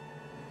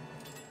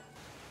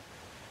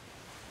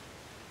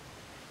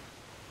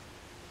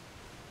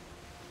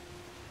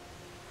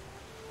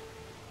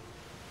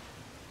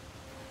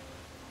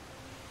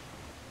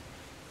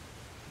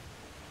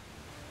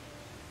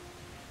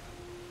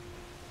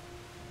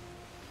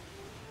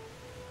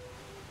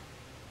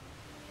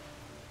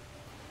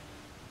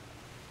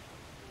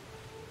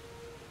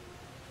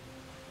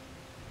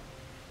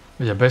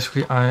 But yeah,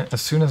 basically, as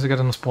soon as I get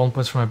enough spawn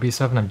points for my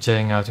B7, I'm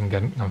J'ing out and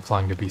I'm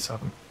flying the B7.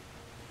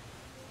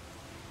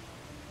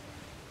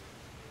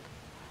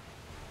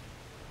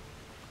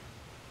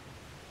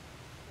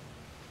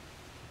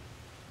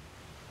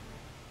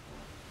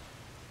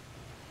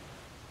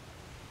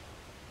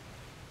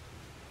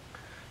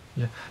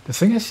 Yeah, the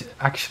thing is,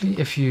 actually,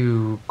 if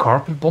you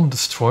carpet bomb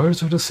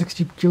destroyers with the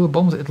 60 kilo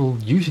bombs, it'll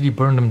usually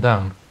burn them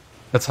down.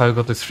 That's how I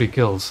got the 3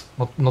 kills.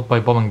 Not by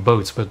bombing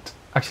boats, but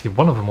actually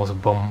one of them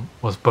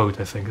was boat,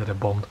 I think, that I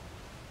bombed.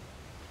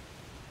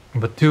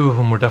 But 2 of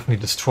them were definitely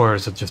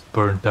destroyers that just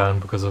burned down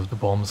because of the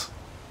bombs.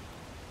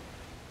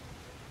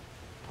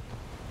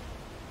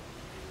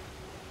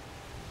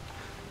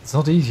 It's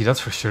not easy,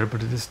 that's for sure,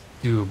 but it is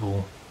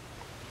doable.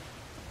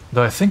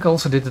 Though I think I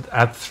also did it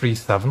at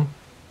 3-7.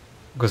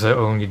 Because I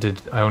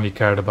only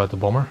cared about the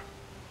bomber.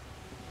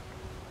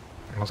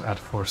 I must add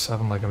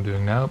 4-7 like I'm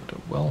doing now,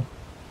 but well.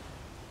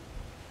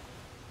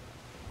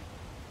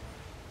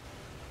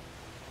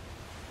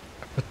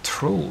 A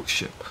patrol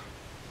ship.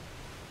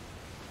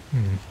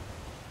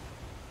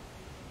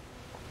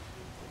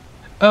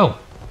 Oh!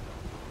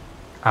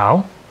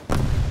 Ow.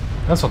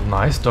 That's not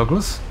nice,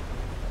 Douglas.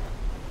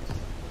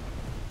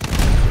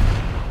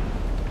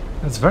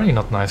 That's very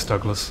not nice,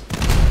 Douglas.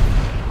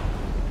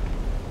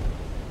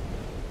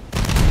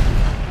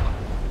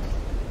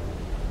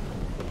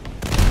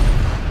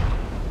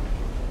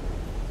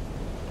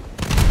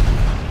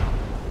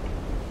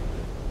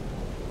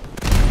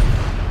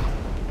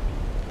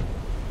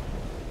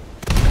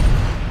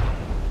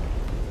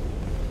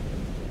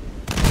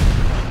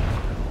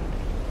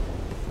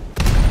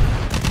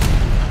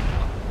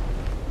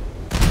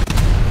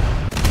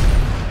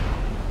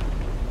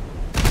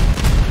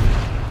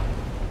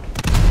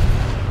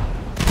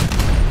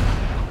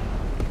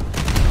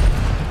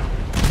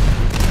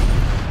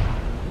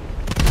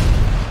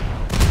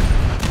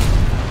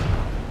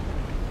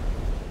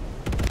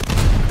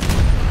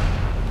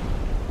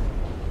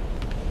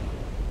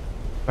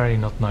 Very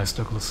not nice,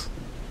 Douglas.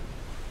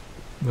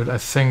 But I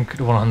think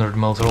the 100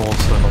 mils are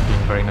also not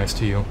being very nice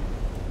to you.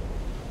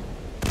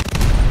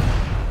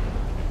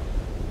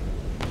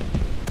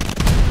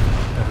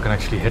 If I can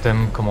actually hit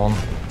him, come on.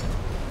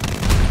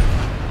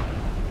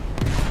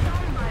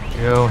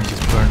 Yo, he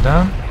just burned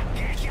down.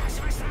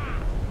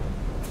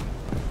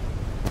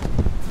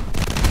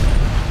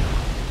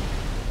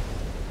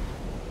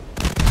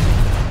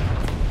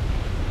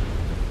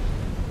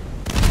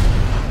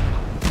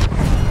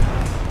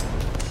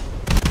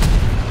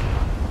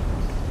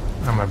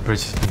 My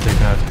bridge has been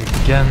taken out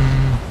again.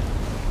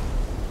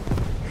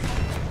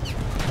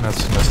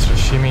 That's Mr.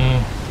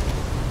 Shimi.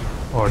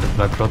 Or the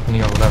Black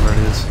Rodney or whatever it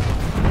is.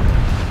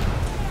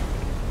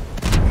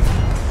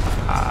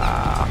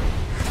 I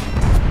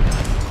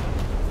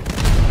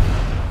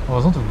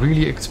was not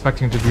really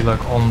expecting to be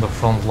like on the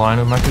front line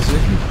of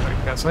Akizuki, but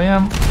I guess I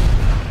am.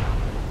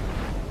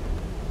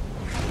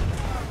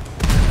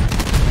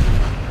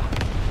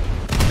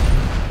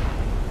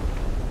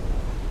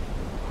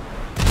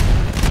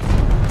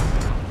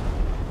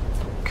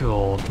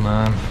 God,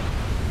 man.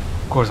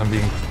 Of course I'm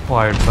being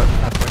fired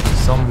at by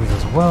zombies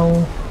as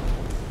well.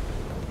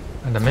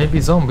 And there may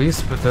be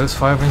zombies, but those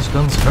 5-inch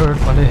guns hurt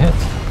when they hit.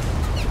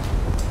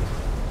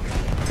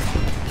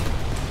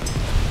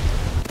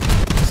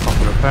 Stop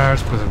the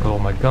repairs because I've got all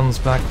my guns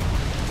back.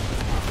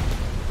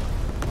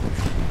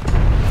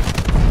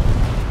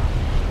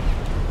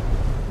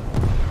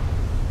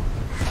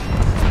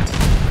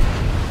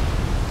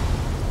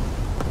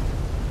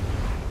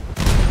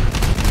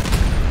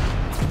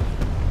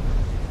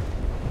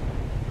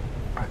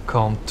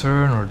 Can't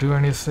turn or do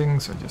anything,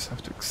 so I just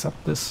have to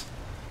accept this.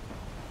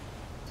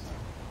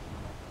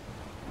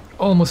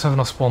 Almost have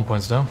enough spawn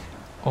points though.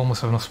 Almost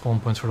have enough spawn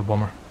points for the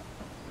bomber.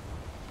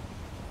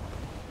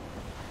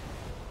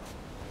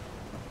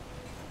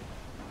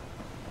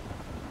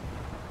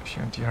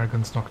 Anti-air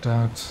guns knocked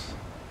out.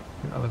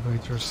 The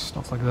elevators,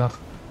 stuff like that.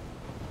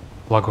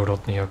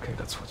 Blagorodny, okay,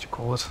 that's what you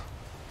call it.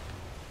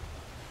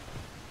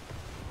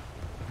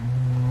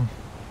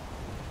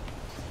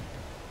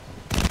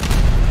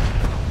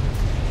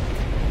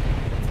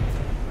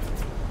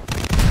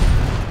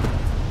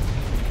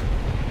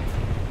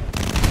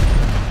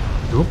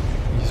 Oop,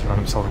 he's run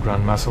himself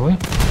aground massively.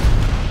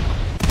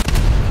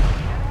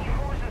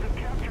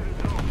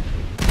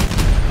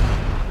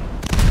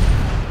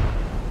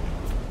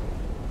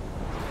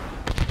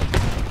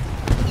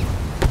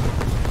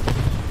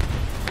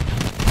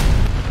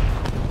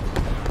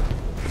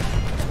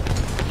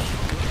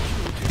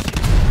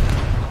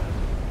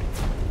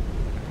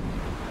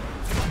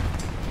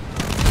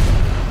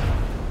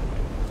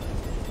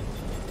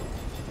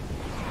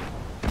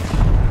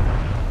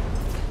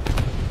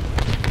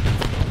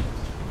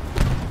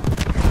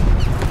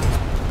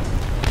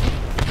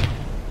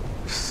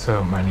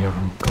 so many of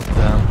them. God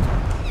damn.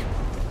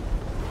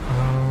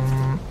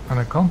 And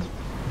I can't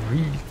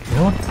really... You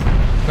know what?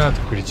 That's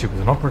pretty cheap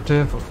as an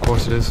operative, of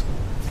course it is.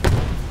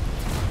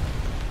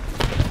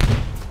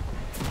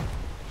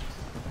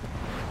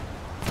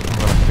 I'm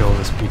gonna kill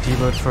this PT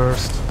bird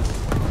first,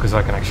 because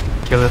I can actually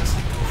kill it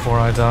before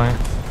I die.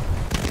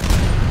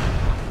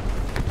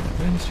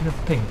 Did I just hear a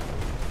ping?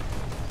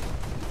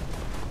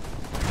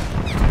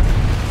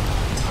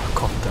 Oh,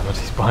 God damn it,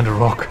 he's behind a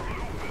rock.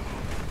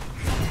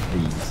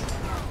 Please.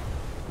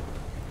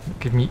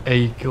 Give me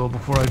a kill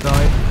before I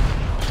die.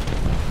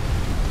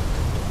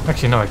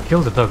 Actually, no, I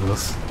killed the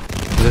Douglas.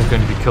 This is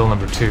going to be kill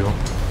number 2.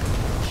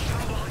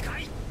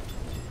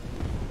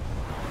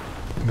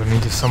 I'm gonna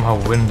need to somehow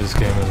win this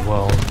game as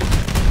well.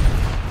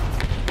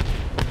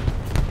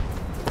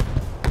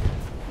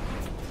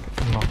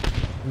 Not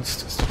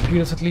just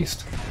torpedoes at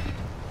least.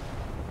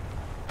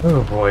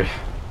 Oh boy.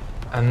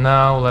 And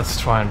now let's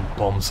try and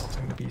bomb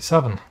something to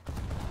B7.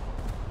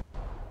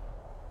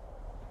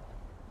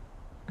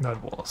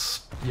 That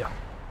was... yeah.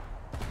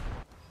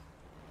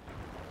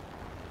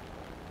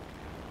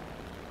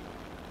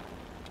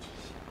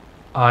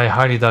 I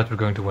highly doubt we're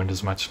going to win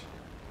this match.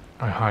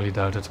 I highly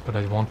doubt it, but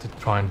I want to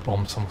try and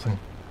bomb something.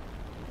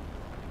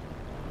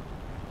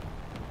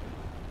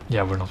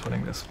 Yeah, we're not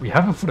winning this. We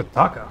have a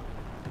Furataka.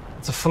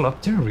 It's a full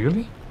up tier,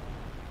 really?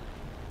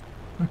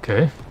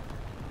 Okay.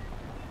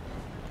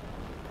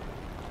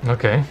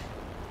 Okay.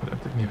 I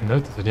didn't even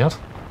notice it yet.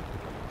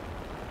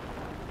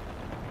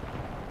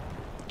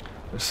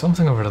 There's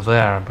something over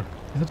there, but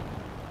is it?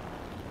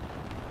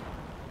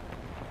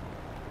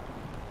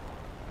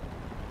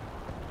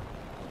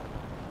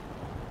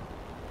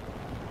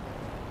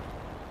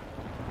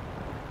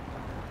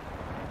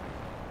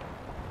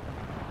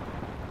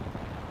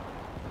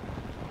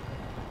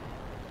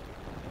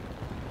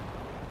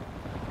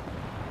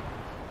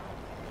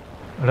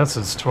 That's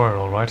a destroyer,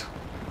 alright.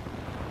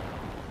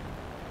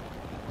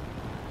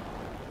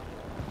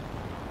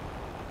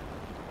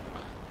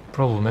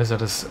 Problem is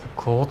that it's a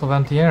quad of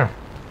anti-air.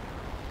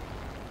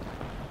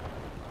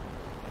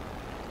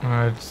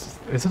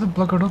 Is it a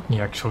Blagorodny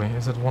actually?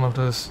 Is it one of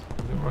those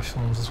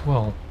Russian ones as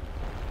well?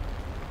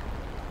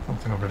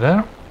 Something over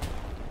there.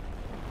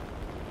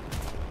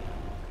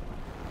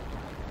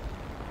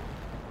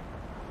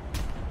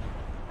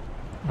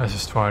 Let's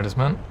just try this,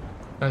 man.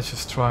 Let's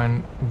just try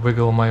and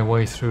wiggle my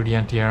way through the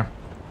anti-air.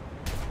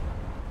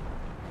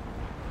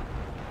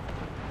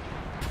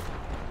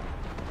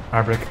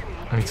 Airbrake,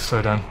 I need to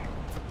slow down.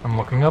 I'm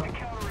locking up.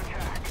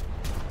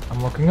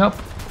 I'm locking up.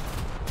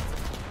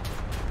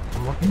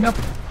 I'm locking up.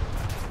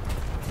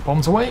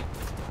 Bombs away.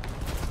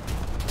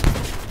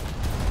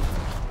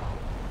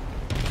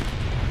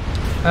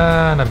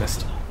 And I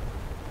missed.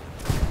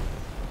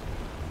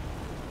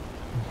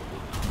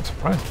 I'm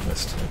surprised I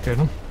missed. Okay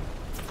then.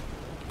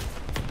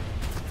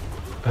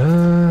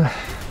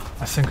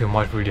 I think we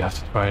might really have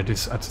to try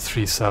this at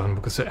 3-7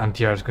 because the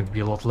anti-air is going to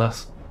be a lot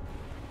less.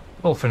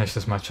 We'll finish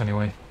this match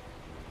anyway.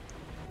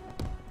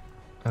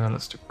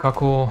 Let's do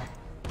Kako.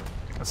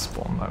 Let's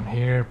spawn down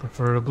here,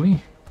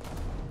 preferably.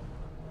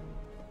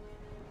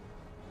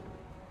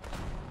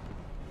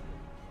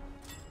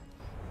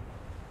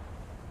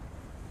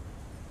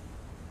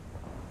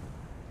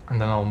 And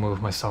then I'll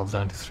move myself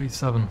down to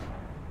 3-7.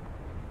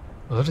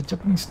 Was that a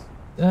Japanese?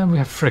 We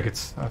have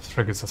frigates. I have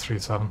frigates at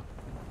 3-7.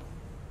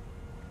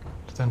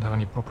 Don't have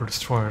any proper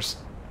destroyers.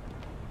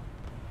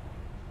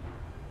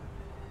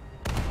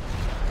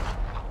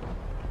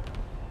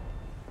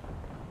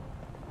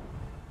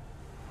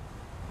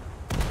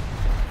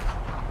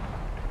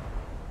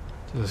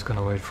 So just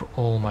gonna wait for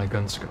all my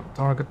guns to go to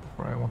target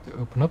before I want to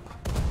open up.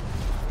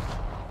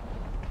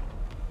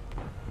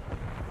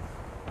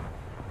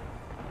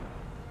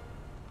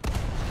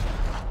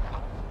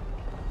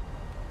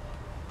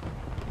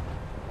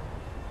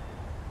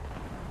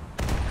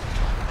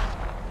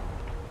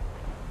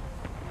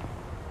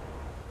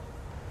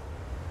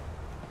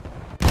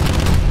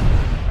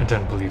 I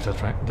don't believe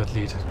that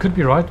lead. It could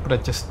be right, but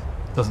it just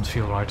doesn't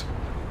feel right.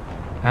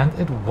 And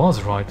it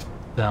was right.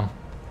 Damn.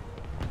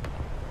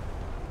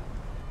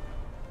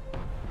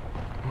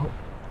 Well,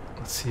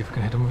 let's see if we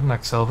can hit him with an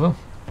next salvo.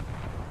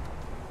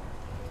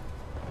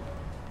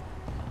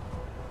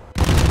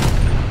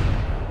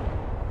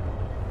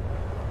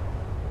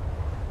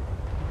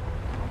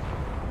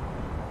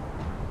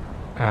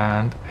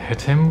 And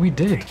hit him we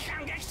did.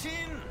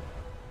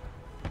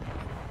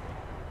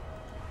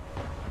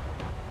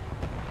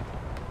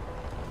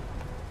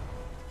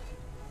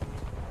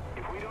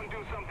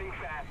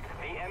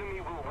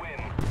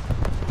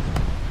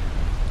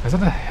 Is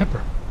that a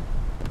Hipper?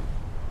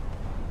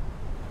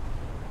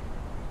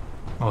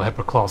 Oh, a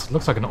Hipper class. It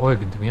looks like an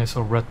Eugen to me. I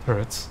saw red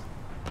turrets.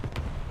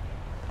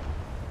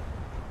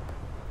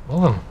 Well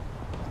then,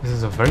 this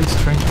is a very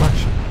strange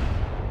match.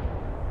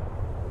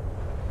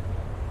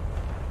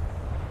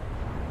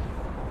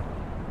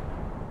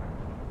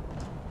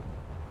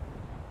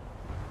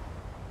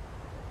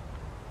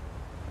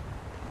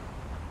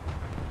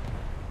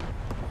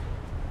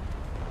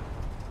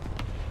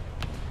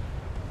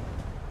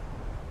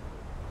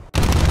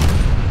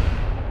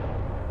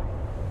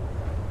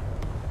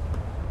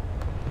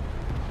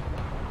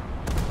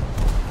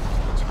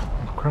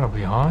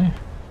 probably high.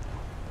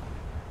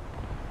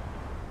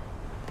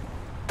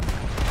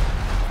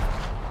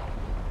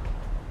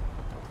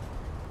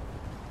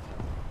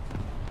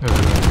 Those are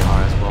really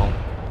high as well.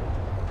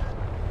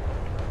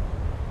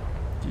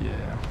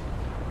 Yeah.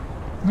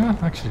 Yeah,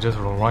 actually those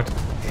are alright.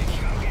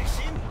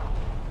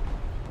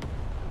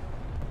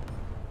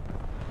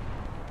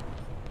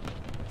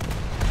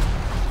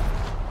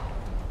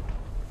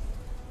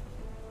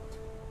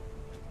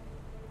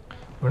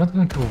 We're not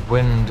going to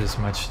win this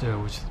match though,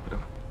 which is a bit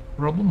of a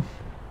problem.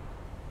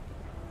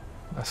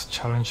 Let's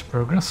challenge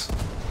progress.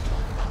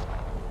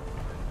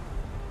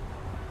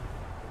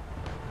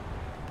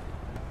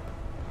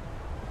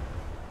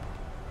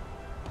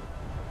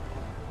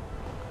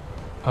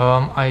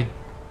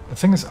 The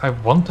thing is, I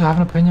want to have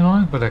an opinion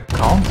on it, but I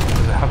can't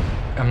because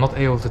I'm not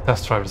able to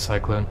test drive the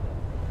Cyclone.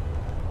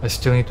 I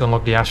still need to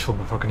unlock the Asheville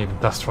before I can even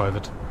test drive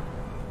it.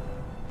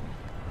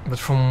 But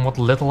from what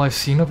little I've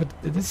seen of it,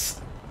 it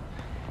is...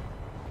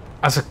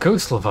 As a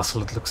coastal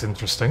vessel it looks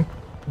interesting,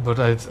 but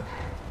I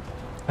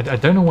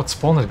don't know what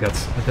spawn it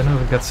gets. I don't know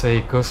if it gets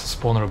a coastal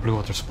spawn or a blue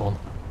water spawn.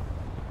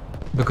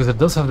 Because it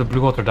does have the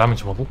blue water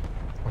damage model,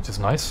 which is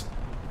nice.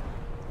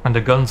 And the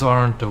guns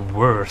aren't the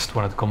worst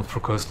when it comes for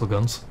coastal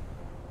guns.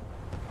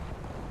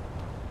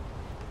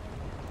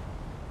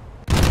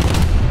 The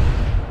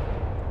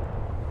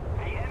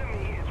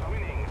enemy is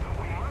winning.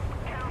 We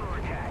must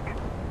counterattack.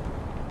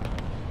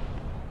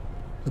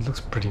 It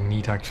looks pretty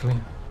neat actually,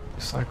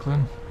 the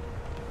Cyclone.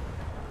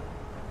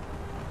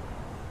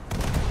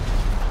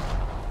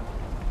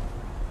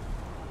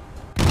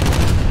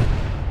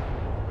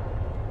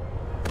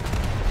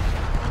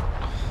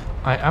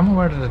 I am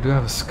aware that I do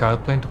have a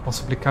scout plane to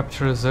possibly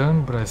capture a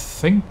zone, but I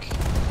think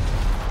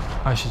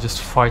I should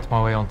just fight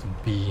my way onto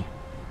B.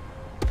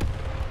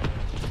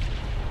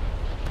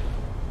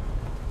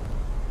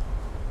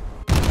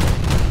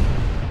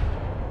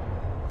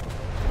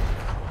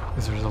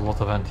 Because there's a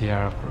lot of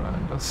anti-air up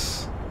around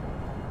us.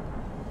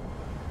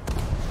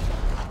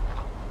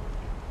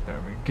 There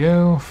we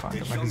go, find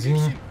the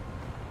magazine.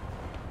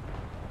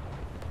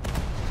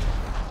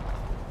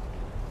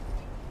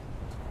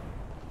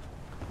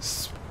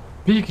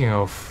 Speaking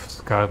of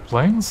scout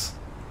planes,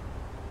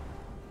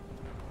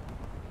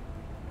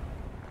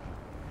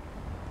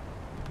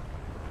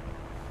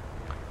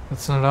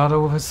 that's another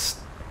of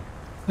his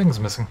things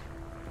missing.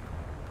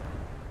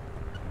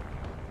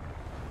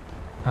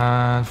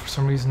 And for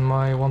some reason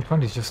my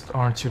 120s just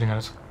aren't shooting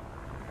at it.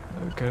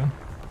 Okay then.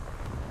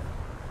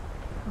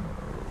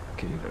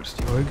 Okay, there's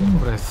the Eugen,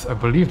 but I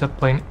believe that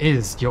plane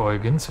is the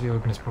Eugen, so the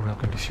Eugen is probably not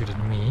going to shoot at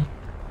me.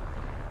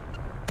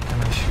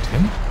 Can I shoot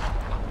him?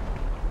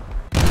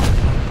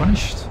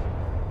 Punished.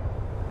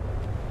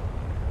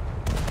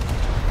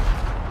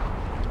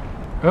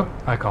 Oh,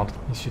 I can't.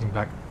 He's shooting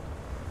back.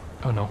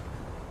 Oh no.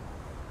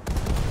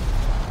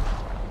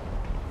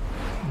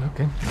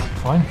 Okay,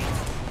 fine.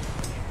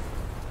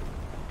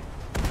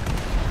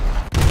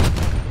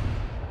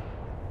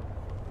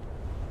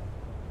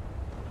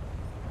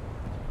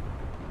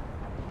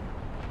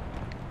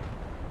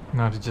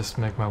 Now to just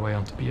make my way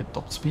on to be at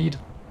top speed.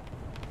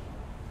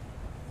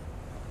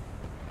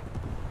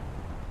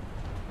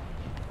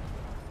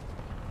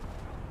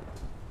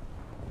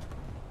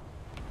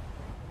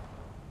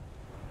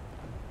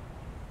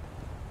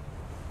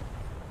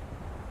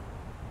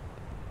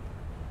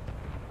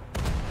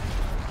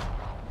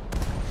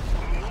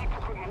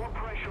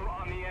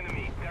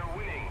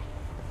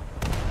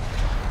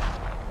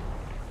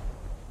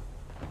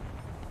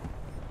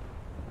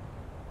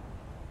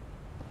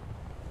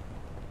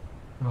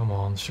 Come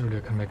on, surely I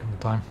can make it in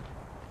time.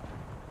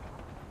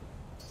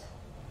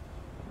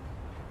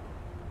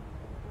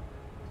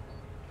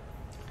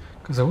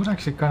 Because I would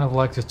actually kind of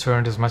like to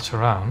turn this match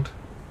around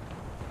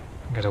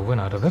and get a win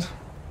out of it.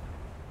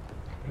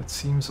 But it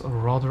seems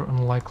rather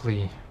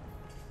unlikely.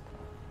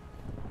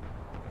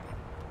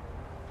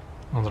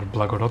 Another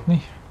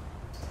Blagorodny.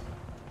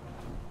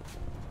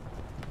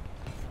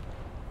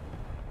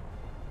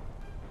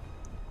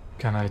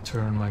 Can I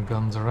turn my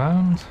guns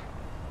around?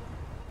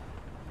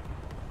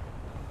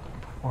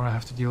 Or I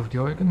have to deal with the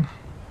Eugen.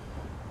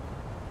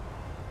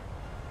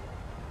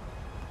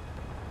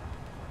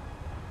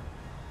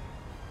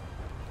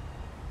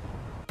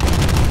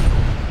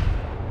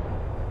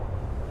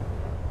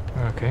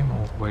 Okay, I'm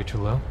all way too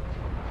low.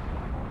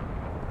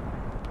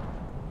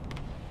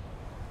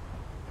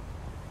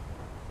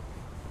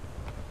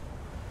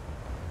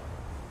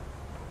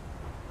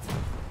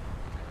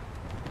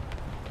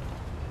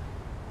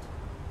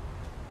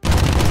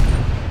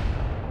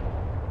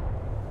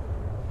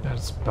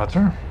 That's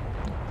better.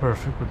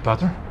 Perfect, but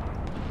better.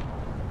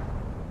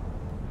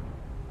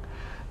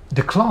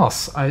 The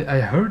class, I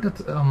heard that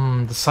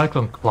the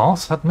Cyclone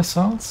class had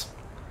missiles,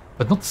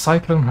 but not the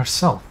Cyclone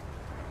herself.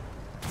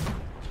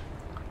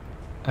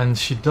 And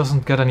she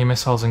doesn't get any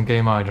missiles in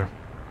game either.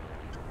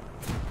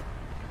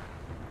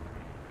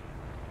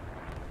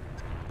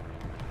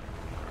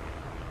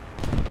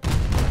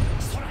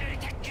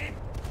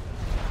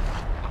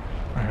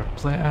 Alright,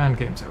 play and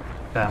game's over.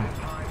 Damn.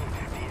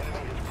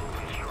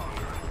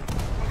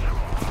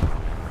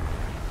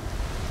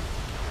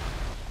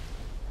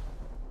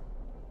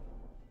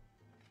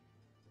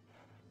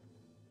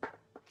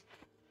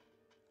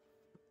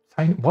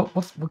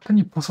 What can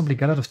you possibly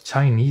get out of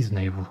Chinese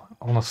naval?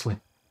 Honestly,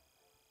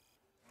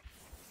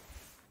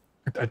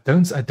 I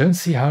don't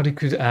see how they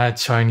could add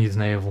Chinese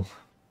naval.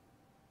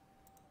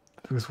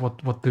 Because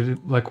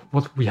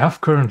what we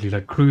have currently,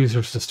 like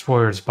cruisers,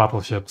 destroyers,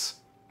 battleships,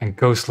 and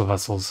coastal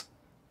vessels,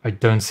 I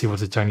don't see what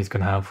the Chinese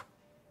can have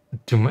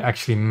to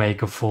actually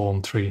make a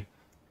full-on tree.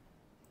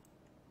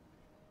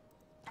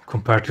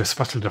 Compared to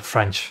especially the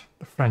French.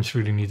 The French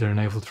really need their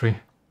naval tree.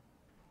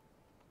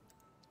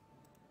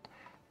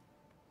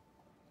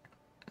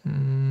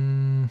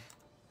 Do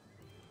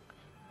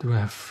I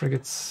have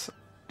frigates?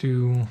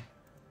 Do...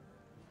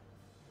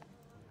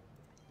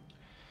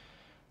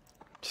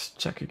 Just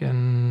check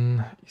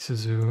again.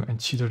 Isuzu and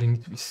Chidori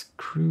need to be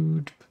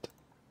screwed, but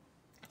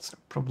that's no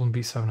problem.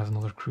 B7 has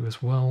another crew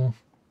as well.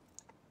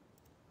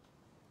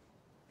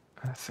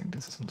 I think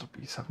this is another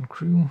B7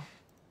 crew.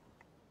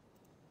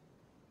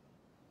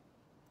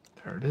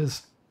 There it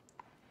is.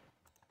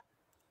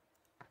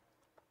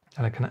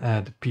 And I can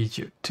add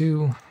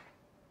PGO2,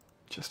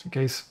 just in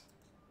case.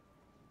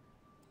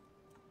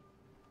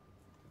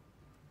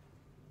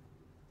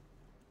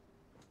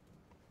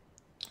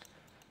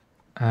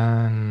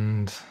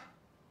 And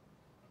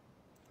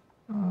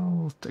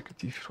I'll take a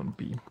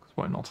T-51B, because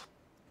why not?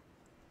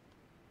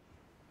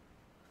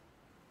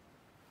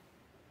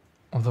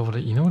 Although,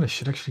 you know what I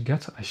should actually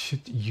get? I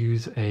should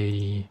use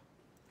a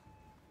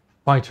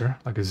fighter,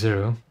 like a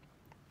Zero.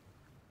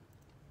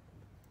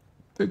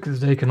 Because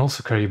they can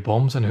also carry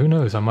bombs, and who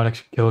knows, I might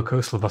actually kill a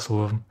coastal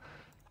vessel with them.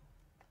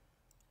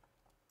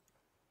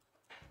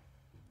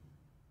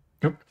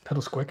 Yep, that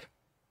was quick.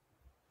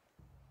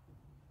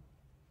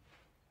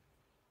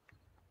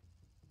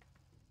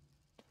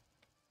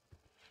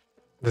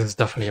 This is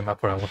definitely a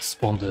map where I want to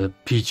spawn the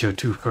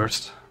PGO2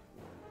 first.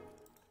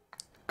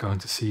 Going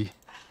to see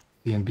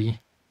D and B.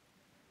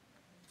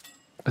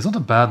 It's not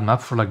a bad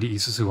map for like the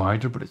Isuzu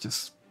either, but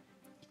it's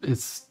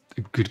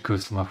a good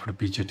coastal map for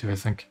the PGO2, I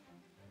think.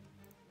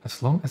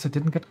 As long as it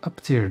didn't get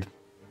up-tiered.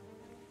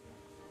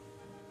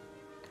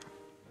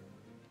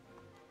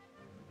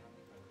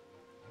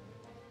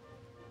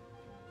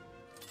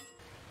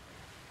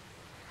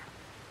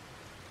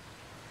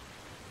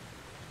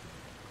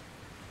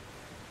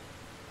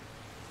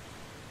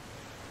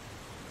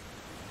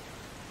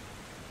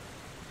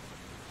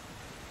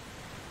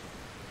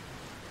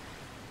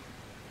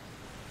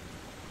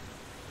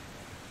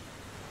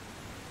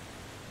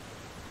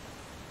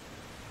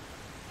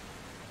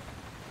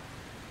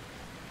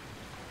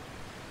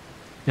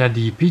 Yeah,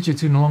 the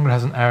PG2 no longer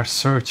has an air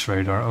search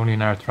radar, only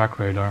an air track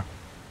radar.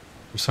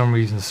 For some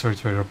reason the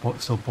search radar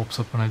still pops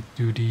up when I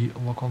do the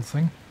lock-on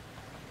thing.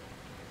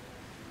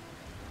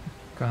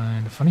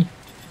 Kinda funny.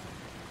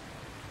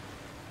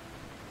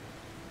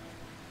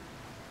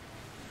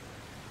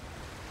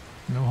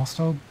 No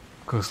hostile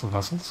coastal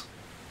vessels.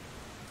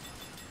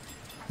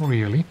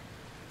 Really?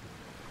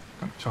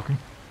 Kinda shocking.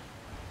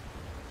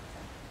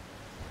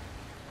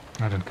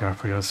 I don't care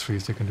for the other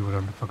threes, they can do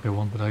whatever the fuck they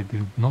want, but I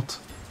do not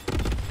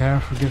care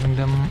for giving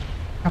them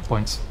cap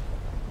points.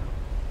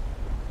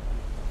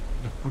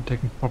 For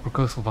taking proper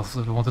coastal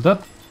vessels if they wanted that.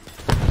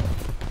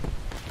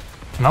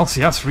 An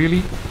LCS,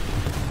 really?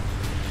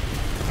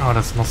 Oh,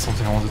 that's not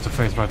something I wanted to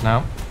face right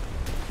now.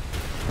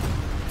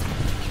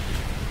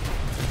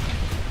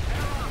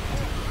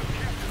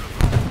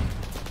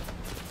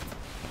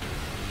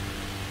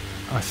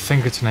 I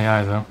think it's an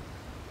AI though.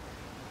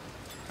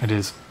 It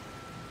is.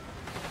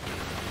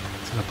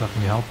 So that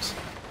definitely helps.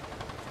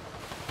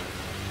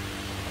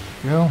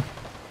 Go.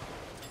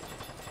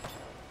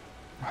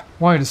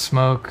 Why the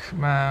smoke?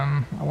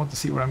 Man, I want to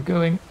see where I'm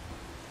going.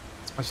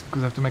 Especially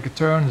because I have to make a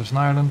turn, there's an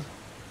island.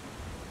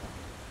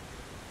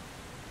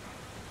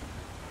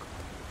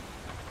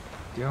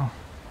 Go.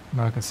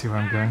 Now I can see where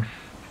I'm going.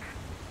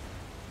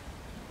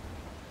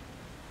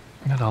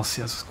 That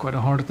LCS was quite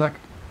a heart attack.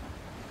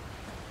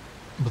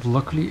 But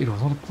luckily it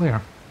was not a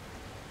player.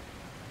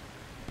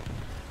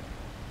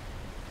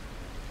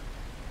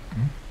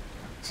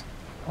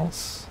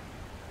 Else.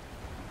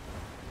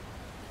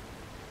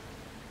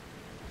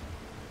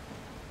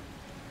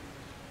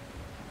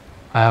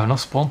 I have enough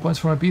spawn points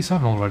for my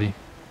B7 already.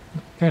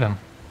 Okay then.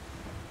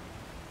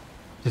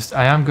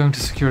 I am going to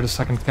secure the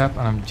second cap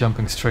and I'm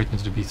jumping straight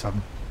into the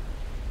B7.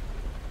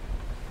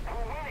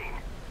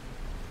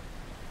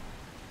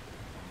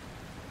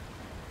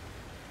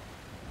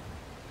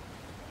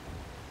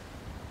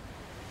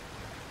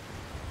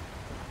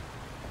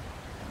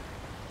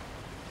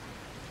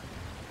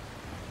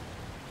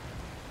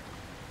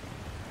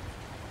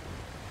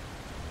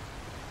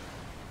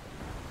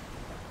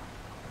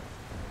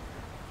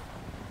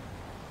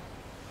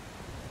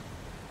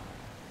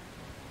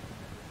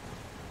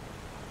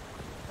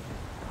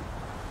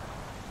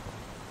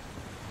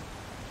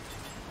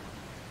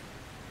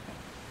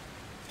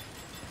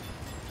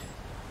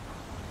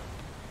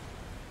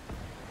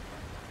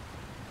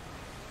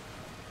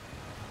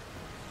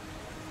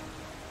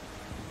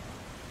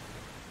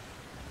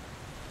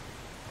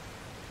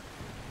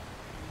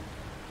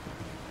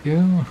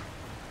 Go.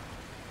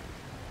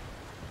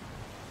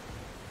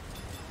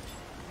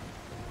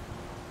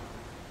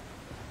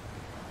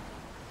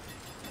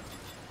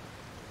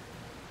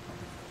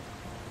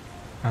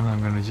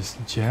 I'm gonna just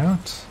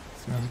jet. So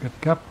let's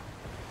get cap.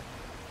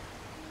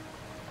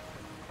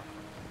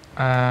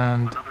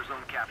 And Another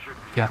zone captured.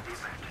 We get have the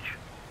advantage.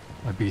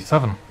 a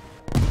B7.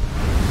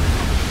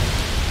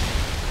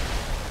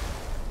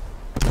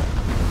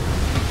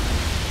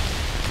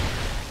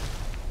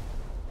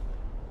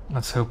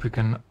 Let's hope we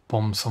can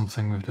bomb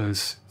something with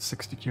those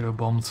 60 kilo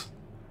bombs.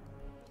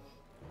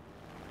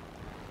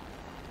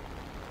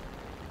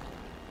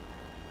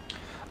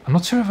 I'm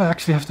not sure if I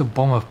actually have to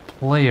bomb a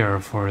player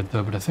for it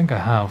though, but I think I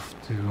have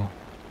to.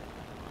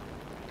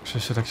 So I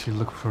should actually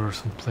look for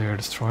some player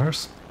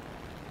destroyers.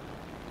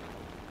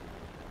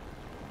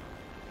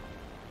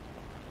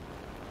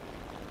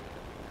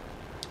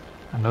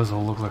 And those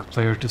all look like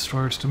player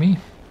destroyers to me.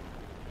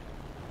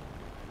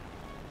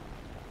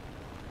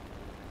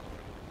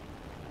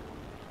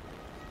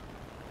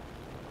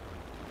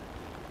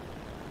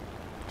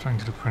 Trying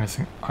to look for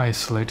anything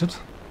isolated.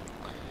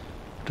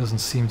 Doesn't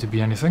seem to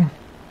be anything.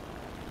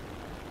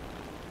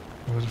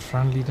 Was it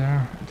friendly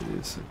there? It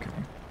is, okay.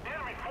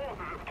 Enemy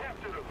forces have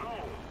captured a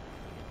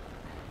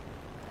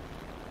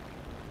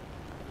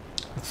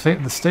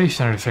zone. The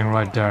stationary thing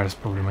right there is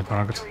probably my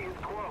target. Victory is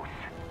close.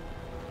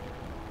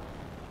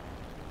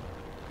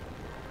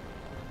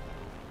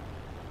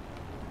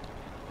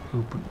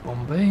 Open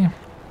Bombay.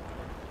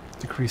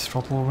 Decrease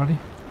throttle already.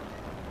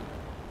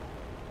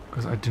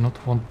 Because I do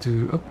not want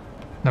to... Oh,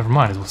 never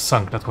mind, it was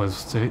sunk. That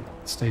was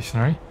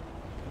stationary.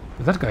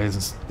 But that guy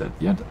isn't dead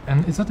yet.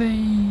 And is that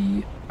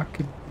a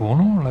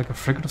Akebono? Like a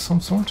frigate of some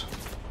sort?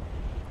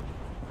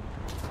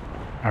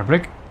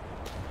 Airbrake.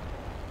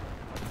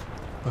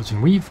 Dodge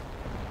and weave.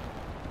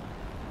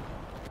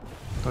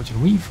 Dodge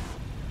and weave.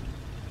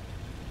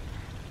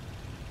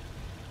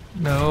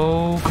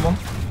 No, come on.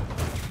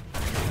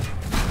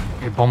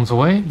 It bombs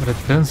away, but I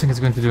don't think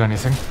it's going to do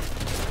anything.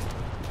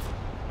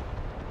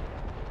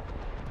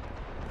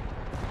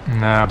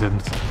 No, it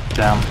didn't.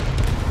 Damn.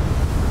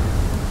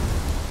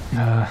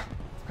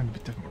 Going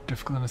to be more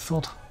difficult than I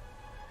thought.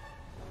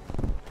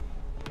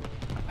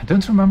 I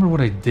don't remember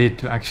what I did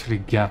to actually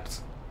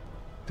get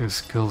those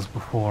skills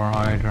before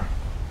either.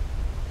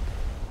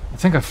 I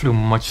think I flew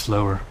much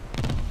slower.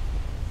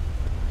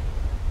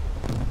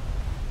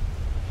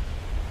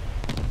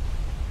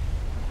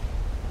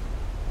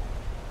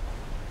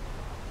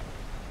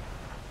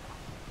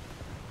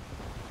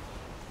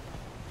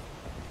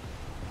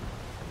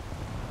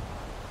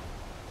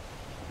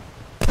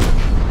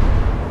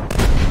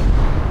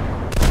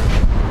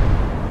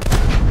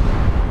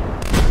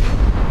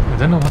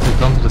 I don't know what they've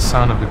done to the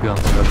sound of the gun,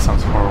 so that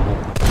sounds horrible.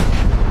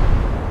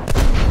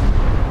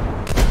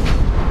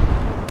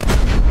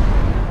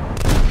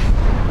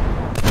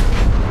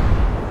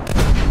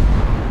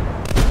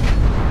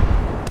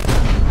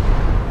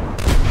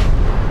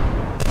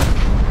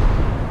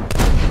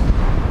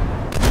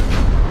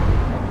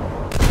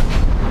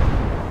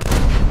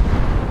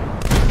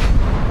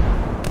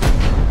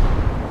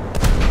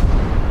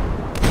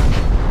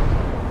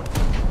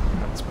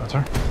 That's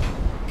better.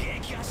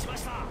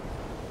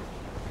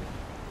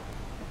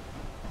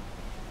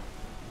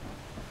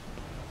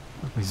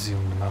 Let me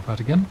zoom the map out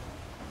again.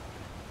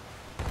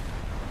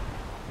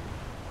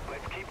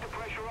 Let's keep the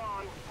pressure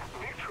on.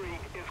 Victory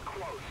is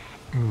close.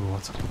 Ooh,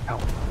 what's up?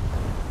 Hell.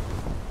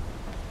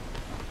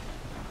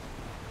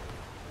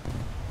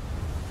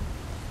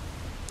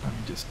 Let me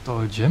just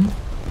dodge him.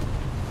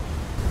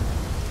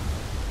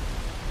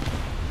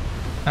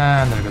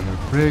 And there goes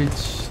my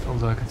bridge,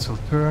 although I can still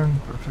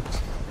turn.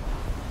 Perfect.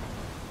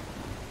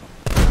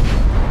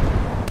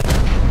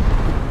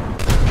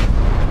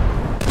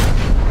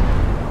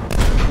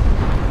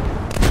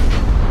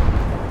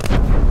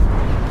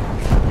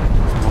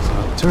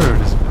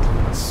 Turret is a bit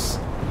less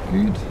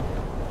good.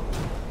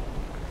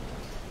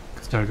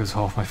 Because there goes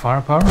half my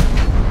firepower.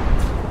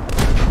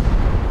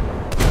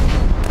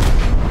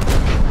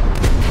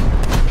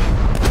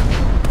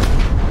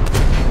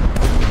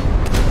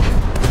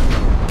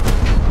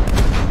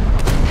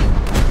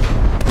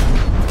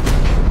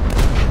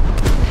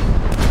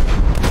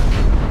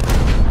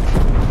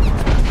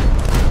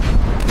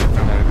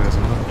 And there goes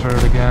another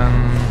turret again.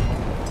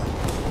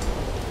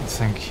 I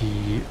think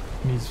he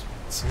needs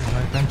some of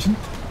my attention.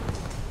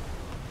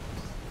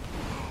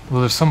 Well,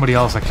 there's somebody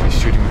else actually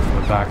shooting me from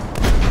the back.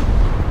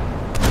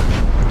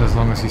 But as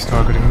long as he's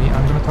targeting me,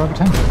 I'm gonna target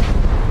him.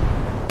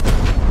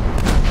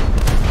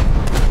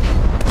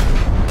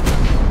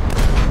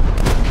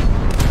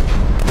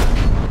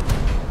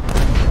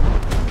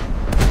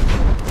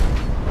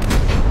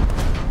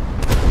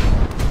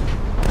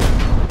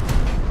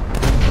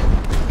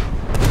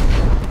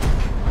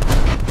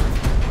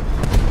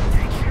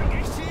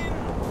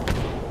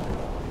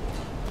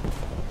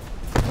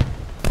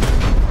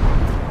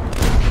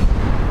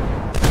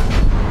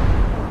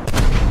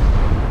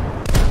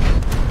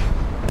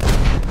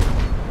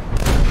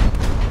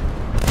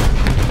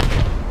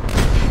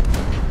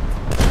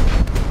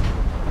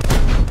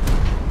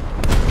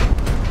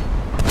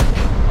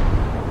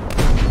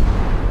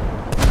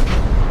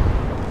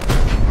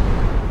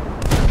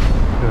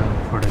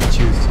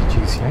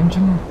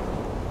 Engine.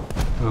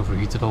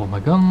 Overheated all my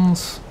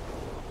guns.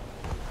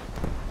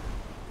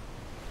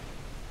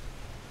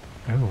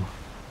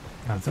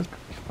 That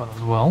could be fun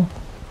as well.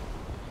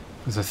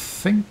 Because I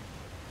think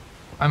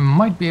I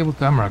might be able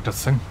to emerald that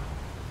thing.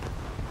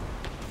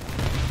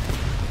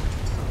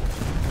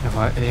 If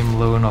I aim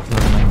low enough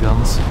with my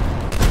guns.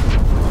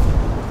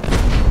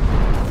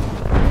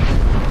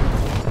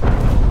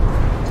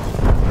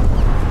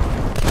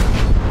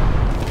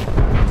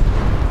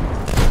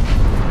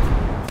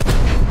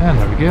 And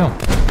there we go.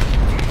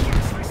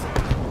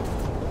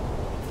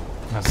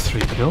 That's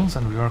 3 kills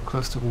and we are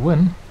close to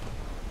win.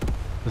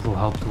 This will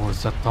help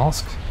towards that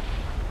task.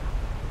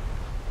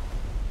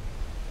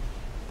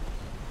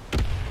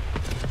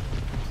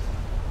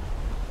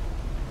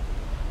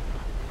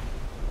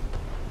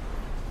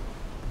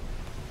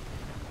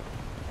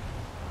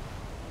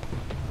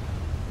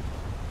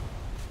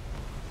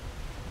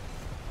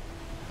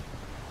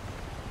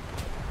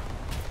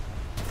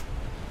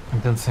 I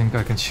don't think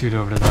I can shoot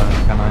over the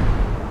island, can I?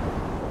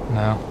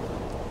 No.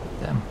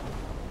 Damn.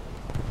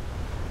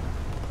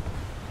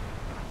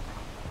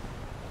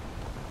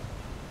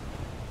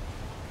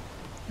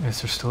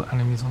 Is there still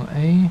enemies on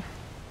A?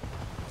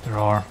 There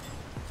are.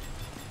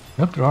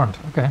 Nope, there aren't.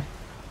 Okay.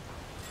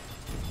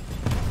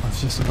 I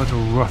was just about to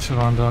rush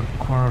around the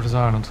corner of this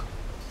island.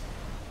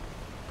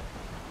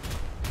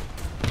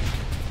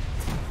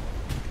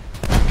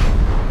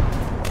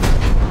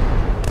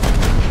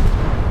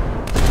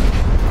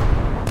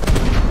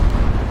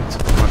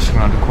 Rushing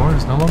around the corner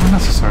is no longer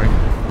necessary.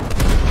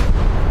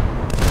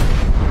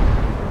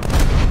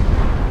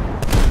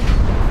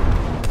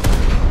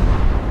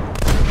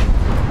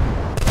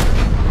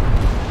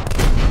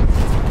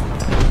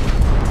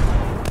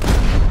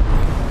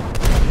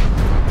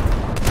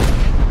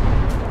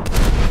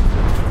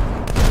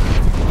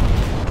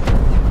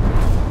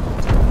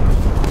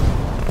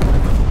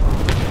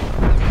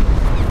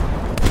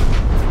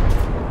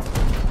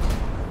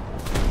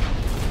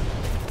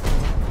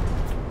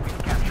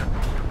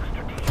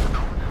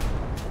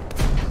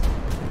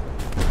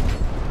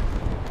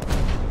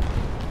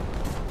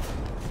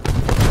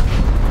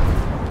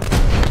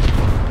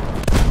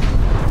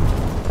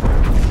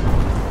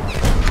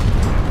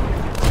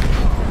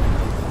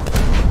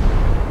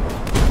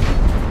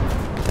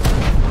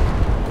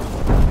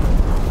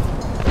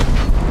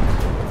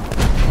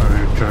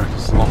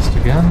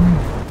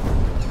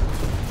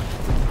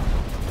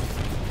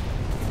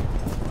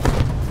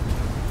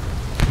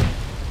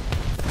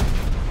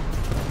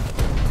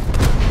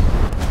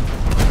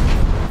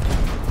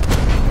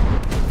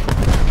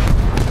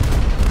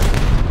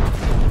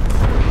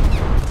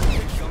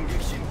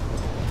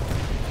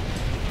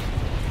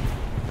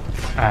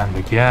 And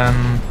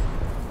again,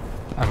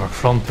 and my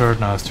front turret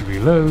now has to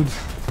reload.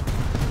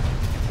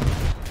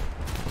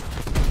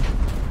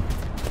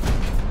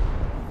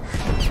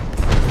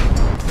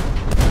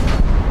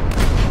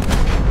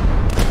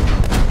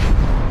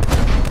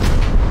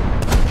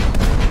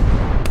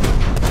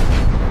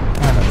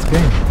 And that's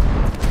game.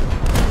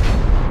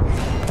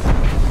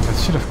 That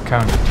should have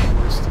counted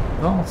towards the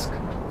task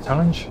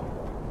challenge.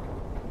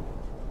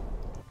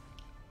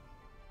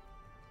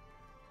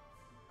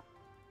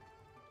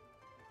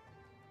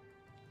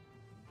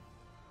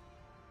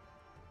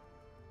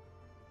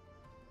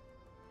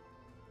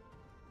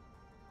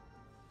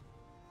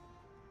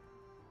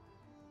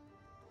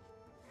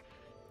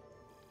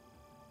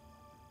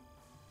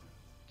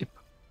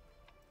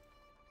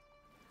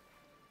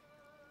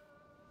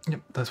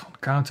 Yep, that one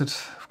counted.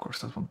 Of course,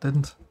 that one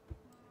didn't.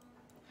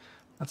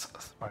 Let's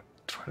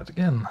try that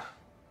again.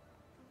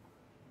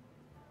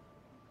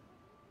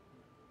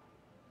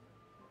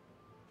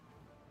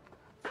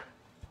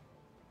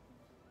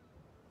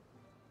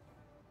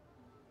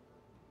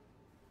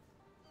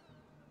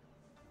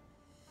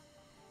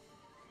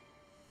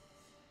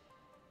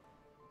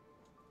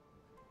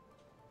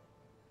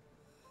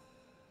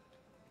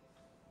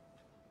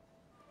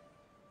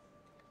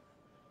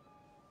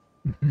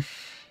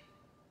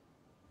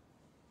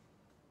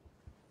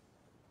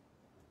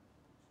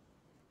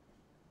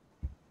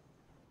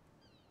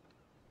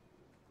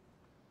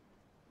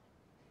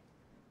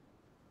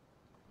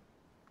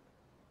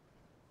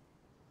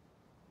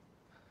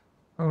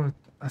 Oh,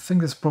 I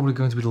think this is probably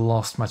going to be the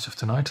last match of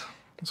tonight.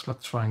 So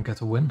let's try and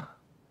get a win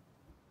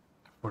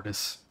for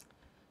this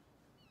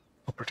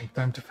operating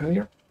time to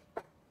failure.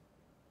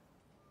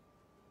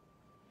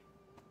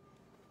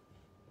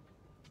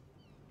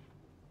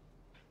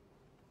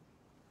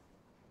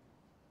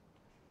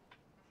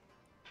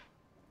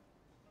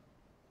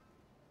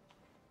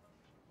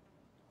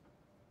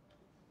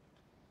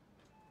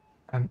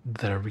 And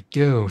there we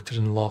go to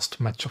the last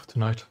match of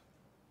tonight.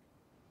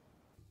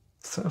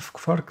 South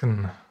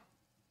Kvarken.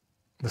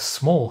 The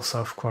small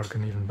South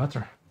Kvarken, even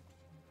better.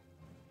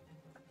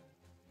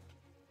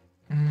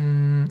 Oh,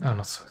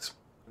 not so small.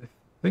 I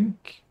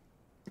think...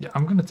 Yeah,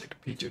 I'm gonna take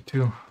the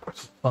PJ2 for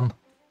some fun.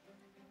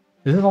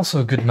 This is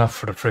also good enough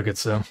for the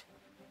frigates, though.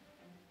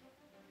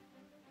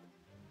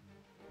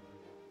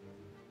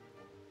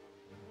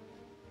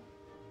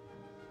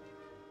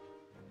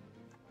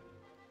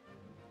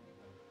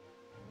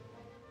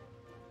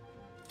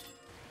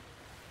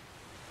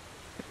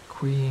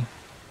 Qui.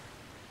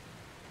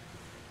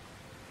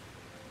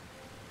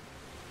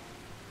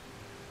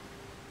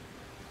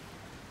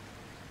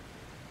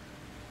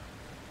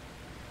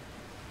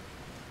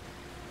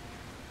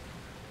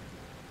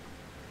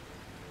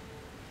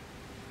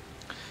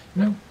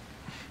 No.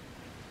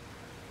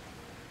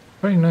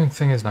 Very annoying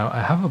thing is now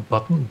I have a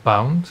button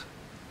bound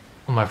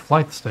on my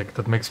flight stick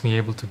that makes me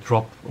able to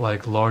drop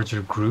like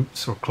larger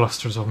groups or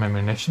clusters of my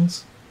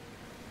munitions.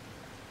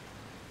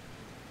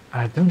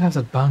 I don't have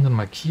that bound on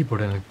my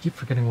keyboard and I keep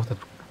forgetting what that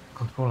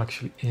control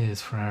actually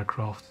is for an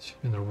aircraft. It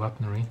should be under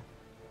weaponry.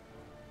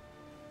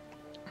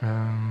 Oh,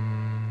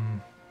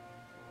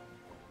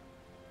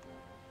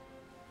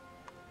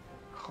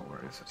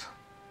 where is it?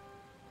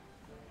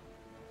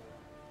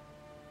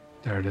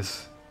 There it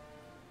is.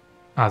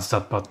 Ah, it's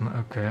that button.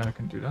 Okay, I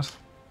can do that.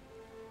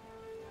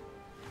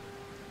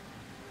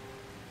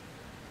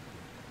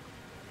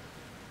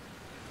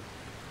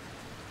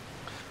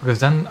 Because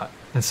then,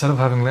 instead of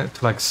having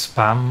to like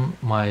spam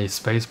my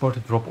spacebar to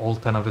drop all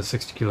 10 of the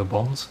 60 kilo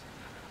bombs,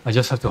 I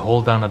just have to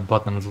hold down that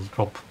button and it'll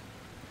drop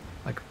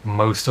like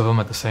most of them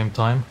at the same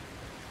time.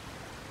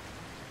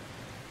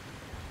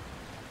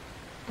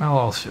 Well,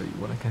 I'll show you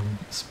when I can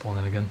spawn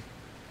in again.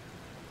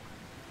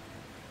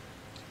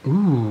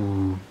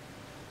 Ooh,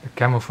 the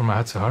camo for my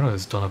Hatsuharu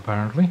is done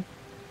apparently.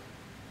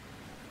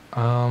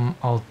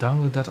 I'll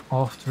download that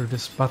after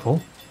this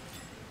battle.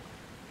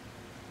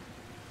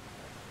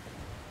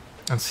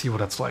 And see what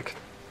that's like.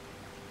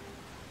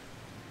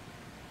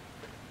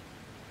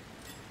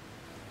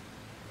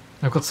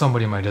 I've got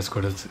somebody in my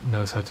Discord that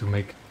knows how to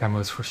make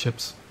camos for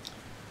ships.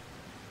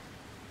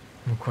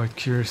 I'm quite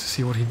curious to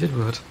see what he did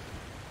with it.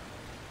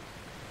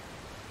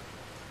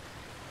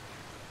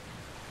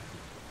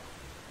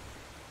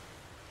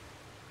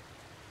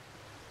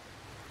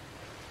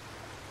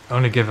 I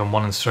only gave him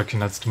one instruction,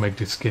 that's to make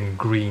the skin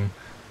green.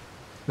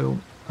 So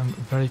I'm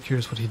very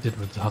curious what he did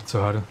with the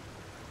Hatsuharu.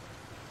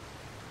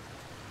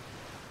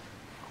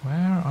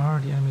 Where are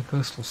the enemy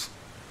coastals?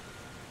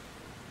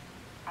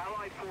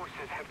 Allied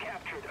forces have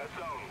captured a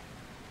zone.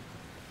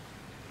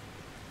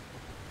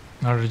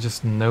 Are there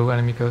just no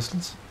enemy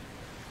coastals?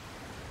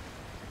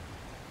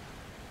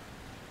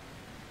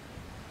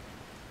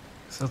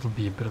 So that'll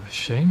be a bit of a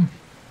shame.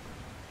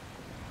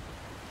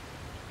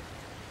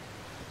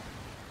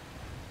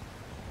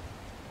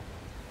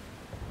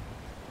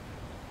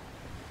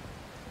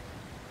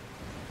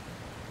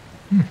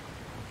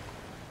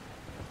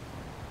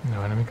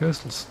 No enemy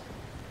coastals.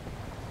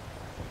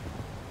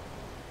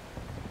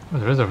 Oh,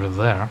 there is over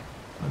there.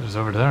 Oh, there's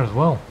over there as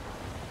well.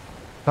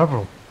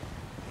 Several.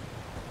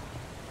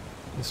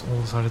 This all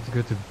decided to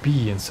go to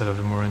B instead of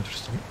the more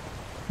interesting.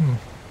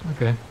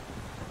 Okay.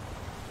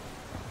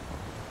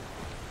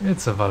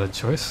 It's a valid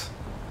choice.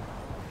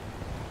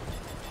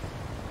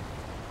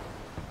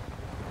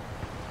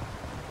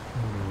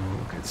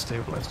 Ooh, okay,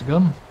 stabilize the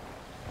gun.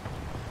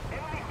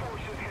 Enemy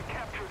forces have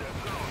captured a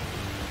zone.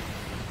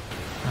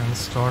 And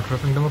start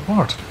ripping them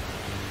apart.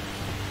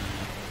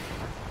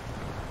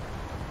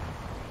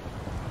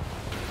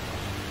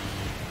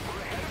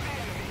 We're ahead of the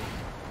enemy.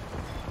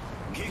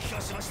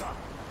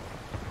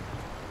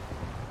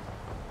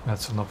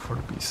 That's enough for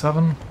the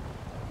B7.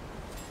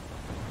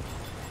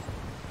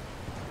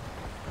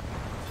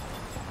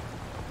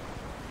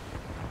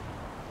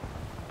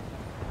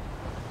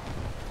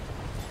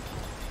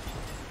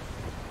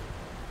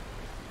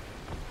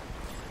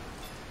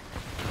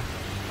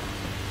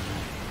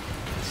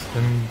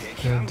 Then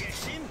dead.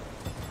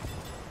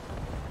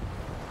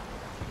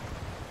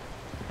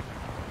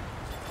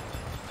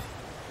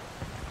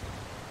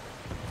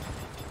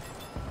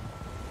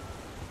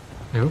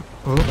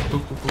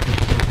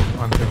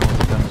 I'm taking all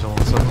the damage all of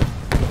a sudden.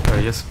 There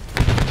he is.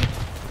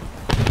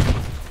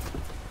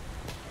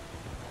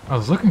 I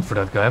was looking for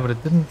that guy, but I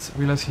didn't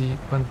realize he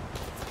went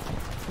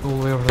all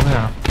the way over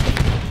there.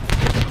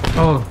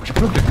 Oh, she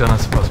broke the gun, I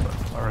suppose, but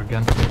fire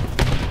again.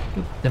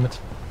 God damn it.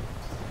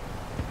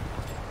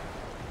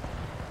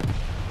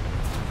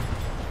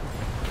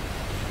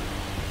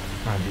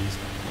 And he's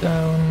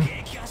down.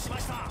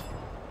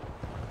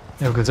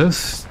 Yeah, because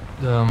those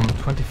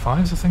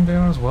 25s, I think they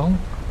are as well,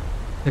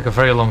 take a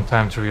very long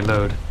time to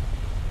reload.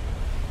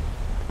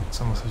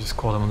 Some of us just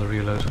call them on the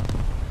reload.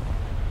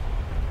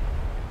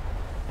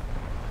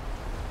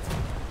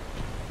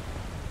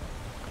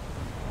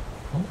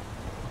 Oh,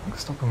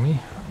 stopping me.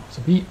 It's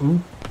a B.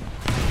 Ooh.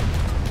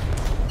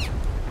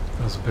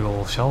 That was a big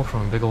old shell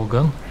from a big old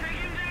gun.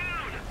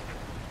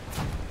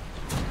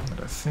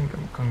 But I think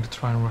I'm going to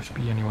try and rush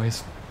B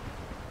anyways.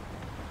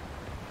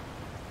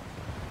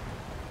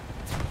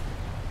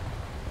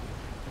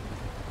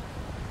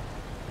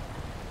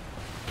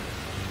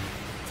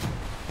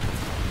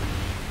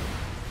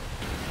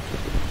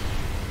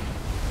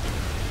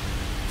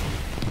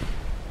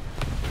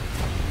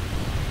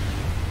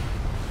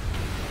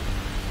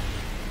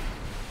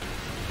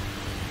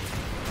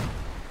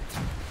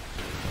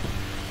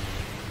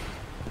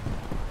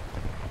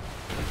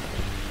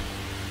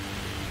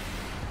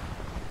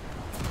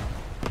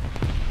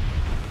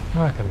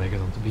 I can make it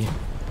onto B.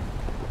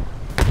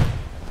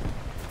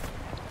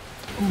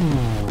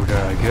 Ooh,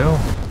 there I go.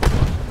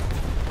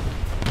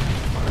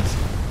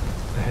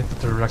 I hit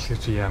directly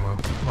to the ammo.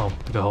 Well,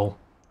 to the hull.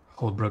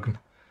 Hull broken.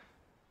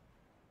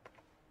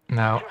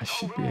 Now I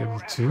should be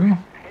able to.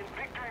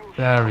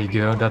 There we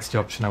go, that's the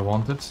option I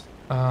wanted.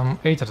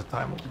 8 at a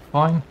time will be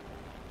fine.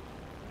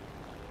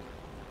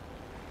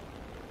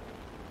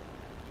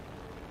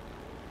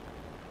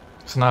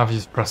 So now if you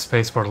just press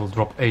spacebar, it'll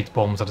drop 8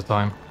 bombs at a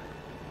time,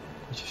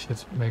 which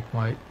should make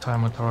my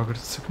time on target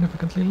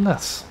significantly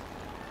less.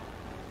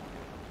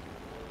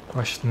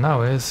 Question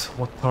now is,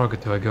 what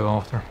target do I go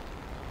after?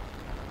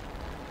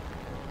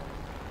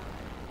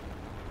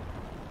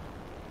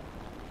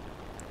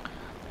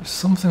 There's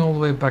something all the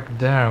way back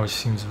there which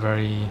seems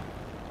very...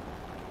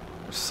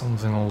 There's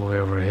something all the way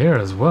over here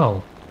as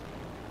well,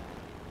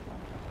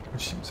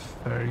 which seems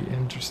very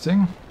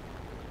interesting.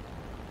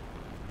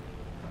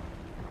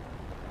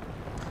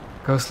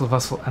 Coastal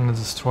vessel and a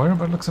destroyer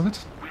by the looks of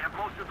it. We have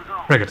most of the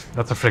zone. Frigate,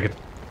 that's a frigate.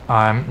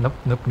 Nope,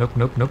 nope, nope,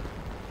 nope, nope.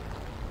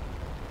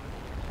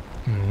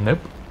 Nope.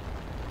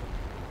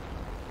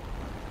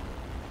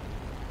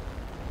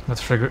 That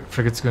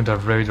frigate's going to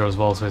have radar as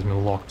well, so it's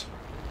been locked.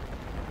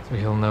 So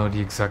he'll know the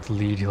exact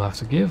lead he'll have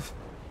to give.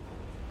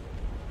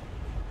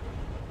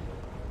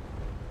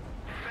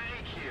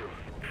 Thank you.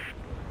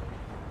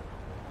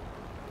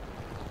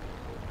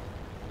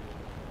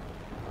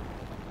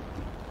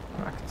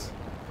 Correct.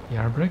 The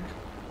airbrake.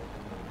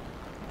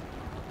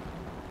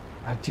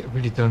 I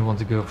really don't want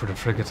to go for the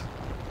frigate.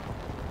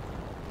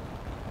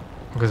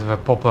 Because if I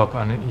pop up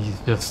and he's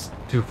just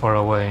too far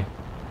away,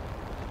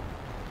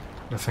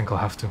 I think I'll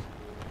have to.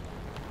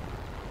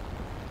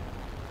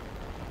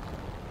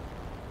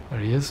 There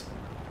he is.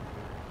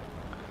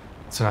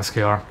 It's an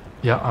SKR.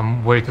 Yeah,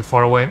 I'm way too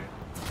far away.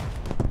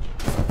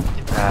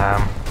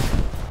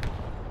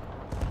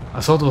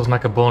 I thought it was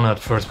Nakabona at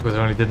first because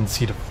I only didn't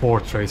see the 4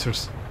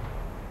 tracers.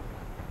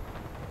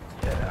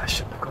 Yeah, I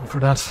should have gone for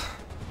that.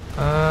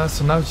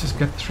 So now just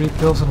get 3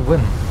 kills and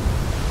win.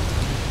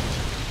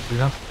 Do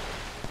that.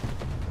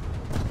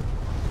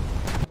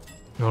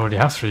 We already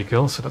have 3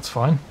 kills, so that's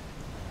fine.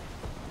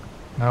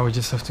 Now we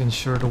just have to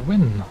ensure the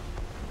win.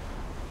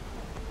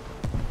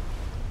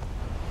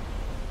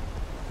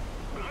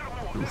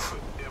 Oof.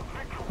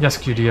 Yes,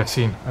 QD,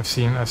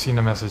 I've seen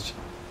the message.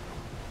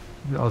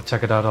 I'll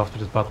check it out after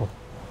this battle.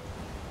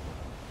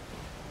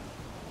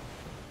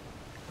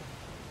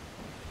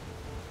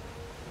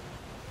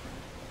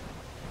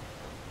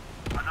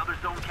 Another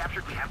zone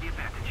captured. We have the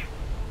advantage.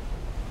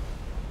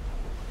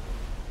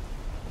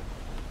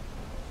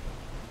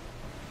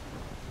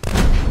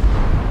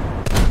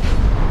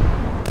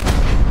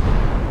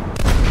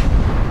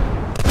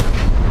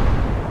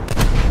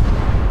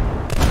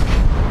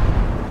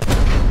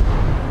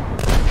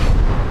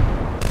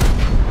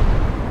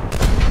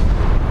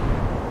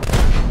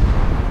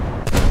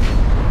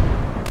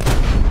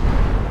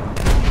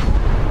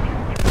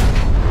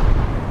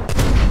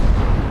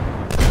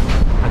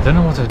 I don't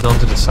know what I've done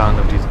to the sound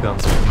of these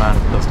guns, but man,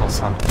 it does not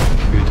sound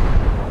good.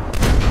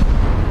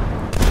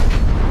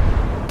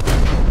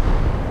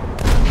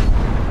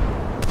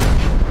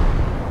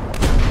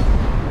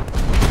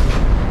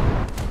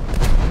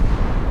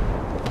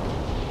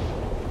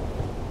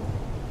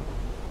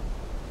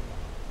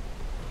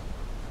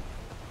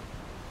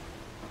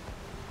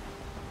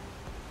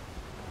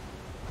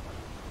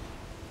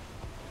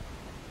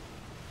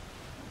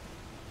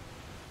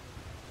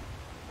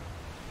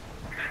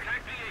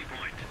 Attack the A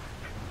point.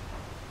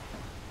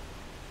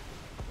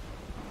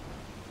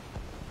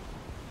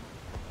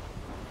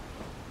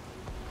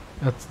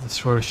 That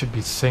destroyer should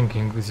be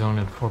sinking with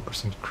only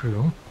 4%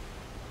 crew.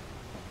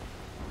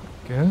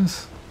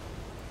 Guess.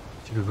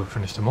 Should we go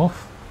finish them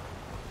off?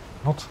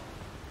 Not.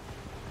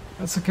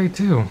 That's okay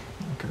too.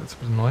 Okay, that's a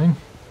bit annoying.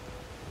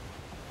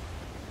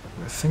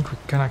 I think we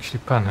can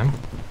actually pan him.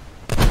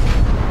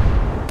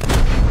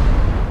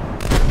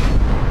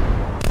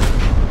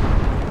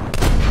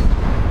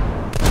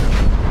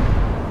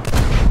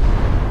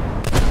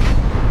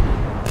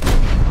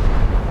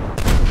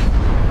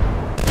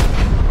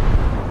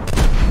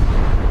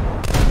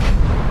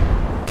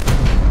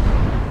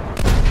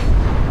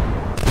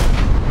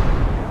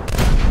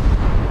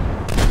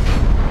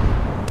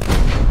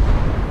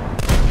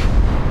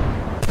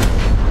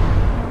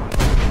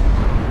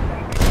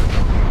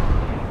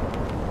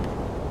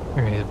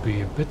 I need to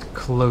be a bit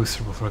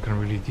closer before I can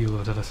really deal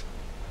with that.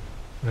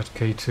 That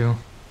K2.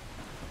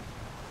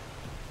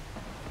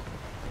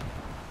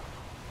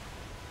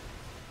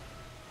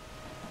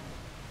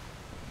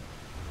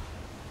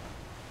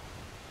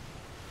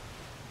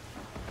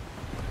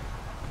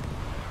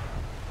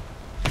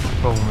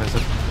 Problem is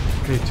that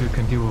K2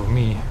 can deal with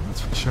me,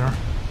 that's for sure.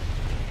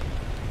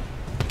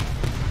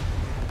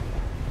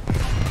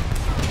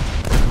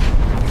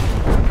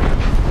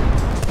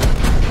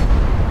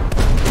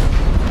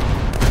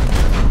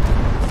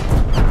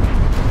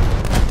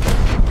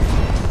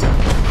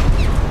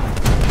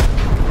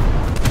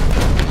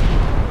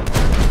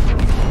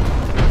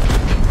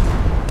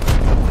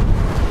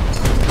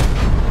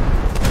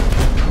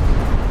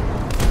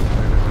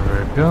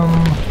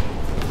 Gun.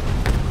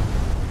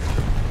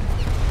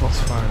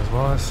 Crossfire as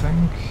well, I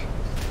think.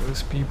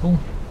 Those people.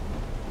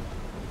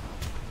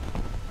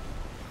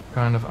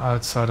 Kind of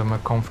outside of my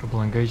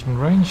comfortable engagement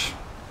range.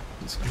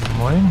 It's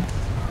annoying.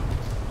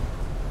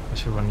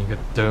 especially when you get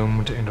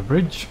domed in the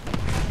bridge.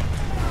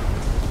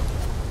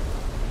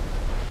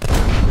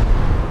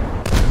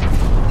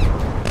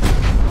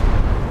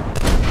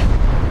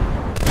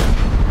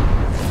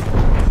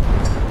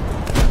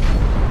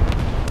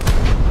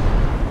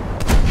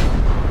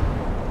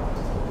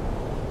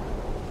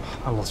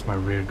 I lost my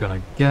rear gun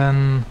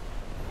again.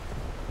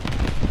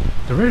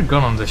 The rear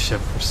gun on this ship,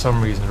 for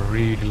some reason,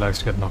 really likes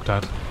to get knocked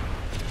out.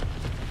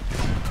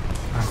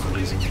 I'm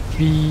using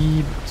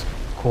B, but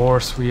of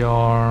course we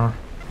are.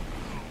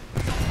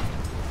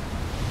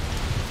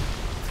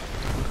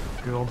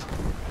 Good.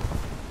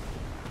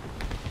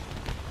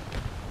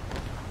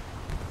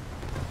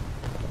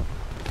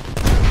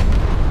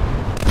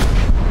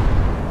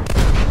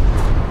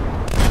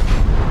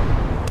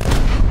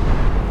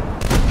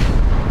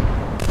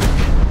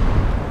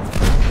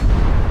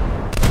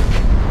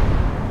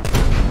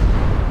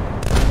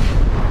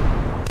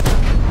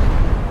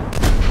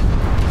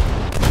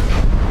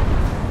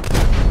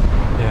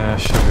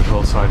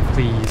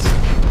 Please.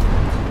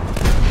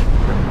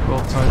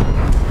 Well time.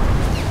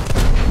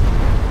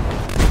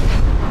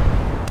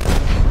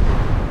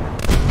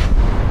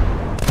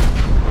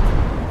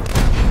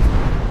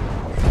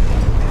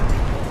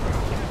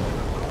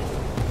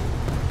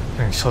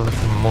 Getting shot at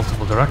from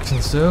multiple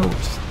directions though, which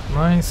is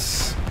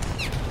nice.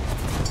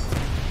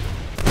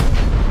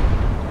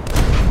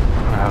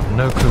 I have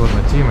no clue what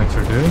my teammates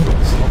are doing, but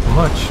it's not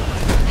much.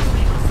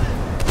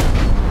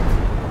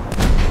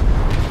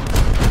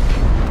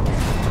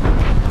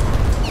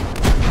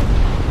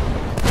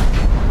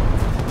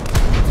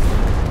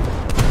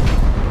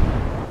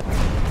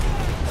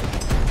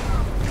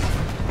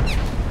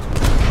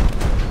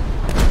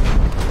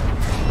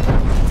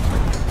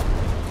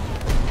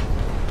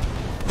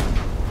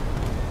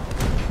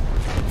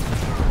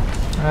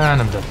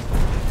 And I'm dead.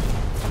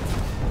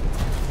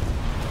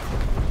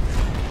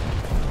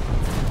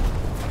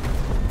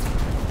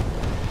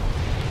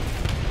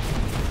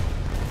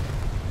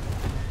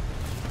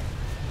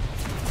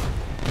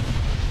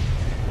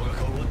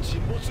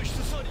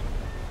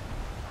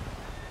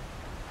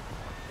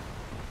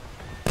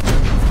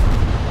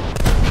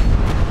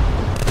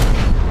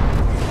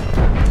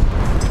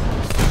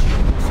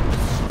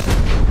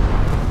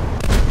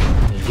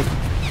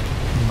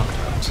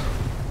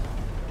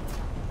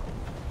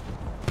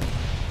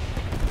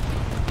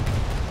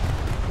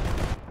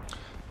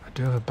 I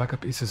do have a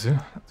backup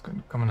Isuzu, that's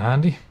going to come in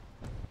handy.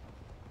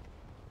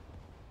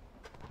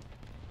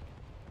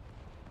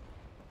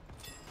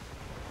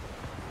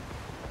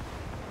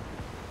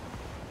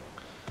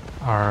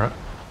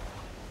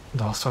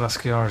 The hostile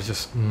SKR is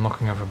just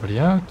knocking everybody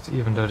out,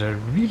 even though they're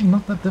really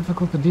not that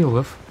difficult to deal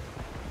with,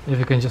 if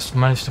you can just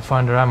manage to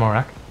find their ammo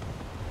rack.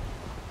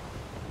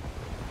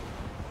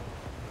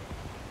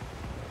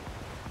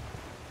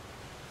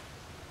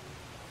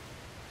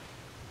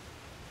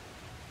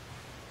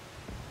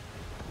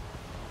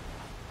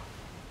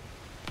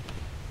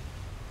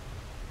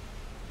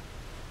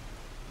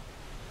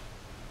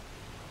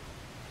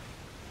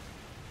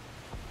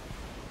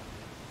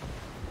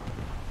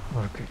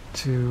 Okay,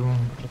 2,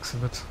 looks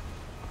of it.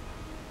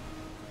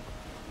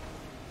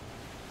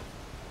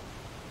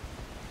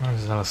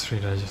 Where's the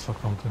LS3 that I just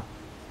locked onto?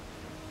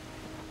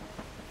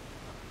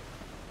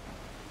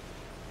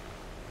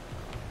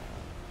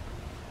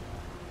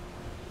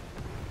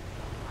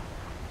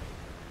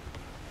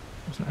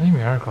 There's an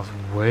enemy aircraft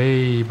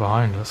way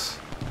behind us.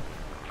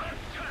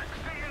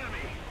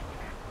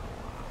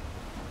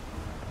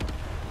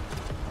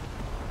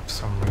 For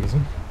some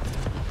reason.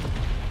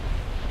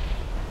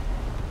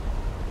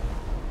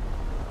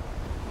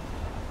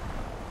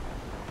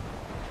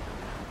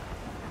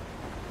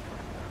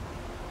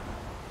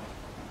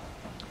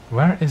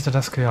 Where is that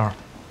SKR?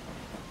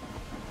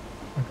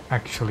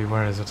 Actually,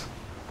 where is it?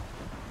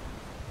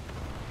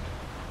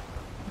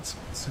 It's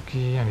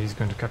Mitsuki, and he's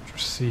going to capture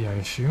C, I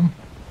assume.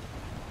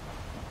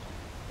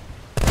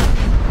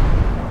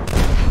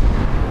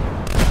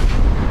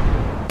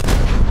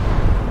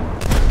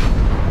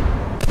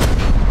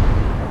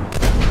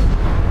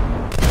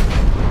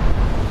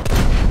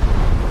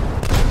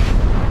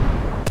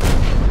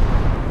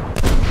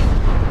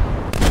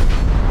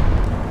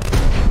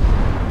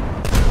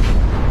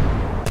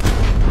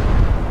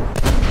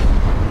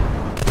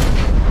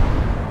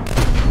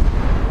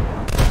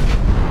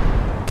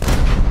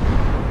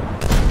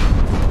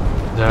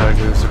 There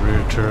goes the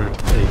rear turret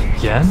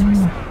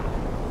again.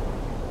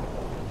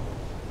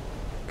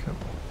 Come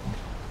on.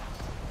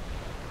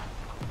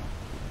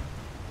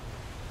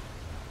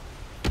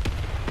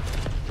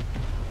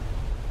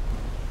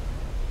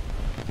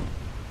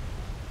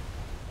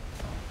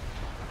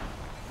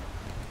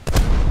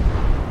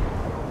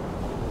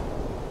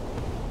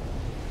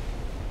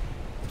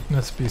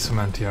 Let's be some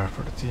NTR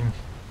for the team.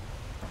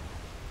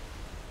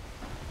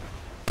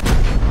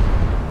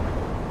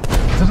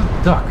 Is that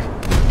a duck?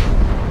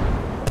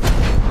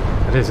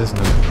 It is, isn't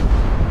it?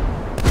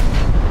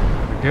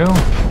 There we go.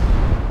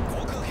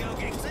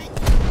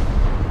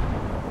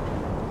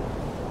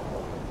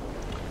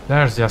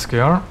 There's the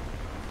SKR.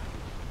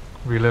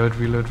 Reload,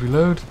 reload,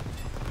 reload.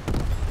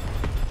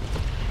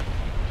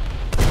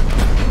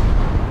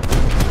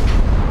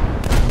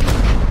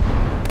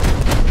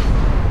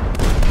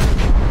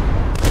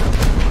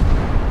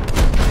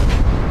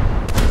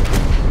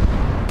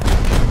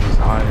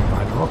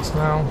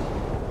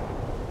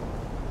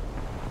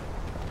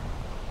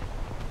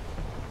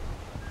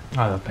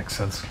 Ah, that makes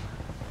sense.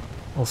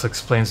 Also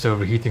explains the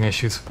overheating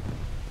issues.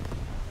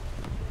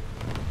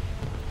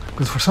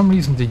 Because for some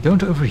reason they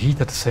don't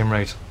overheat at the same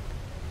rate.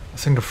 I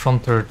think the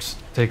front turret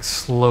takes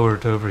slower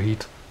to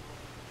overheat.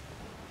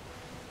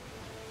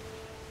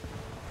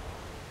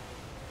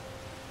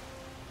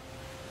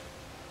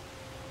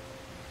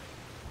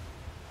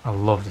 I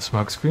love the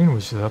smoke screen,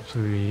 which is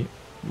absolutely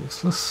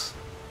useless.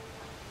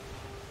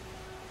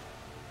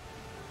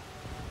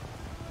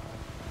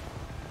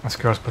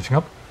 Mascara's pushing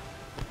up.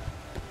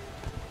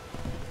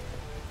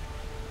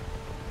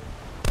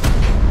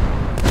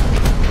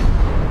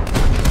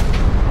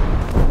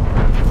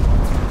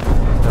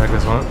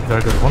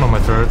 There goes one of my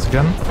turrets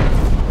again.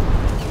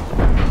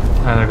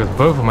 And there goes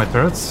both of my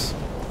turrets.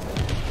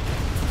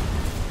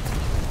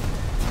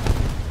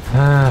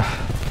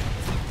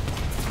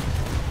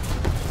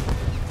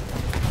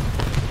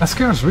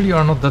 Mascaras really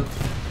are not that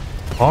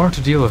hard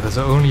to deal with, as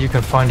only you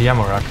can find the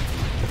ammo rack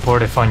before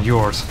they find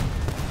yours.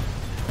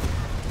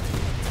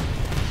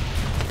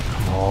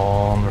 Come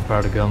on,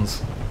 repair the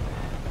guns.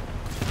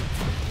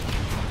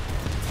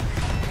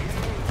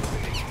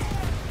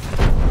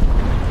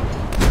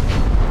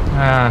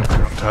 And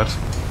clear up that.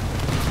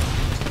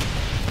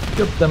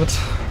 God damn it.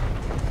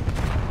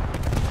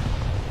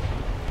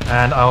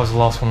 And I was the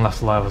last one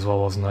left alive as well,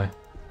 wasn't I?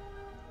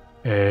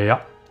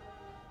 Yeah.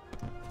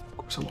 Of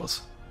course I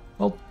was.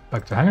 Well,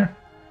 back to hangar.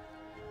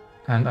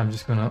 And I'm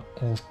just gonna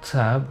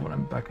Alt-Tab when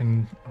I'm back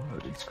in the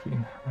loading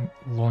screen and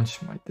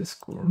launch my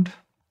Discord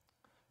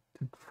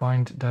to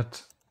find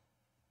that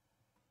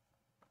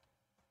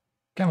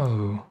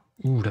camo.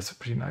 Ooh, that's a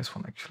pretty nice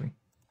one actually.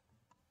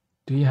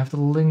 Do you have the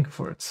link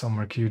for it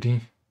somewhere,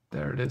 QD?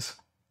 There it is.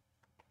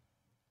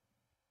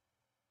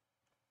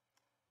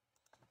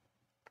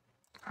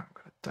 I'm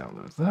gonna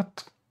download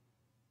that.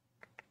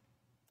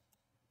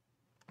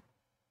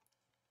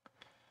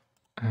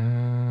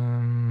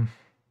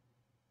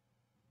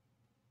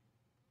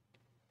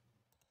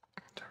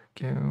 There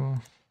we go.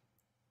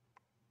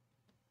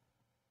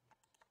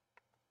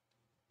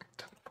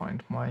 Then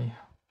find my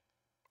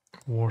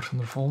War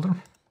Thunder folder.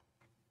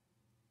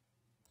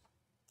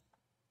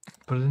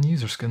 Put it in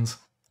user skins.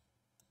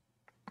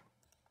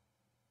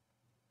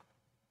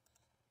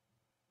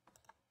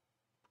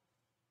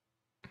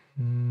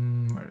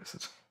 Where is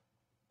it?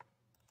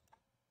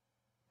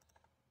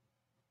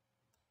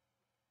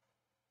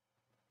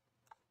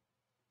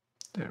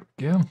 There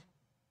we go.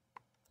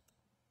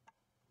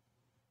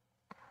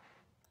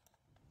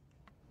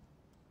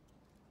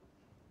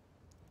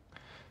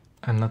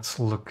 And let's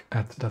look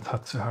at that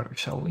Hatsuharu,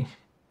 shall we?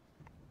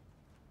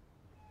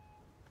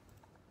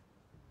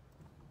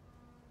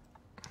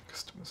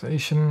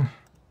 Customization.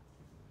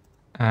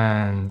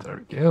 And there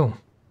we go.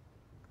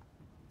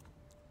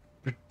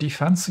 Pretty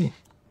fancy.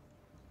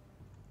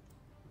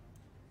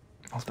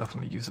 I'll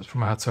definitely use it for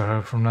my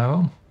Hatsuharu from now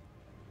on.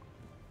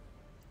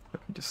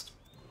 Let me just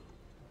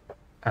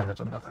add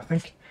it on that, I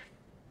think.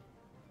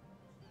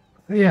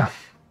 Yeah.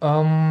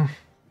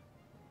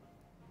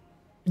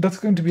 That's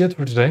going to be it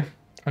for today.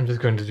 I'm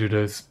just going to do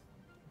those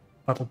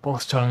battle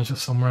boss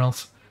challenges somewhere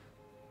else.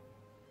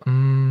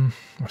 Or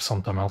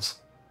sometime else.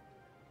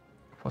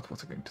 What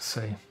was I going to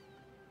say?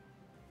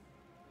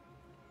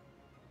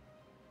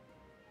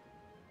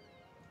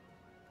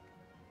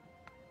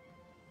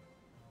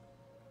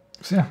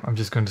 So yeah, I'm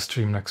just going to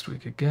stream next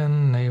week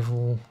again.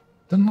 Naval.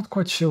 I'm not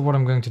quite sure what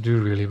I'm going to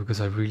do really, because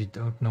I really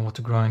don't know what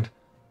to grind.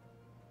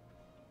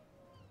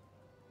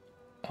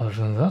 Other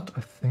than that,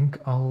 I think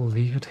I'll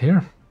leave it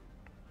here.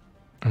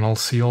 And I'll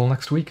see you all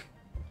next week.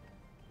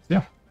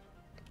 Yeah.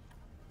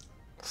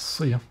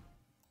 See ya.